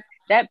life,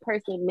 that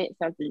person meant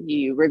something to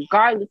you,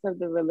 regardless of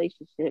the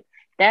relationship.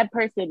 That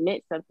person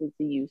meant something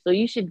to you. So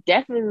you should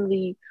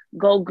definitely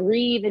go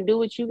grieve and do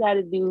what you got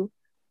to do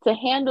to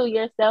handle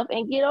yourself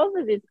and get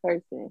over this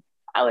person.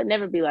 I would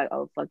never be like,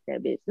 oh, fuck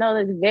that bitch. No,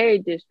 that's very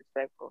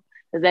disrespectful.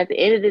 Because at the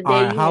end of the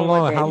day, right, how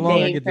long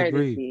I get to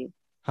grieve?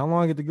 How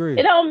long I get to grieve?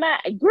 It don't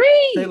matter.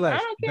 Grieve. I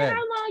don't care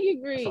how long you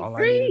grieve. That's all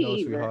I need to know,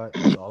 sweetheart.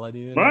 That's all I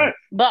need to know.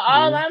 But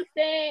all I'm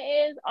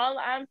saying is,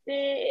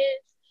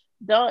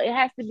 don't. It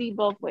has to be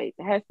both ways.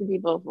 It has to be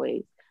both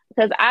ways.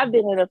 Because I've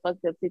been in a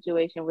fucked up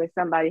situation where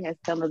somebody has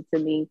come up to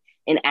me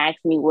and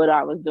asked me what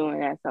I was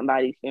doing at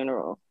somebody's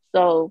funeral.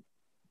 So,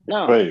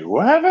 no. Wait,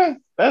 what happened?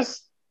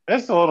 That's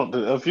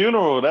a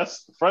funeral.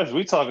 That's fresh.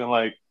 We talking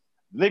like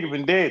nigga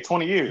been dead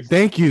 20 years.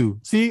 Thank you.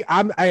 See,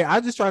 I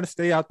just try to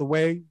stay out the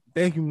way.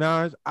 Thank you,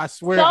 Naj. I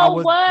swear.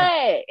 So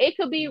what? It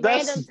could be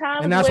random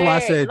times. And that's why I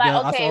said,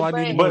 like, that's all I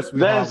need to know,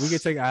 sweetheart. We can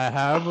take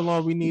however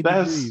long we need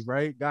to grieve,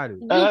 right? Got it.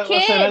 You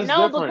can't.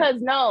 No, because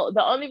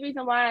the only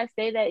reason why I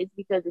say that is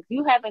because if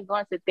you haven't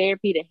gone to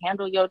therapy to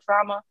handle your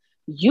trauma,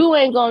 you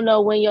ain't gonna know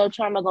when your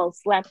trauma gonna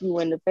slap you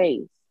in the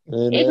face.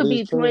 And it could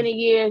be 20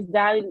 years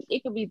down.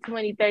 It could be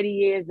 20, 30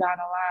 years down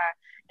the line.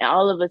 And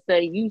all of a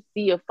sudden you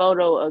see a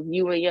photo of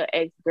you and your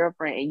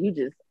ex-girlfriend and you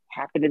just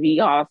happen to be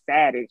all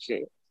sad and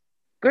shit.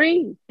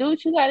 Grieve. Do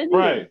what you gotta do.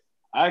 Right.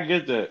 I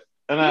get that.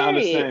 And I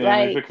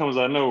understand if it comes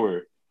out of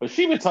nowhere. But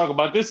she been talking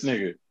about this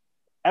nigga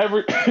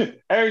every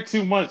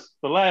 2 months,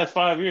 the last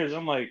 5 years.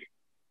 I'm like,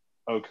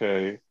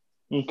 okay,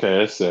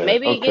 that's sad.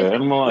 Maybe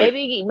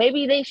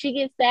she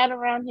gets sad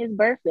around his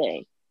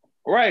birthday.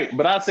 Right.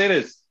 But I'll say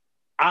this.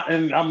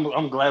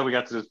 I'm glad we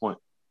got to this point.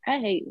 I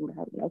hate.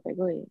 Okay,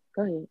 go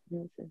ahead.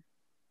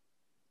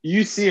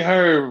 You see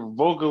her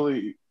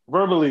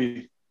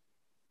verbally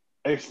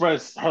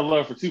express her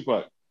love for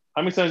Tupac.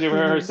 How many times you ever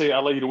heard her say "I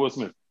love you" to Will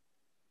Smith?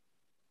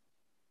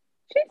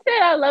 She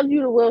said "I love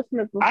you" to Will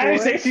Smith before. I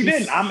didn't say she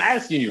didn't. I'm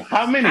asking you,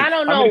 how many? I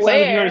don't know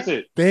where. Times you heard her say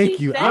it?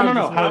 Thank you. I don't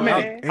know how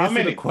many. How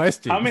many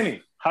questions? How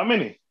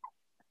many?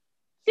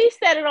 She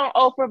said it on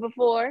Oprah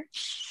before.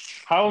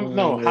 How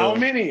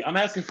many? I'm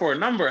asking for a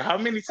number. How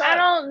many times? I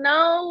don't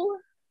know.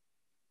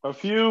 A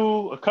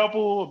few, a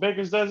couple, a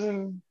baker's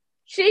dozen.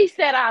 She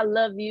said "I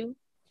love you."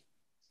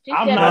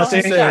 I'm not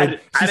saying she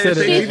said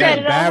it in a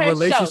bad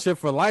relationship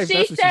for life.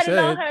 She said it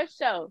on her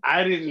show.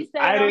 I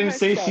didn't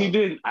say she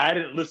didn't. I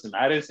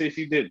didn't say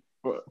she didn't.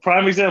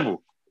 Prime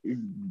example.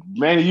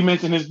 Man, you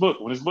mentioned his book.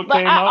 When his book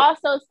came out. I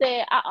also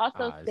said.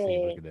 Look at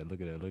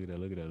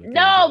that.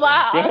 No, but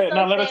I also said.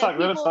 No, let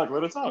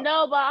her talk.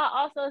 No, but I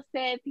also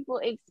said people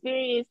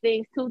experience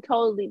things, two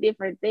totally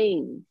different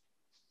things.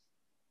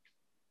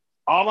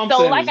 All I'm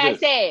saying is like I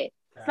said,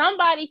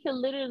 somebody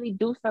can literally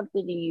do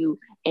something to you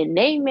and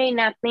they may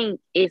not think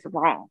it's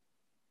wrong.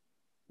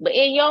 But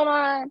in your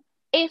mind,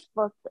 it's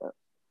fucked up.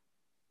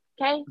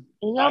 Okay?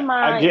 In your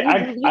mind,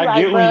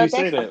 I get when you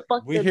say that.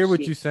 We hear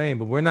what you're saying,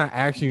 but we're not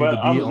asking you to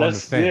be on the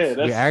fence.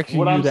 We're asking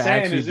you to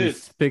actually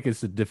just pick a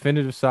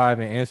definitive side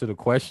and answer the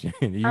question.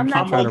 I'm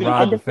not trying to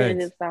ride the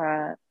fence.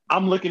 Side.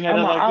 I'm looking at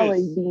it like this. I'm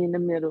always be in the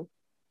middle.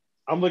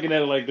 I'm looking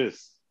at it like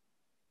this.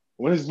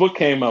 When his book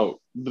came out,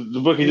 the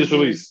book he just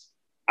released,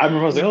 I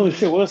remember I was like, "Oh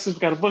shit, Will Smith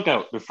got a book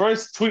out." The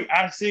first tweet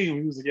I seen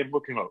when he was like, "Yeah,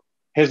 book came out."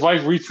 His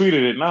wife retweeted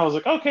it, and I was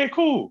like, "Okay,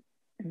 cool."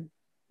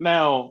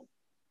 Now,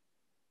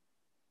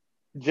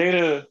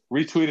 Jada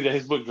retweeted that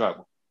his book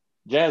dropped.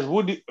 Jazz,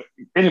 what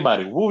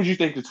would you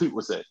think the tweet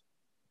would say?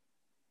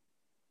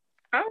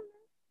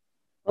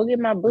 Go get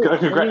my book. Go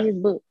get his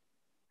book.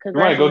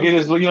 Right, go get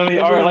his book. You know what I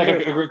mean? Or like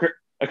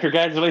a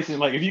congratulations.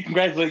 Like if you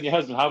congratulate your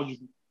husband,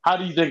 how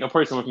do you think a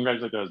person would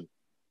congratulate their husband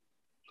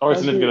or a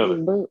significant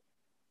other?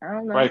 I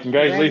don't know. Right,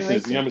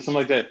 congratulations. You know, something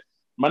like that.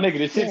 My nigga,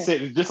 this shit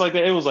said just like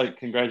that. It was like,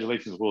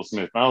 congratulations, Will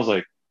Smith. And I was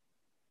like,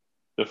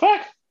 the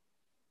fuck?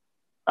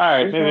 All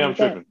right, maybe I'm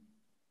tripping.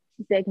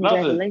 He said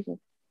congratulations. Nothing.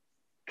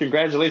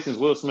 Congratulations,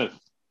 Will Smith.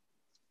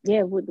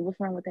 Yeah, what's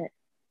wrong with that?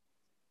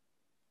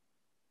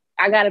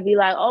 I gotta be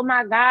like, oh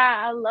my God,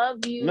 I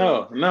love you.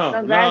 No.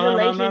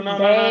 Congratulations,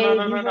 babe.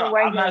 You've been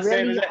working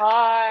really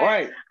hard.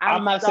 Right.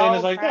 I'm not saying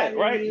it's like that.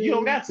 Right. You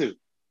don't got to.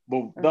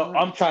 But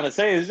I'm trying to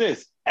say is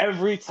this.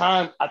 Every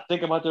time I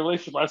think about the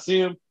relationship, I see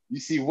him, you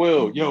see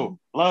Will, yo,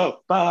 love,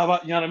 blah, blah, blah,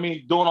 you know what I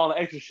mean? Doing all the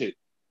extra shit.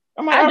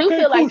 I'm like, I do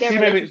feel like their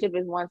relationship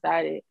is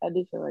one-sided. I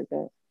do feel like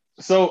that.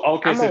 So,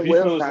 okay, so if you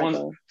feel it's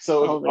one,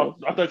 so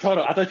I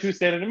thought you were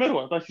standing in the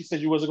middle. I thought you said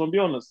you wasn't going to be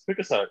on the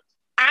speaker side.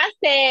 I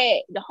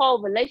said the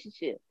whole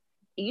relationship.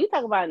 You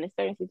talk about in a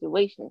certain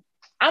situation.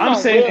 I'm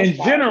saying in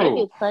general.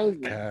 That is crazy.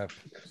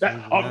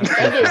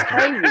 That is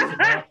crazy.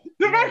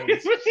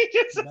 That's what she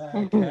just said.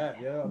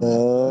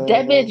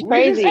 That bitch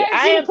crazy.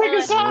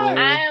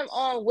 I am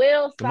on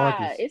Will's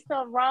side. It's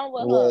something wrong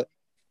with her.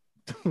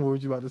 What were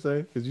you about to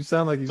say? Because you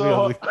sound like you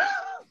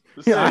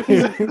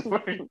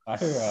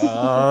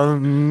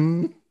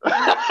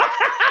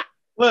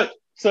Look,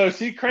 so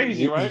she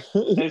crazy, right?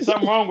 There's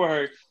something wrong with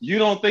her. You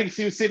don't think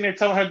she was sitting there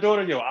telling her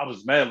daughter, yo, I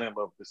was madly in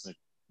love with this thing.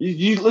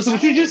 You listen to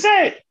what you just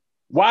said.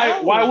 Why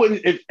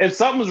wouldn't if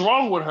something's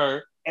wrong with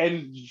her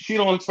and she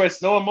don't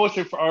express no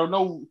emotion or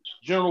no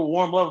general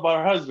warm love about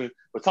her husband,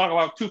 but talk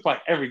about Tupac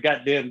every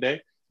goddamn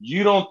day,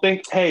 you don't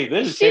think, hey,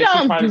 this is she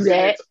don't do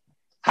that.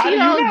 How do you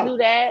know? Do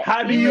that.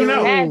 How do you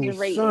know?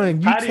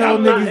 Son, you tell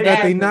niggas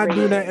that they not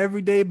doing that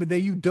every day, but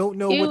then you don't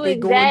know what they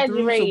going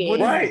through. So what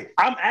right.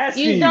 I'm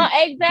asking you. Don't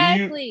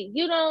exactly.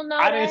 You don't know.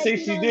 I didn't say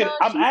she did.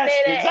 I'm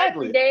asking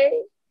exactly.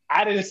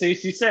 I didn't say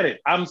she said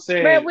it. I'm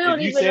saying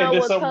if you said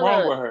there's something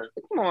wrong with her.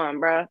 Come on,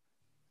 bro.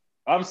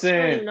 I'm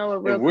saying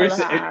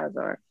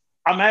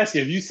I'm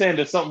asking if you saying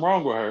there's something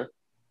wrong with her,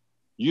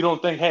 you don't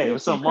think, hey,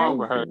 there's something wrong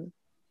with her.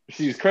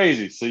 She's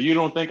crazy. So you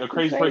don't think a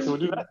crazy person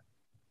would do that?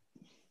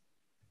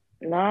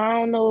 No, I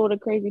don't know what a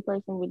crazy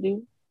person would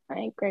do. I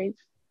ain't crazy.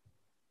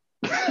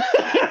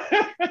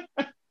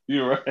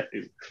 You're right.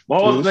 My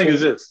whole thing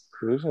is this.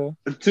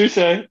 Touche.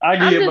 I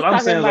get it, but I'm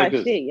saying like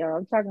this. Shit, y'all.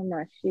 I'm talking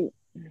about shit.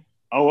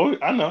 Oh,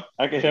 I know.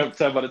 I can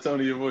tell by the tone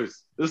of your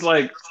voice. It's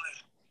like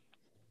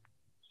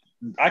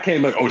I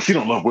can't like, oh, she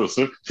don't love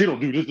Wilson. She don't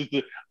do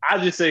this. I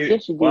just say,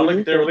 when I look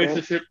at their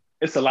relationship,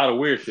 it's a lot of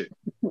weird shit.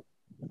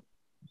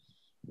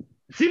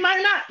 She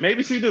might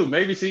not.Maybe she do.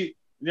 Maybe she, you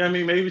know what I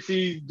mean? Maybe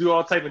she do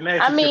all type of nasty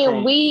shit. I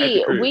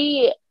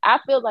mean, I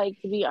feel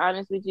like, to be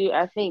honest with you,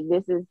 I feel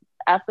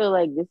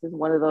like this is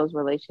one of those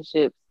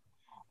relationships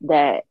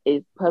that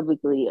is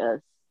publicly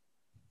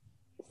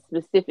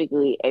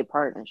specifically a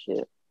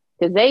partnership.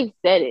 Because they've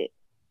said it.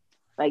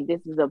 Like,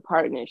 this is a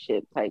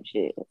partnership type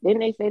shit. Didn't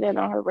they say that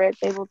on her Red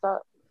Table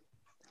Talk?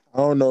 I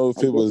don't know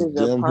if it was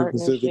them who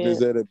specifically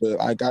said it, but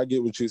I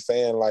get what you're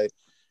saying. Like,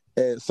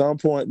 at some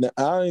point, now,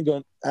 I ain't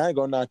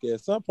gonna knock it.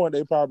 At some point,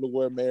 they probably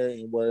were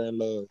married and were in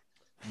love.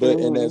 But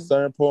in that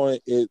certain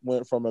point, it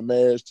went from a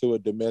marriage to a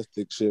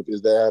domestic ship.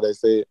 Is that how they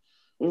say it?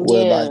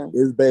 Where like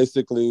it's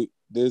basically,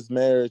 this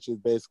marriage is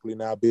basically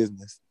now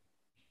business.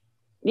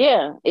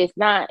 Yeah, it's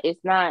not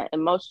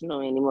emotional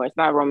anymore. It's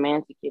not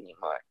romantic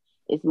anymore.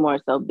 It's more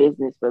so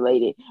business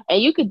related.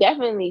 And you could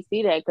definitely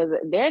see that because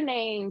their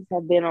names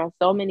have been on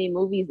so many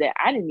movies that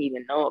I didn't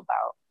even know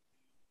about.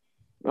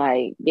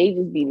 Like, they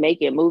just be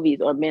making movies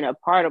or been a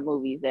part of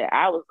movies that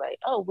I was like,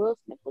 oh, Will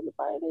Smith was a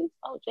part of this.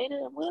 Oh,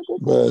 Jada and Will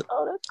did this.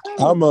 Oh, that's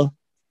crazy. I'm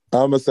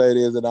going to say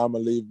this, and I'm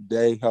going to leave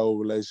their whole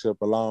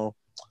relationship alone.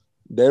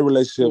 Their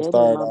relationship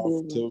started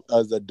off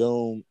as a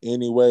doom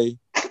anyway,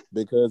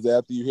 because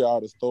after you hear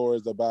all the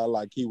stories about,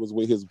 like, he was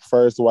with his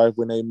first wife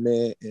when they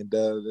met and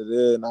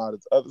and all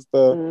this other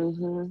stuff,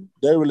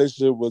 their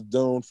relationship was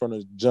doomed from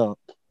the jump.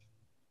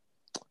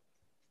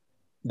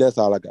 That's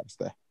all I got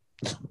to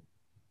say.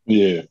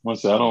 Yeah,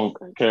 once I don't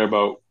care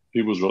about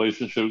people's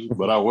relationships,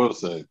 but I will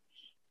say,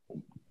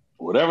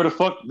 whatever the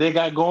fuck they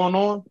got going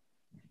on,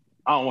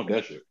 I don't want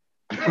that shit.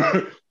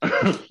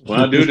 When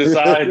I do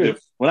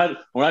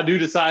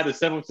decide to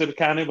send them to the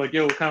county, like,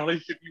 yo, what kind of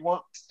relationship you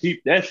want?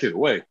 Keep that shit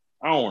away.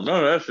 I don't want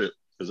none of that shit.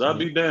 Cause I'll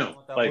be down.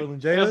 Like, you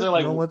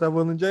don't want that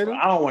Will and Jada?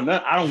 I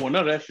don't want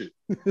none of that shit.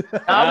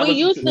 We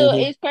used to.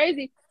 It's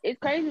crazy. It's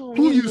crazy when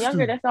we were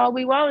younger. That's all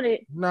we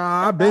wanted.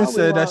 Nah, I've been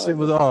said that shit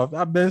was off.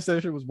 I've been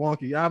said shit was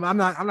wonky. I'm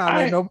not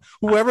letting no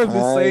whoever's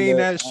been saying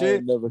that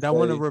shit that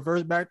want to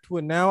reverse back to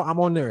it now. I'm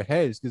on their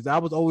heads because I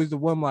was always the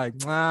one like,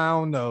 I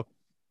don't know.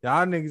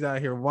 Y'all niggas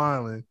out here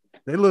whining.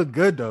 They look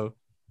good though.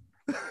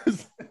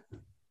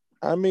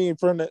 I mean,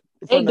 from look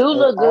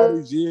good. All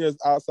these years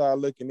outside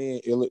looking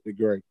in, it looked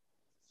great.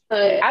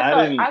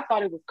 I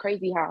thought it was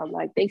crazy how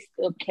like they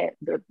still kept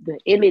the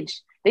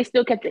image. They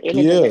still kept the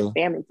image of their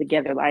family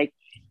together. Like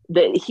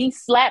he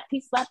slapped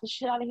the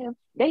shit out of him.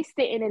 They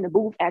sitting in the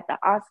booth at the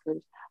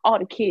Oscars, all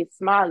the kids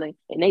smiling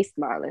and they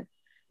smiling.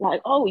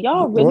 Like, oh,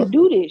 y'all really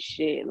do this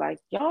shit. Like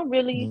y'all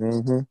really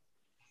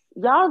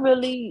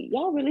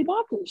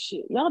bought this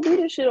shit. Y'all do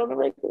this shit on the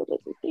regular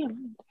basis.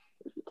 Damn.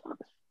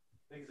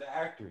 Niggas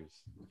are actors.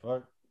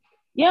 Fuck.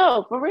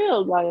 Yo, for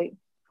real, like.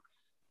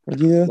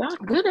 Yeah, y'all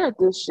good at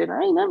this shit.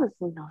 I ain't never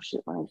seen no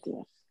shit like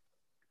this.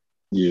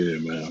 Yeah,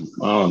 man.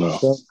 I don't know.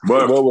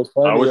 But what was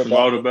funny, I wish them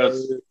all the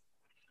best.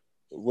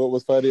 what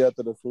was funny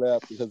after the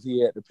slap, because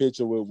he had the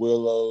picture with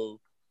Willow,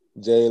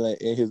 Jalen,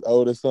 and his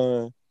older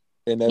son.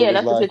 And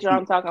that's the picture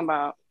I'm talking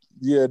about.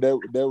 Yeah,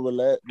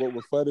 what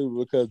was funny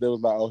was because they was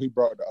like, oh, he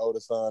brought the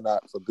older son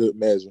out for good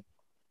measure.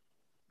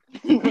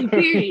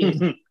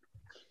 Period.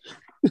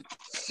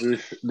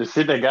 The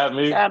shit that got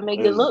me. Gotta make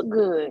it look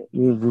good.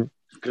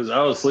 Because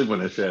I was asleep when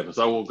that shit happened,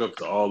 so I woke up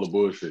to all the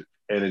bullshit.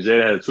 And then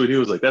Jada had a tweet. He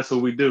was like, "That's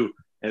what we do."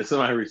 And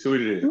somebody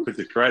retweeted it and put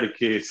the Karate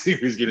Kid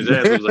series getting his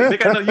ass. I was like,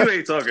 "Nigga, I know you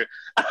ain't talking."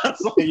 I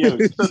was like, "Yo,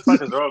 what the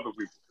fuck is wrong with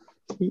people?"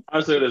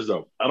 I say this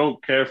though, I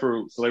don't care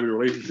for celebrity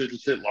relationships and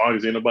shit, long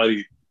as ain't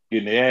nobody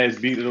getting their ass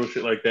beat or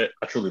shit like that.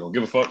 I truly don't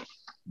give a fuck.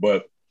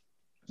 But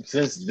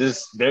since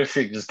their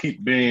shit just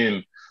keep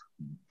being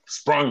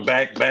sprung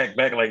back, like, you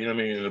know what I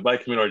mean, the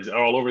black community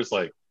are all over, it's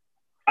like,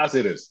 I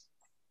say this.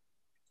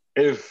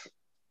 If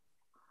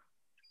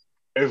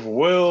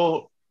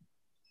Will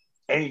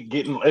ain't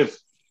getting,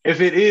 if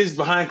it is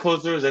behind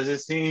closed doors as it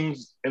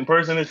seems in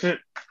person and shit,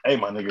 hey,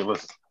 my nigga,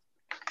 listen.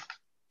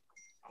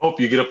 Hope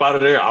you get up out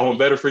of there. I want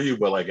better for you,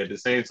 but like at the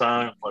same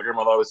time, like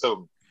grandma always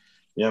told me,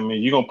 you know what I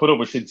mean, you're gonna put up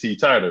with shit until you're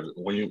tired of it.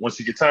 Once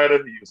you get tired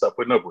of it, you can stop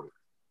putting up with it.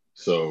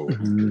 So,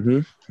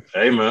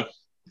 hey man,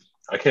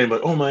 I can't like,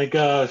 oh my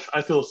gosh,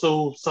 I feel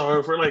so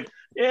sorry for, like,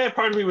 yeah,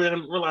 part of me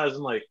realizing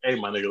like, hey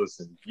my nigga,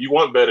 listen, you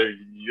want better,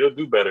 you'll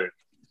do better.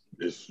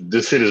 This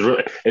shit is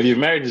really, if your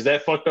marriage is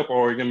that fucked up,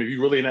 or if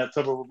you really in that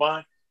tough of a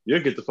bind, you'll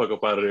get the fuck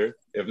up out of there.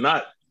 If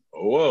not,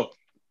 oh well.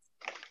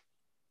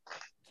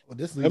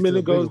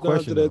 It goes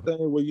down to that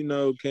thing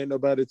where, can't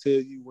nobody tell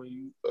you when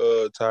you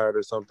tired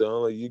or something.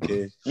 Only you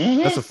can.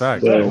 That's a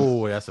fact. Yeah.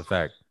 Oh, that's a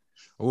fact.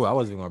 Oh, I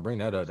wasn't even gonna bring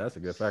that up. That's a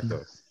good fact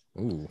though.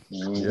 Ooh,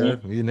 yeah,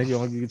 you nigga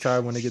only get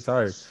tired when they get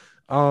tired.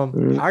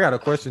 I got a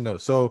question though.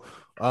 So,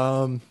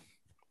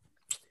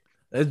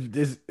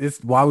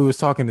 it's while we was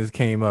talking, this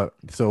came up.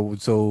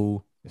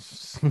 So,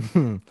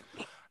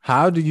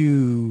 how do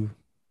you?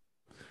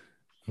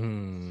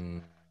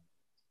 Never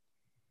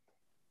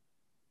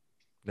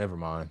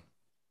mind.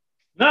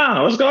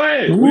 Nah, let's go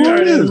ahead. We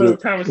already had a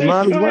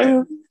conversation. Go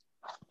ahead.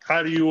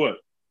 How do you what?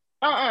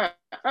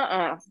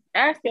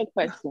 Ask your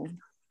question.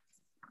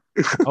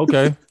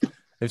 Okay.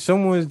 If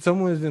someone's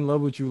in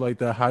love with you like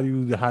that, how do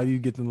you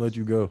get them to let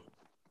you go?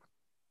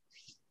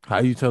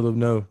 How do you tell them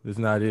no, it's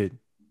not it,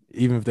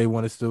 even if they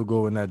want to still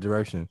go in that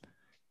direction?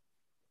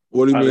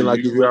 What do you mean? Like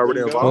if you're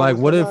already involved? Like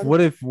what if?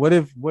 All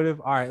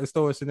right, let's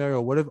throw a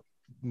scenario. What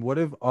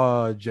if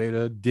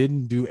Jada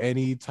didn't do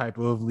any type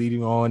of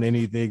leading on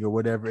anything or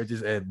whatever? It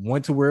just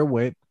went to where it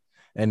went,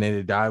 and then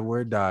it died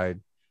where it died.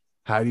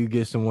 How do you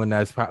get someone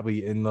that's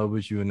probably in love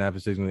with you in that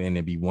position and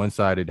it be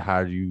one-sided?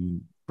 How do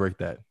you break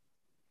that?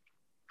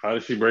 How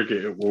does she break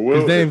it?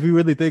 Because then, if you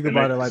really think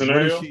about it, like,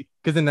 what is she?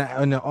 Because in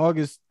the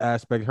August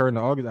aspect,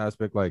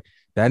 like,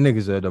 that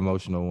nigga's an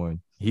emotional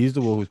one. He's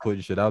the one who's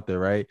putting shit out there,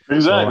 right?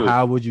 Exactly. So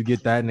how would you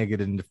get that nigga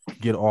to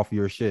get off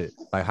your shit?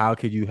 Like, how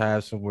could you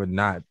have someone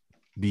not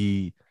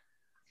be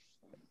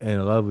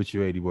in love with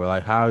you, 80 boy?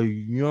 Like, how,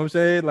 you know what I'm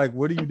saying? Like,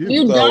 what do you do?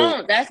 You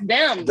don't. That's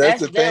them.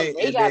 That's the them. Thing.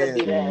 They gotta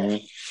do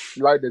that.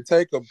 Like, to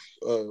take a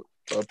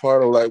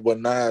part of like what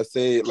Nia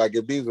said, like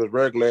if these were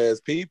regular ass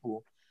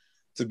people,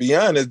 to be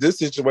honest, this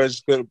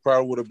situation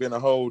probably would have been a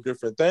whole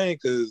different thing.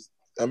 Because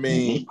I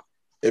mean,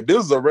 if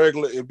these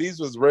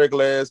was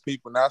regular ass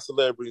people, not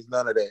celebrities,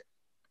 none of that.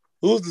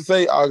 Who's to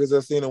say August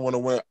Alsina would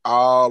have went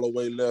all the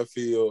way left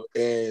field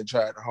and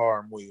tried to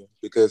harm Will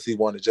because he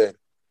wanted Jada?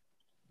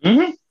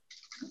 Mm-hmm.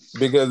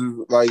 Because,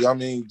 like, I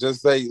mean,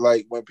 just say,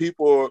 like, when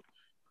people,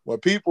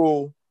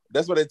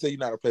 that's why they tell you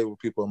not to play with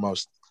people's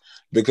emotions,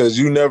 because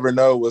you never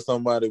know what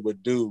somebody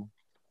would do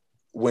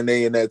when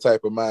they in that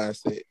type of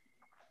mindset.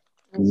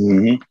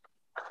 Mm-hmm.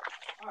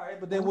 All right,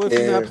 but then what if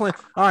you're not playing?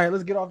 All right,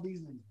 let's get off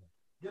these.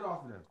 Get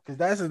off of them,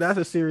 because that's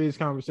a serious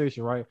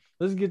conversation, right?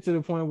 Let's get to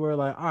the point where,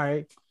 like, all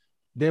right,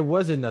 there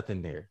wasn't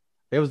nothing there.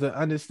 There was an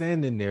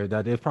understanding there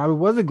that there probably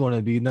wasn't going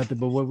to be nothing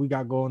but what we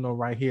got going on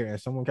right here,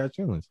 and someone catch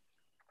feelings.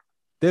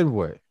 Then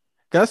what?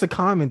 That's a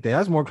common thing.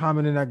 That's more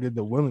common than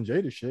the Will and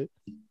Jada shit.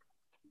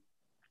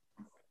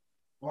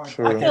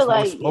 Sure. I feel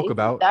like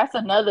that's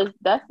another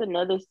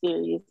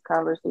serious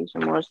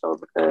conversation, more so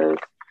because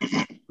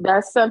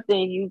that's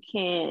something you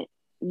can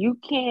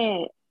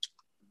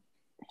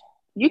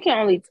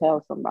only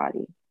tell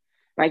somebody.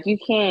 Like, you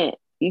can't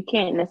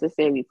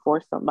necessarily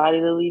force somebody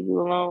to leave you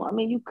alone. I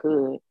mean, you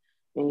could.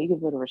 And you can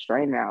put a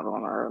restraining order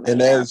on her.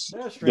 And that's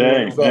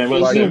dang.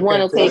 If you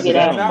want to take it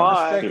that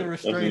far. I'll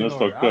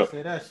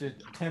say that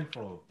shit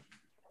tenfold.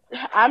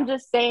 I'm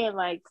just saying,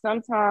 like,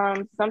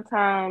 sometimes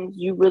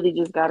you really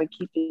just got to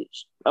keep it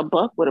a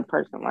buck with a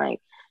person.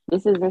 Like,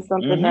 this isn't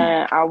something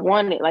that I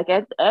wanted. Like,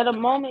 at a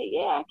moment,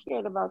 yeah, I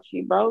cared about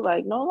you, bro.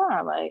 Like, no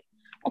lie. Like,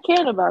 I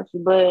cared about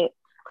you, but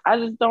I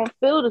just don't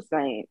feel the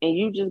same. And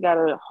you just got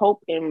to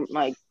hope and,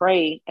 like,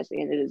 pray at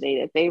the end of the day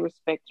that they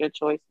respect your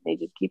choice and they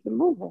just keep it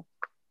moving.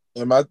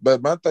 And my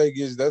thing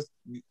is, that's,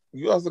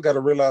 you also got to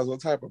realize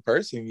what type of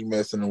person you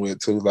messing with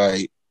too.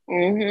 Like,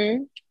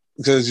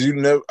 because you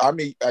never, I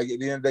mean, at the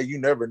end of the day, you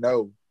never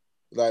know.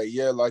 Like,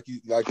 yeah, like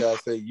I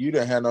say, you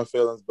didn't have no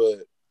feelings,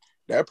 but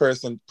that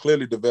person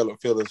clearly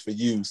developed feelings for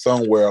you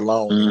somewhere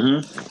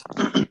along.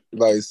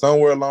 Like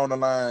somewhere along the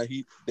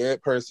line,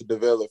 that person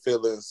developed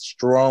feelings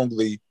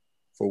strongly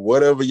for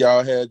whatever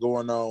y'all had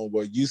going on,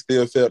 but you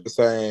still felt the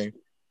same.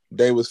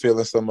 They was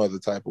feeling some other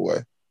type of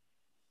way.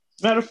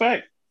 Matter of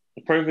fact,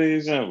 a perfect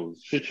example.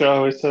 Shit y'all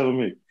always telling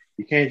me.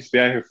 You can't just be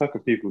out here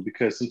fucking people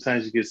because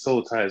sometimes you get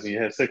soul ties and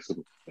you have sex with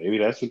them. Maybe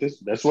that's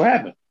what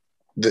happened.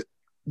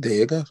 There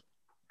you go.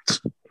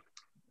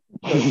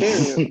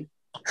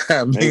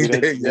 I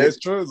mean, that's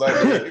true. Like,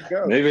 there you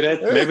go. maybe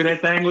that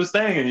thing was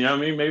thanging. You know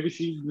what I mean? Maybe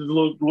she did a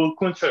little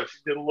clinch up. She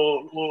did a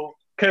little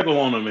kegel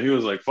on him, and he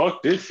was like,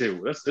 "Fuck this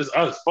shit. That's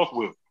us. Fuck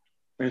with."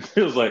 And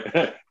she was like,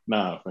 hey,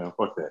 "Nah, man,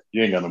 fuck that.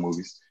 You ain't got no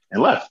movies,"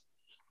 and left.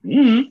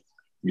 You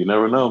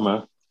never know,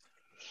 man.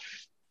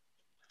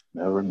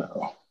 Never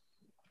know.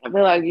 I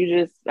feel like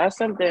that's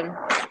something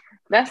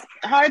that's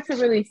hard to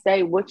really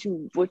say what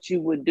you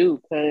would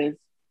do, because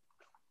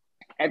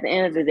at the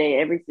end of the day,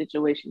 every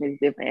situation is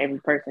different. Every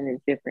person is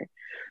different.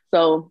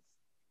 So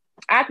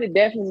I could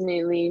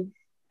definitely,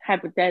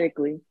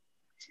 hypothetically,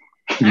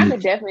 be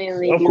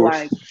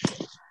like,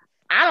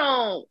 I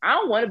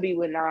don't want to be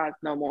with Nas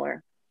no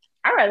more.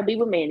 I'd rather be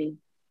with Manny,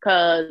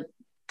 because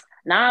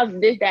Nas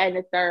this, that, and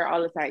the third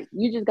all the time.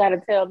 You just got to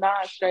tell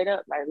Nas straight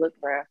up, like, look,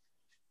 bro,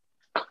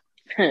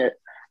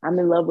 I'm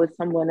in love with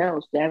someone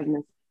else,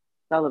 Jasmine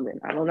Sullivan.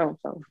 I don't know,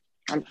 so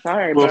I'm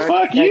sorry, well, bro.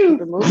 Fuck you.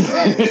 Don't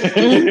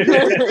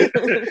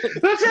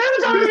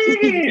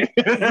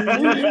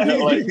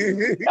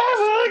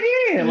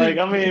again. Like,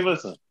 I mean,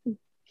 listen,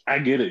 I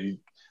get it.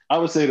 I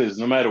would say this: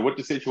 no matter what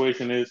the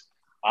situation is,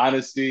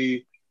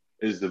 honesty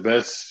is the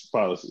best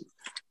policy.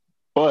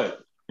 But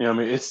you know,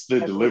 what I mean, it's the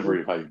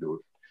delivery of how you do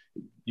it.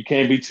 You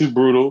can't be too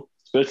brutal,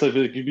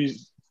 especially if you be.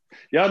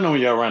 Y'all know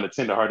when y'all around a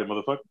tender-hearted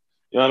motherfucker.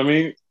 You know what I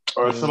mean?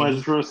 Or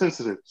somebody's real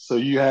sensitive. So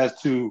you have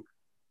to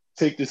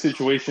take the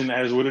situation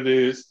as what it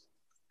is,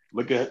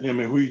 look at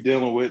who you're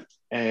dealing with,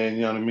 and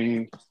you know what I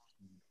mean,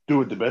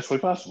 do it the best way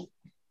possible.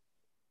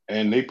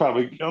 And they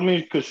probably,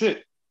 because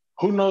shit,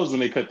 who knows when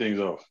they cut things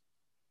off?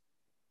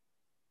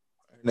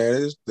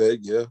 Yeah.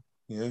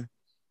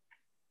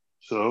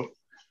 So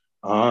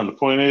the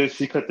point is,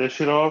 she cut that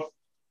shit off,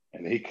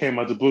 and he came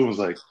out the blue and was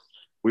like,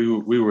 we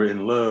were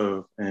in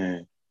love,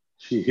 and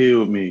she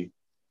healed me,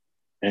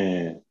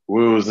 and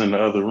Will was in the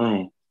other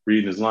room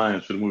reading his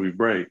lines for the movie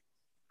Break.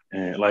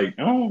 And like,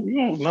 you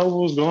don't know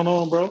what was going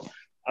on, bro.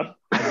 I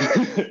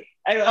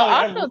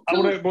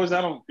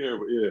don't care,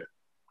 but yeah.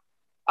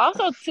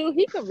 Also, too,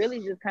 he could really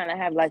just kind of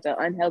have like an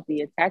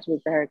unhealthy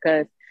attachment to her,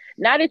 because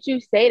now that you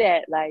say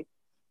that, like,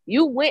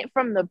 you went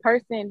from the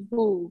person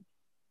who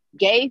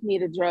gave me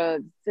the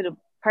drugs to the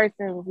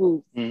person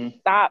who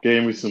stopped,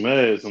 gave me some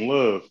ass and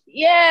love.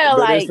 Yeah, but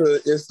like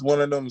it's one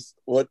of them.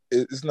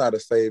 It's not a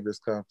savior's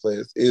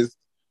complex. It's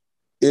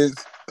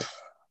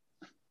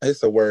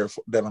a word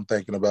that I'm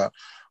thinking about.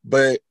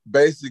 But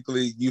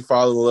basically, you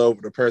fall in love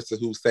with the person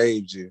who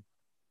saved you.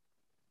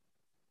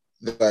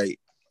 Like,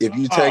 if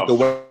you take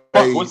away...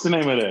 What's the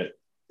name of that?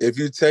 If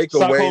you take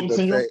Stockholm away the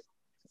syndrome?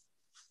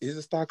 Is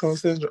it Stockholm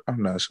syndrome?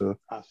 I'm not sure.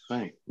 I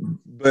think.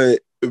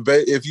 But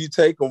if you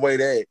take away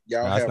that,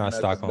 y'all that's have not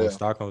Stockholm. Left.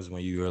 Stockholm is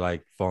when you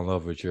like fall in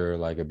love with your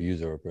like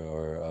abuser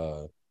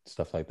or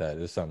stuff like that.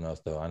 It's something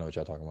else though. I know what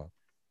y'all talking about.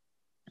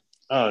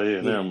 Oh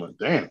yeah, never mind.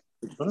 Damn.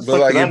 But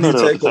like, if you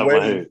take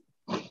away...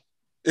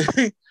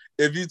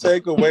 if you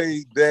take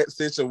away that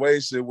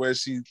situation where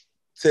she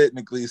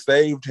technically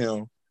saved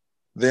him,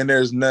 then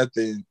there's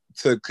nothing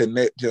to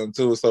connect him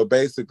to. So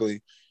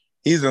basically,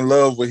 he's in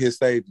love with his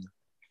savior.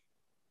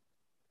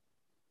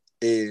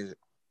 And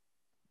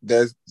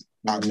that's,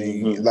 I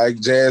mean,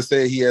 like Jazz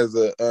said, he has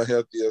an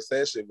unhealthy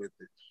obsession with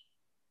it.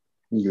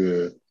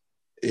 Yeah.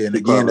 And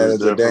again, that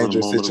is a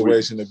dangerous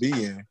situation to be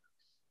in.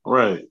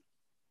 Right.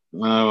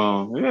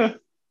 Yeah.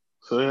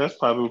 So yeah, that's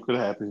probably what could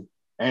happen.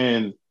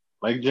 And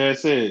like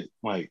Jazz said,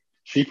 like,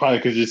 she probably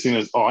could just seen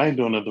us, I ain't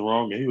doing nothing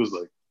wrong. And he was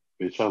like,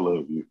 bitch, I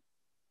love you.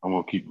 I'm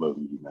going to keep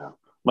loving you now.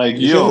 Like,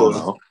 you don't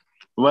know.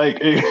 Like,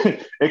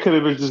 it could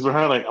have been just for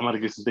her, like, I'm going to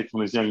get some dick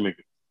from this young nigga.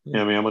 You know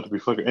what I mean? I'm about to be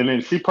fucking. And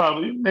then she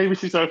probably, maybe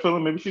she started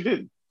feeling, maybe she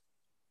didn't.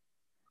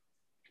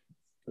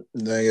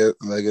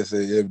 Like I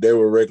said, if they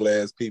were regular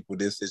ass people,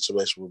 this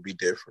situation would be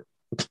different.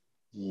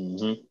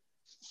 Mm-hmm.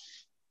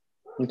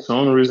 It's the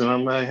only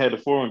reason I had a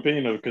foreign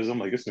opinion of it, because I'm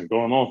like, it's been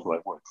going on for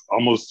like, what,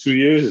 almost 2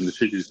 years, and the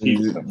shit just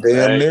keeps coming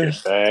back.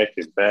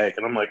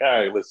 And I'm like, all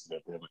right, listen to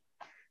it.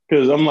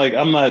 Because I'm like,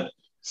 I'm not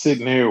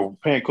sitting here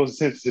paying close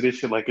attention to this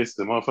shit like it's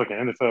the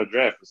motherfucking NFL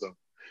draft or something.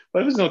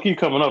 But if it's going to keep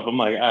coming up, I'm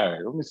like, all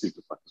right, let me see what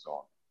the fuck is going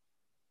on.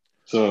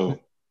 So.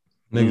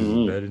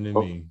 Niggas is better than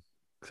me.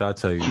 Because I'll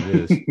tell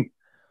you this.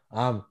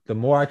 The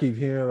more I keep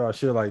hearing about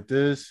shit like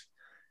this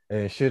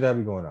and shit that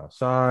be going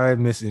outside,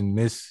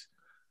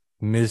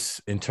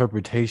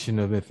 misinterpretation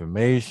of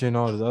information,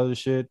 all this other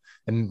shit,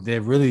 and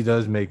that really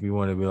does make me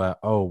want to be like,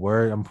 oh,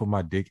 word, I'm gonna put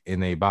my dick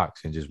in a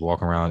box and just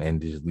walk around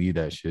and just leave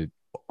that shit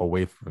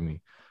away from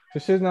me.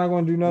 This shit's not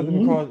gonna do nothing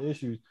to cause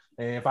issues.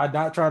 And if I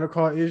not try to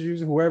cause issues,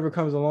 whoever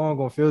comes along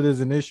gonna feel there's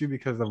an issue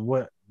because of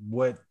what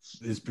what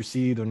is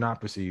perceived or not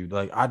perceived.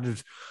 Like I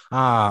just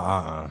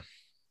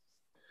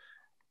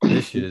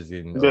this shit is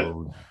getting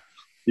old.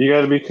 You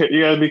gotta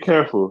be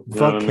careful.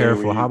 Fuck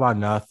careful. How about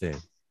nothing?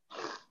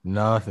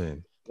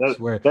 Nothing. I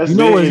swear.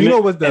 You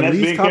know what's the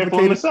least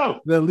complicated?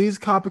 The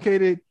least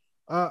complicated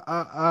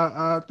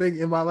thing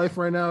in my life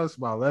right now is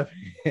my left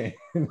hand.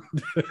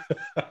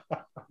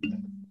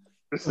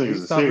 This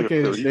is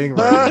complicated thing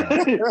right now.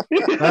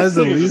 That is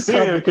the least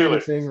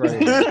complicated thing right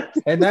now.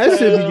 And that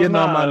should be getting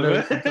on my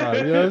nerves sometimes.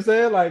 You know what I'm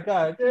saying? Like,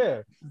 God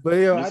damn. But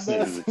yo, I know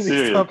that's the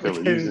least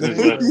complicated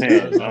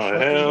thing. Oh,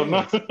 hell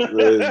no.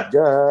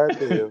 God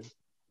damn.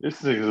 This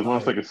nigga is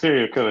almost like a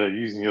serial killer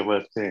using your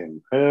left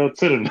hand. Hell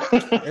to them.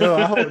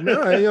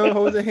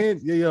 Hold the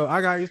hand. Yo,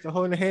 I got used to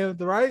holding the hand with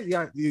the right.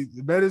 You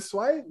better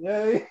swipe.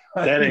 Yeah.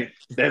 That ain't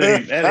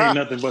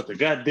nothing but the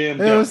goddamn.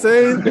 You know what I'm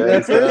saying?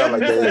 That's it.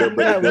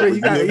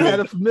 Like you had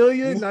a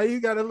familiar, now you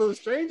got a little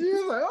stranger.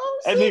 You're like, oh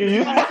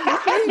shit.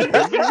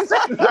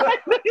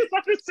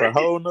 It's a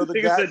whole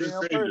nother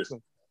goddamn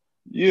person.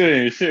 You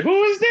ain't shit.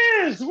 Who is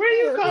this? Where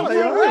you come from?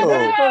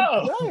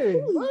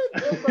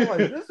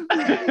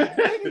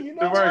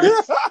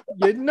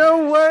 You know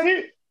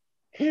what?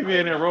 He be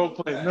in that role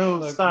play.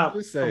 No, stop.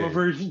 I'm a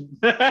virgin.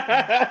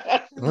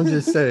 I'm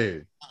just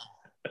saying.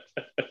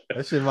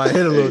 That shit might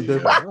hit a little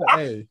different.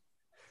 Hey.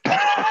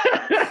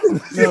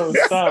 No,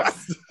 stop.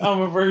 I'm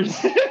a virgin.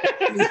 You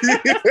know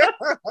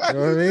what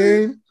I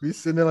mean? Be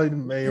sitting there like,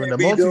 man, when the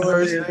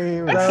multiverse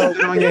thing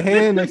on your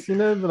hand, next thing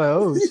you know, be like,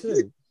 oh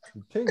shit.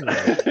 I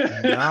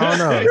don't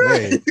know.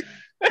 Hey.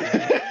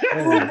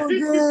 Oh my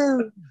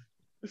god!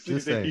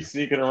 He's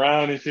sneaking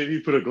around and shit.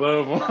 He put a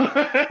glove on.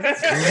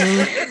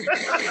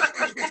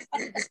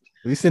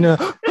 We sitting there.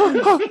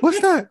 What's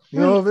that?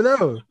 You don't even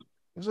know.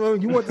 So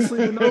you want to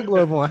sleep with no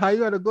glove on? How you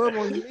got a glove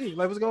on your knee?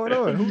 Like what's going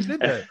on? Who did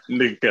that?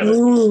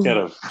 Nigga got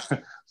a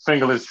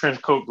fingerless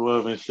trench coat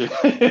glove and shit.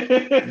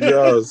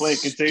 Yes. Playing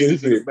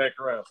contagious in the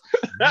background.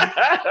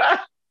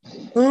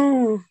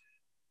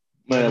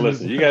 Man,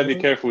 listen, you gotta be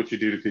careful what you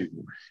do to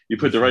people. You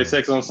put the right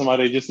sex on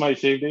somebody, they just might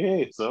shave their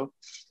head. So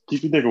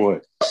keep your dick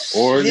away.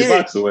 Or your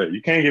box away. You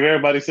can't give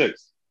everybody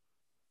sex.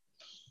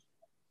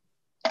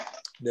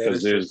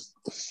 Because there's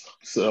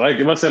like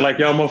if I said like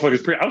y'all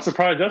motherfuckers I'm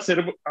surprised I said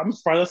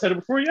it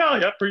before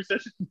y'all. Y'all preach that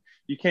shit.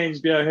 You can't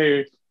just be out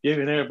here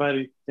giving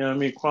everybody, you know what I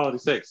mean, quality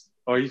sex.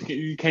 Or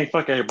you can't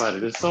fuck everybody.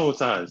 There's soul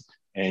ties.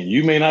 And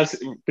you may not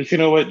see, but you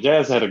know what?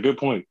 Jazz had a good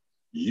point.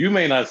 You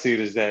may not see it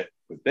as that,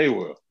 but they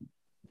will.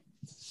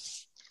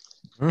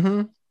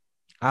 Mm-hmm.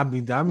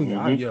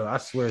 I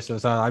swear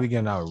sometimes I be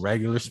getting out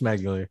regular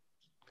smegular.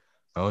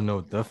 I don't know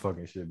what the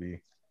fucking should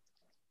be.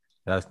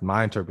 That's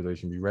my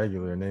interpretation. Be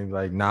regular, and they be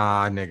like,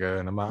 "Nah, nigga,"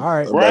 and I'm like, "All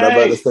right." I'm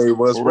about to say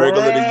what's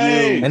regular to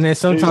you. And then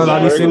sometimes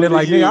I be sitting there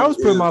like, "Nigga, I was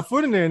putting my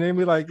foot in there," and they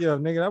be like, "Yo,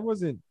 nigga,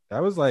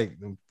 that was like,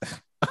 you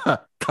know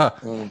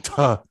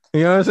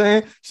what I'm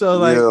saying?" So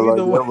like,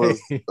 either way,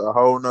 a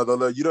whole nother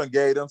look. You done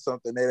gave them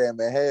something they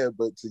haven't had,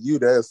 but to you,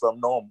 that's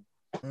something normal.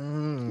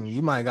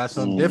 You might got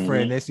something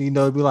different. Next thing you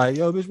know, be like,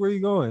 "Yo, bitch, where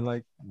you going?"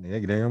 Like,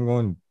 nigga, I'm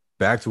going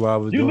back to what I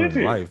was doing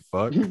in life.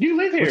 Fuck, you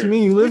live here. What you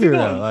mean you live here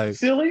now? Like,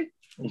 silly.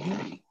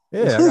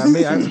 Yeah,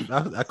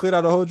 I cleared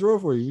out the whole drawer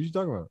for you. What you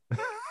talking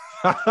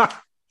about?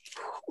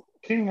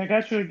 King, I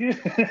got you again.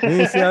 You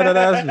didn't see how that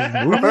ass was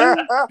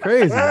moving?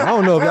 Crazy. I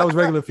don't know if that was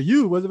regular for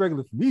you. Was it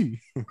regular for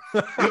me?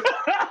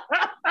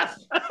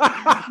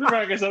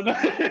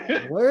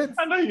 What?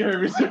 I know you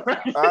heard me.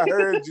 I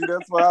heard you.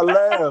 That's why I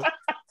laughed.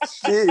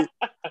 Shit.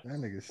 That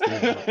nigga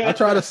stupid. I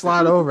try to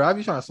slide over. I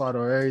be trying to slide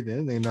over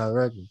everything. This ain't not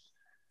regular.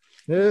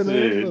 Yeah,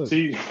 man.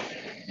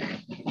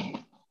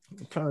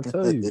 I'm trying to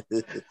tell you.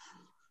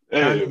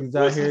 Niggas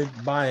out here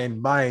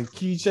buying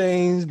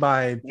keychains,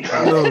 buying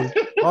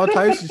all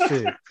types of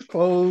shit,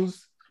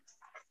 clothes.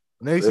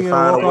 Next thing you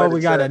know, we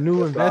got a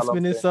new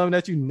investment in something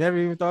that you never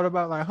even thought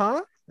about. Like,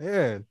 huh?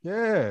 Yeah.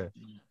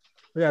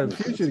 We got a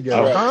future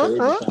together,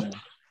 huh?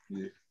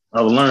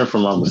 I've learned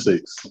from my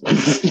mistakes.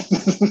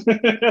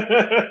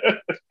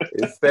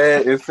 It's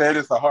sad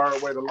it's a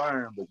hard way to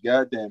learn, but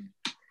goddamn it.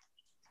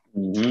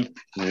 Mm-hmm.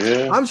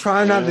 Yeah, I'm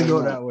trying not to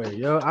go that way,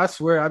 yo. I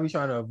swear I be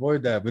trying to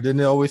avoid that, but then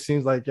it always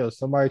seems like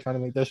somebody trying to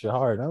make that shit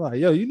hard. I'm like,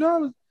 yo,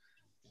 anyway.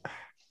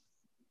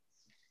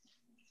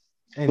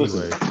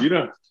 Listen, you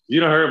don't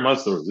heard my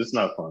stories. It's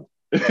not fun.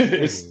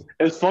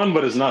 It's fun,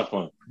 but it's not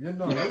fun. You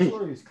know, your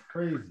story is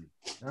crazy.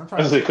 I'm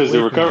trying to say because they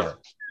recover.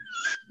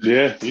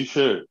 Yeah, you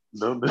should.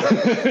 Don't do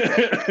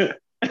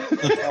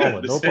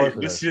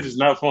this shit is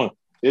not fun.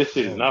 This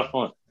shit is not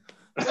fun.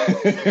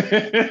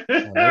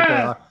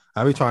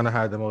 I be trying to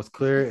have the most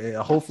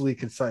clear, hopefully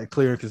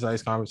clear and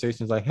concise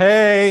conversations. Like,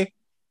 hey,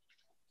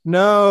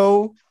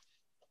 no,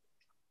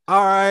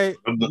 all right,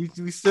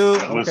 we still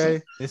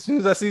okay. As soon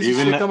as I see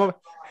some shit come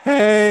up,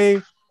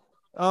 hey,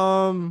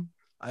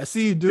 I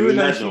see you doing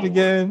that shit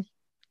again.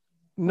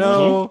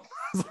 No,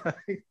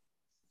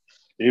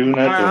 even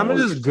that. I'm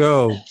gonna just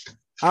go.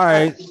 All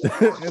right,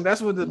 and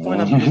that's what the point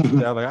I'm getting to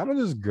now. Like, I'm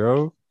gonna just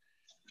go.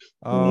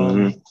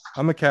 I'm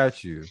gonna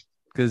catch you.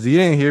 Because you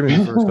didn't hear me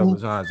the first couple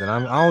of times, and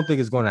I don't think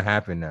it's going to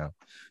happen now.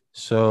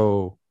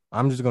 So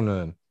I'm just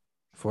gonna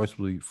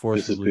forcibly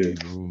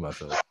remove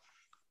myself.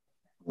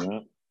 Yeah.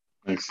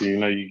 Next thing you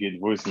know, you get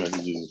voice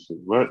messages and shit.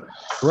 What?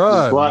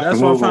 Bruh, that's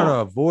what I'm trying to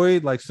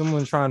avoid. Like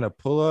someone trying to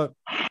pull up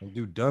and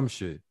do dumb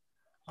shit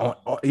on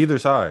either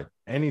side,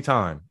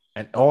 anytime,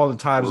 and all the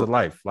times of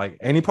life. Like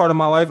any part of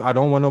my life, I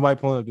don't want nobody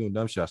pulling up doing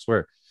dumb shit. I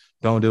swear,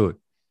 don't do it.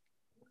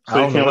 So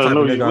I don't know what type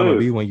of nigga I'm gonna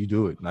be when you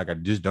do it. Like I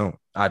just don't.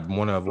 I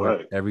want to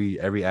avoid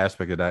every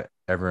aspect of that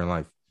ever in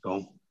life.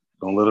 Don't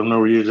let them know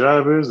where your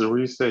job is or where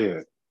you stay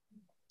at.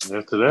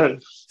 After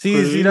that,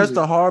 see, that's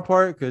the hard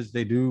part because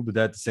they do, but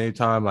at the same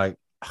time, like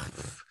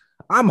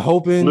I'm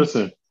hoping just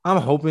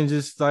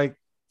like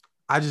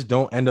I just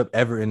don't end up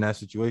ever in that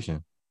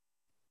situation.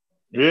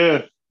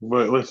 Yeah,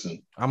 but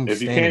listen,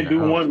 if you can't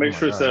do one, make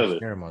sure it's other.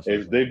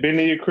 If they've been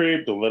in your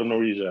crib, don't let them know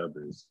where your job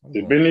is. If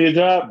they've been in your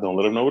job, don't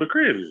let them know where the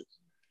crib is.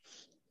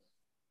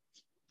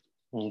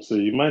 So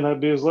you might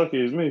not be as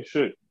lucky as me.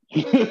 Shit.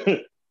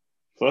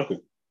 Fuck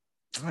it.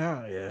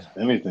 Oh, yeah.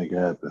 Anything can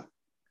happen.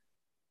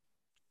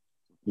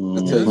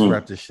 Let's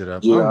wrap this shit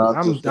up. Yeah,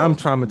 I'm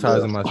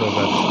traumatizing myself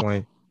at this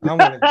point.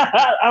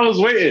 I was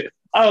waiting.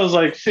 I was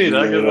like, shit,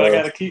 I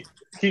gotta keep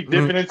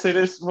dipping into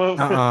this. What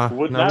not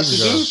to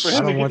do for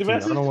him to get the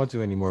message? I don't want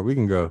to anymore. We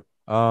can go.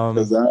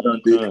 Because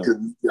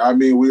I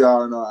mean, we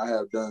all know I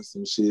have done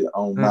some shit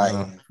on my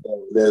end.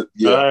 So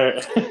yeah. All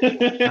right.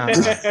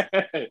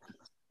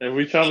 And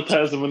we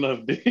traumatize them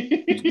enough, D.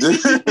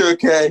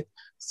 Okay.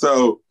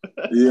 So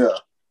yeah.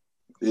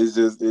 It's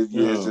just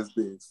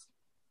this.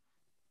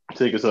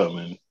 Take us up,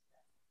 man.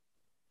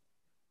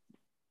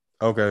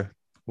 Okay.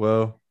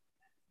 Well,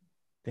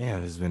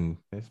 damn, it's been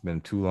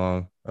too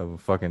long of a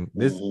fucking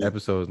this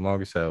episode is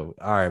long as hell.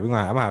 All right, I'm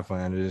gonna have fun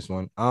under this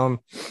one.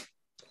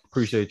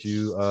 Appreciate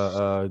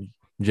you,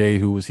 Jay,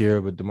 who was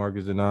here, but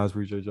DeMarcus and Nas,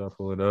 appreciate y'all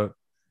pulling up.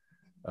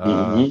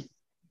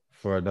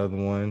 For another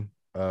one.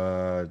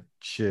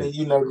 Shit. Hey,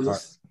 you know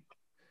this.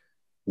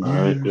 All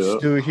right,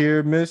 still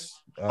here, miss?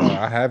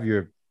 I have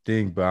your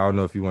thing, but I don't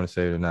know if you want to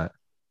say it or not.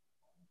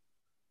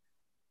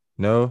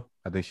 No,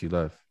 I think she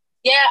left.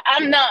 Yeah,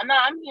 I'm here.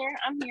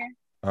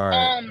 All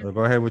right, well,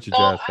 go ahead with your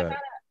jazz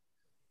fact.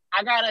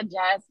 I got a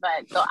jazz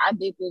fact. So I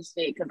did this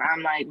shit because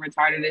I'm like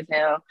retarded as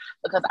hell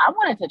because I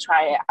wanted to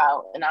try it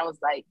out, and I was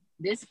like,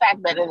 this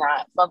fact better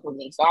not fuck with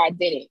me, so I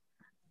did it.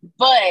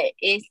 But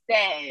it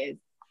says,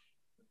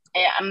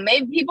 and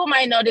maybe people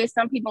might know this,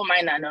 some people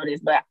might not know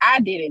this, but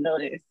I didn't know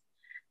this.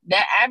 The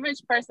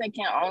average person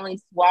can only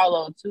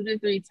swallow 2 to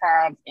 3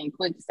 times in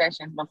quick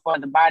sessions before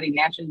the body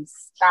naturally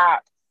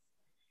stops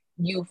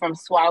you from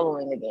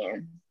swallowing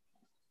again.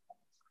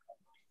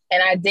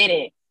 And I did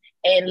it.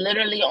 And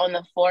literally on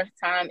the 4th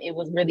time, it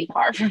was really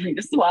hard for me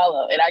to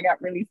swallow. And I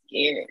got really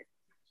scared.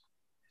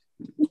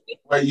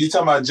 Wait, you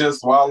talking about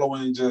just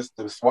swallowing just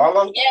to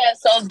swallow? Yeah,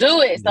 so do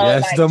it. So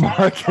yes,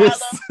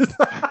 DeMarcus.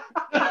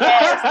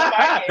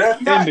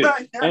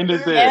 End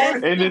it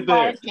there.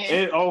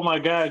 Oh my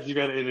God, you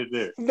gotta end it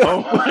there.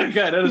 No. Oh my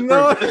God, that is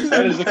perfect.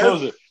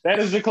 That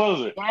is the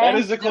closer.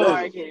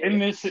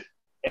 End this shit.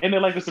 End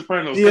it like the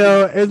Sopranos.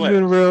 Yo, it's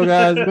been real,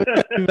 guys. We'll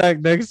be back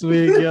next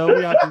week. Yo,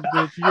 we out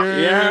this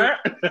bitch.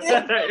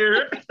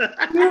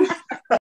 Yeah.